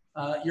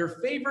 your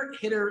favorite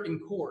hitter in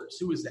Coors,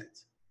 who is that?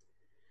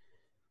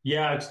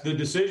 Yeah, it's the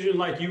decision,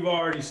 like you've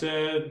already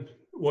said,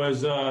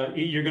 was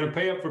you're going to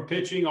pay up for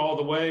pitching all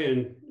the way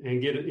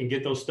and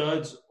get those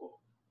studs.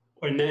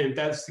 And then if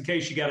that's the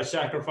case, you got to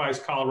sacrifice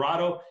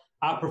Colorado.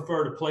 I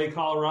prefer to play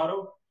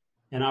Colorado,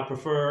 and I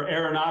prefer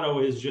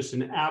Arenado is just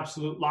an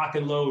absolute lock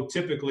and load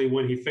typically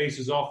when he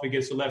faces off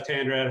against a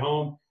left-hander at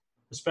home,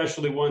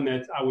 especially one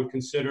that I would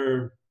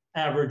consider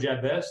average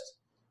at best.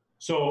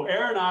 So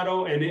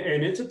Arenado, and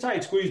it's a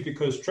tight squeeze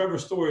because Trevor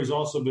Story has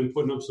also been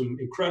putting up some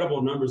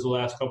incredible numbers the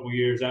last couple of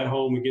years at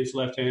home against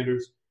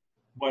left-handers.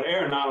 But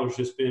Arenado's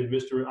just been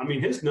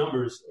his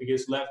numbers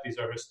against lefties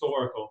are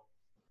historical.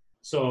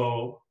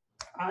 So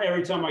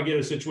every time I get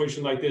a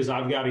situation like this,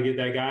 I've got to get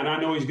that guy. And I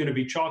know he's going to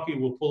be chalky.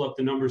 We'll pull up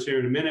the numbers here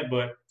in a minute,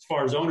 but as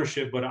far as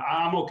ownership, but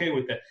I'm okay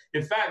with that.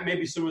 In fact,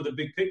 maybe some of the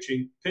big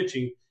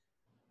pitching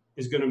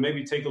is going to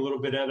maybe take a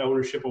little bit of that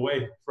ownership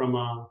away from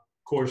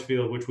Coors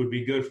Field, which would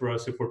be good for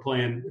us if we're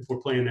playing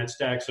that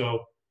stack.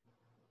 So,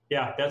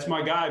 yeah, that's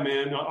my guy,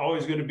 man.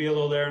 Always going to be a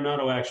little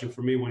Arenado action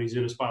for me when he's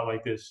in a spot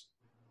like this.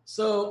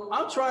 So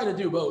I'm trying to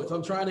do both.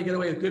 I'm trying to get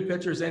away with good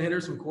pitchers and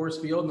hitters from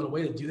Coors Field, and the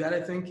way to do that,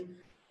 I think,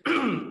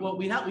 well,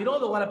 we don't have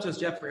the lineup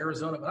just yet for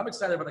Arizona, but I'm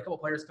excited about a couple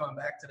players coming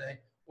back today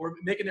or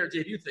making their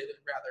debut today,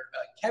 rather.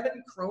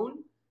 Kevin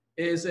Cron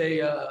is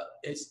you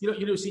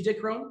know CJ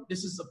Cron.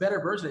 This is a better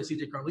version of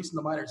CJ Cron, at least in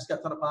the minors. He's got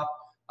a ton of pop.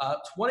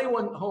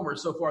 21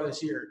 homers so far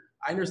this year.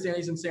 I understand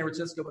he's in San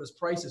Francisco, but his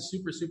price is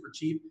super, super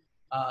cheap.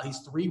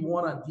 He's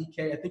 3-1 on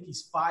DK. I think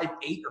he's 5'8"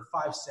 or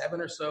 5'7"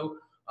 or so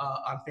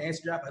on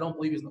FantasyDraft. I don't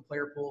believe he's in the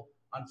player pool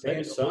on FantasyDraft.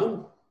 His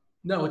son?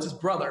 No, it's his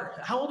brother.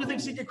 How old do you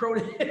think CJ Cron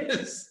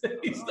is?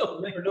 He's still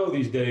I never know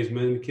these days,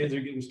 man. The kids are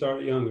getting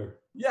started younger.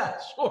 Yeah,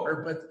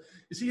 sure. But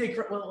CJ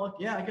Cron, well,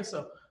 yeah, I guess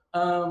so.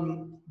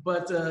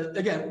 But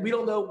again, we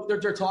don't know.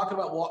 They're talking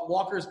about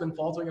Walker's been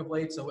faltering of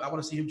late, so I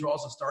want to see who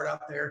draws the start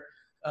out there.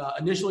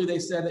 Initially, they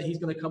said that he's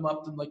going to come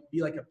up and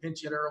be like a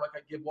pinch hitter,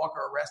 give Walker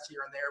a rest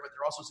here and there. But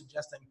they're also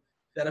suggesting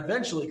that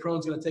eventually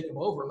Cron's going to take him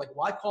over.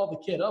 Why call the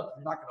kid up if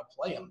you're not going to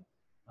play him?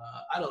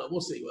 I don't know.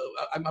 We'll see.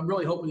 I'm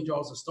really hoping he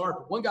draws a start.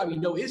 But one guy we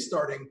know is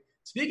starting.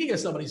 Speaking of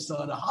somebody's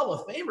son, a Hall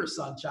of Famer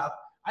son, Chop.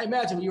 I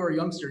imagine when you were a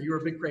youngster, you were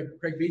a big Craig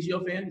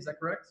Biggio fan. Is that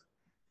correct?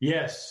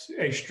 Yes,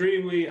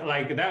 extremely.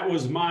 That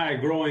was my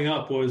growing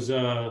up was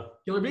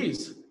Killer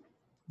Bees.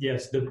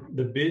 Yes, the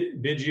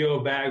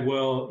Biggio,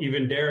 Bagwell,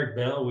 even Derek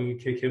Bell. We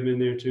could kick him in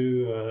there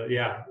too.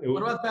 Yeah.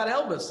 What about Fat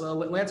Elvis,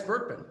 Lance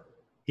Berkman?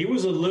 He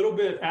was a little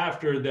bit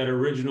after that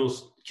original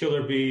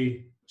Killer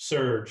Bee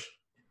surge.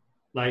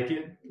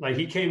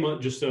 He came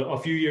up just a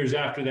few years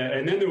after that.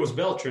 And then there was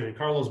Beltran.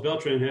 Carlos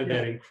Beltran had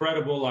that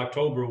incredible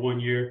October one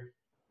year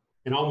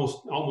and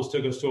almost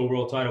took us to a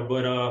world title.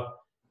 But,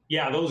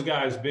 those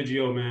guys,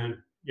 Biggio,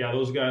 man,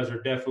 those guys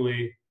are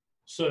definitely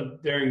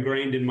 – they're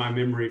ingrained in my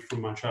memory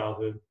from my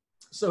childhood.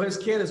 So his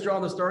kid has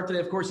drawn the start today.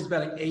 Of course, he's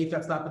batting eighth.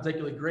 That's not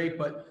particularly great.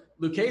 But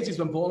Lucchese's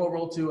been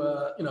vulnerable to,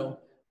 I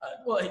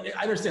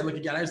understand.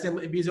 I understand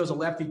Biggio's a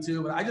lefty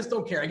too, but I just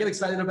don't care. I get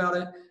excited about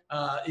it.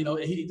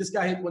 This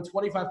guy went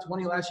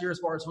 25-20 last year as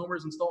far as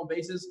homers and stolen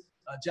bases.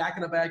 Jack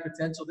in the bag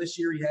potential. This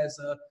year he has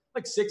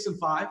 6 and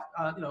 5.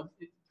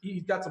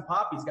 He's got some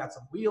pop. He's got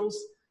some wheels.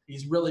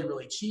 He's really,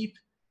 really cheap.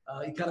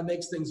 He kind of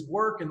makes things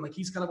work, and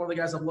he's kind of one of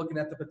the guys I'm looking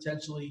at to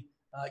potentially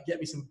get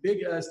me some big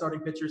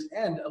starting pitchers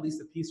and at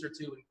least a piece or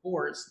two in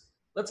Coors.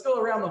 Let's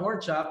go around the horn,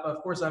 Chop.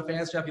 Of course, on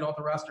FantasyDraft, you don't have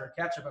to roster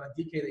a catcher, but on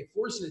DK, they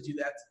force you to do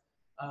that.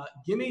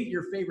 Give me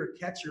your favorite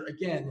catcher.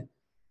 Again,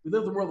 we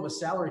live in the world of a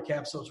salary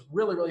cap, so it's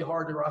really, really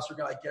hard to roster a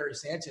guy like Gary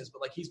Sanchez,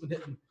 but he's been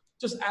hitting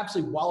just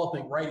absolutely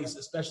walloping righties,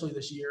 especially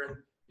this year. And,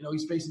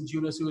 he's facing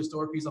Junis, who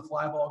historically is a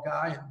fly ball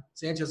guy, and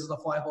Sanchez is a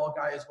fly ball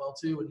guy as well,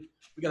 too. And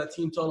we got a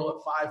team total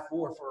at 5-4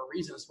 for a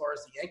reason as far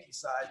as the Yankees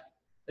side.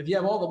 If you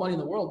have all the money in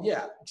the world,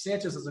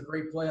 Sanchez is a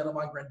great play. I don't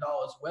mind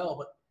Grandal as well.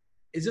 But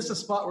is this a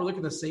spot we're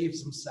looking to save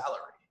some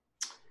salary?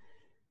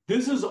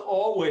 This is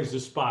always a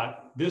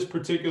spot. This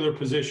particular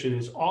position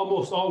is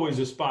almost always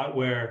a spot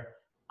where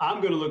I'm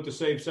going to look to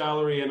save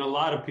salary, and a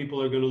lot of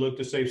people are going to look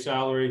to save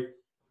salary.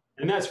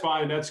 And that's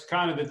fine. That's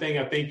kind of the thing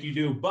I think you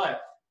do.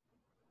 But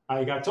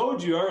like I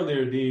told you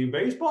earlier, the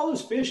baseball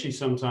is fishy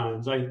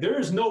sometimes. There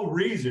is no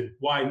reason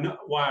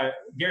why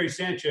Gary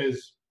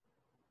Sanchez –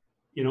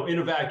 in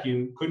a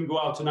vacuum, couldn't go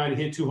out tonight and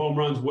hit 2 home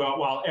runs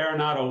while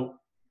Arenado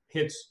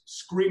hits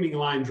screaming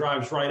line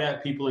drives right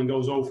at people and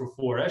goes 0 for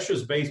 4. That's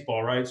just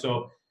baseball, right?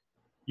 So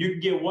you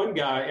can get one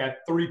guy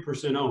at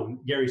 3% owned,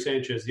 Gary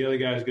Sanchez. The other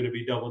guy is going to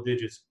be double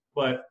digits.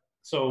 But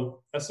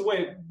so that's the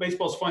way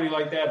baseball's funny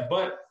like that.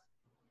 But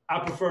I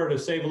prefer to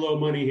save a little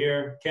money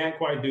here. Can't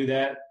quite do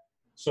that.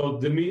 So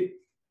to me,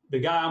 the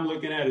guy I'm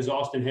looking at is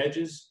Austin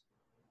Hedges.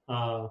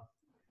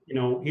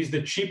 He's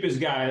the cheapest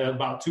guy,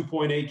 about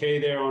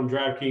 2.8K there on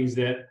DraftKings,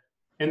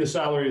 and the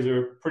salaries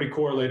are pretty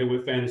correlated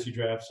with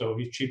FantasyDraft, so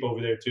he's cheap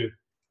over there too.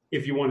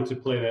 If you wanted to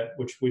play that,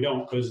 which we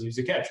don't because he's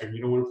a catcher.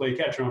 You don't want to play a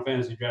catcher on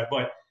FantasyDraft.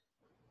 But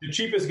the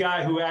cheapest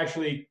guy who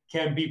actually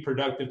can be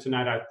productive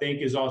tonight, I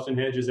think, is Austin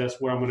Hedges.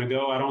 That's where I'm going to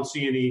go. I don't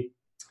see any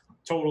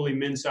totally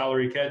min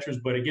salary catchers,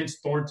 but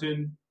against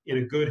Thornton in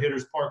a good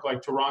hitter's park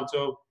like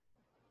Toronto,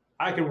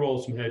 I can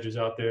roll some Hedges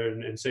out there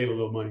and save a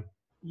little money.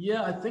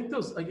 Yeah, I think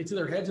those, like, it's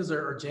either Hedges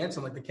or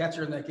Jansen. Like, the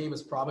catcher in that game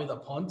is probably the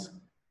punt.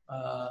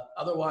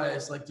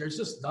 Otherwise, like, there's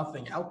just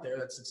nothing out there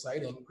that's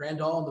exciting.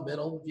 Grandal in the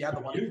middle, if you have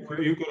the money.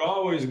 You could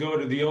always go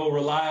to the old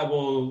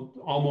reliable,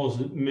 almost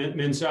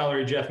min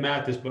salary Jeff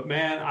Mathis, but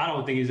man, I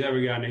don't think he's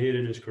ever gotten a hit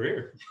in his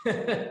career.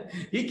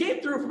 He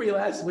came through for me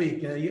last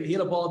week. He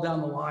hit a ball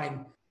down the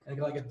line and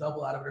got like a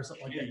double out of it or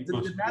something like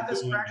that. Did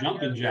Mathis crack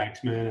jumping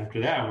jacks, man,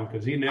 after that one,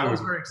 because he never. I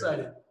was very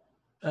excited.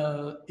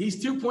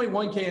 He's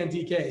 2.1K on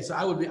DK, so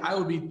I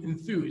would be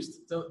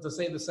enthused to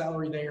save the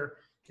salary there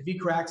if he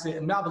cracks it.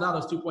 And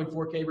Maldonado's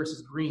 2.4K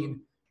versus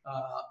Green,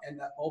 and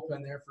that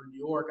bullpen there for New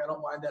York. I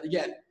don't mind that.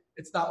 Again,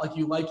 it's not like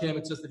you like him;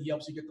 it's just that he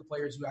helps you get the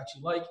players you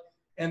actually like.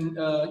 And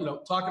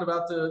talking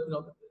about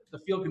the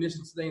field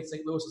conditions today in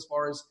St. Louis, as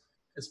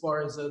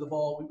far as the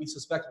ball we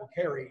suspect will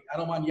carry, I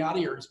don't mind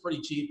Yadier. He's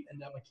pretty cheap,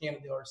 and McCann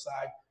on the other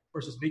side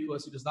versus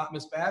Mikolas, who does not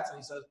miss bats, and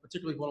he says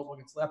particularly vulnerable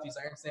against lefties.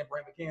 I understand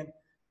Brian McCann.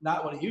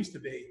 Not what it used to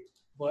be,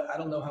 but I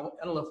don't know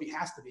if he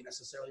has to be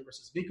necessarily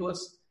versus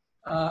Mikolas.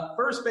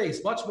 First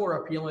base, much more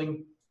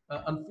appealing.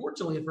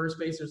 Unfortunately, at first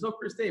base, there's no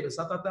Chris Davis.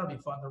 I thought that would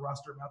be fun to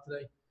roster him out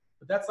today,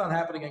 but that's not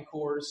happening in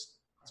Coors.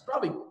 It's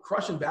probably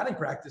crushing batting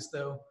practice,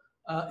 though.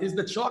 Is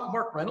the chalk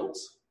Mark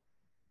Reynolds?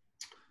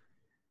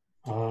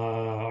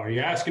 Are you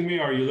asking me,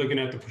 or are you looking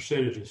at the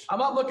percentages? I'm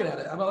not looking at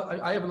it.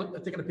 I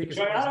haven't taken a peek.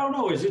 I don't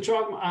know. Is it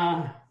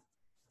chalk?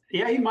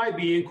 Yeah, he might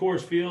be in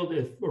Coors Field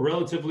if a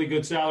relatively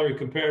good salary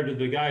compared to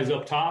the guys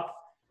up top.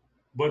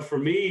 But for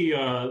me,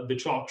 the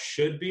chalk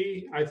should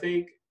be, I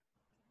think,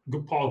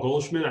 Paul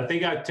Goldschmidt. I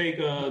think I'd take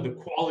the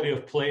quality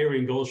of player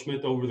in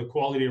Goldschmidt over the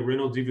quality of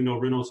Reynolds, even though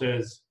Reynolds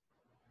has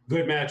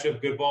good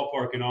matchup, good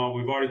ballpark and all.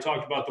 We've already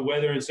talked about the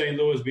weather in St.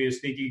 Louis being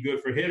sneaky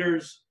good for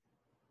hitters.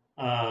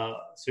 So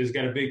he's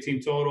got a big team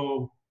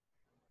total,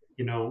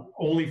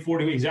 only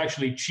 40. He's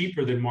actually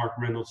cheaper than Mark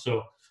Reynolds.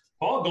 So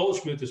Paul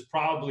Goldschmidt is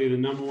probably the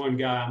number one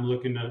guy I'm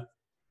looking to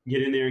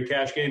get in there in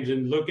cash games.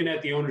 And looking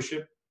at the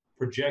ownership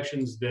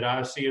projections that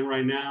I'm seeing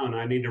right now, and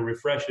I need to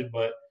refresh it,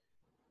 but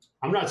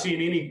I'm not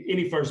seeing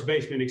any first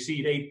baseman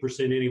exceed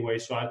 8% anyway,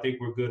 so I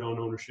think we're good on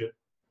ownership.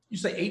 You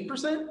say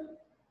 8%?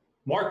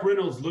 Mark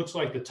Reynolds looks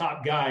like the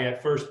top guy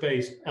at first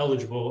base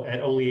eligible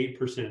at only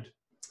 8%.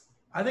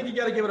 I think you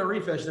got to give it a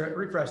refresh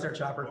there,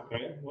 Chopper.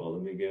 Okay, well,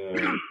 let me go.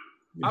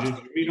 Did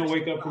Vito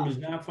wake up from his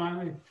nap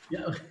finally?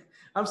 Yeah.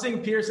 I'm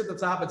seeing Pierce at the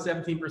top at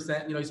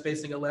 17%. He's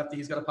facing a lefty.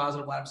 He's got a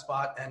positive lineup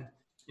spot, and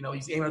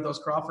he's aiming at those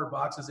Crawford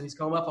boxes, and he's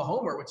coming off a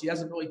homer, which he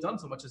hasn't really done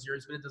so much this year.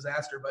 He's been a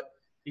disaster, but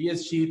he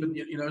is cheap, and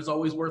it's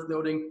always worth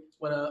noting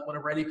when a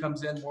ready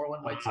comes in.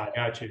 Moreland White's. I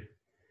got you.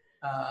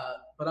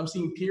 But I'm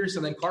seeing Pierce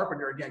and then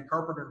Carpenter again.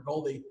 Carpenter and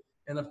Goldie,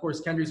 and of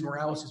course Kendrys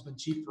Morales, who's been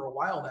cheap for a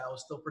while now,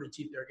 is still pretty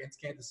cheap there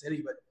against Kansas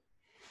City. But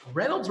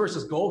Reynolds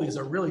versus Goldie is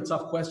a really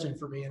tough question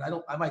for me, and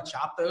I might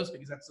chop those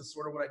because that's just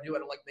sort of what I do. I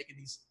don't like making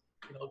these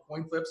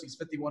coin flips. He's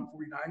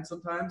 51-49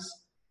 sometimes.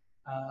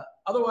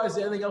 Otherwise,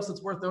 anything else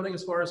that's worth noting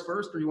as far as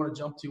first, or you want to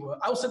jump to?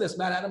 I will say this: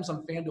 Matt Adams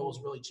on FanDuel is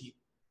really cheap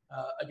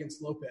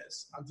against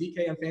Lopez. On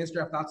DK and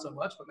FantasyDraft, not so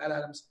much, but Matt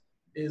Adams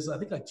is I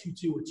think like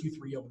 2.2 or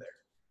 2.3 over there.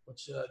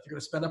 Which if you're going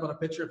to spend up on a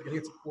pitcher, if you're going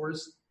to get some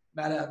cores,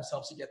 Matt Adams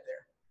helps you get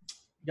there.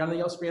 You got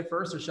anything else for me at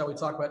first, or shall we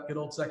talk about good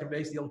old second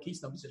base, the old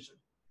Keystone position?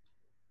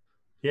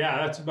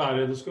 Yeah, that's about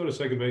it. Let's go to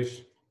second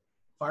base.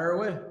 Fire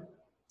away.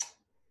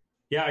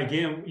 Yeah,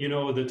 again,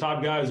 the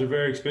top guys are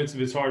very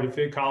expensive. It's hard to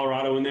fit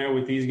Colorado in there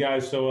with these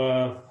guys. So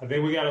I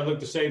think we got to look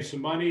to save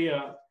some money.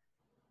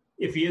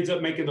 If he ends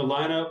up making the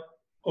lineup,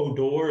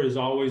 Odor is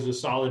always a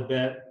solid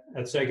bet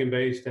at second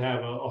base to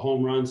have a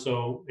home run.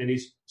 And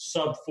he's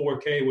sub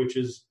 4K, which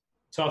is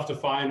tough to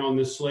find on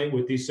this slate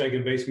with these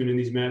second basemen in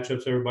these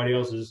matchups. Everybody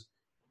else is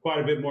quite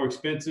a bit more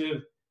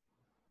expensive.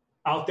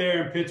 Out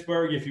there in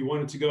Pittsburgh, if you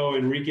wanted to go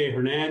Enrique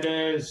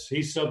Hernandez,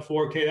 he's sub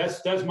 4K.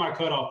 That's my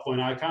cutoff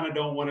point. I kind of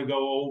don't want to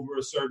go over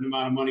a certain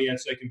amount of money at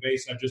second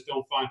base. I just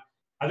don't find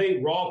 – I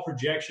think raw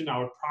projection, I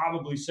would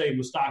probably say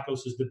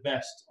Moustakas is the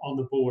best on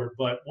the board.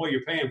 But, boy,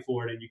 you're paying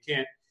for it, and you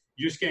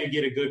just can't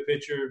get a good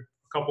pitcher,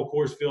 a couple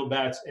Coors Field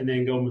bats, and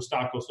then go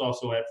Moustakas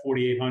also at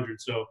 4,800.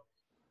 So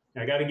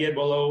I got to get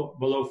below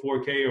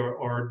 4K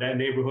or that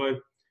neighborhood.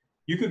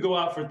 You could go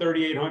out for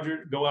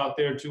 3,800, go out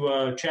there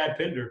to Chad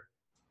Pinder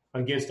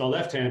against a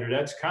left-hander.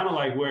 That's kind of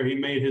like where he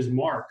made his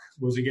mark,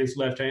 was against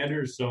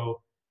left-handers. So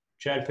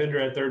Chad Pinder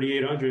at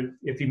 3,800,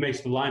 if he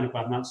makes the lineup.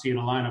 I'm not seeing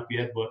a lineup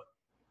yet.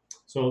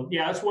 So,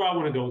 yeah, that's where I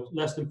want to go,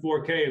 less than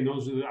 4K, and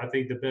those are, I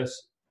think, the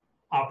best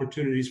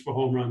opportunities for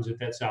home runs at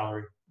that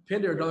salary.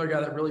 Pinder, another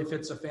guy that really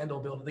fits a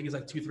FanDuel build. I think he's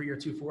like 2.3 or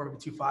 2.4,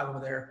 maybe 2.5 over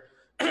there.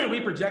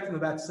 we projected them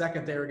back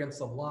second there against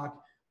the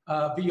lock.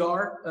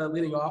 VR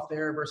leading off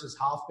there versus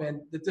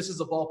Hoffman. This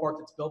is a ballpark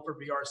that's built for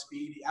VR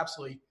speed. He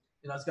absolutely,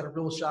 has got a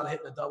real shot at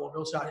hitting a double,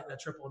 real shot at hitting a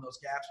triple in those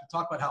gaps. We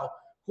talk about how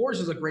Coors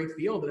is a great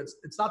field, and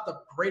it's not the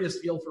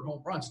greatest field for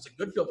home runs. It's a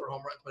good field for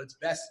home runs, but it's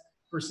best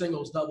for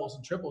singles, doubles,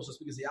 and triples just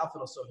because the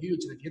outfield is so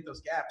huge. And if you hit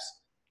those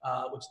gaps,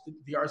 which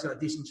VR's got a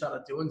decent shot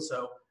at doing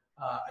so,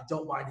 I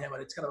don't mind him,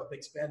 and it's kind of a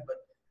big spend. But,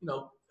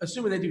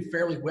 assuming they do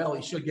fairly well,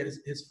 he should get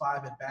his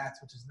 5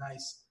 at-bats, which is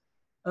nice.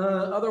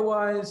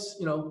 Otherwise,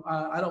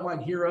 I don't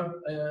mind Hira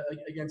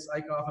against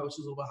Eichhoff, which is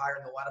a little bit higher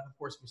in the lineup. Of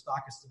course,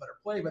 Moustakis is a better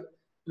play, but,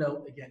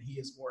 again, he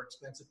is more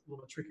expensive, a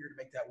little bit trickier to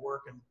make that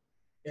work. And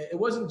it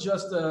wasn't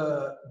just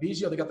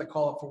Biggio that got the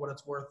call-up for what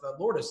it's worth.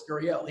 Lourdes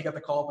Gurriel, he got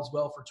the call-up as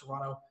well for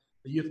Toronto.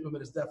 The youth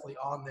movement is definitely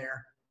on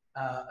there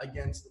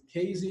against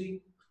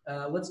Casey.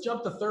 Let's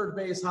jump to third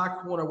base,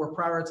 hot corner. We're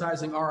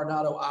prioritizing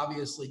Arenado,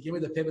 obviously. Give me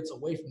the pivots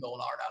away from Nolan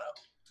Arenado.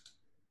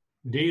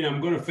 Dean, I'm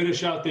going to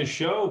finish out this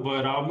show,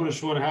 but I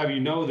just want to have you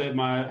know that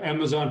my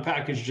Amazon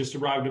package just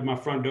arrived at my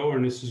front door,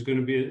 and this is going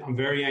to be – I'm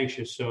very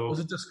anxious. So, was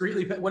it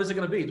discreetly – what is it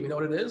going to be? Do we know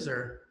what it is?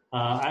 Or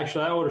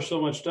actually, I order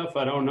so much stuff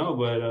I don't know,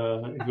 but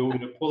if you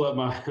want me to pull up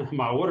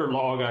my order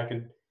log, I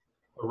can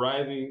 –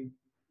 arriving,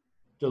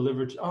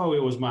 delivered –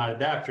 it was my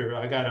adapter.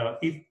 I got a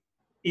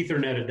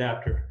Ethernet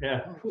adapter.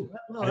 Yeah.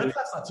 No, that's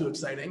not too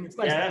exciting. It's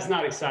nice. Yeah, that's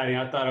not exciting.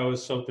 I thought it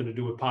was something to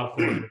do with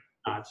popcorn.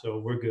 Not, so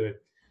we're good.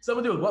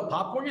 Something to do with what?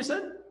 Popcorn, you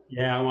said?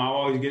 Yeah,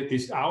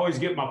 I always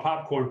get my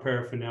popcorn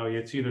paraphernalia.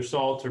 It's either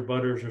salts or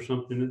butters or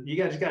something. You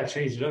guys got to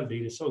change it up,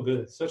 Dean. It's so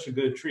good. It's such a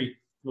good treat.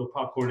 A little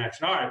popcorn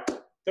action. All right,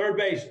 third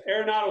base.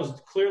 Arenado is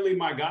clearly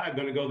my guy. I'm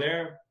going to go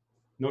there.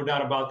 No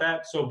doubt about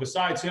that. So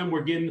besides him,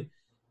 we're getting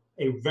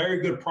a very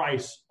good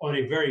price on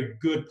a very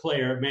good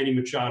player, Manny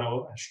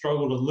Machado. I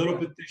struggled a little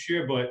bit this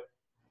year, but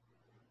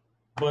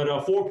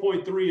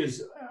 4.3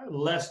 is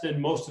less than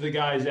most of the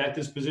guys at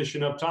this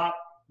position up top.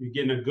 You're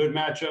getting a good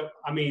matchup.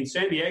 I mean,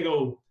 San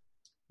Diego,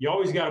 you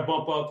always got to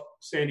bump up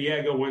San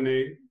Diego when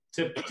they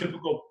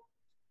typical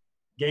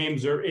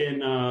games are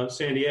in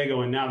San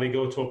Diego, and now they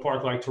go to a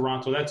park like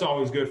Toronto. That's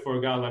always good for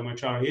a guy like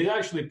Machado. He's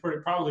actually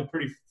probably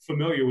pretty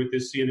familiar with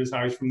this, seeing as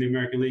how he's from the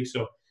American League.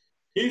 So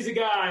he's the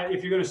guy,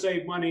 if you're going to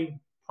save money,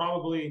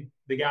 probably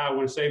the guy I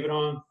want to save it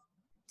on.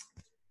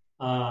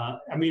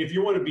 I mean, if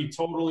you want to be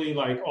totally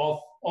like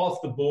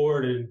off the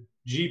board and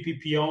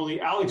GPP only,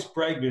 Alex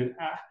Bregman,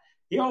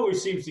 he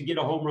always seems to get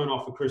a home run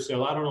off of Chris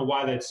Sale. I don't know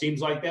why that seems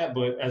like that,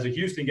 but as a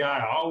Houston guy,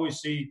 I always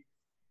see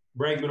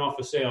Bregman off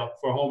of Sale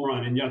for a home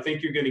run. And I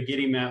think you're going to get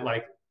him at,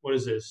 like, what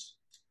is this?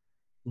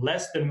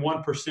 Less than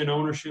 1%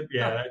 ownership?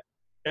 Yeah,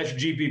 that's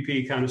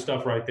GPP kind of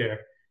stuff right there.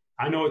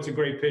 I know it's a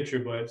great pitcher,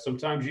 but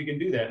sometimes you can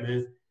do that,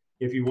 man.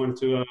 If you want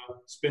to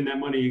spend that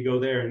money, you go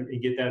there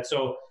and get that.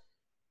 So,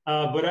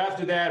 but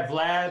after that,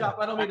 Vlad. Chop,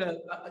 I don't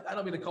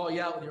mean to call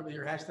you out with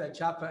your hashtag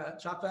chop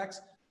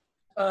facts.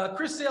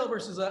 Chris Sale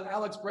versus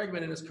Alex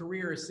Bregman in his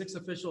career is 6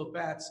 official at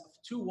bats,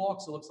 2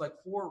 walks. It looks like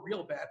 4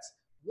 real bats,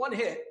 1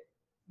 hit,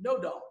 no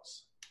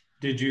dogs.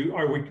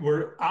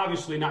 We're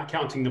obviously not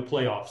counting the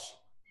playoffs.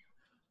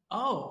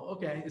 Oh,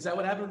 okay. Is that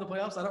what happened in the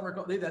playoffs? I don't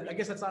recall. I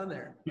guess that's not in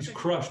there. He's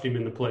crushed him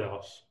in the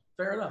playoffs.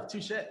 Fair enough.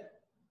 Touche.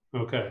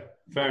 Okay.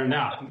 Fair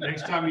enough.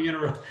 Next time you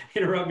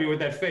interrupt me with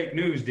that fake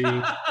news, Dean,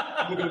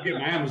 I'm going to go get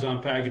my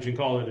Amazon package and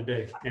call it a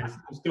day. And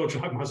still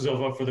chalk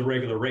myself up for the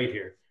regular rate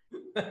here.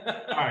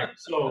 All right.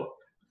 So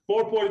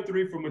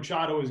 4.3 for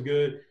Machado is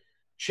good.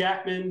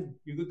 Chapman,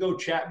 you could go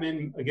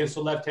Chapman against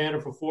the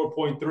left-hander for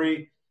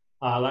 4.3.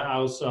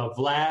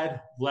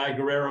 Vlad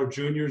Guerrero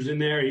Jr. is in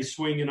there. He's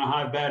swinging a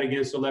high bat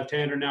against the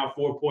left-hander now,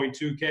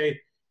 4.2K.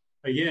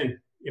 Again,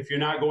 if you're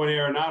not going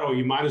Arenado,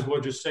 you might as well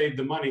just save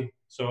the money.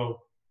 So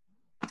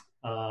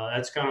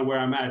that's kind of where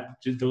I'm at.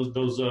 Just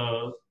those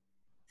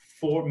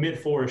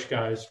mid-four-ish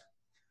guys.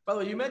 By the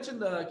way, you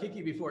mentioned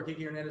Kiki before,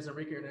 Kiki Hernandez and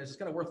Ricky Hernandez. It's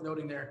kind of worth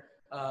noting there.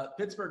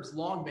 Pittsburgh's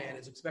long man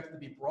is expected to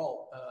be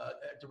Brault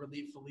to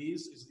relieve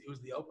Feliz. He was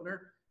the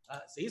opener.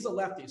 So he's a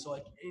lefty. So,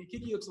 like,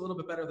 Kiki looks a little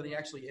bit better than he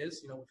actually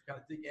is. If you kind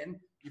of dig in,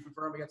 you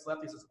prefer him against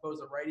lefties as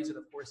opposed to righties. And,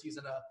 of course, he's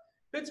in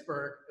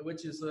Pittsburgh,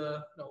 which is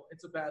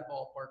it's a bad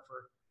ballpark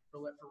for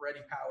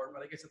ready power.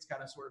 But I guess it's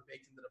kind of sort of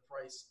baked into the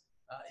price.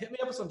 Hit me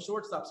up with some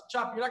shortstops.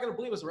 Chop, you're not going to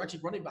believe us. We're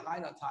actually running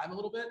behind on time a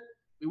little bit.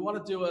 We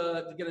wanted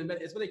to get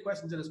as many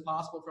questions in as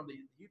possible from the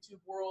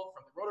YouTube world,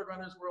 from the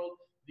RotoGrinders world.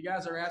 If you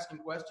guys are asking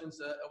questions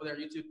over there,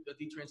 YouTube,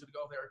 D-Train's going to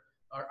go over there.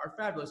 Our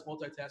fabulous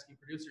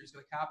multitasking producer is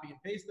going to copy and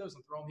paste those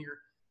and throw them here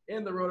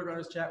in the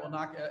RotoGrinders chat. We'll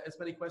knock as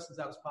many questions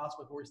out as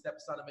possible before we step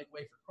aside and make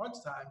way for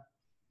crunch time.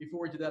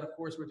 Before we do that, of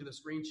course, we'll do the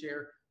screen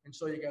share and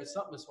show you guys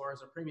something as far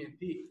as our premium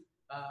peak.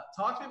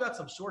 Talk to me about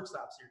some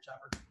shortstops here,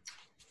 Chopper.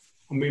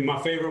 I mean,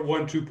 my favorite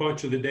 1-2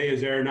 punch of the day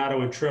is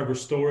Arenado and Trevor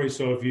Story.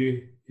 So if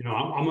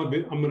I'm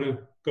going to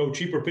go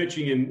cheaper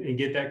pitching and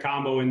get that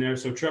combo in there.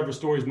 So Trevor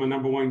Story is my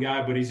number one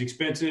guy, but he's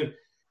expensive.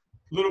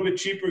 A little bit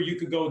cheaper, you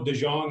could go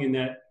DeJong in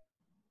that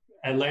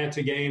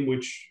Atlanta game,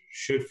 which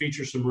should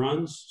feature some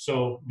runs.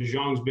 So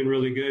DeJong's been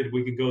really good.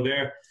 We could go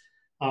there.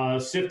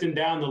 Sifting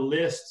down the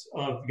list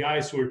of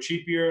guys who are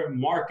cheaper,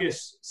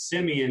 Marcus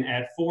Semien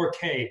at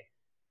 4K.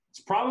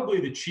 It's probably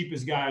the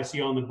cheapest guy I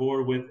see on the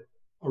board with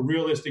a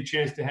realistic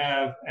chance to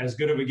have as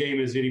good of a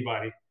game as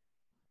anybody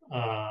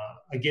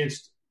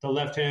against the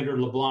left-hander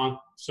LeBlanc.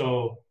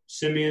 So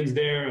Simeon's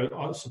there.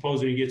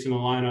 Supposing he gets in the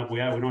lineup. We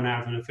don't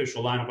have an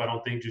official lineup, I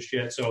don't think, just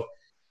yet. So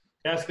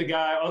that's the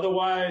guy.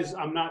 Otherwise,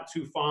 I'm not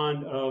too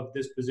fond of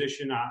this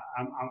position.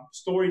 I'm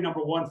Story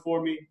number one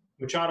for me.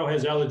 Machado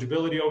has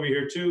eligibility over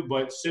here too,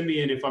 but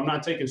Semien, if I'm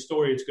not taking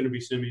Story, it's going to be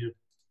Semien.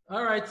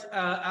 All right.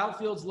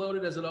 Outfield's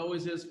loaded as it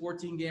always is.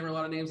 14-gamer, a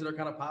lot of names that are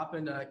kind of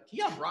popping.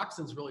 Keon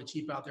Broxton's really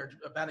cheap out there,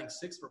 batting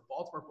 6 for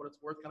Baltimore, for what it's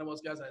worth. Kind of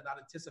those guys I did not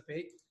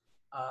anticipate.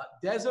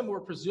 Desm,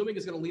 we're presuming,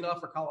 is going to lead off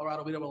for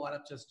Colorado. We don't have a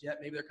lineup just yet.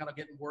 Maybe they're kind of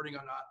getting wording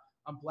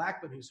on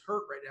Blackman, who's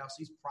hurt right now, so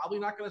he's probably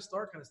not going to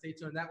start. Kind of stay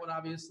tuned on that one,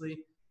 obviously.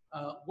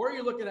 Where are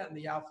you looking at in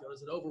the outfield?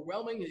 Is it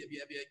overwhelming?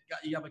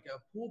 You have like a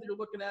pool that you're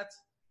looking at?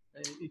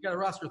 You've got a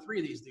roster of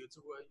 3 of these dudes.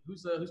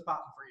 Who's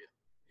popping for you?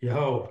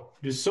 Yo,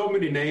 there's so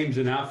many names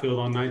in outfield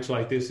on nights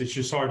like this. It's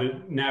just hard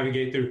to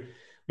navigate through.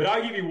 But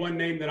I'll give you one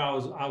name that I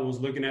was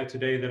looking at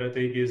today that I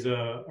think is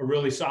a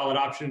really solid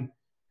option.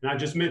 And I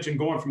just mentioned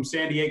going from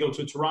San Diego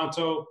to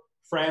Toronto,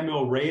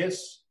 Franmil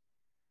Reyes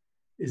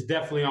is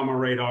definitely on my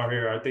radar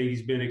here. I think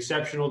he's been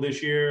exceptional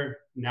this year.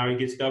 Now he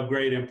gets to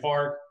upgrade in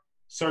Park.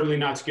 Certainly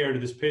not scared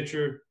of this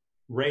pitcher.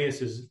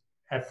 Reyes is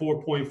at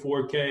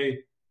 4.4K.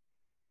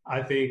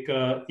 I think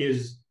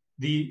is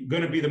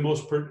going to be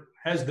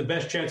has the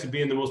best chance of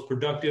being the most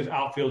productive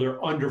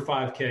outfielder under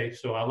 5K.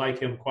 So I like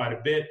him quite a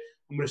bit.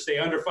 I'm going to stay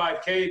under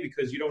 5K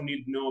because you don't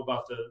need to know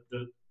about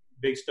the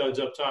big studs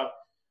up top.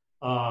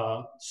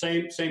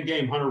 Same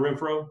game, Hunter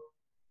Renfroe.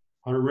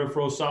 Hunter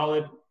Renfroe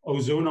solid.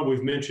 Ozuna,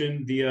 we've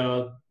mentioned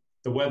the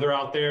weather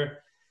out there.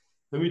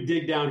 Let me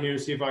dig down here and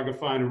see if I can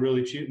find a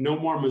really cheap.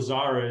 Nomar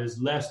Mazara is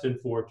less than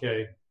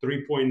 4K,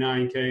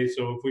 3.9K.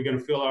 So if we're going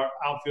to fill our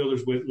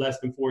outfielders with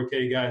less than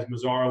 4K guys,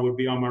 Mazara would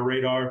be on my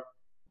radar.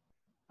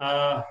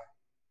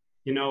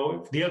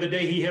 The other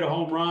day he hit a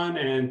home run,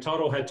 and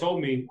Tuttle had told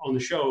me on the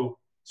show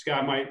this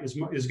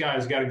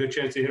guy's got a good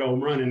chance to hit a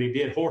home run, and he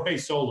did. Jorge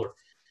Soler.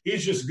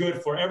 He's just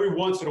good for every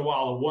once in a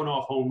while a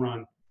one-off home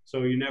run.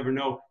 So you never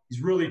know.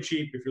 He's really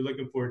cheap. If you're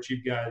looking for a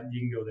cheap guy, you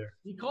can go there.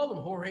 He called him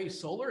Jorge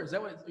Soler?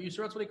 Are you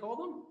sure that's what he called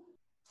him?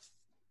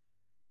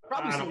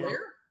 Probably Soler.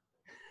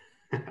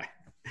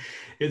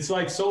 It's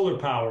like solar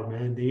power,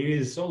 man. He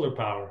needs solar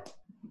power.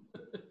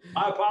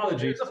 My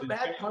apologies. There's a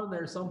bad pun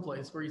there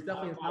someplace where he's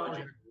definitely a power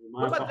hitter.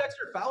 What about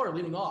Dexter Fowler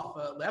leading off?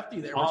 Lefty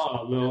there.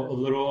 A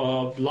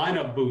little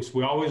lineup boost.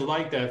 We always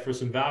like that for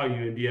some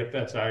value in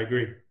DFS. I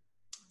agree.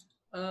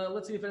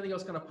 Let's see if anything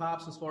else kind of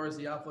pops as far as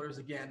the outfielders.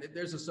 Again,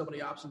 there's just so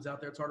many options out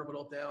there. It's hard to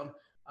whittle it down.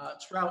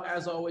 Trout,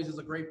 as always, is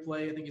a great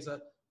play. I think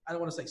I don't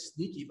want to say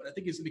sneaky, but I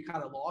think he's going to be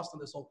kind of lost on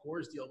this whole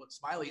Coors deal. But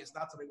Smiley is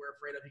not something we're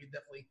afraid of. He can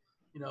definitely,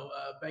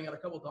 bang out a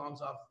couple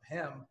dongs off of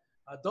him.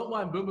 Don't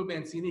mind Boom Boom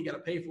Mancini. You got to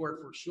pay for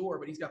it for sure,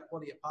 but he's got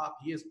plenty of pop.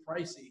 He is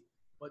pricey,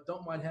 but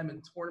don't mind him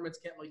in tournaments.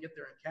 Can't really get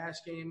there in cash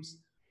games.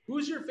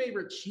 Who's your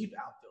favorite cheap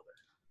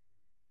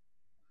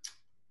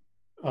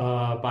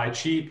outfielder? By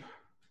cheap,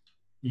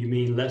 you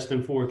mean less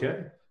than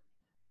 4K?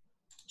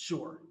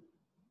 Sure.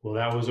 Well,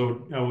 that was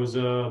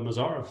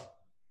Mazara.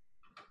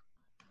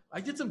 I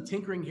did some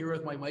tinkering here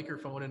with my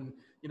microphone, and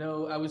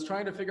I was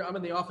trying to figure. I'm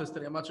in the office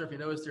today. I'm not sure if you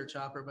noticed there,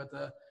 Chopper, but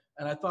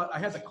and I thought I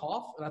had the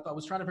cough, and I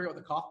was trying to figure out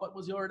what the cough button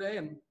was the other day,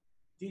 and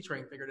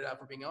D-Train figured it out,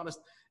 for being honest.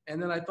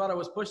 And then I thought I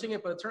was pushing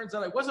it, but it turns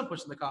out I wasn't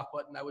pushing the cough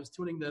button. I was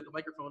tuning the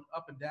microphone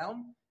up and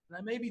down, and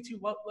I may be too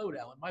low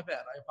down. My bad.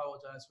 I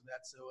apologize for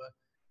that. So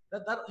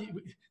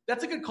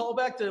that's a good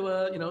callback to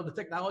the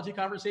technology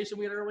conversation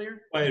we had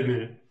earlier. Wait a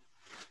minute.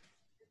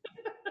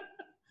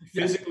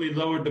 Physically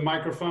lowered the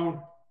microphone?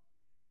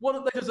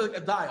 Well, there's a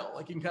dial.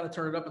 Like you can kind of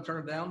turn it up and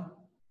turn it down.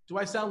 Do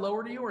I sound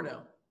lower to you or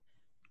no?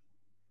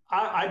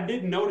 I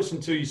didn't notice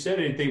until you said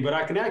anything, but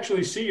I can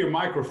actually see your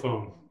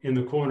microphone in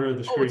the corner of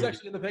the screen. Oh, it's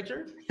actually in the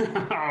picture?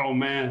 Oh,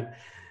 man.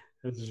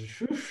 If we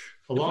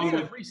get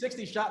a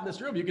 360 shot in this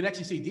room, you can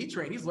actually see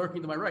D-Train. He's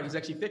lurking to my right. He's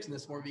actually fixing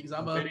this for me because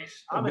I'm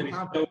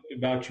stoked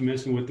about you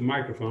messing with the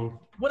microphone.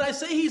 When I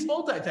say he's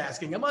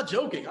multitasking, I'm not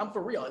joking. I'm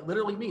for real. I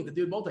literally mean the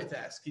dude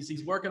multitask.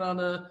 He's working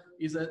on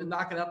he's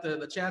knocking out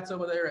the chats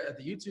over there at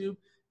the YouTube.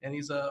 And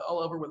he's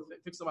all over with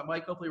fixing my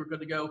mic. Hopefully we're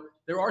good to go.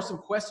 There are some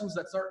questions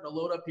that's starting to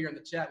load up here in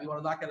the chat. We want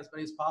to knock out as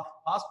many as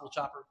possible,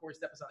 Chopper, before we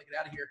step aside and get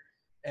out of here.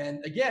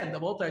 And again, the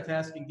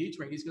multitasking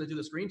D-Train, he's going to do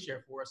the screen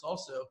share for us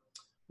also.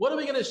 What are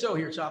we going to show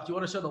here, Chop? Do you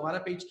want to show the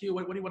lineup HQ?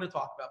 What do you want to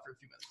talk about for a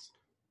few minutes?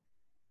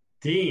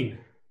 Dean,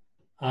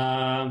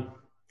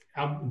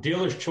 I'm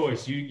dealer's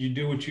choice. You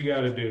do what you got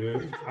to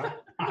do.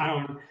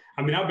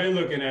 I've been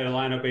looking at a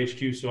lineup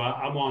HQ, so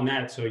I'm on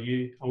that. So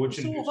I want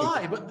you to do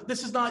something. But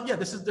this is not. Yeah,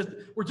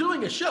 we're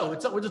doing a show.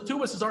 We're just two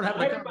of us aren't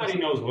having. Everybody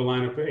knows what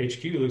lineup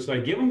HQ looks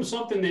like. Give them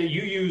something that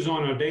you use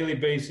on a daily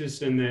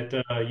basis and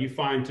that you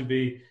find to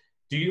be.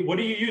 What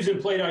do you use in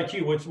Plate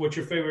IQ? What's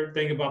your favorite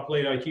thing about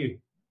Plate IQ?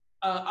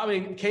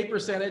 K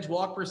percentage,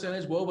 walk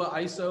percentage, WOBA,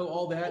 ISO,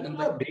 all that.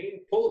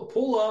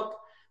 Pull up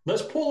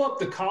let's pull up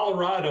the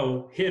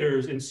Colorado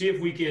hitters and see if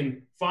we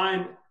can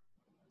find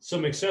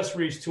some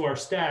accessories to our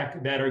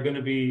stack that are going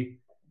to be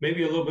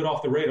maybe a little bit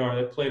off the radar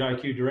that Plate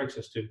IQ directs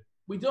us to.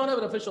 We don't have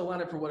an official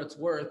lineup for what it's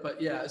worth,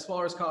 but yeah, as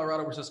far as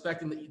Colorado, we're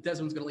suspecting that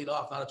Desmond's going to lead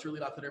off. Not a true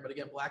lead off hitter, but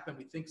again, Blackman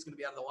we think is going to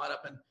be out of the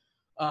lineup, and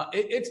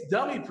it's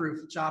dummy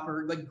proof,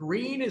 Chopper. Like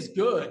green is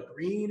good,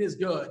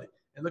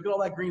 and look at all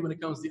that green when it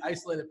comes to the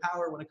isolated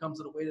power, when it comes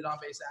to the weighted on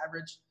base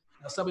average.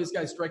 Now, some of these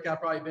guys strike out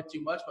probably a bit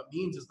too much, but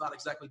Means is not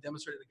exactly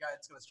demonstrated a guy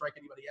that's going to strike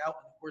anybody out.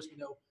 And of course, we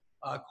know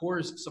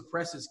Coors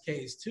suppresses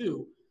Ks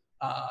too.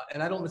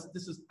 And I don't.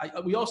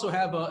 We also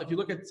have. If you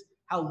look at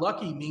how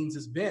lucky Means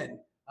has been.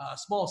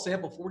 Small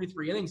sample,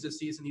 43 innings this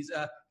season. He's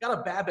got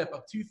a BABIP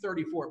of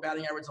 234,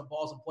 batting average on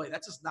balls in play.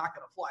 That's just not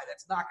going to fly.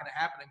 That's not going to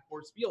happen in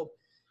Coors Field.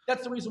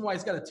 That's the reason why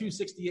he's got a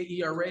 2.68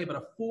 ERA, but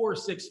a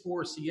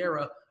 4.64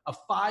 Sierra, a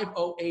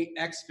 5.08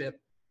 xFIP.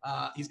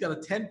 He's got a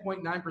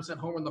 10.9%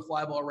 homer in the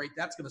fly ball rate.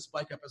 That's going to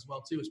spike up as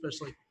well too,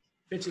 especially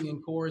pitching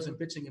in Coors and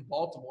pitching in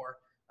Baltimore.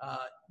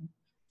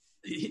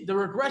 The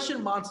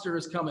regression monster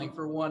is coming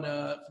for one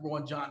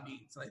John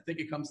Means, and I think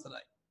it comes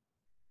tonight.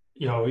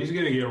 Yo, he's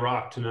going to get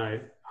rocked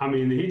tonight. I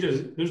mean,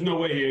 there's no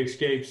way he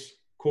escapes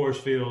Coors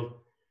Field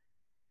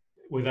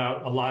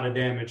without a lot of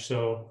damage.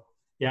 So,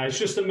 yeah, it's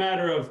just a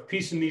matter of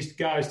piecing these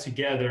guys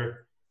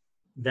together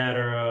that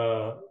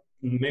are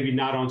maybe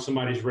not on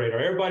somebody's radar.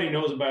 Everybody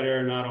knows about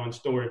Arenado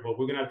Story, but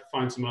we're going to have to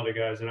find some other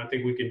guys, and I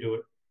think we can do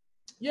it.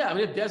 Yeah, I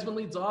mean, if Desmond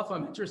leads off,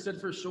 I'm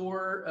interested for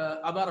sure.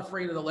 I'm not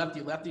afraid of the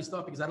lefty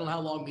stuff because I don't know how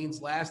long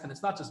Means last, and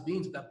it's not just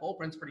Means, but that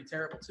bullpen's pretty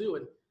terrible too.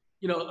 And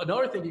you know,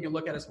 another thing you can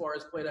look at as far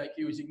as plate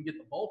IQ is you can get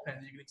the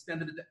bullpen. You can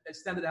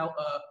extend it out.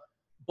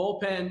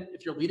 Bullpen,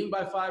 if you're leading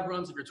by 5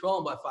 runs, if you're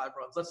trailing by 5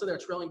 runs. Let's say they're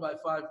trailing by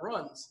 5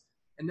 runs,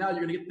 and now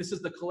you're going to get – this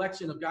is the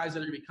collection of guys that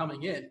are going to be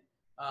coming in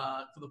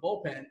for the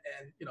bullpen.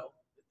 And, you know,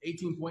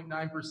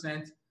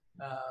 18.9%,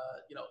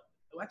 you know,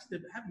 actually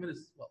they haven't been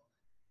as – well,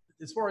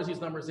 as far as these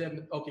numbers, they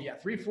haven't – okay, yeah,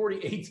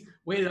 348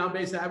 weighted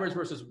on-base average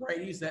versus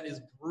righties. That is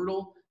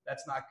brutal.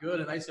 That's not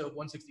good. An ISO of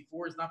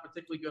 164 is not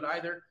particularly good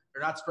either.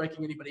 They're not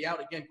striking anybody out.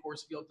 Again,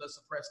 Coors Field does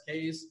suppress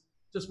Ks.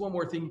 Just one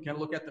more thing, you can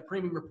look at the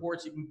premium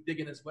reports. You can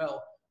dig in as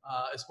well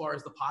as far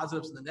as the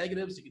positives and the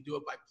negatives. You can do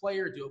it by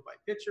player, do it by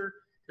pitcher.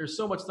 There's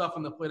so much stuff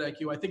in the Plate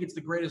IQ. I think it's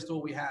the greatest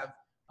tool we have.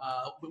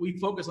 We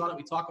focus on it.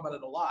 We talk about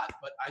it a lot,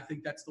 but I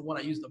think that's the one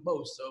I use the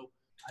most. So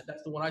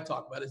that's the one I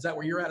talk about. Is that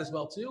where you're at as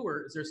well too,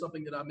 or is there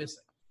something that I'm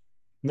missing?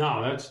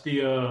 No, that's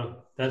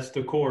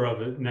the core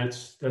of it, and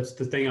that's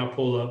the thing I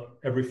pull up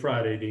every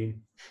Friday,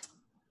 Dean.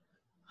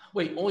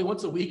 Wait, only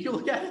once a week you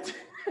look at it?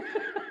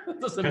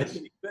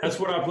 That's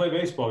what I play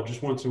baseball,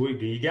 just once a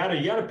week, Dean. You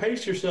gotta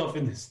pace yourself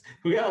in this.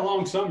 We got a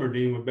long summer,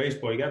 Dean, with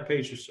baseball. You gotta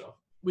pace yourself.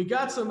 We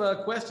got some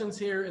questions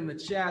here in the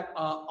chat.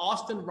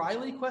 Austin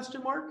Riley ?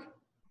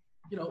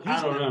 You know, I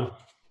don't know.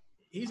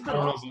 He's been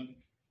awesome.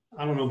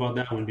 I don't know about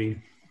that one,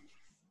 Dean.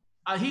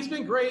 He's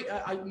been great.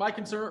 My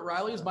concern with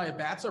Riley is my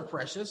at-bats are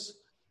precious.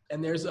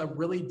 And there's a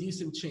really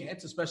decent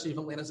chance, especially if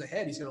Atlanta's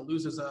ahead, he's going to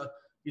lose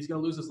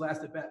his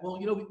last at bat.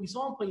 Well, you know, we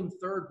saw him playing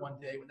third one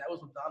day when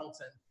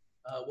Donaldson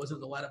wasn't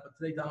in the lineup, but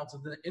today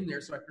Donaldson's in there,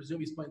 so I presume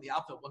he's playing the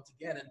outfield once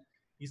again. And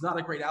he's not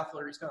a great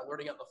outfielder; he's kind of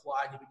learning on the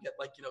fly, and he would get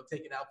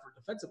taken out for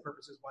defensive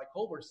purposes by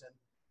Culberson.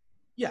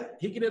 Yeah,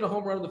 he can hit a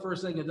home run in the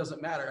first inning; it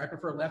doesn't matter. I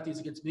prefer lefties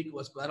against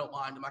Mikolas, but I don't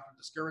mind. I'm not going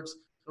to discourage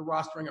the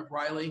rostering of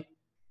Riley.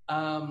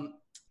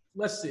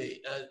 Let's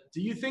see. Do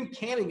you think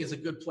Canning is a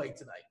good play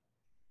tonight?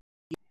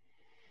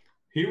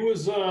 He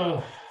was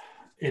an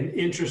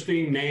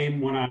interesting name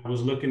when I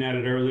was looking at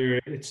it earlier.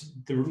 It's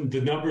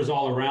the numbers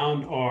all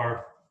around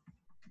are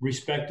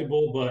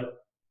respectable,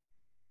 but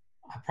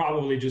I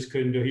probably just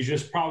couldn't do it. He's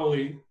just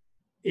probably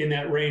in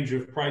that range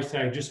of price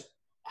tag, just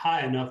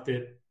high enough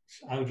that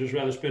I would just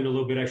rather spend a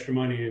little bit extra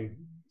money and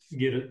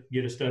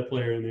get a stud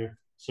player in there.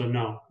 So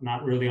no,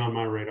 not really on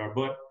my radar,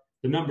 but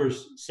the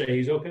numbers say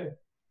he's okay.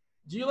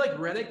 Do you like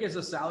Reddick as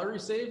a salary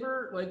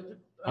saver? Like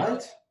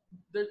what?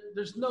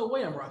 There's no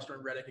way I'm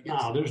rostering Reddick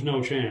against him. There's no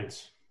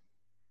chance.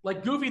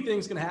 Like, goofy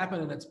things can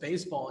happen, and it's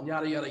baseball, and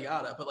yada, yada,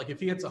 yada. But, like,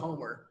 if he hits a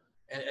homer,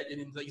 and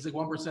he's like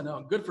 1%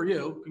 owned, good for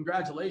you.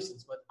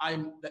 Congratulations. But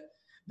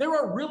there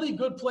are really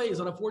good plays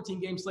on a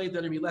 14-game slate that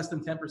are going to be less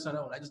than 10%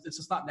 owned. It's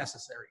just not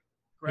necessary.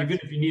 Correct? Even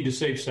if you need to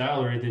save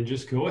salary, then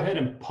just go ahead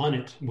and punt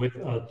it with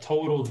a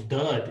total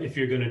dud if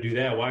you're going to do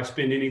that. Why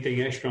spend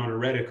anything extra on a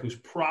Reddick who's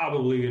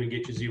probably going to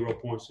get you 0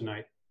 points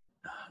tonight?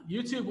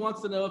 YouTube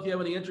wants to know if you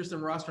have any interest in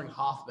rostering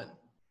Hoffman.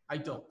 I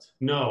don't.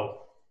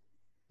 No.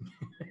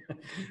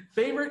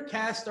 Favorite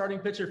cast starting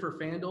pitcher for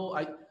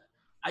FanDuel?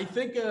 I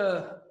think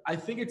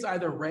it's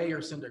either Ray or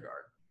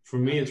Syndergaard. For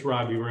me, it's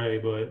Robbie Ray,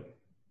 but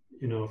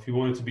you know, if you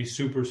want it to be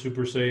super,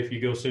 super safe, you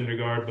go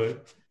Syndergaard,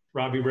 but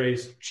Robbie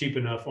Ray's cheap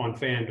enough on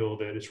FanDuel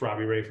that it's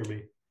Robbie Ray for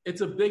me.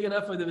 It's a big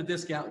enough of a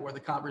discount where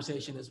the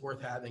conversation is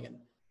worth having, and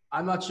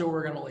I'm not sure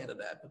we're going to land at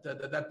that,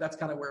 but that's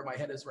kind of where my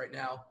head is right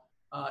now.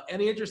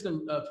 Any interest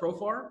in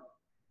Profar?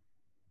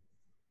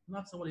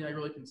 Not somebody I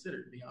really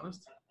considered, to be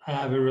honest. I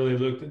haven't really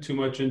looked too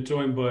much into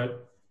him,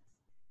 but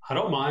I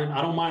don't mind.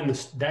 I don't mind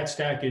that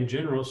stack in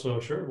general, so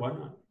sure, why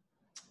not?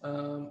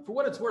 For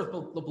what it's worth,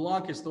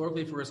 LeBlanc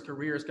historically for his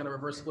career is kind of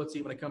reverse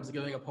splitsy when it comes to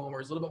giving up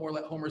homers, a little bit more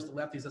homers to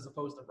lefties as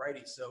opposed to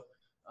righties. So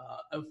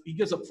he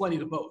gives up plenty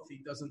to both.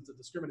 He doesn't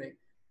discriminate,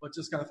 but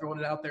just kind of throwing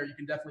it out there, you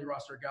can definitely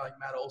roster a guy like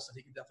Matt Olson.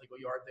 He can definitely go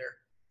yard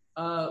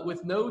there.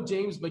 With no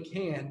James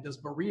McCann, does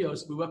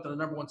Barrios move up to the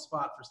number one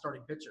spot for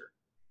starting pitcher?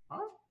 Huh?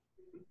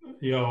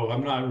 Yo,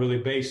 I'm not really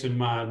basing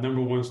my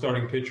number one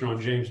starting pitcher on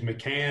James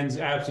McCann's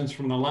absence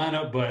from the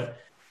lineup, but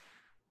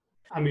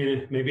I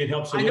mean, maybe it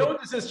helps. I know what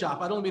this is,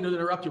 Chop. I don't mean to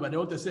interrupt you, but I know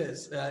what this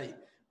is.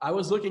 I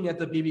was looking at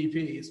the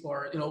BBP as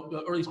far,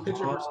 or these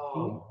pitchers.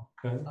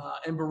 Okay.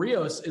 And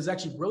Barrios is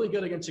actually really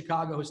good against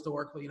Chicago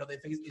historically.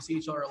 They see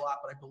each other a lot,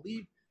 but I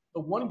believe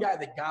the one guy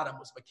that got him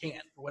was McCann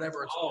for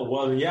whatever it's worth.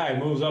 Well, yeah, it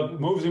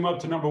moves him up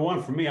to number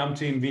one for me. I'm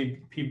team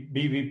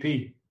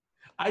BVP.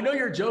 I know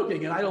you're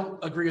joking, and I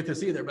don't agree with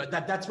this either, but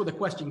that's where the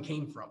question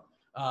came from.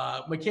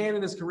 McCann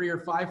in his career,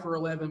 5 for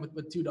 11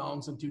 with 2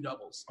 dongs and 2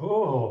 doubles.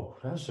 Oh,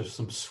 that's just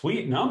some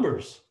sweet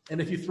numbers.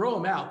 And if you throw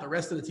him out, the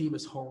rest of the team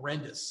is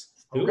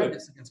horrendous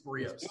against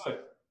Barrios.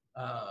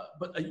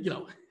 But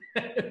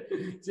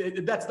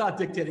that's not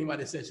dictating my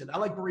decision. I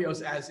like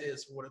Barrios as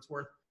is for what it's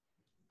worth.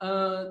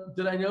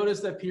 Did I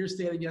notice that Pierce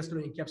stayed in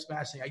yesterday and kept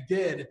smashing? I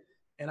did,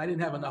 and I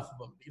didn't have enough of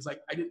them because I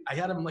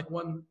had him in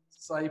one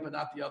site but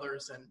not the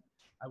others, and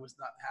I was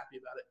not happy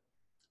about it.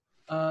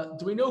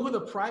 Do we know who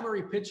the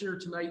primary pitcher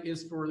tonight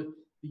is for the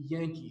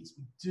Yankees?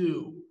 We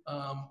do.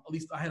 At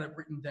least I had it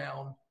written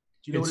down.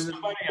 Do you know it's what it is?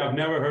 somebody I've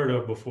never heard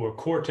of before.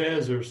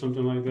 Cortez or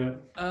something like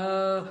that.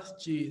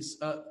 Is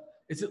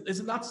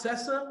it not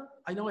Cessa?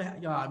 I know.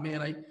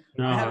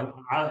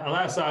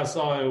 Last I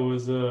saw it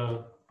was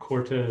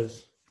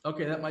Cortez.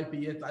 Okay, that might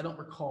be it. I don't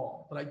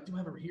recall, but I do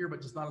have it here,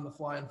 but just not on the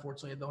fly.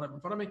 Unfortunately, I don't have it in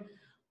front of me.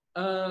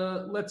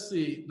 Let's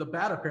see. The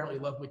Bat apparently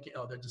love McCann.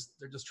 Oh, they're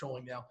just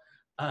trolling now.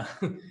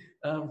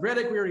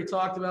 Reddick, we already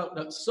talked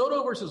about.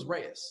 Soto versus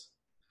Reyes.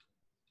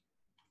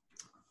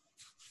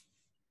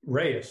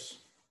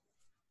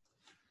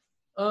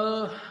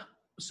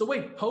 So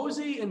wait,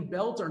 Posey and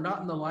Belt are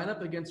not in the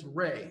lineup against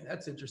Ray.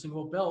 That's interesting.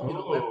 Well, Belt.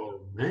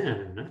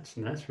 Man,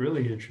 that's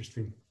really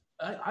interesting.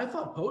 I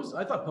thought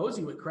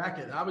Posey would crack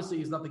it. Obviously,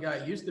 he's not the guy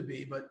he used to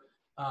be, but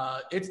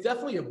it's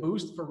definitely a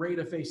boost for Ray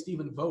to face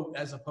Stephen Vogt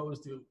as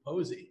opposed to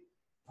Posey.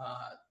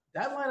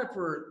 That lineup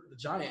for the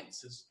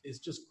Giants is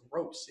just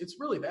gross. It's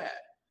really bad.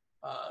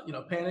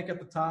 Panic at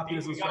the top. We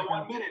got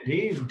 1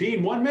 minute,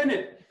 Dean. 1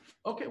 minute.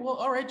 Okay, well,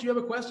 all right. Do you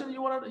have a question?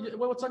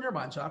 What's on your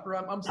mind, Chopper?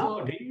 I'm still.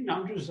 No, Dean.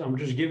 I'm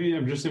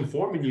just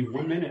informing you.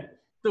 1 minute.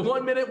 The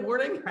 1 minute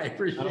warning. I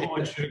appreciate it. I don't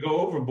want you to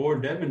go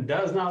overboard. Devin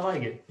does not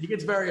like it. He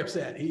gets very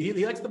upset.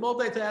 He likes to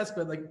multitask,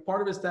 but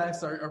part of his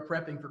tasks are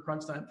prepping for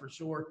crunch time for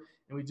sure.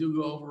 And we do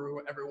go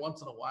over every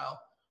once in a while.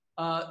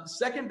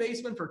 Second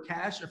baseman for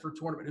cash or for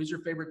tournament? Who's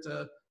your favorite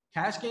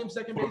cash game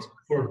second baseman?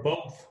 For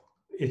both,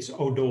 it's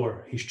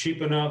Odor. He's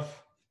cheap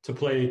enough to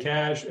play in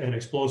cash and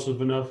explosive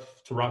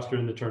enough to roster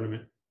in the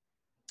tournament.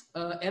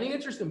 Any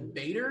interest in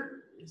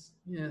Bader?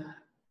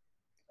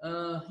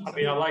 I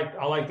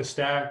like the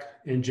stack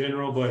in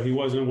general, but he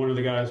wasn't one of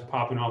the guys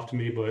popping off to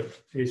me. But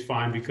he's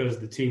fine because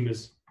the team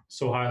is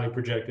so highly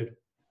projected.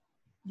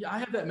 Yeah, I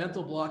have that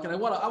mental block, and I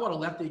want a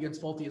lefty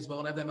against Fulte as well,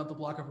 and I have that mental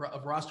block of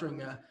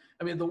rostering.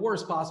 The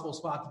worst possible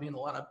spot to be in the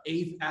lineup,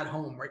 8th at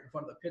home, right in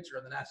front of the pitcher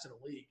in the National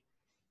League.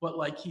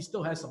 But he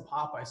still has some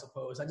pop, I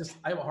suppose. I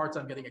have a hard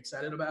time getting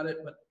excited about it,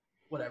 but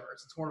whatever.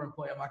 It's a tournament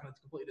play. I'm not going to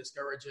completely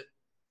discourage it.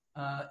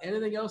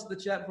 Anything else in the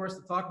chat for us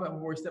to talk about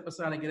before we step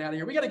aside and get out of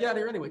here? We got to get out of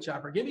here anyway,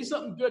 Chopper. Give me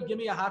something good. Give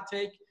me a hot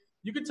take.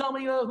 You can tell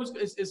me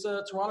is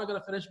Toronto going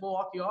to finish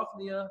Milwaukee off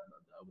in the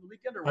over the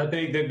weekend? Or what? I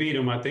think they beat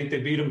them. I think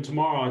they beat them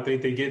tomorrow. I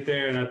think they get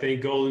there, and I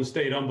think Golden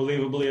State,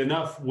 unbelievably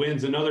enough,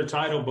 wins another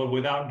title, but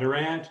without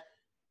Durant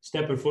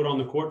stepping foot on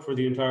the court for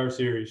the entire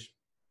series.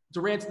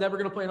 Durant's never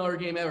going to play another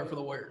game ever for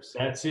the Warriors.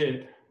 That's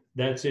it.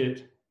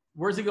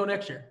 Where's he go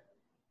next year?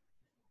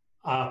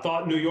 I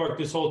thought New York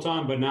this whole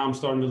time, but now I'm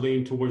starting to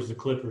lean towards the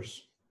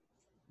Clippers.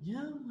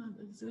 Yeah,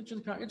 it's an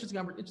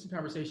interesting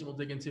conversation we'll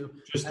dig into.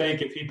 Just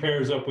think if he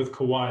pairs up with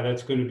Kawhi,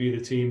 that's going to be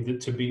the team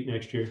to beat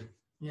next year.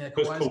 Yeah,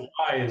 because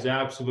Kawhi is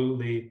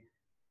absolutely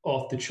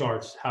off the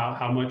charts.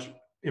 How much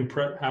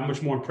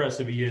more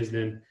impressive he is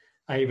than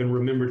I even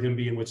remembered him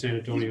being with San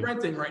Antonio. He's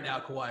renting right now,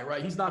 Kawhi,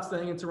 right? He's not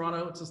staying in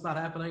Toronto. It's just not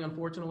happening,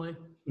 unfortunately.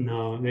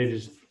 No, they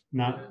just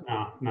not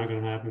going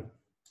to happen.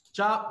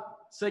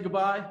 Chop, say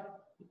goodbye.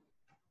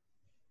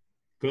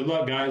 Good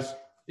luck, guys.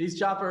 He's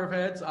Chopper of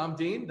Heads. I'm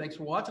Dean. Thanks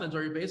for watching. Enjoy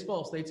your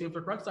baseball. Stay tuned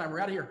for Crunch Time. We're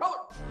out of here.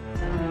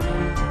 Holler!